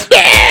ya.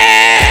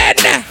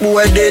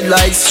 Boy dead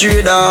like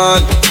straight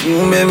dog.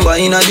 You remember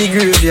in a the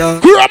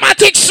graveyard.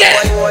 Chromatic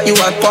set. You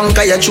a punk,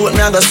 you shoot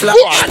me, I go slap.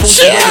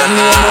 Pussy, you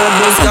know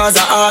about those cars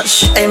are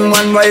arch.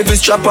 M1 rifle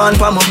strap on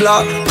for my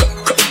block.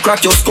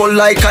 Crack your skull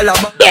like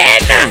calabar.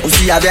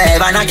 See, have you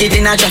ever knocked it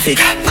in a traffic?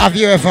 Have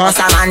you ever? What's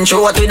a man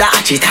throat with a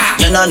hatchet?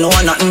 You don't know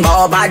nothing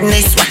about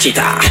badness, watch it.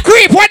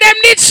 Creep, what them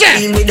did say?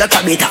 Deal with the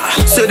cabita.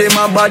 Say them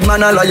a bad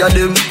man, a liar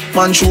them.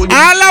 Man show them.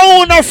 All I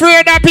won't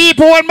afraid of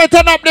people when me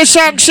turn up the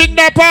song, sing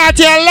the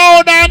party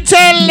loud and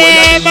tell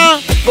them.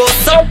 Go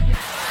so.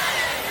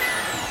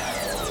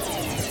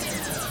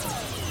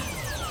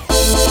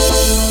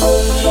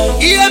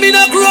 Hear me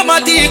no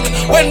chromatic.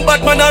 When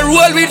Batman a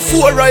roll with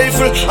 4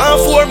 rifle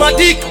and 4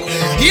 matic.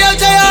 Here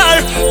they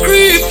are,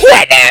 creep.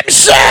 What them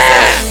say?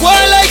 Why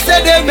like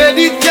say them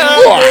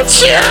meditate?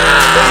 Watch ya.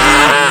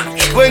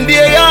 When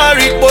they are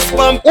it bust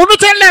pump. Who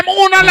tell them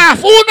who no laugh?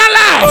 Who no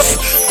laugh?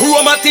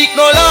 Chromatic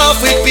no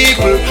laugh with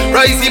people.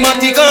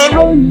 Risematic and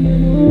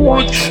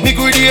run. Me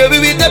could hear we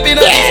with up in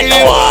a team.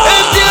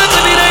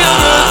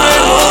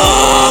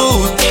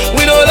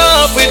 We no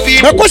laugh with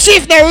people. Because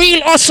if the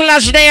real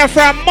hustlers there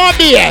from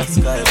Mobby.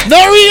 The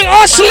real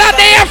hustler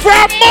there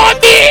from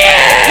Mobby.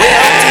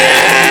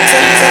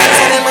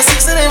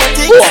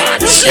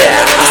 Watch ya.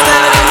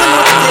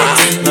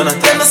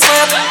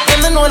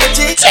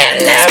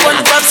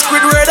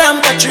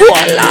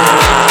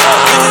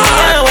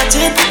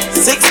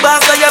 Six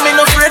bars, I am in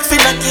no afraid for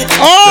knock it.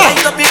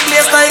 Light up in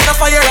place like a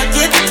fire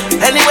rocket.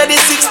 Anyway, the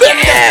 6 we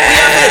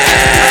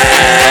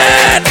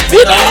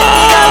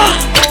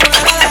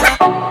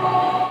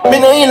me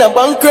no in a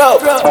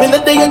bankrupt. Me no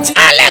day until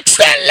Alex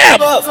tell them.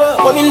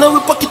 Money in our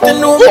pocket and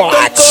no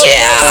watch ya.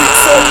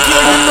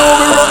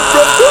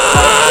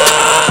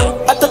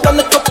 I took on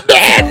the cup.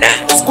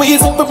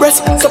 Squeeze up my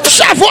breast.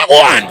 Chef, what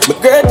one? My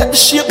girl got the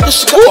shape, the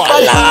she got the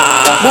body.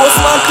 Most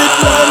wanted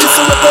man, this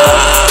is a girl.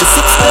 The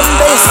 6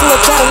 days to a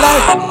child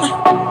life.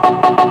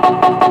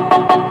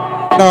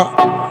 No,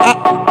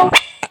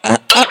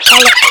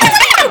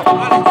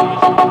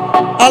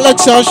 Alex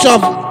and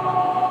Chef.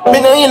 Me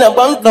no in a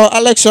bank. No,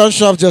 Alex and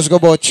Chef just go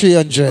about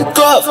 300.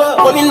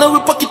 Money in our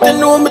pocket and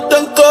no me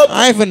tank up.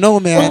 I even know,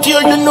 man.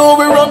 Here you know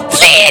we run.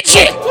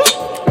 Fiji.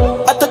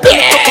 I took on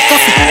the cup of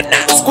coffee.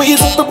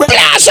 Squeeze up my breast.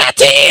 Plaza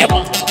team.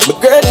 My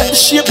girl got the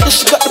shape, the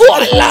she got the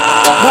body.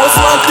 Most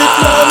wanted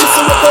man, this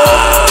is a girl.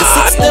 The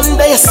 6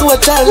 days to a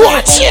child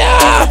life. Watch ya.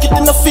 Pocket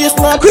in the face,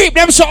 man. Creep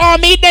them so all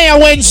me there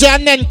Wednesday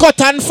and then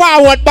cut and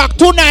forward back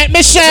tonight,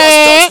 me say.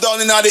 Just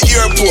down in the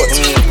airport.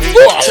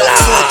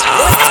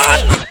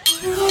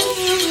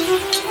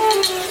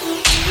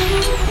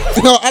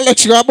 No,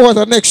 Alex, you about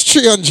the next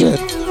 300.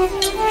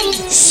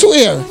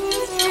 Swear.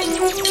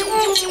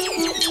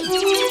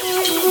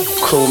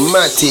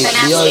 Chromatic,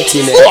 the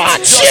ultimate.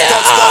 Watch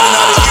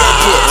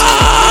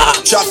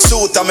Track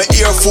suit and my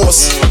Air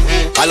Force.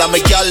 All of my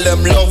gal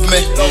them love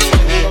me.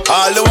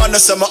 All the wanna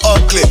say me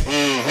ugly.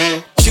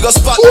 She go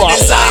spot the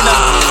designer.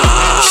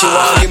 She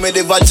want give me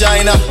the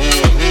vagina.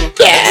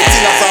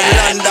 Everything from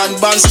London,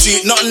 Bond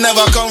Street. Nothing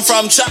never come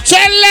from China.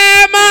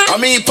 I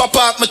mean, pop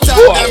up my top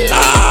them.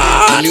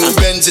 My new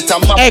Benz it a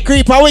map. Hey,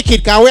 Creeper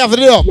Wicked, can we have it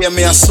up? Yeah,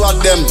 me a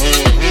swag them.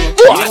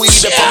 Weed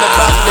from the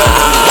back them.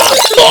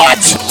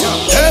 What?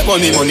 Hey,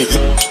 money, money.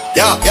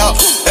 Yeah, yeah.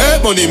 Hey,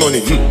 money,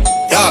 money.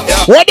 Yeah,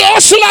 yeah. What the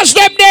hustlers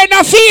them there in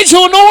a Fiji,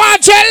 you know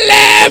what tell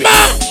them?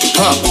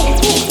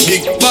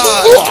 Big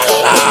ball.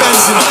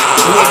 Benzema.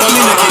 What I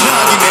mean,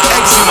 give me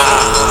eczema.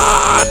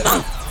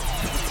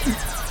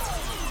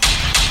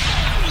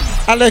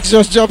 Alex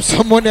just dropped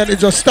some money and he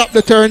just stopped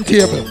the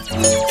turntable.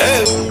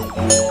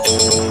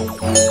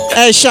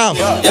 Hey, Sham,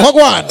 what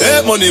one?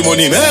 Make money,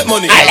 money, make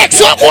money. Alex,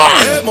 what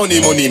one? Make money,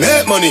 money,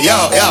 make money.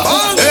 Yeah, yeah.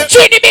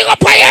 Trini big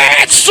up on your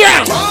head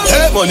strong.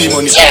 Make money,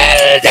 money.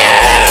 Tell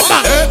them.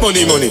 Make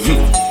money, money.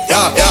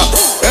 Yeah, yeah.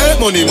 Make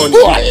money, money.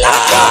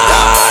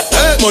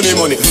 Make money,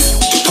 money.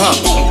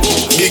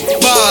 Big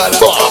baller,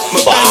 got my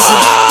Benzema.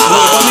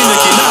 What I mean,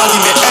 give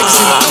me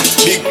eczema.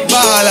 Big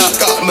baller,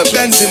 got my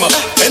Benzema.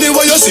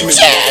 Anyway, you see me.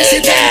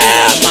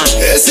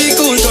 See,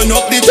 cool, turn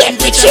up the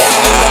temperature.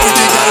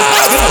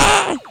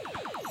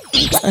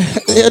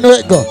 You know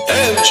it go.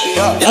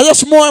 I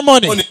just more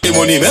money. Money,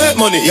 money, make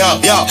money, yeah,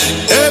 yeah.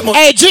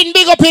 Hey, Jin,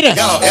 big up in there.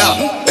 Yeah, yeah.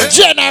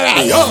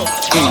 General.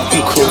 Big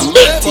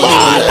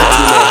baller.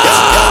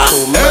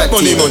 Make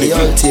money, money.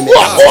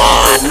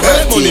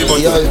 Make money,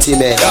 money.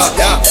 Ultimate. Yeah,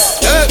 yeah.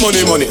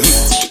 Money, money.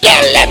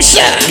 Tell them,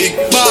 sir. Big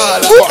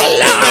baller.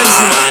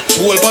 Benzema.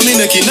 Hold for me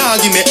neck, now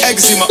give me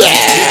eczema. Big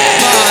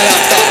baller,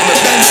 got me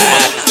Benzema.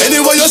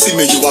 Anyway you see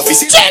me, you have to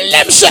see. Tell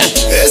them, sir.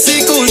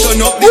 See cool,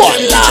 turn up the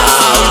temperature.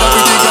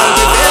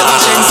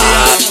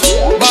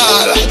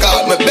 Baller,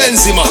 got me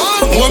Benzema.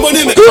 More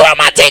money, me.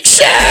 Chromatic,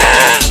 sir.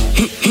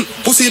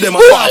 Pussy them a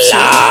watch.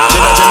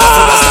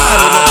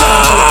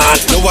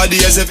 Nobody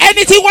has a.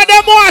 Anything what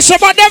them want,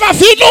 but them a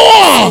feel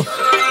no.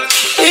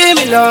 Give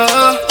me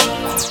love.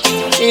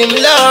 Give me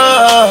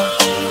love.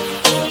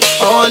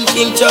 On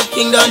King Chop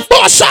Kingdom.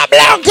 Bossa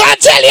Blanca,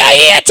 tell your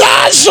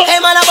haters. Hey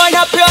man, I'm on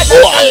a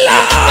brother.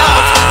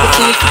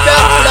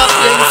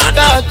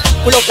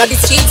 Pull up like the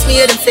streets, me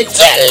hear them say.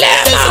 Tell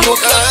them.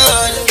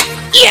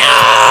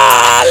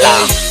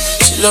 Yeah.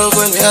 She love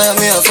when me hire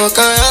me a fuck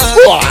her.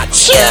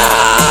 Watch ya.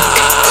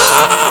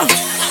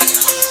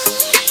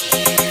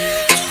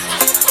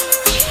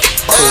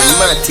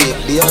 Chromatic,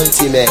 the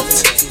ultimate.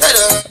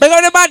 Big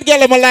on the bad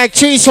girl, I'm like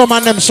three some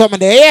and them some in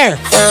the air.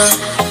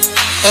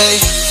 Hey,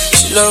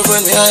 she love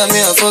when me hire me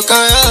a fuck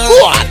her.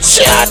 Watch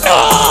ya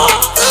no.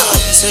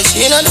 Say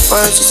she in on the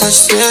fire, she said she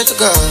swear to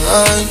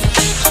God.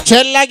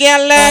 Tell the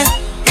girl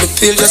the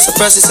feel just a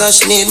process and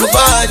she need my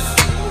body.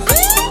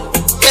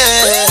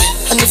 Yeah,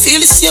 and the feel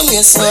the same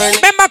way, son.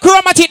 Remember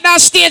Chromatic now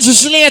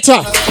stages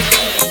later.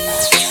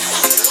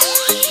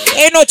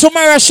 Ain't no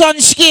tomorrow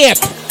sunscape.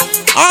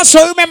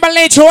 Also remember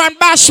later on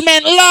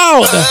Bashment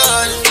Loud.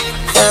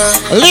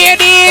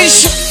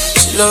 Ladies,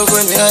 she love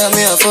when me hire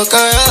me a fuck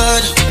her.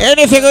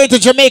 anything going to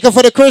Jamaica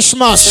for the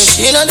Christmas.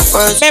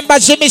 Remember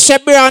Jimmy say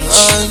branch.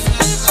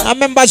 I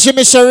remember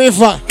Jimmy say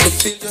river. The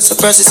feel just a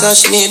process and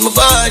she need my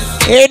body.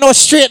 Ain't no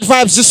straight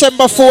vibes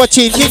December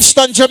 14th,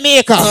 Kingston,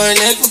 Jamaica.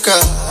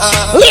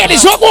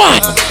 Ladies, what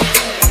one?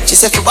 She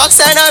said for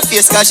backside her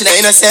face cause she not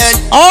innocent.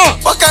 Oh,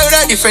 fuck her with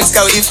her different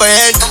scout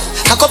different.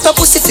 I cup the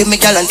pussy to me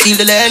gal and feel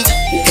the land.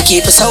 They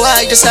keep us so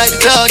high just like the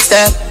clouds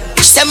them.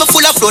 She said me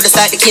full of flow just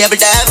like the cable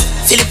dam.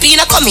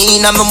 Filipina come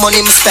in and my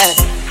money me spend.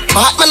 My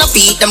heart man I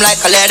beat them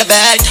like a leather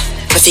bed.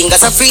 My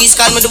fingers are freeze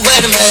call me the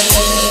weatherman.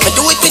 I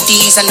do it with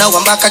these and now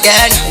I'm back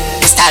again.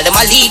 I style them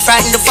I lead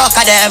frighten the fuck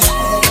of them.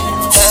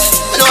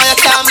 I know I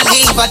can't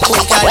believe I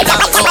told y'all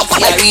down the road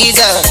for a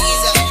reason.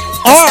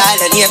 Style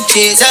and name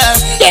chaser.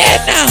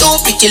 Two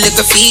pretty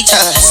little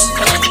features.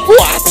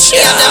 Watch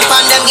ya. Have them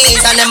on them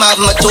knees and them have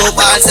my two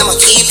balls them a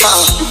keeper.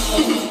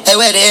 Hey,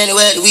 where they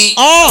anywhere the week?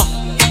 Oh,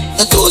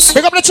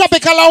 pick up the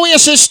tropical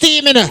oasis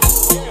steam in it.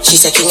 She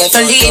said, "King, if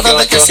I leave, I'm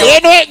going to say." You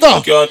know it go.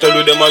 I can't tell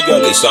you them a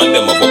girl is and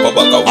them a pop a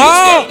back a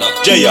waist.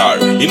 JR,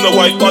 him no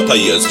white butter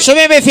years. So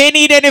maybe if you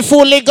need any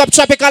full link up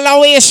tropical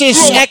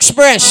oasis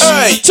express,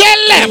 hey,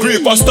 tell them.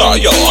 Creeper star,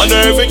 yo, and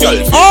every girl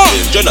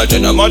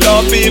Jenna,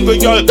 mother people,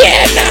 girl.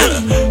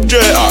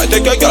 JR,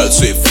 take a girl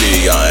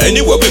swiftly.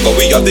 Anywhere we go,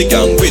 we have the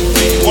gang with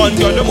me. One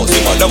girl, they must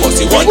see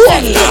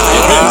one.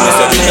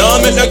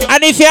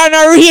 And if you're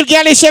not a real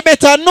girl, you say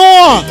better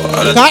no.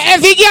 Cause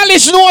every girl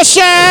is no,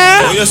 sir.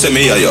 Oh, you say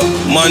me, yo.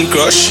 Man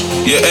crush,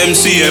 your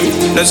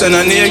MCM, that's an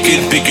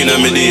naked picking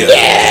on me there.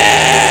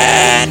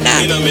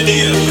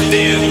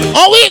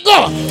 Oh, we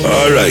go.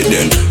 Alright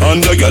then,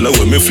 and the girl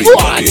with me flick.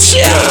 Watch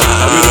ya.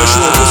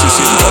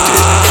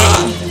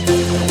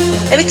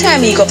 Every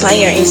time you go play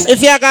your Insta.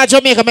 If you go to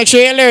Jamaica, make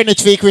sure you learn it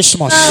for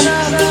Christmas.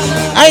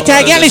 I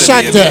tell girl is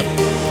shot there.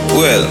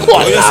 Well,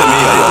 what you say me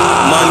here?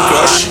 Man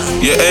crush,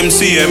 your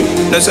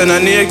MCM, that's an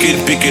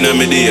naked pick in a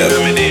media.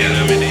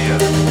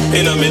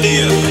 In a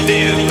media.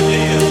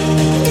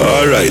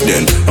 Alright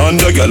then, and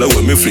the girl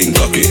with me fling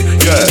cocky.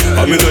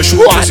 Yeah, I'm in the show,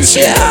 this is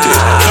sympathy.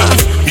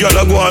 Girl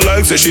I go on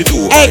like say she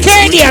do. Hey,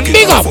 Canadian,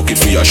 big up. Fuck it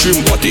for your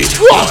shrimp patty.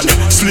 One,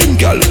 slim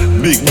girl,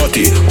 big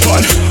body.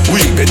 One,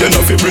 we better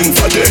not fi bring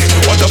fatty.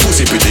 What a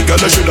pussy pretty girl,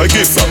 I should I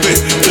give for pay.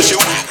 She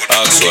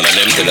ask one of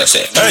them till I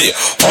say, hey,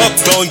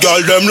 uptown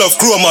girl them love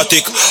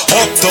Chromatic.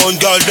 Uptown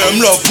girl them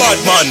love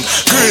Batman.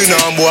 Green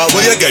and boy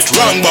where you get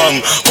wrong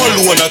bang. All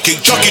wanna kick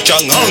Jackie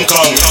Chan Hong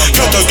Kong.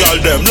 Ghetto girl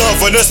them love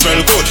when they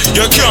smell good.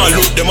 You can't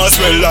look them and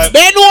smell like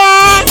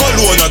Benoit. All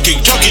wanna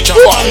kick Jackie Chan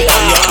Hong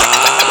Kong.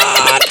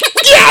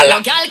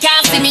 Girl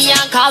can't see me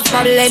and cause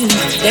problem.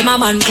 Them a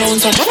man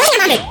clowns up.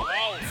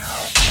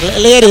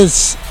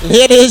 Ladies.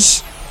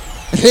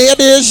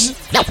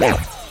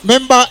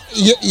 Remember,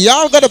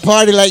 y'all gotta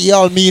party like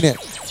y'all mean it.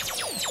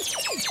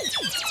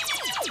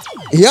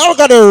 Y'all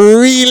gotta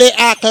really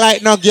act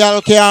like no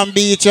girl can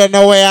beat you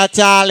nowhere at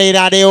all in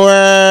the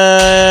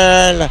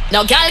world.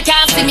 No girl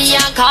can't see me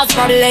and cause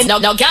problem. No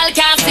girl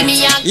can't see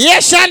me and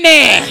yes,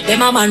 Annie.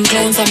 Them a man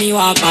clowns so me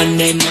walk on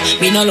them.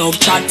 Me no love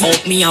chat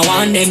but me I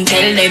want them.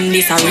 Tell them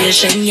this a real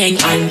Shen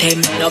Yang anthem.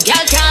 No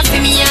girl can't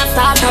see me and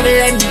start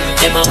problem.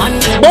 Them a man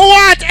clowns. But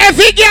what?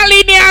 Every girl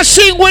in here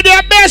sing with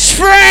your best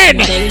friend.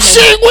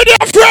 Sing with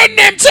your friend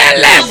them. Tell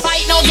them.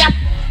 Fight no girl.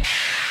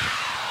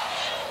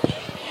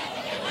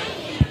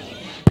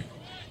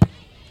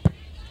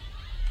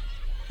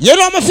 You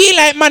know, I feel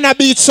like man I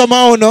beat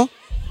somehow, no?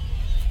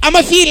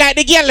 I feel like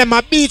the girl them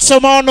a beat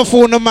somehow no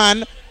for no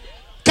man.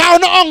 Cause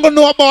no only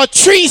know about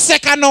 3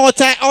 seconds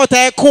out of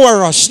a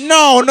chorus.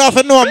 No,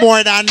 nothing no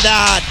more than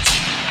that.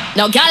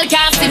 No girl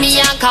can't see me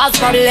and cause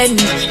problem.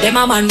 Them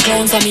a man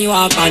clowns so me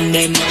walk on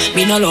them.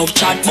 Me no love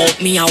chat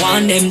but me I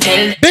want them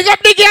tell. Big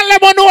up the girl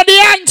them who know the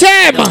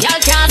anthem. No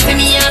girl can't see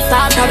me and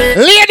start trouble.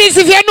 Ladies,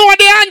 if you know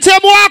the anthem,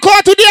 walk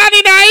out to the hand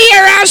in the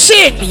ear and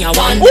sing. Me I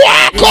want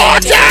walk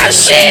out and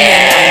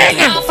sing.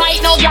 Can't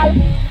fight no girl.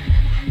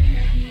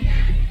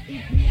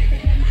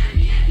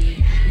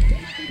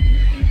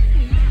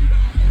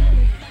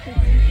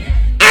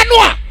 And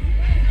what?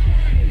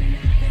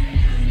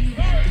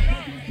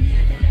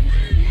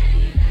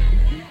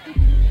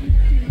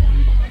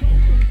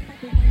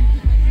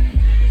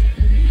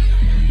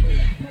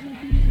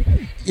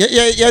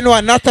 You know,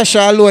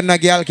 Natasha alone, a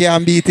girl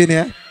can beat in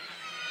here.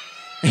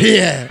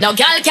 Yeah. No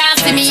girl can't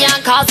see me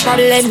and cause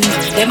problem.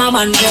 Them a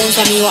man clowns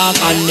so me walk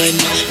on them.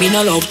 Me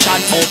no love chat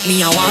but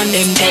me I want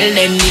them. Tell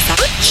them this a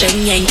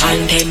Shen Yang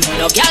anthem.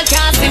 No girl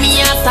can't see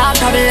me and start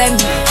problem.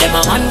 Them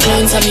a man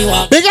clowns so me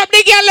walk. Big up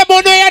the girl them who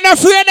know you're not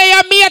afraid of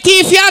your mate.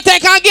 If you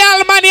take a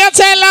girl man you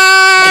tell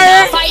her. Me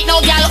no fight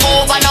no girl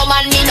over no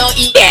man me no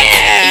eat.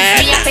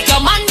 Yeah. If me a take your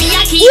man me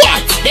a keep.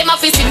 What? Them a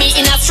fi see me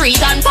in a street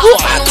and pass.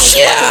 What?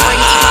 Yeah.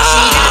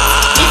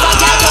 If a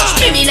girl touch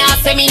me nah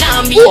say me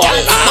nah be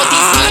that. But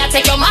if me a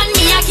take your man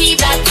me a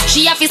keep that.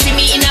 She a fi see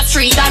me in a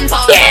street and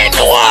pass. Big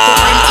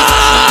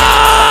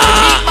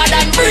bad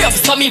and brave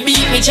so me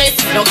beat me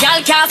chest. No girl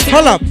can't see.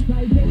 Hold up.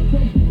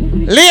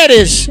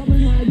 Ladies.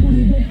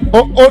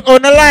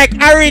 On like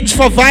orange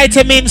for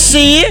vitamin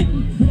C.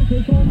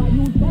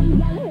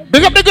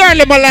 Big up the girl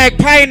them like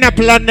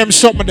pineapple and them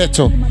something there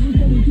too.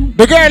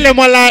 The girl them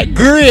like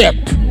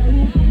grape.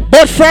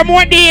 But from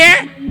one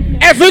day,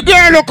 every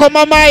girl who come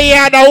on my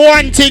yard, I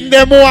one thing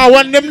them more.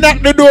 When them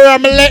knock the door,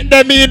 I'm let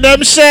them in.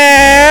 Them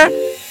say,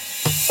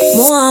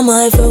 more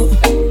my fruit,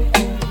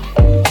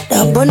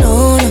 that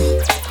banana.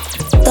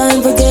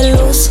 Time for get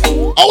loose.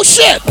 Oh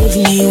shit! Give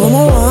me what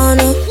I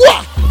wanna.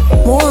 What?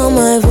 More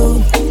my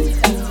fruit,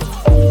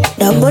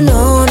 that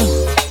banana.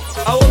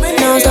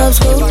 Now stop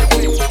school.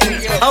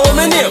 I want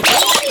my name.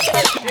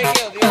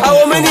 I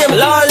want my name.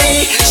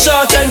 Lolly,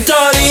 short and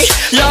tally.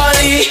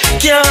 Lolly,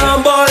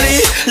 can't bally.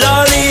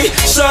 Lolly,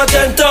 short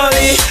and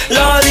tally.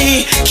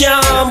 Lolly,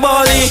 can't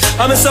bally.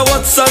 I'm say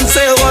what's on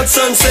sale, what's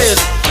on sale.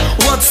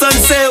 What's on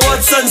sale,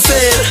 what's on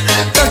sale.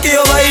 Cocky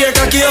over here,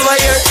 cocky over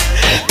here.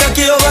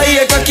 Cocky over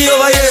here, cocky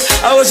over here.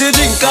 I want you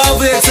drink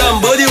cornflakes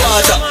and body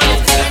water.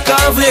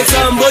 Cornflakes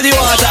and body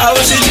water. I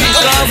want you drink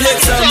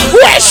cornflakes and body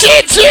water. Where's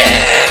it?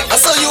 I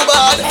saw you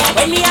bad.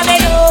 When me a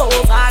bed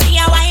over, me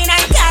a wine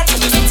and cat.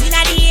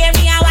 Inna the air,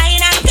 me a wine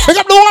and cat. Pick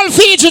up the whole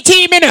Fiji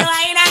team, innit?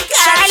 Wine and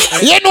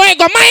cat. You know I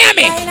go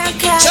Miami.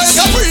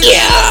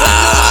 Yeah.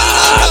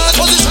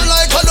 Position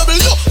like a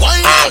W.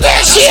 Wine and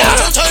cat.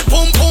 Tight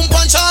pum pum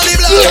punch Charlie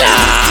Black.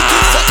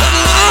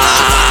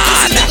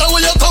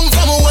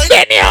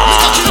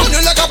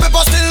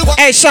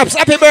 Hey, Shops,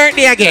 happy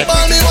birthday again.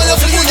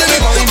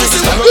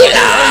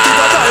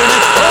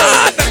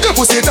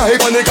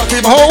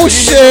 Oh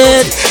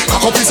shit.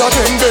 Cock up is a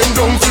 10, bend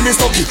down for me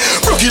stocky.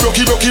 Rocky.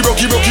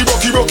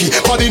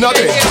 Body not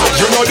dead.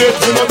 You're not dead,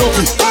 you're not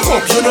dopey. Cock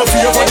up, you're not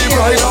fear for the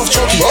bride of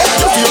Chucky.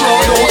 You feel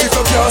proud out if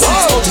you can't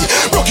 640.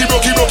 Rocky.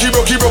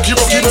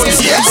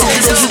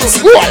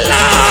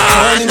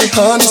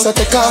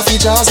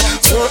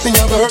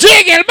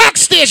 Jiggle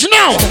backstage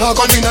now.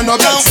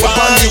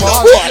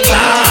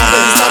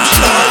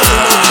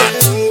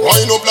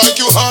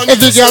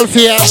 Every girl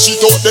fear. She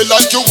don't they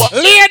like you.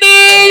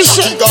 Ladies.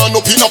 She gone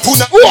up in a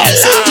puna. And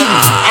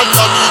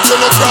I need you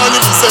no cranny.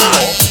 Me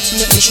say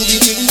Make me show you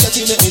thing,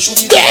 make me show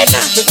you thing.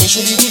 Make me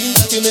show you thing,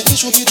 make me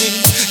show you thing.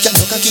 Can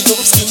you cock it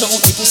up, skin out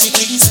the pussy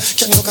please?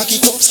 Can you cock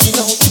it up, skin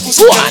out the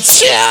pussy please?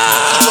 Watch ya.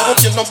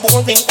 You're not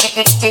boring.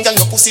 Can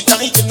your pussy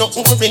tight, you're not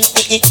boring.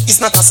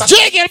 It's not a sack.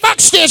 Take it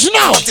backstage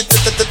now. Kick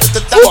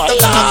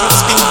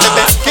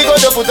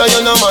out the foot and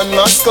you're no man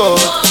must go.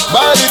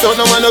 Body don't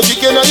no man no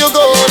kick you now you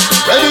go.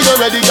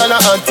 Ready gonna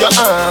hunt your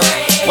arm.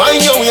 Why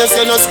you waist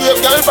you no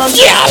scrape girl from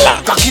yeah.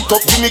 Cock it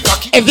up, give me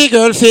cocky. Every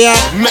girl fear.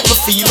 Make me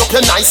feel up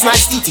your nice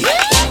titty.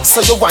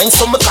 So you wine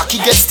so my cocky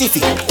get stiffy.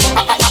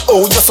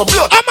 Oh, you're so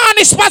blood. I'm on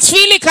the spots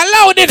feeling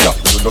loud in it.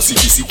 You know see.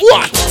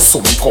 What?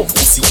 So me come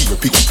to see you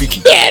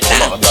picky. Yeah.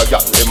 Man, I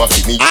got them a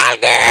feel me. All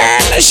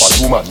girls. Bad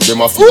woman,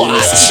 them a feel me.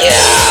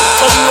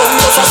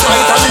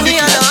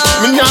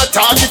 Me not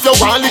talk if you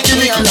want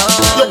licky.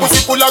 Your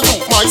pussy full of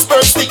glue, my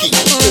sperm sticky.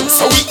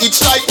 So we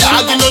itch like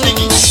dog in a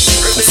nicky.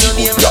 Me see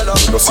good girl,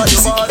 you know see.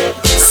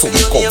 So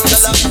me come to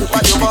see you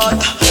picky. Man,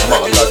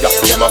 I got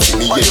them a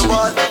feel me.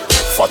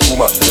 Fat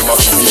woman, them a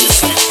feel me.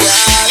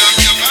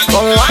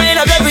 Come wind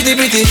up your pretty.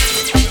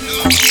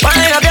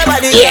 Wind up your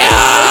body.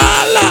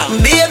 Yeah.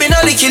 Baby, no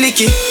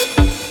licky.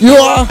 You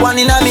are one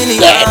in a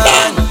million.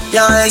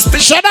 Yeah,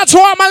 shout out to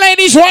all my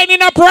ladies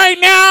winding up right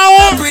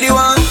now. Pretty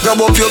one, grab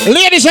up your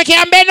ladies, you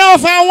can bend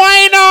over and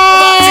wind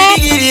up.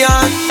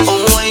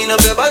 Wind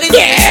up your body.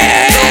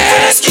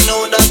 Yeah. Skin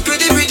out that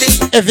pretty.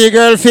 Every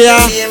girl fear.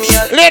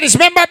 Ladies,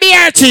 remember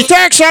BRT,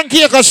 Turks and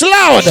Caicos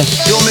loud.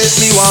 You make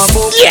me want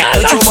to. Yeah.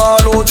 Let you ball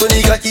out when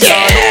you got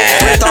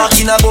it.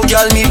 Talking about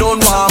girl, me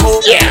don't want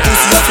to. Yeah.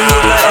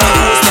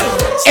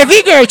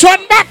 Every girl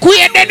turn back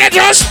quick, then they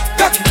just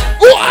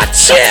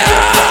watch it.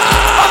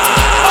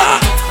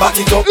 Back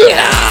it up.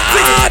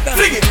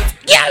 Fling it.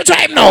 Girl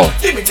time now.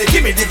 Give me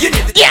the.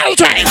 Girl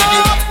time.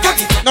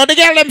 Now the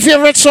girl them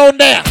favorite sound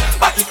there.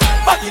 Back it.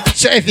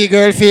 So every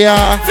girl fear.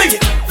 Fling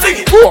it.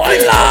 Oh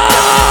Lord.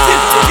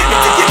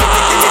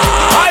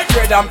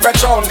 Hybrid and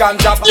petrol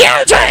ganja.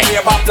 Yeah, right. We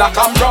about black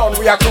and brown.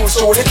 We are cruise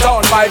through the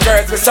town. My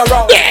girls we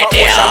surround. Yeah.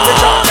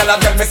 Girl I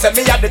tell me say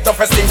me had the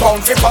toughest thing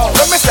pound for pound.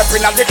 When me step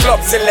in at the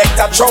club, select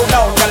a throw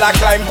down. Girl I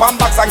climb pan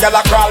box and girl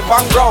I crawl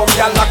pan ground.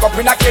 Girl lock up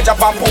in a cage up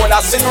and pole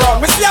and sing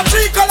round. Me see a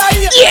tree color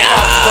here. Yeah.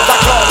 But a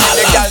clown.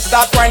 The girl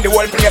start wind the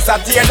whole place a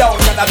tear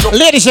down.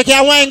 Ladies, you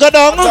can wine go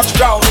down.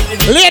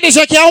 Ladies,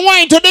 you can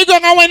wine to the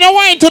ground. And when you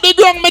wine to the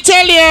ground, me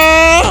tell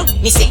you.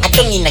 Me say I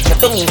don't in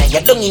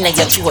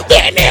your throat.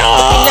 Yeah,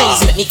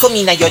 nice, let me come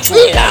in your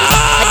throat. I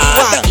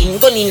walk in,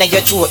 gun in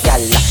your throat,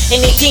 y'all.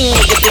 Anything you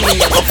do in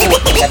your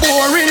throat.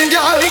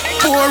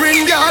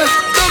 Boring girl.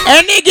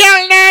 Any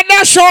girl now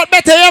that short,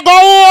 better you go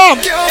home.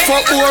 Girl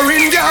for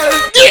boring girl.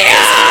 Yeah.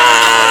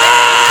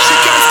 She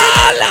can't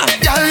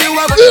fit. Girl, you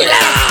have a you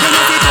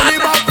know fi turn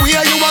it back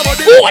where you have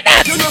body. What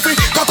that? You know fi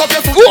cock up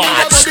your foot.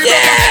 Watch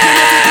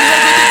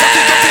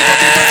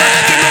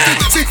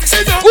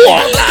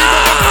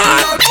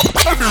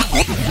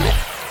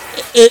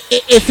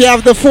If you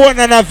have the phone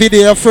and a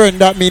video friend,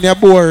 that means you're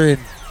boring.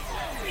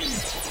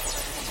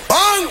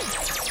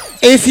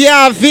 If you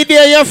have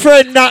video your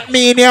friend, that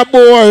means you're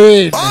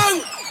boring.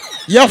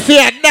 You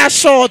fear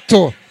dash out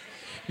too.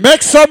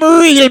 Make some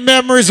real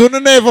memories you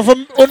never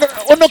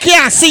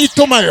can't see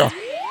tomorrow.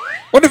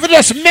 What if you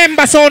just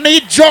remember so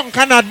you drunk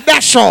and a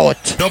dash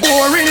out? No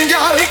boring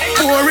girl.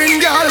 No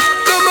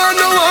man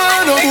no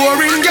one, no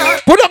boring girl.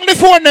 Put on the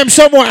phone them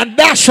somewhere and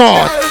dash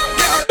out.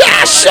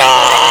 Dash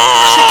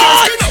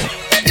out!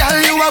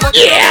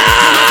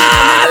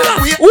 Yeah!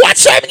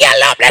 Watch them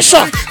girl up, let's go.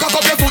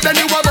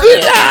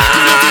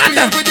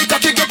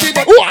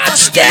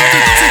 Watch them!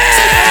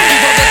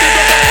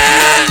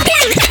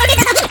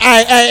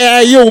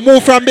 You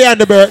move from behind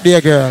the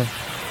birthday girl.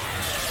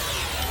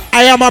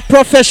 I am a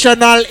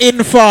professional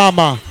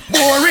informer.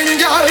 Boring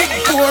girl.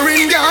 No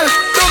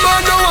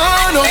man no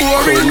one, no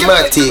boring girl.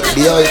 Chromatic,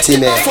 the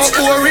ultimate. For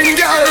boring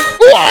girl.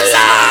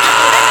 Voila!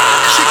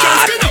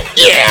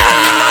 Yeah!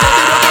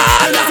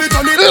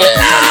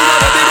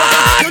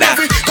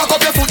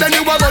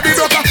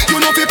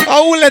 I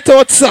will let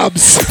out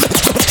subs.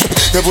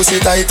 Your pussy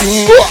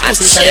tighty,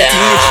 pussy tighty,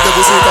 your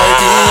pussy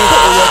tighty,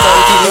 oh you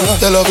tighty.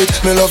 You love it,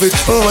 me love it.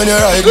 Oh when you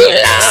ride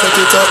it, set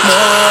it up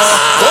now.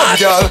 Come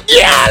girl,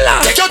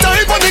 yeah. Take your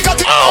time on the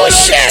cocky. Oh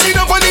shit. See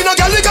the funny no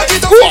girl, got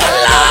it up.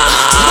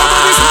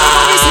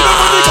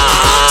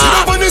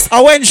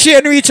 And when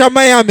Shane reach a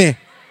Miami,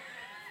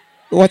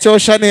 watch how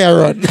Shania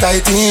run.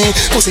 Tighty,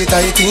 pussy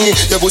tighty,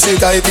 your pussy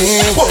tighty,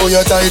 oh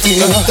you tighty.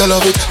 You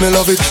love it, me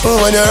love it.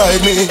 Oh when you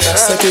ride me,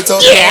 set it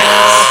up. Yeah.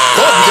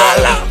 Come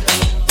girl.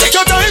 Take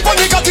your time on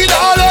the cocky,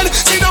 darling.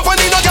 See the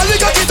funny no girl,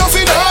 got it up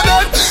in her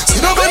bed.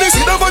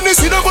 See the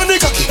funny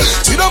cocky.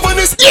 See the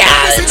funny.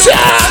 Yeah,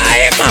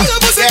 time.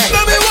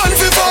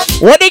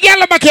 What the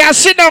girl back here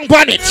sit down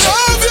on it?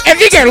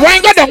 Every girl,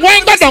 wine go down,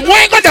 girl.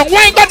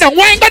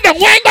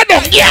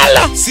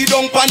 Sit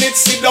down on it,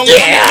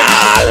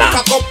 yeah.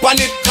 Cock up on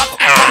it, girl.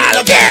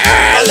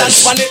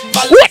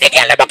 What the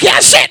girl back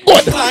here sit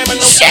good?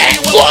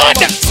 Sit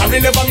good. Sorry,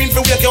 never mean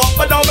to wake you up,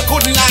 but now I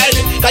couldn't hide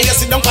it. Cause you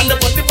sit down on the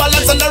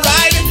balance and the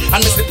ride it.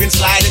 And me slipping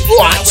slide it.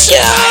 Watch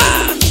ya!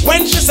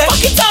 When she said, fuck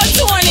it out,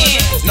 Tony.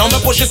 Now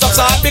me push it up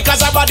so hard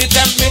because her body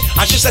tempt me.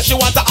 And she said she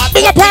want to add.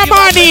 Big up her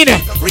morning.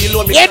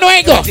 Reload me. You know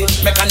I go.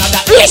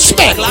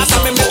 Respect.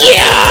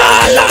 Yeah.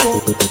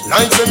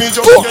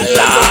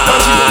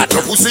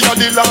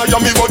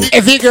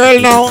 Every girl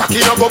now. Watch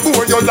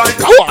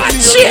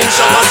ya.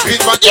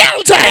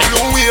 Girl time.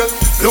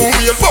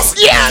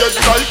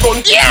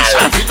 Yeah.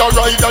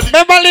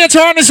 Remember later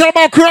on it's all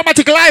about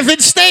Chromatic live in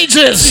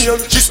stages.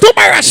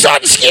 Tomorrow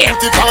Sunscape.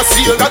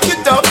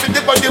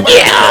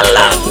 Yeah.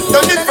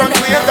 Done it from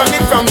where, done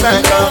it from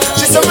back.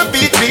 She saw me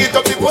beat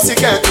up the pussy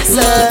cat.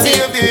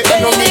 Baby, I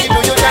know me, do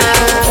you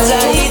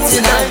dance?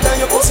 Tonight on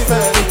your pussy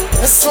fat.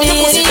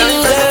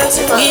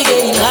 We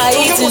getting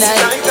high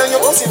tonight.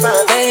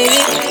 Baby,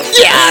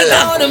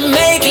 yeah. To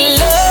make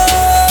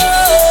love.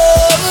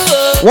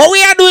 What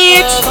we are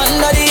doing? Love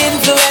under the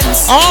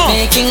influence.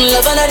 Making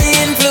love under the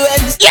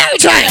influence. Yeah,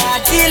 try.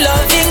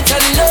 Loving to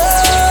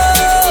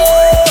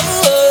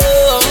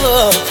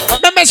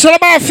Remember it's all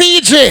about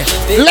Fiji.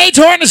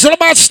 Later on it's all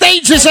about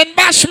stages and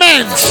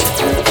bashments.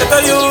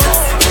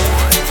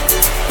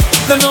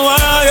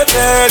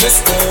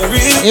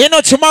 You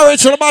know tomorrow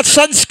it's all about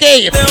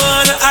Sunscape.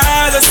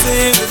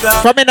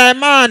 From in the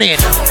morning.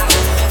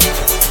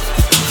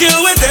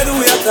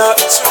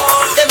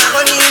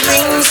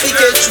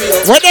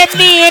 What them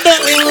need?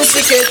 Wings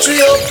to get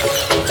trio.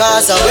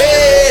 Cause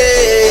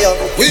way up,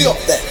 we up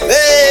there,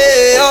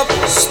 way up,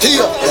 stay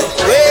up there,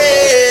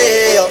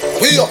 way up,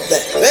 we up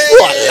there, way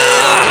up.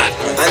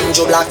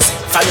 Andrew Blacks,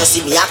 from you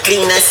see me a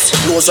cleanest.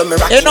 Nose on me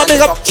rockin' and the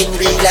fucking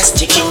realest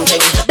chicken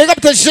king. Big up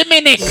to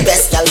Jiminic,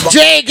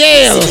 J.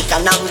 Gale.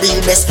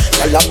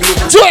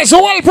 So it's a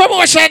whole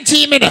promotion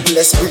team in it.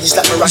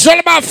 It's all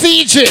about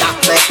Fiji.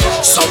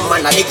 Some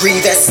man are the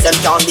grievous. Them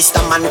can't miss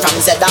the man from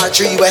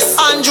ZR3 West.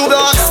 Andrew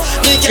Blacks.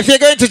 If you're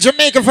going to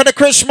Jamaica for the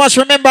Christmas,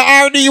 remember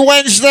RD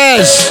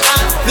Wednesdays.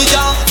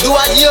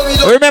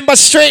 Remember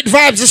Straight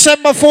Vibes,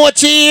 December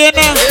 14.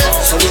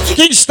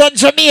 Kingston,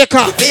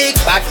 Jamaica.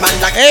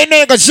 Hey,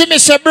 nigga, Jimmy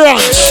say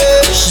brunch.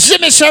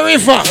 Jimmy say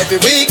river.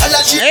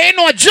 Ain't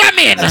no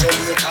jamming.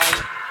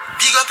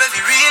 Big up every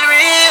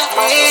real.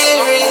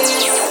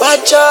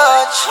 Bad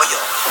charge.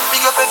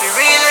 Big up every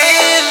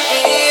real.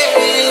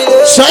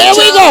 So here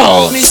we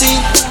go. Me see,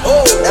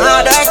 them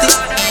are dirty.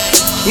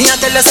 Me a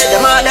tell you say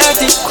them are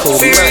dirty.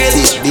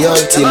 Chromatic, the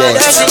ultimate.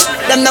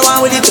 Them the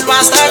one with it to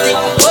pass 30.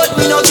 But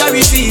me no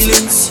carry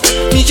feelings.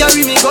 Me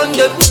carry me gun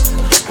them.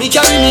 Me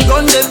carry me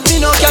gun them.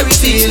 Me no carry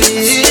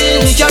feelings.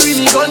 Me carry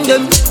me gun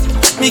them.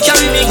 Me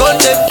carry me gun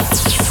them.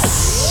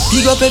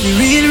 Big up every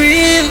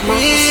real.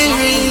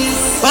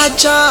 Bad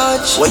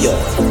charge.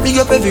 Big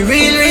up every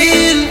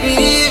real.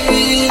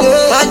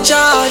 Bad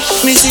charge.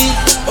 Me see,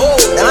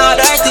 them are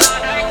dirty.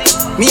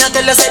 Me a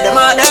tell you say them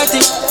are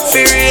dirty.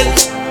 For real.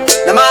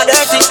 Them are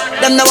dirty.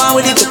 Them the one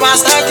with it to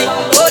pass 30.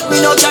 But me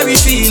no carry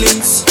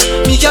feelings.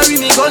 Me carry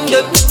me gun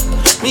them.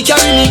 Me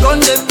carry me gun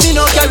them. Me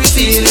no carry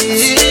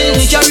feelings.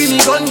 Me carry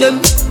me gun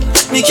them.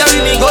 Me carry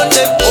me gun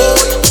them.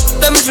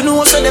 Them if you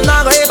know so them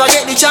not gonna ever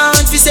get the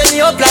chance to set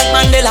me up like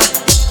Mandela.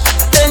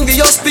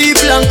 Envious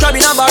people and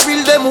crabbing a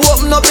barrel. Them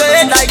open up your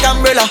head like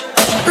umbrella.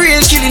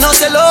 Real killing no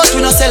sell out, we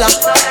no sell her.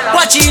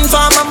 Watching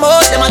for my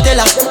mouth, them a tell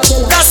her.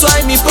 That's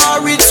why me par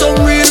with some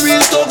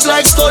real thugs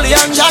like Stolly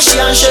and Joshy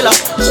and Shella.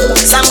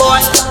 Some boy,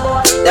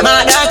 them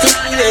are dirty.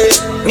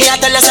 Me a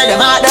tell you say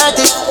them are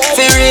dirty.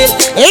 For real.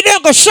 You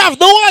don't go shove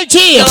the whole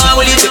team.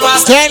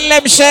 Tell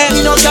them say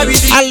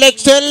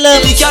Alex, tell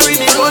them.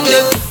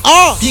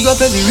 Big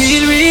up every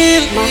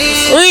real.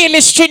 Real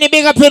is Trini,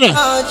 big up in it.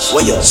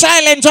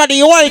 Silent on the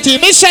whole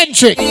team,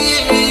 Eccentrix.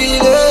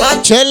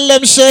 Tell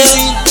them say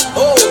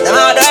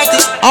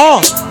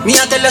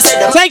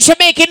thanks for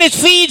making it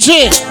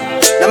Fiji.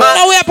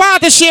 Now we're part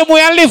of the same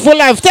way I live for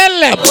life. Tell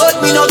them.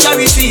 But me no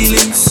carry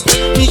feelings.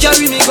 Me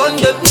carry me gun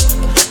them.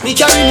 Me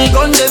carry me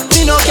gun them.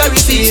 Me no carry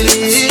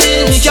feelings.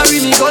 Me carry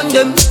me gun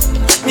them.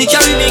 Me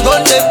carry me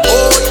gun them.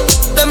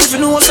 Them if you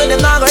know so them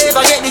not gonna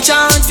ever get the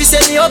chance to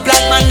set me up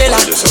like Mandela.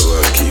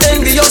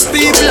 Envious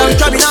people and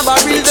crabbing a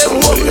barrel.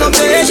 Them open up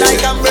their head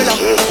like umbrella.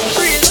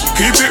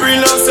 Keep it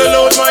real and sell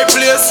out my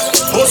place.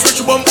 Boss rich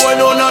bum boy,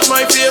 no, not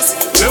my face.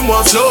 Them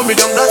want slow me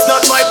down, that's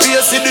not my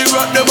pace. See the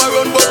rock them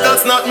around, but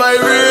that's not my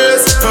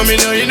race. Come in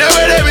here, you know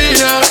where they be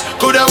now.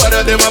 Coulda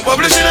whether them are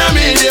publishing a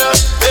media.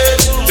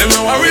 Them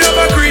no worry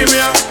about cream,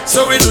 yeah.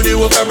 So we do the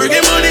work and bring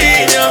the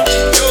money in, yeah.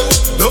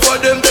 Look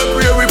for them, they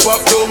pray we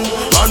pop down.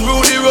 And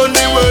Rudy run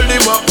the world, the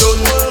map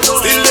done.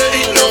 Still they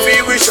eat no fee,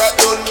 we shot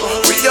done.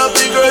 We have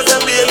the girls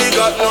and baby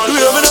got none.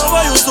 Yeah, me know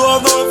I used to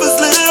have no for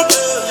sleep.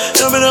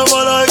 Yeah, me know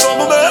what I got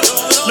my bed.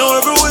 Now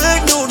every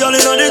week, new gal in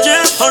the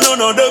gym. And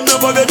none of them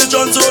never get the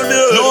chance to me.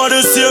 Now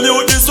they see me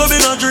with this, so me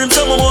not dream.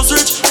 Some of us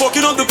rich,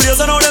 fucking up the place.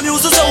 And now them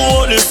used to say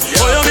what this.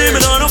 Why you mean me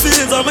not no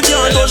feelings, and me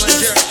can't touch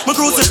this. Me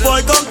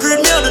crucify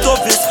concrete, me are the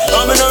toughest.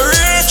 I'm in a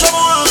reach, I'm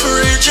around to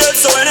reach it.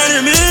 So when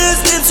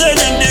enemies keep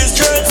sending these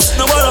threats,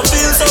 nobody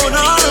feels so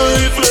now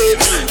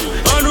reflex.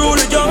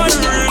 Unruly girl, and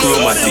real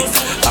Chromatic,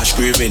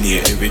 screaming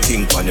here,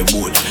 everything on the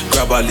board.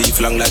 Grab a leaf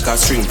long like a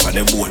string on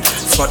the board.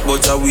 Spot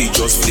butter we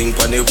just fling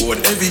on the board.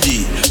 Every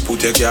day,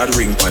 put a card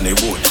ring on the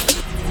board.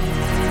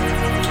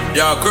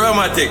 Yo,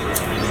 Chromatic.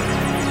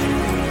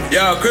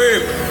 Yo,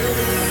 Creep.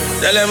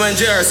 Tell them and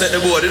Jerry set the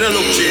board, it don't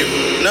look cheap.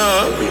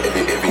 No.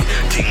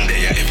 Everything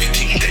there,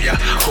 everything there.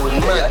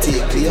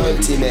 Chromatic, the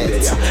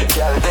ultimate.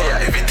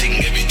 Everything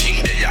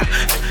there.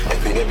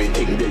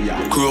 Everything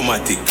there.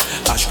 Chromatic,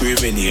 ash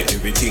craving here,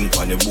 everything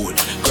on the board.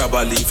 Grab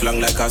a leaf long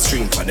like a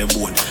string on the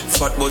board.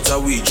 Spot butter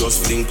we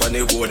just fling on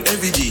the board.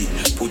 Every day,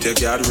 put a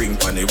card ring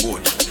on the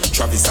board.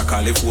 Travis a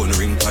call the phone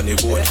ring on the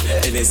board.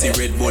 NSC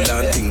Red Bull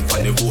and thing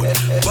on the board.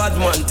 Bad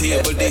man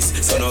table this,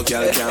 so no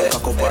girl can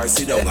cock up or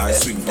sit down or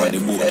swing on the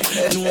board.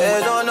 No.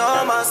 They don't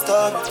know my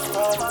stuff,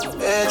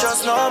 they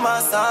just know my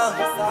sound.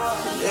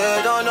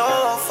 They don't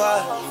know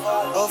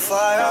how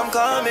far I'm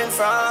coming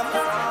from.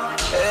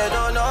 They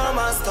don't know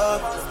my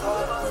stuff,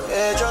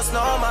 they just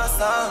know my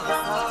sound.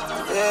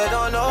 They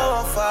don't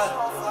know how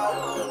far.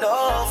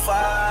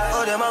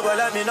 Oh, them a go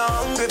like me not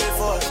hungry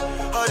before.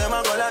 Oh, them a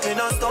go like me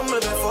not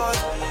stumble before.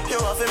 You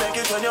have to make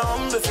it when you're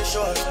humble for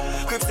sure.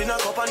 Crips in a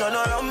cup and none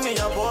around me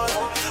a boy.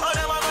 Oh,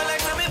 them a go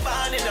like me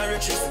born in the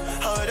riches.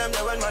 How them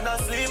there when man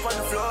asleep on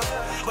the floor.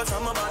 But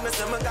from a man me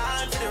say me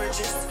gone to the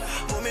riches.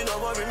 Mommy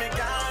no worry me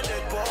gone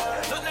dead boy.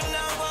 Nothing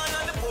now born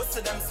on the post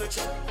to them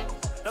switching.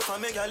 Now for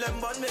me girl them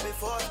born me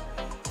before.